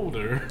little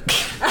older.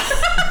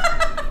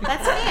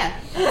 That's fair.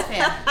 That's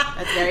fair.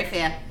 That's very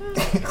fair.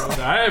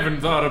 I haven't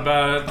thought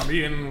about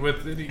being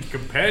with any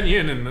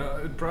companion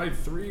in probably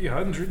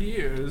 300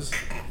 years.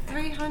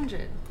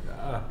 300.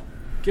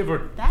 Give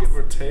or That's-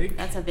 take.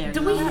 That's a very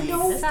Do we lonely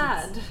know existence.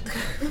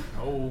 Sad.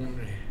 Oh,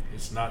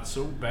 it's not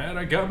so bad.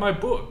 I got my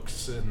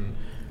books and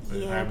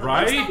Yeah, I but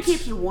write. books don't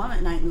keep you warm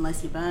at night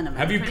unless you burn them.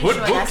 Have you pretty put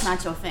sure books? That's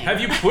not your thing. Have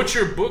you put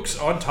your books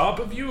on top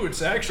of you?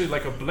 It's actually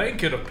like a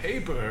blanket of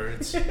paper.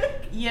 It's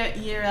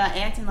You're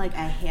acting like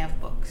I have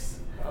books.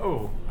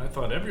 oh, I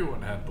thought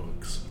everyone had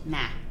books.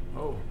 Nah.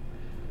 Oh,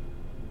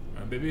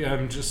 maybe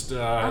I'm just.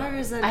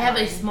 Ours are I have a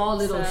mine, small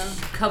little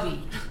so-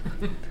 cubby.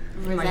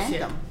 My Resent shit.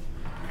 them.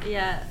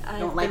 Yeah, I've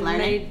Don't like been learning?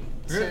 made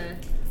to. Really?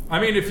 I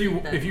mean,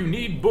 if you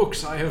need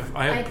books, I have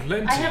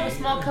plenty. I have a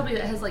small cubby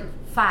that has like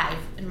 5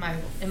 in my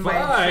shit.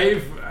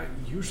 5. I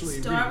usually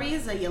read.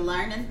 Stories? Are you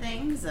learning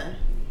things?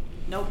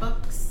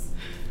 Notebooks?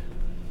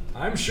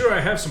 I'm sure I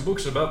have some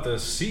books about the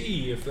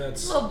sea. If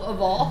that's.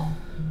 Of all.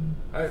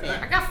 I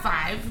I got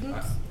 5.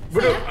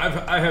 but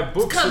I have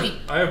books. Cubby.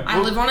 I have. I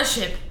live on a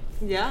ship.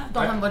 Yeah.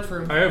 Don't have much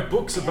room. I have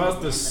books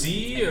about the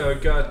sea.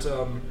 Got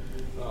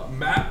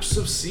maps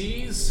of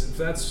seas. If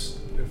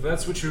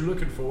that's what you're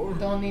looking for.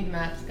 Don't need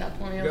maps. Got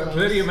plenty of Got those.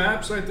 plenty of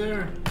maps right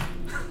there.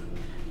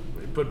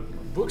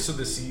 But books of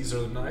the seas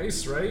are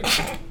nice, right?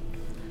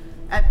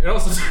 It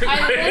also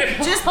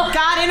Just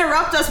God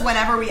interrupt us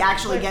whenever we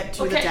actually get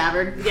to the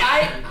tavern.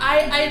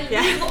 I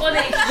live on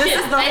a ship. This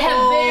is the I have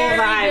whole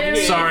very,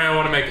 very Sorry, I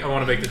want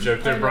to make the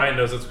joke there. Brian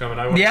knows it's coming.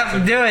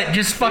 Yep, do it.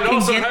 Just It fucking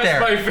also get has there.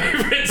 my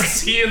favorite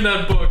sea in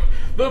that book,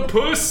 the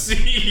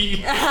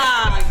pussy.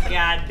 Oh,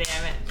 God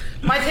damn it.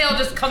 My tail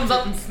just comes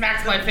up and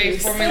smacks my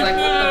face for me like,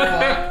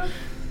 what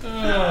the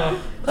fuck?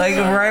 Like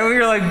right when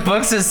you're like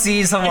books of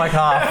seas, I'm like,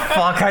 oh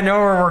fuck, I know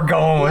where we're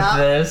going with Yep.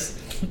 this.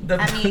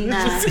 I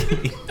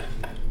mean,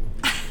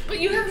 But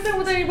you haven't been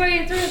with anybody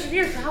in 300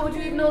 years, so how would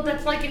you even know what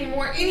that's like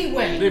anymore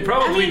anyway? They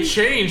probably I mean-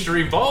 changed or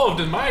evolved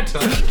in my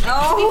time.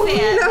 to be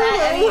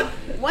fair,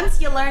 once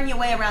you learn your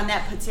way around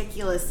that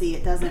particular sea,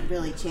 it doesn't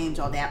really change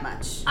all that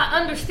much. I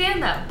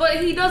understand that, but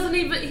he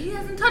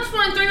hasn't touched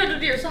one in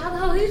 300 years, so how the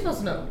hell is he supposed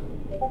to know?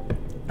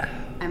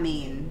 I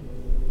mean,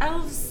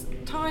 Elves,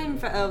 time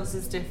for elves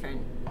is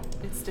different.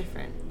 It's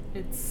different.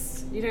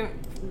 You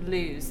don't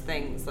lose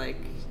things like.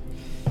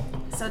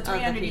 so Other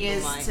 300 people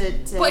years might.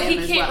 to But him he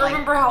is can't what, like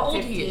remember how old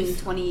 15, he is.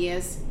 20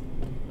 years.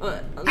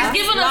 Last,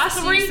 given us last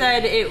 3. you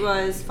said it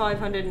was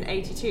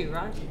 582,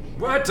 right?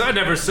 What? I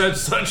never said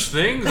such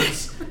things.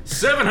 It's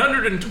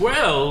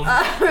 712.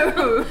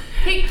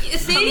 Hey,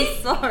 see?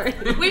 Sorry.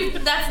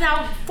 That's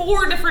now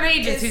 4 different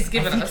ages he's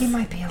given us.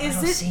 might be a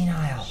Is it-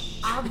 senile.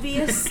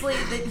 Obviously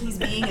that he's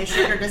being a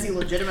sugar. Does he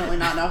legitimately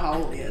not know how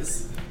old he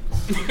is?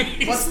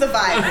 What's the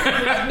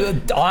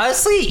vibe?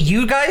 Honestly,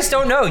 you guys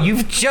don't know.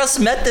 You've just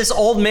met this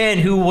old man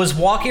who was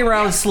walking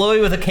around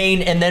slowly with a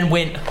cane and then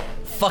went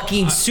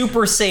fucking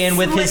Super Saiyan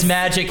with his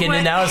magic, and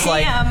then now it's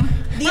like,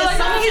 The But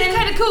like, he's assumption.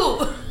 kind of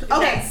cool.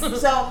 Okay,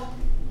 so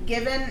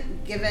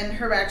given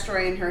her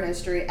backstory and her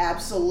history,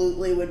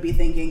 absolutely would be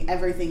thinking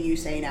everything you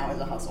say now is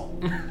a hustle.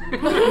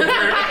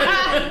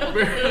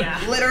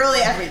 Literally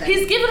everything.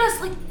 He's given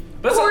us like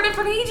That's 4 not-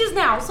 different ages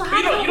now, so how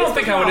You don't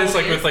think how it is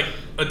like with like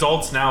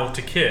adults now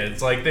to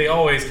kids. Like they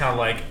always kind of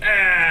like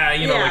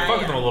Yeah, fuck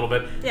with yeah. them a little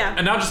bit. Yeah.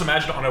 And now just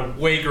imagine it on a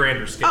way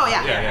grander scale. Oh,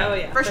 yeah. Oh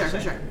yeah. for sure.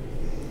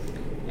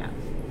 Yeah.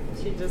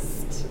 She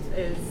just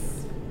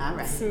is All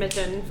right.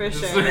 smitten for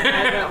sure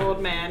as an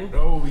old man.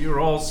 Oh, you're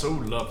all so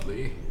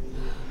lovely.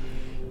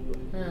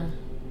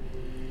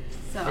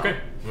 So, Okay,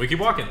 we keep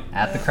walking.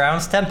 at the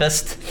Crown's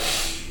Tempest.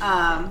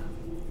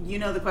 you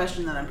know the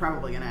question that I'm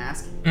probably gonna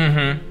ask.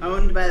 Mm-hmm.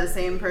 Owned by the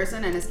same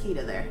person, and is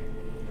Kita there?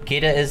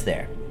 Kita is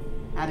there.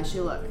 How does she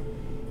look?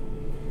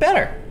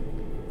 Better.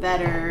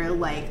 Better,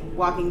 like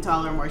walking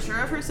taller, more sure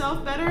of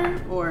herself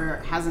better,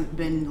 or hasn't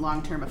been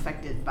long-term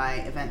affected by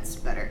events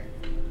better?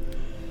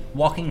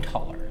 Walking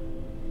taller.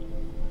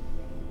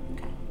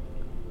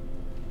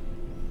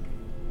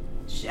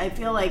 I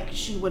feel like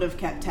she would have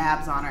kept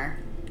tabs on her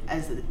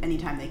as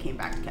anytime they came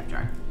back to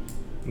Kepjar.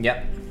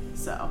 Yep.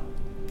 So,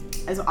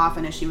 as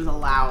often as she was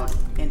allowed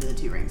into the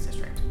Two Rings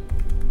district.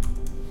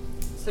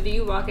 So do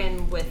you walk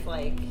in with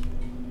like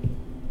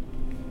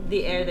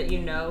the air that you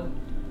know?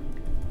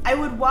 I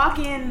would walk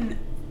in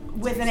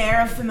with an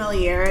air of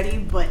familiarity,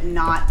 but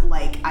not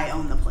like I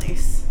own the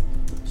place.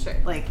 Sure.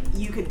 Like,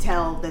 you could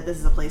tell that this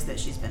is a place that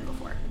she's been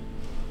before.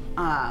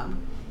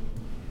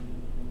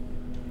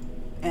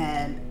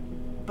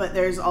 But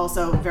there's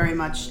also very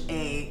much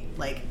a,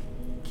 like,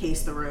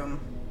 case the room,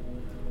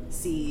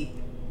 see,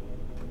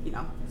 you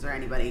know, is there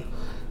anybody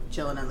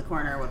chilling in the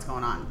corner, what's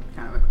going on,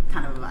 kind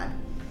of a vibe.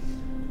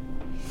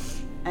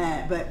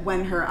 But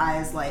when her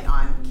eyes light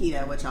on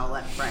Kita, which I'll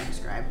let Brian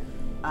describe,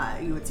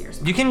 you would see her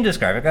smile. You can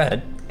describe it. Go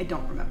ahead. I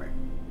don't remember.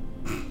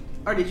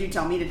 Or did you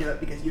tell me to do it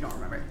because you don't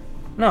remember?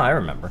 No, I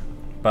remember.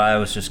 But I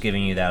was just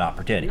giving you that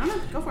opportunity. No,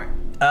 go for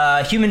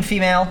it. Human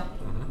female.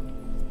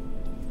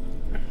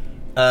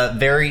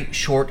 Very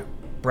short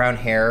brown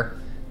hair,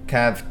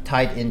 kind of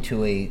tied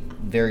into a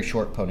very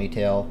short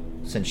ponytail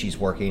since she's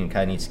working and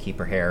kind of needs to keep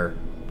her hair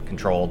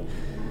controlled.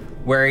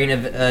 Wearing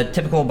a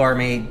typical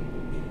barmaid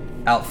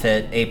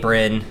outfit,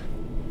 apron,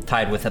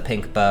 tied with a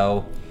pink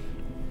bow.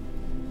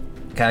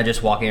 Kind of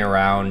just walking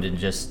around and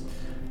just...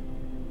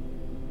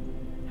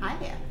 Hi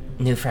there.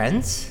 New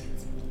friends?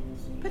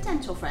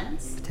 Potential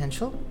friends.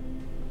 Potential?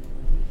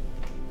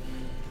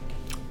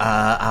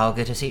 I'll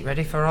get a seat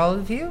ready for all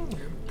of you.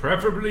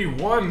 Preferably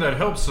one that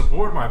helps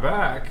support my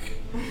back.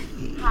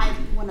 Hi,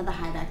 one of the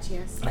high back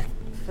chairs.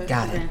 For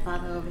Got my it.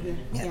 grandfather over here.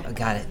 Yeah,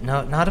 got it.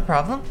 No, not a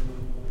problem.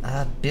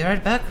 Be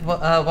right back.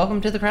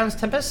 Welcome to the Crown's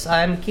Tempest.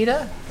 I'm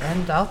Kita,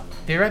 and I'll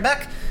be right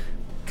back.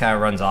 Kind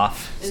of runs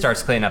off,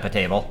 starts cleaning up a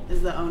table.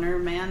 Is the owner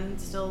man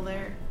still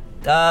there?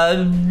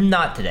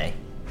 Not today.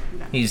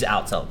 Okay. He's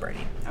out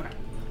celebrating. Okay.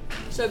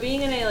 So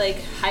being in a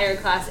like higher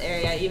class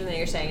area, even though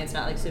you're saying it's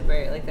not like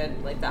super like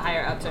the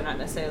higher ups are not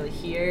necessarily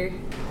here.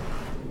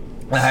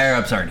 The higher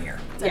ups aren't here.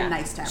 It's a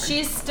nice tavern.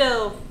 She's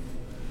still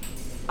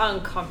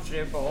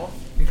uncomfortable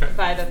Okay.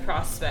 by the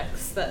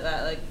prospects that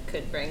like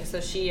could bring.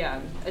 So she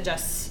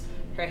adjusts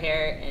her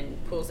hair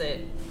and pulls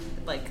it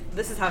like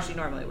this is how she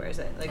normally wears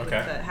it, like Okay.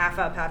 with the half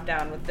up, half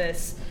down. With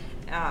this,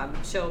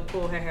 she'll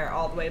pull her hair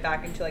all the way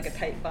back into like a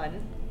tight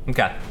bun,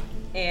 Okay.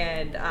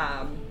 and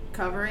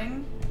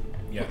Covering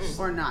Yes.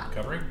 or not?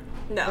 Covering?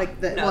 no,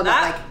 Like the no, well,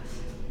 that not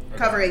like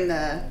covering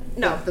the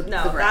no, the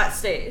no, breast. that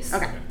stays.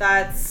 Okay.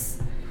 That's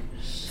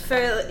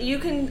for you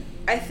can.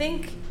 I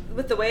think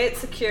with the way it's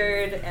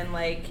secured and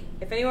like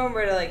if anyone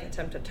were to like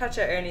attempt to touch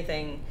it or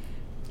anything,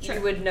 Sure.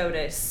 you would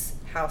notice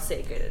how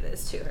sacred it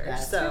is to her.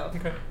 That's so,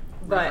 Okay.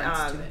 but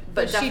Reference to it.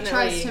 but She definitely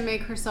tries to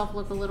make herself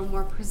look a little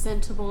more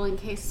presentable in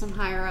case some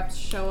higher ups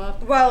show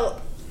up.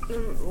 well,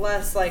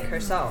 less like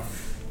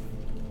herself.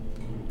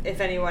 If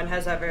anyone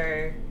has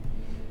ever,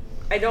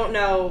 I don't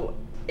know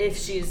if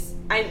she's.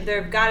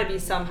 There've got to be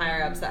some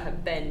higher ups that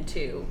have been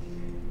to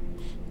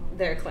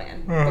their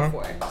clan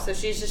before, so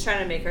she's just trying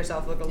to make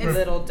herself look a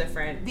little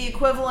different. The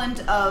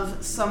equivalent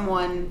of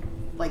someone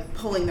like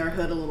pulling their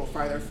hood a little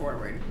farther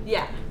forward.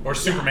 Yeah, Or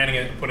Supermaning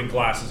it and putting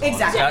glasses on.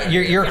 Exactly.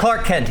 You're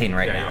Clark Kenting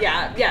right Yeah,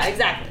 now. yeah,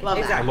 exactly. Love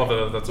that. I exactly. love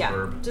that. That's Yeah, a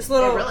verb. just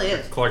little, It really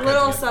is. Clark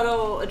little Kenting.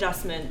 subtle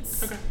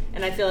adjustments. Okay.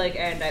 And I feel like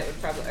Erudite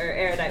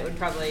would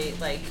probably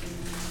like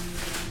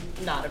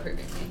not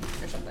approving me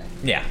or something.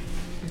 Yeah.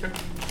 Okay.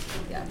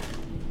 Yeah.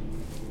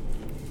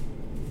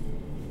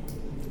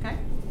 Okay.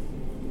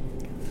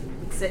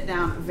 Sit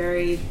down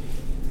very,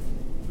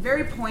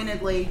 very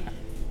pointedly.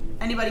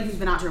 Anybody who's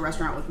been out to a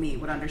restaurant with me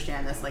would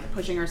understand this, like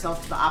pushing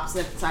herself to the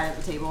opposite side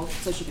of the table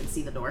so she can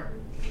see the door.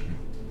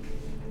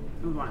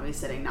 We want to be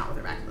sitting not with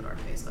her back to the door,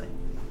 basically.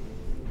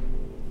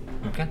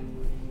 Okay.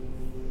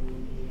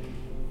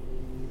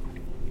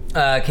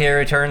 Kay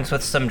returns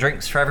with some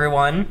drinks for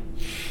everyone.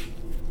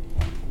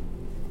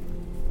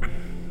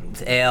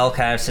 Ale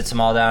kind of sits them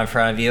all down in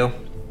front of you.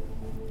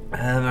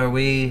 Are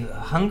we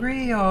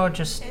hungry or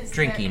just Is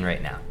drinking there-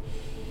 right now?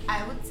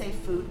 I would say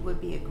food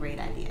would be a great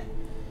idea.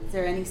 Is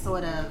there any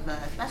sort of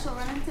special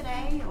running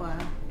today, or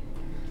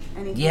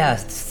anything?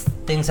 Yes,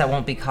 things that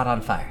won't be caught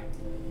on fire.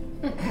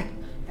 That's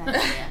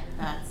fair.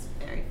 That's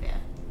very fair.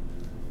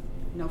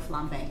 No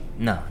flambe.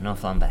 No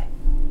flambe.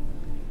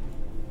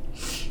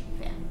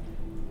 Fair.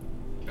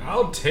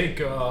 I'll take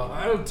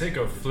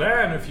a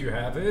flan if you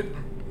have it.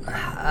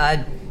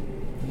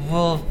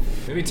 Well,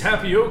 Maybe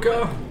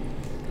tapioca.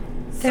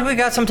 think we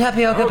got some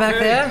tapioca back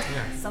Okay. there.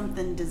 Yeah.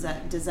 Something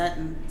dessert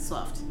and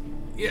soft.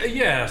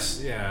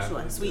 Yes. Yeah.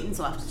 Sure. Sweet and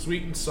soft.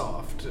 Sweet and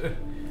soft.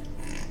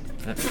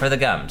 For the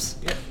gums.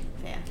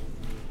 Fair.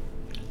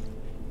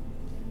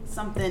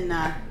 Something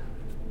that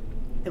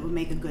would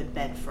make a good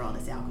bed for all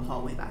this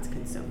alcohol we're about to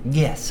consume.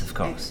 Yes, of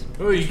course.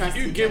 Well, you Trust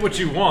each get what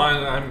other. you want.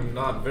 I'm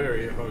not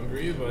very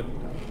hungry, but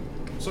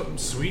something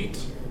sweet.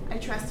 I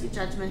trust your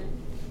judgment.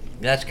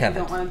 That's I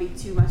Kevin. don't want to be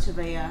too much of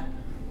a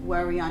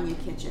worry on your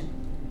kitchen.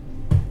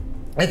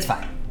 It's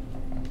fine.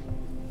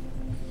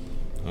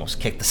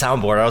 Almost kicked the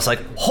soundboard. I was like,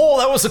 oh,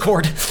 that was the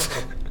chord.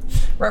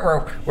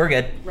 We're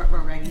good.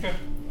 Ruh-roh, Reggie.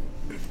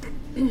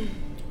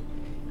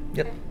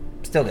 Yep.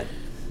 Still good.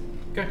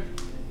 Okay.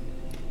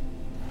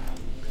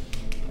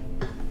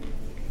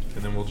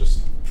 And then we'll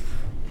just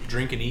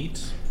drink and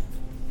eat,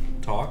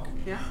 talk.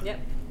 Yeah. Yep.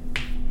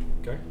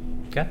 Okay.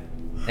 Okay.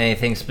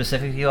 Anything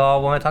specific you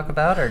all want to talk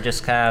about, or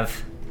just kind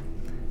of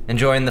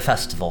enjoying the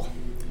festival?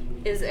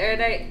 Is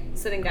Erudite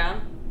sitting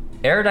down?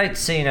 Erudite's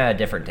sitting at a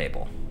different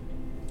table.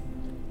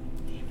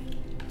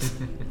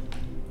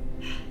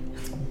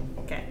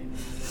 Okay.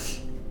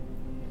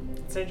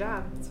 It's her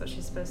job. That's what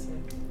she's supposed to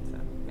do. So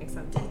makes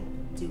sense.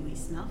 Do we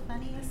smell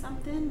funny or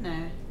something,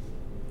 or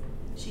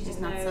she just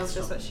not No, social? it's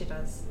just what she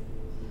does.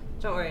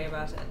 Don't worry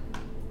about it.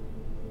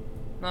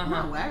 I'm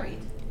not worried.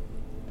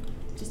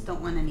 Just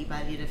don't want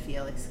anybody to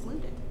feel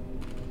excluded.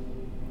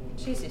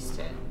 She's used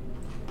to it.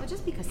 Well,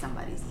 just because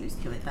somebody's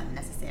used to it doesn't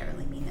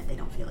necessarily mean that they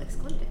don't feel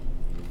excluded.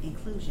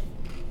 Inclusion.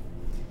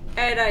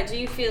 Erudite, do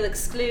you feel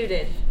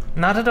excluded?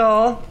 Not at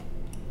all.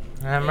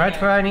 I'm right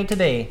Yeah. where I need to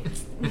be.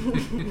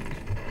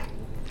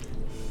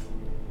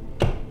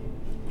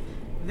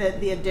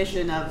 The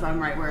addition of "I'm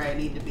right where I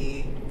need to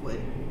be"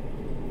 would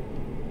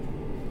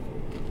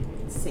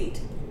sate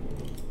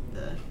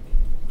the.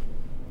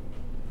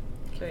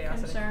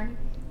 Curiosity. Concern.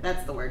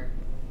 That's the word.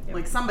 Yep.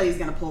 Like somebody's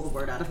gonna pull the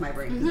word out of my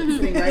brain because it's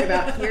sitting right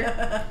about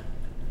here.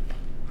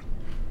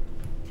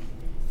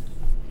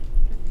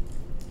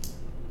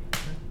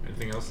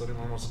 Anything else that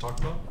anyone wants to talk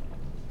about?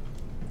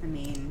 I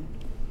mean,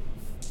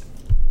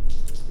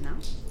 no.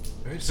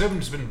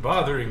 Something's been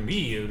bothering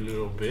me a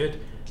little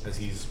bit as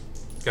he's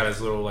got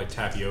his little like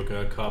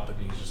tapioca cup and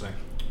he's just like,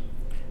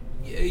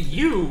 yeah,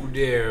 you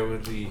there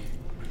with the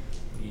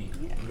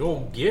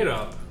old get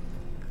up.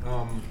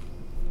 And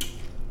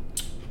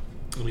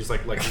he's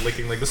like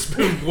licking like the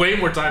spoon way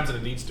more times than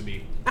it needs to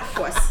be. Of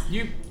course.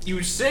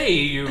 You say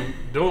you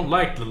don't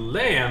like the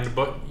land,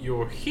 but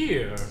you're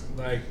here.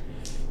 Like,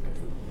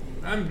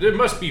 there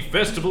must be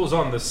festivals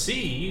on the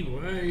sea.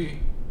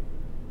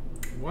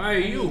 Why are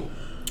you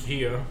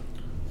here?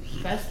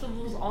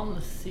 Festivals on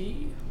the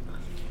sea?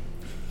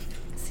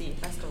 fancy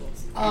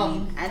festivals.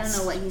 I don't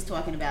know what he's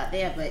talking about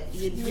there, but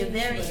you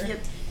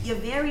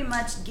very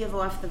much give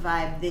off the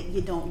vibe that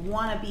you don't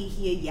want to be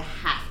here. You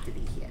have to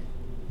be here.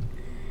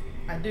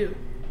 I do.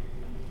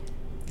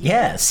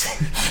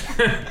 Yes.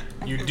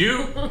 You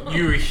do?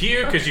 You're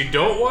here because you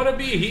don't want to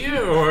be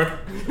here, or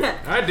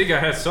I think I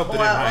had something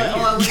in my ear.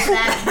 Or was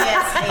that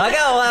yes? I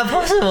got a lot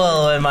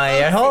possible in my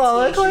ear. Hold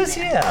on, let me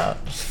see out.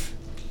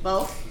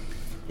 Both?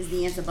 Is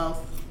the answer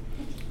both?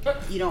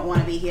 You don't want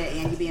to be here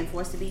and you're being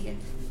forced to be here?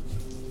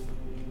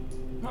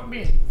 Not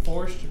being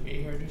forced to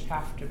be here, just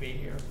have to be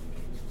here.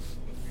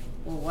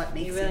 Well, what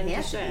makes you willing to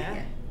have to be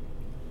share?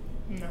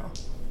 here? No.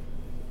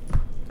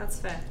 That's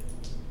fair.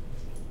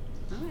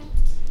 Alright.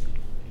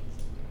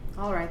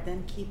 Alright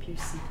then, keep your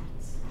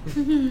secrets.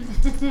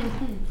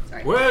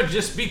 Sorry. Well,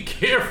 just be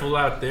careful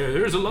out there.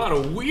 There's a lot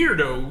of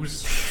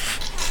weirdos.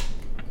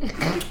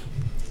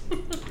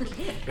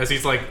 As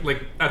he's like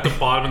at the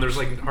bottom, and there's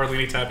like hardly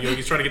any tapioca.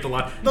 He's trying to get the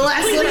last. The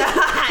last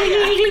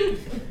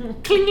one.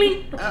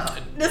 Cling.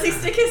 Does he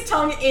stick his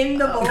tongue in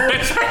the bowl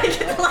and try to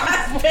get the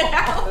last bit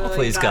out?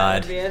 Please, that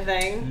God. would be a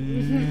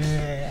thing.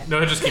 No,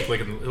 he'll just keep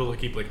licking. He'll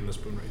keep licking the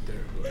spoon right there.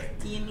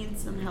 Do you need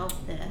some help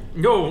there?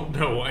 No,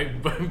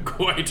 I'm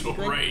quite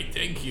alright.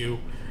 Thank you.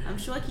 I'm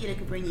sure Kita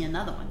could bring you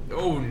another one.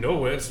 Oh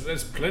no,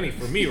 that's plenty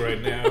for me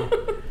right now.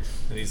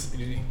 And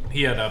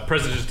he had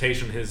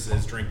prestidigitation his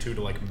drink too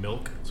to like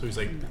milk, so he's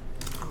like,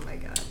 Oh my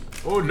god.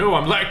 oh no,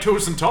 I'm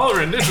lactose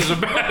intolerant. This is a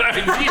bad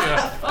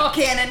idea.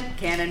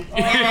 Cannon.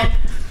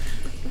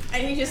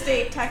 And you just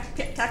ate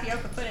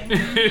tapioca pudding.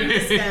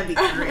 This is gonna be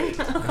great.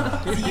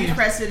 The huge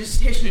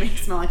prestidigitation makes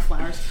it smell like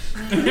flowers.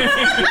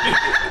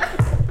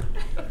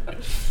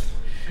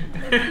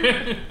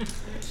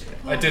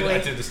 I did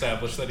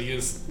establish that he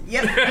is.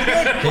 Yep, you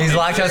did. He's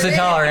lactose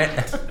intolerant.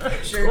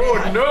 Sure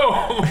Oh did.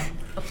 no!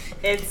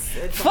 It's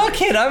Fuck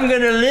it, I'm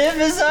gonna live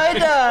as I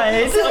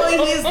die. So he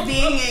is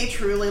being a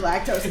truly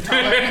lactose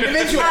intolerant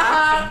individual.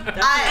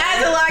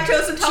 As a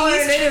lactose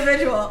intolerant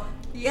individual,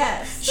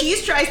 yes.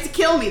 Cheese tries to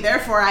kill me,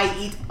 therefore I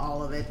eat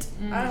all of it.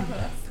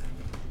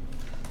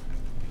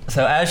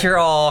 So as you're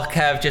all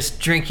kind of just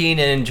drinking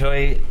and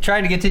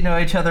trying to get to know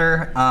each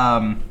other,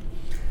 trying.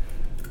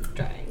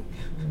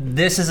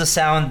 this is a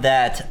sound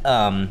that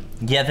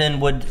Yevon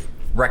would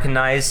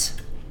recognize.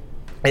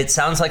 It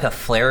sounds like a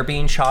flare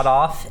being shot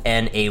off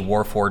and a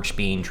Warforged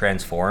being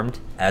transformed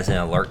as an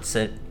alert.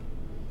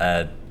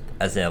 Uh-oh.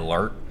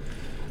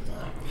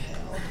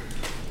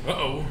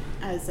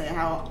 I would say,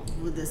 how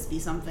would this be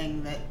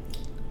something that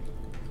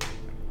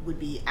would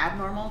be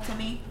abnormal to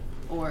me?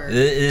 Or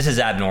This is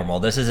abnormal.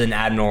 This is an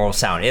abnormal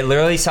sound. It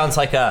literally sounds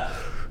like a...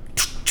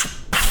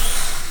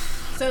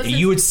 So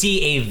You would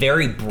see a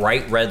very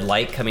bright red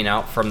light coming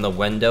out from the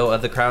window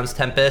of the Crown's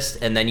Tempest,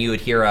 and then you would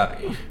hear a...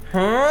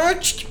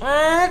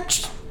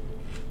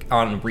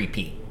 on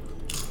repeat.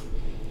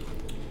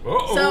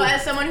 Uh-oh. So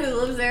as someone who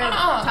lives there,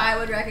 Ty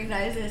would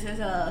recognize this as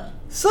a...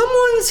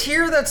 Someone's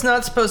here that's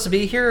not supposed to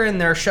be here, and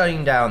they're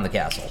shutting down the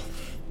castle.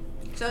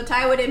 So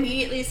Ty would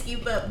immediately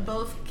scoop up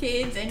both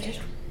kids and just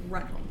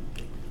run home.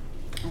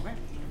 okay.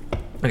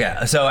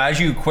 Okay, so as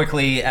you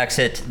quickly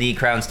exit the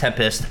Crown's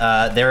Tempest,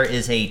 there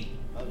is a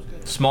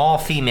small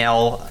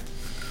female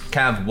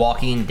kind of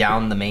walking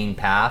down the main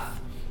path,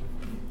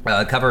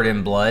 covered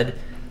in blood.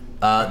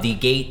 The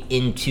gate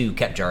into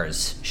Kepjar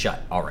is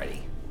shut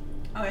already.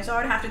 Okay, so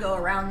I would have to go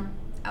around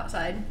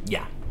outside.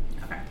 Yeah.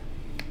 Okay.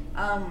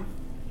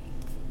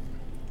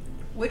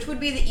 Which would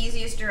be the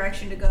easiest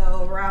direction to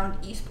go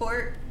around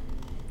Eastport?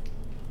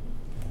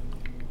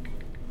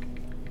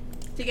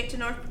 To get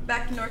to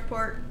back to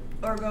Northport,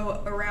 or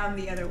go around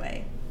the other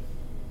way?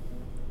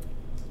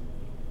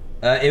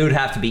 It would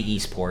have to be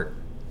Eastport.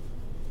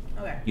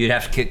 Okay. You'd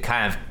have to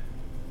kind of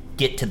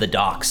get to the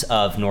docks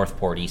of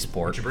Northport,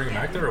 Eastport. Would you bring him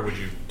back there, or would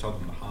you tell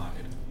them to hide?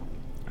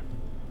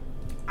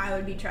 I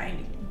would be trying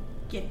to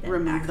get them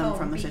Remove back them home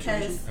from the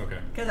situation. Okay.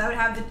 Because I would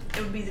have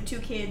it would be the two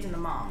kids and the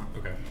mom.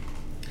 Okay.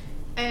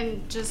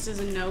 And just as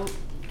a note,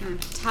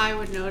 Ty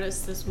would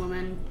notice this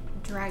woman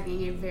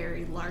dragging a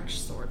very large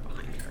sword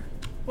behind her.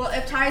 Well,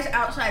 if Ty's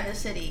outside the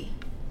city,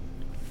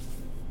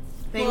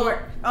 They Well,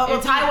 were. Oh, well,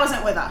 if Ty you-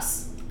 wasn't with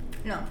us.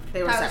 no,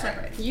 They were Ty was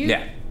separate. You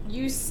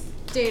you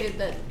stated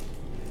that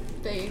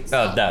they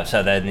Oh, no,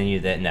 so then you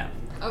didn't know.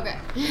 Okay.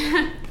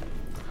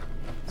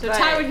 So But-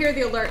 Ty would hear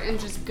the alert and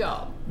just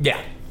go.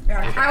 Yeah.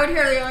 Yeah, I would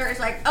hear the alert. It's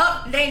like,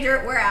 oh,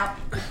 danger, we're out.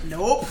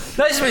 Nope.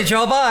 Nice to meet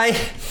y'all, bye.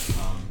 It's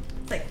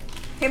like,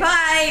 okay,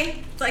 bye.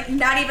 It's like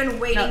not even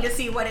waiting No. to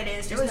see what it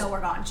is. Just know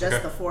we're gone. Just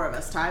Okay. the four of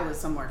us. Ty was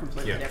somewhere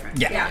completely Yeah. different.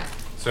 Yeah. Yeah.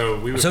 So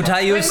we would. So Ty,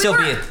 you would still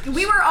be...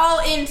 We were all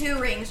in two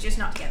rings, just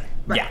not together.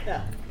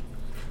 Yeah.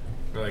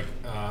 Like,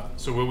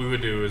 so what we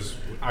would do is,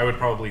 I would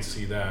probably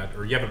see that,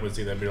 or Yevon would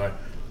see that and be like,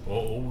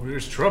 oh,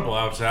 there's trouble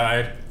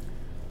outside.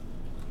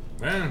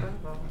 Man,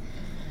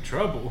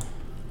 trouble.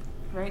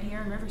 Right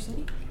here in River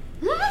City.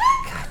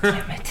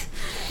 Damn it.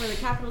 With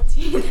a capital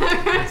T that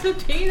has a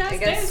P that I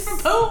stands guess-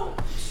 for Poe.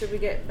 Should we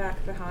get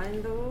back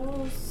behind the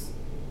walls?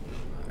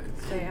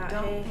 say I hi.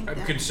 don't think I'm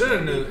that's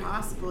considering gonna be it-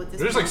 possible at this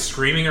There's point. like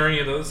screaming or any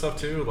of the other stuff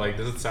too. Like,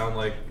 does it sound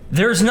like?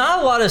 There's not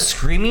a lot of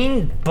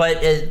screaming,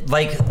 but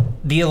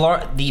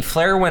the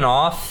flare went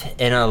off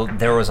and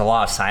there was a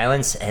lot of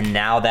silence. And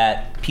now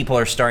that people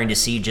are starting to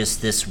see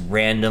just this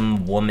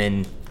random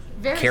woman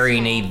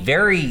carrying a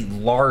very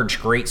large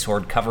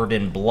greatsword covered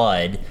in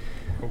blood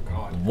Oh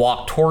God.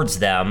 walk towards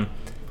them,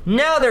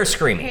 now they're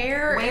screaming.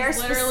 Hair Where is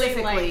literally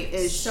specifically like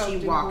is she soaked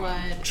in walking?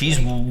 blood. She's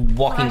like,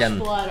 walking fresh down.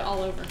 blood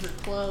all over her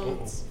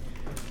clothes.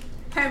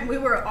 And we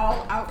were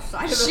all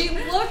outside of She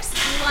the looks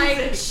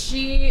like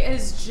she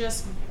has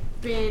just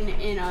been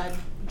in a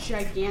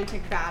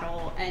gigantic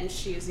battle, and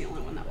she is the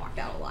only one that walked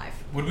out alive.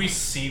 Would we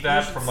see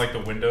that from like the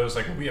windows?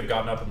 Like, would we have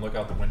gotten up and look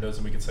out the windows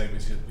and we could say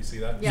we see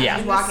that? Yeah.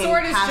 and Walking the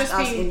sword is past just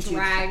us being into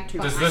dragged two-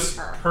 Does behind this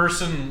her.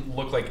 person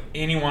look like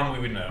anyone we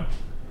would know?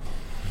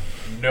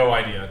 No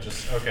idea.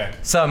 Just okay.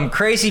 Some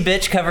crazy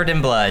bitch covered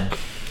in blood.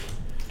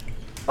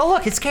 Oh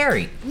look, it's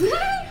Carrie.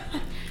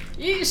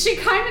 She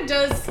kind of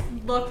does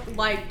look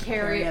like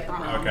Carrie at the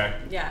from. prom. Okay.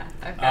 Yeah.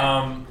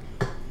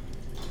 Okay.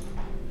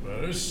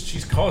 Well,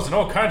 she's causing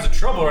all kinds of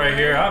trouble right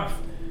here.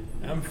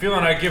 I'm feeling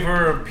I give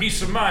her a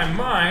piece of my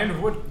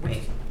mind. What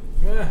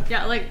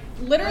Yeah, like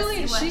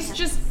literally, Let's see what she's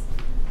just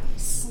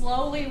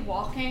slowly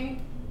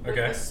walking with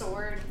Okay. the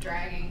sword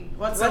dragging.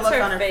 What's the What's look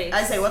her on her face?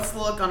 I say, what's the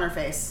look on her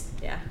face?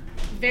 yeah.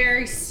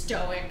 Very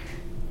stoic.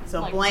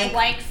 So Like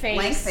blank face.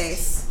 blank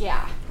face,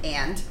 Yeah,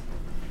 and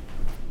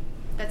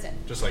that's it.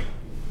 just like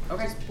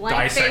okay. Blank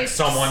Dissect face,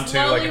 someone too,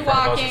 slowly like in front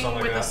of us or walking something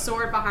like with that. a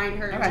sword behind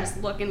her, Okay.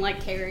 just looking like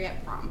Carrie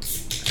at prom.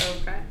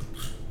 Okay.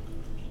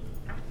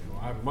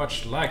 I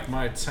much like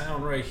my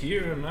town right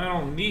here, and I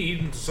don't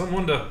need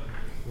someone to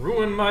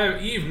ruin my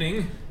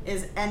evening.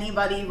 Is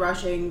anybody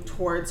rushing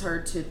towards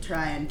her to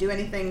try and do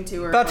anything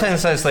to her? About 10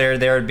 seconds later,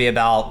 there would be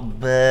about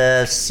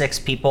 6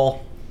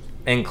 people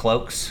in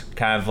cloaks,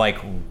 kind of like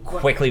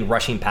quickly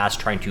rushing past,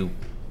 trying to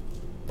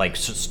like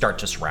start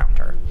to surround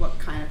her. What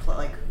kind of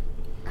like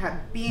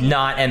being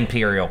Not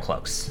imperial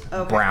cloaks,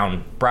 Okay.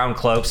 brown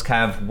cloaks,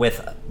 kind of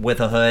with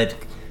a hood.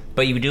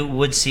 But you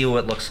would see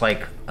what looks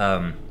like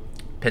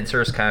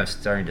pincers kind of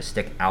starting to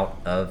stick out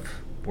of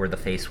where the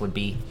face would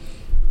be.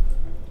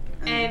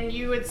 And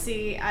you would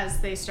see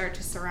as they start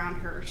to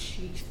surround her,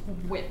 she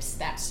whips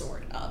that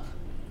sword up.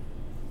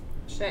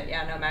 Shit.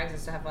 Yeah. No, Mags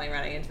is definitely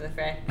running into the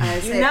fray. I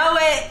You say- know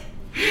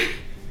it.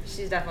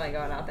 She's definitely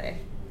going out there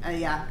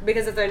yeah.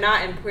 because if they're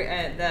not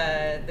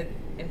the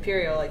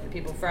Imperial, like the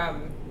people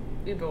from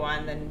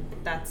Ubawan, then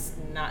that's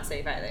not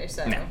safe either.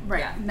 So No.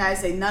 Right. Yeah. Now I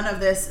say none of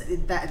this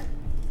that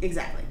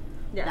exactly.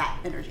 Yeah. That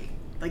energy.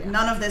 Like Yeah.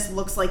 none of this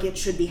looks like it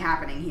should be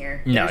happening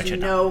here. No, There's it should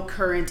no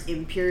current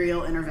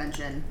imperial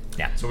intervention.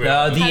 Yeah. So we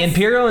have- The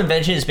Imperial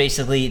invention is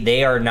basically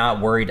they are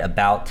not worried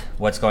about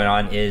what's going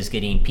on. Is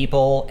getting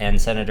people and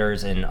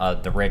senators and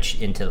the rich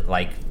into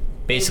like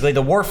basically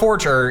the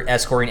Warforged are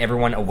escorting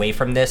everyone away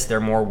from this. They're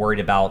more worried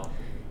about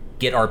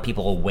get our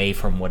people away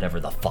from whatever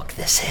the fuck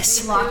this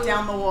is. Lock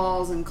down the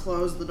walls and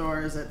close the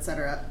doors,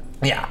 etc.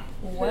 Yeah.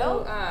 Well,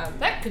 Who,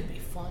 that could be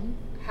fun.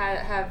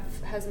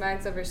 has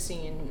Mags ever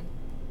seen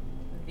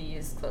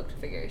these cloaked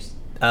figures?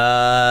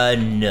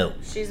 No.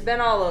 She's been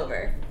all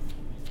over.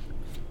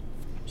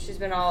 She's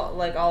been all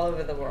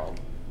over the world.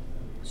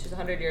 She's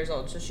 100 years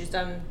old, so she's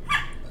done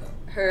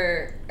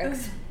her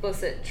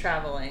explicit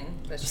traveling.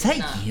 But Is she's that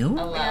not you?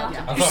 allowed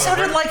Yeah. to. I You thought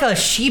sounded a- like a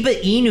Shiba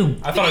Inu.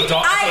 I thought a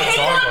dog. I thought a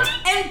dog.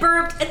 Walked, and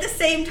burped at the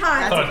same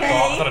time. I thought, That's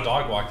I okay. thought a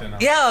dog walked in.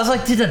 Yeah, I was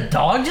like, did a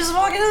dog just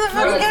walk into the What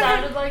fucking it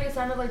cabinet?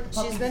 sounded like the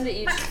puppy. She's been to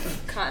each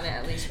continent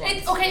at least once.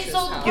 It's okay, which is so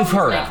how You've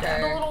heard like of the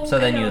her- little So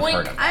then you've wink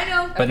heard of it. I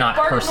know. But not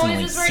bark personally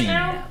noises right seen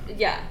now? it.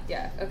 Yeah.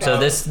 Okay. So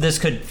this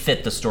could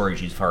fit the stories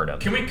you've heard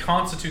of. Can we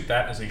constitute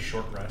that as a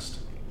short rest?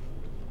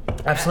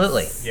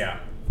 Absolutely. Yeah.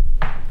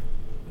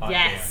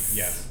 Yes.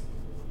 Yeah, yes.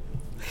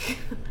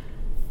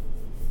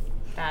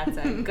 That's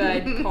a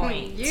good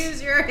point.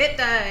 Use your hit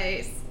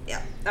dice.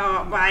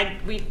 Oh, well,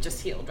 we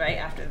just healed right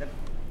after the.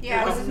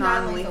 Yeah, It it was was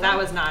non-lethal. That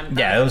was non.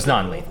 Yeah, it was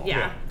non-lethal.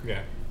 Yeah, Yeah.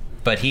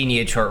 But he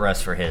needed short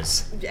rest for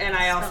his. and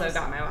I also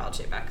got my wild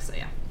shape back. So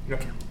yeah. Yeah.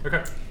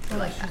 Okay.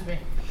 Excuse me.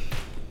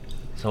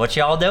 So what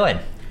y'all doing?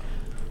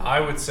 I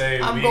would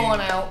say I'm we. going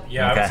out.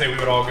 Yeah, I Okay. would say we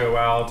would all go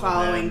out. and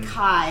Following then-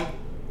 Kai.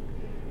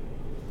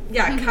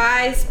 Yeah,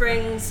 Kai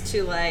springs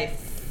to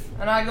life.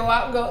 And I go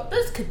out and go,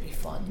 this could be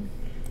fun.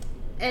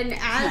 And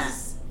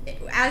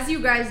as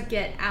you guys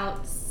get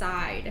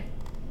outside,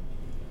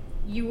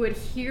 you would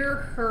hear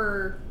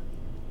her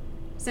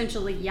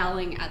essentially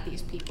yelling at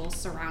these people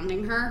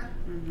surrounding her.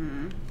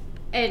 Mm-hmm.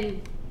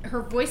 And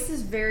her voice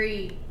is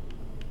very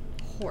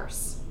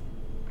hoarse.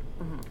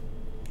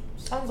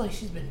 Sounds like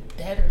she's been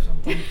dead or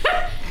something.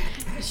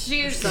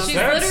 She's That's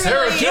literally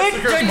Sarah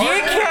Jessica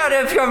Parker. out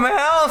of your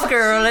mouth,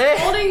 girlie.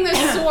 holding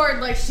this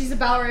sword like she's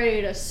about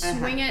ready to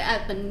swing it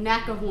at the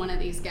neck of one of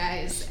these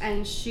guys,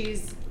 and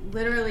she's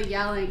literally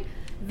yelling,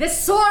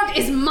 "This sword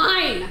is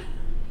mine!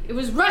 It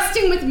was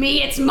resting with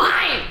me, it's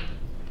mine!"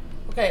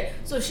 Okay,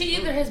 so she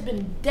either has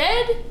been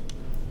dead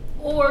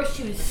or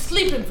she was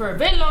sleeping for a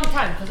very long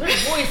time because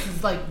her voice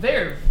is like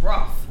very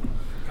rough.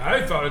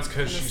 I thought it's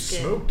because she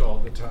skin. smoked all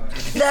the time.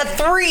 The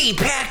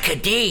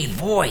 3-pack-a-day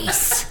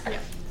voice.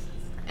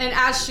 And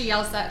as she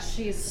yells that,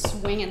 she's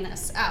swinging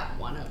this at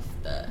one of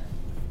the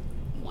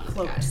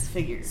Cloaked guys.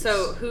 figures.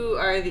 So who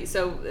are the?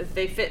 So if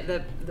they fit the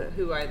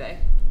who are they?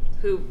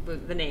 Who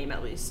the name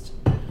at least?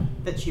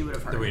 that you would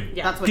have heard.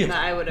 Yeah, That's what that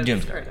I would have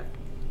Doomscar. heard of.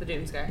 The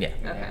Doomscar. Yeah.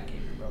 Okay.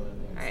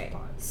 Alright.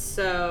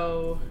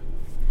 So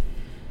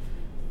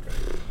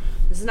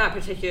this is not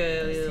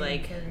particularly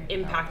like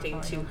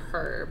impacting to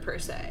her per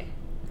se.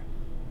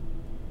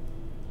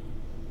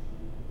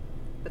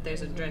 But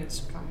there's a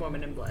drenched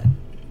woman in blood.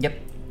 Yep.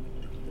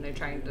 And they're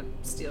trying to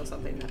steal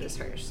something that is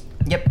hers.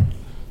 Yep.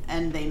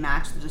 And they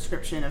match the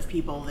description of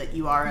people that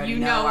you already You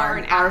know are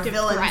an are active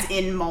villains threat.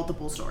 in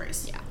multiple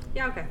stories. Yeah.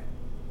 Yeah, okay.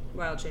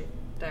 Wild shape.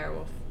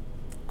 Direwolf.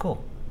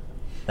 Cool.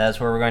 That's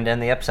where we're going to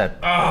end the episode.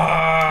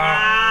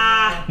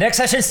 Ah! Next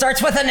session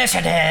starts with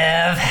initiative.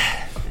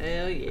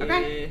 Hell yeah.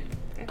 Okay.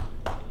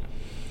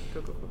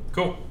 Cool.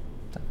 Cool.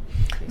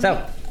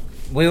 So,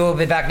 we will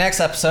be back next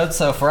episode.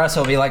 So for us,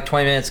 it'll be like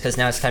 20 minutes because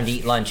now it's time to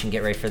eat lunch and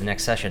get ready for the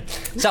next session.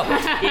 So,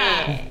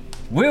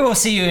 we will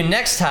see you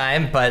next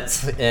time,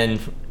 but in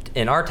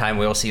our time,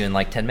 we will see you in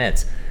like 10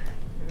 minutes.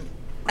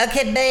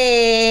 Okay,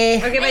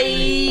 bye. Okay,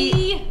 bye.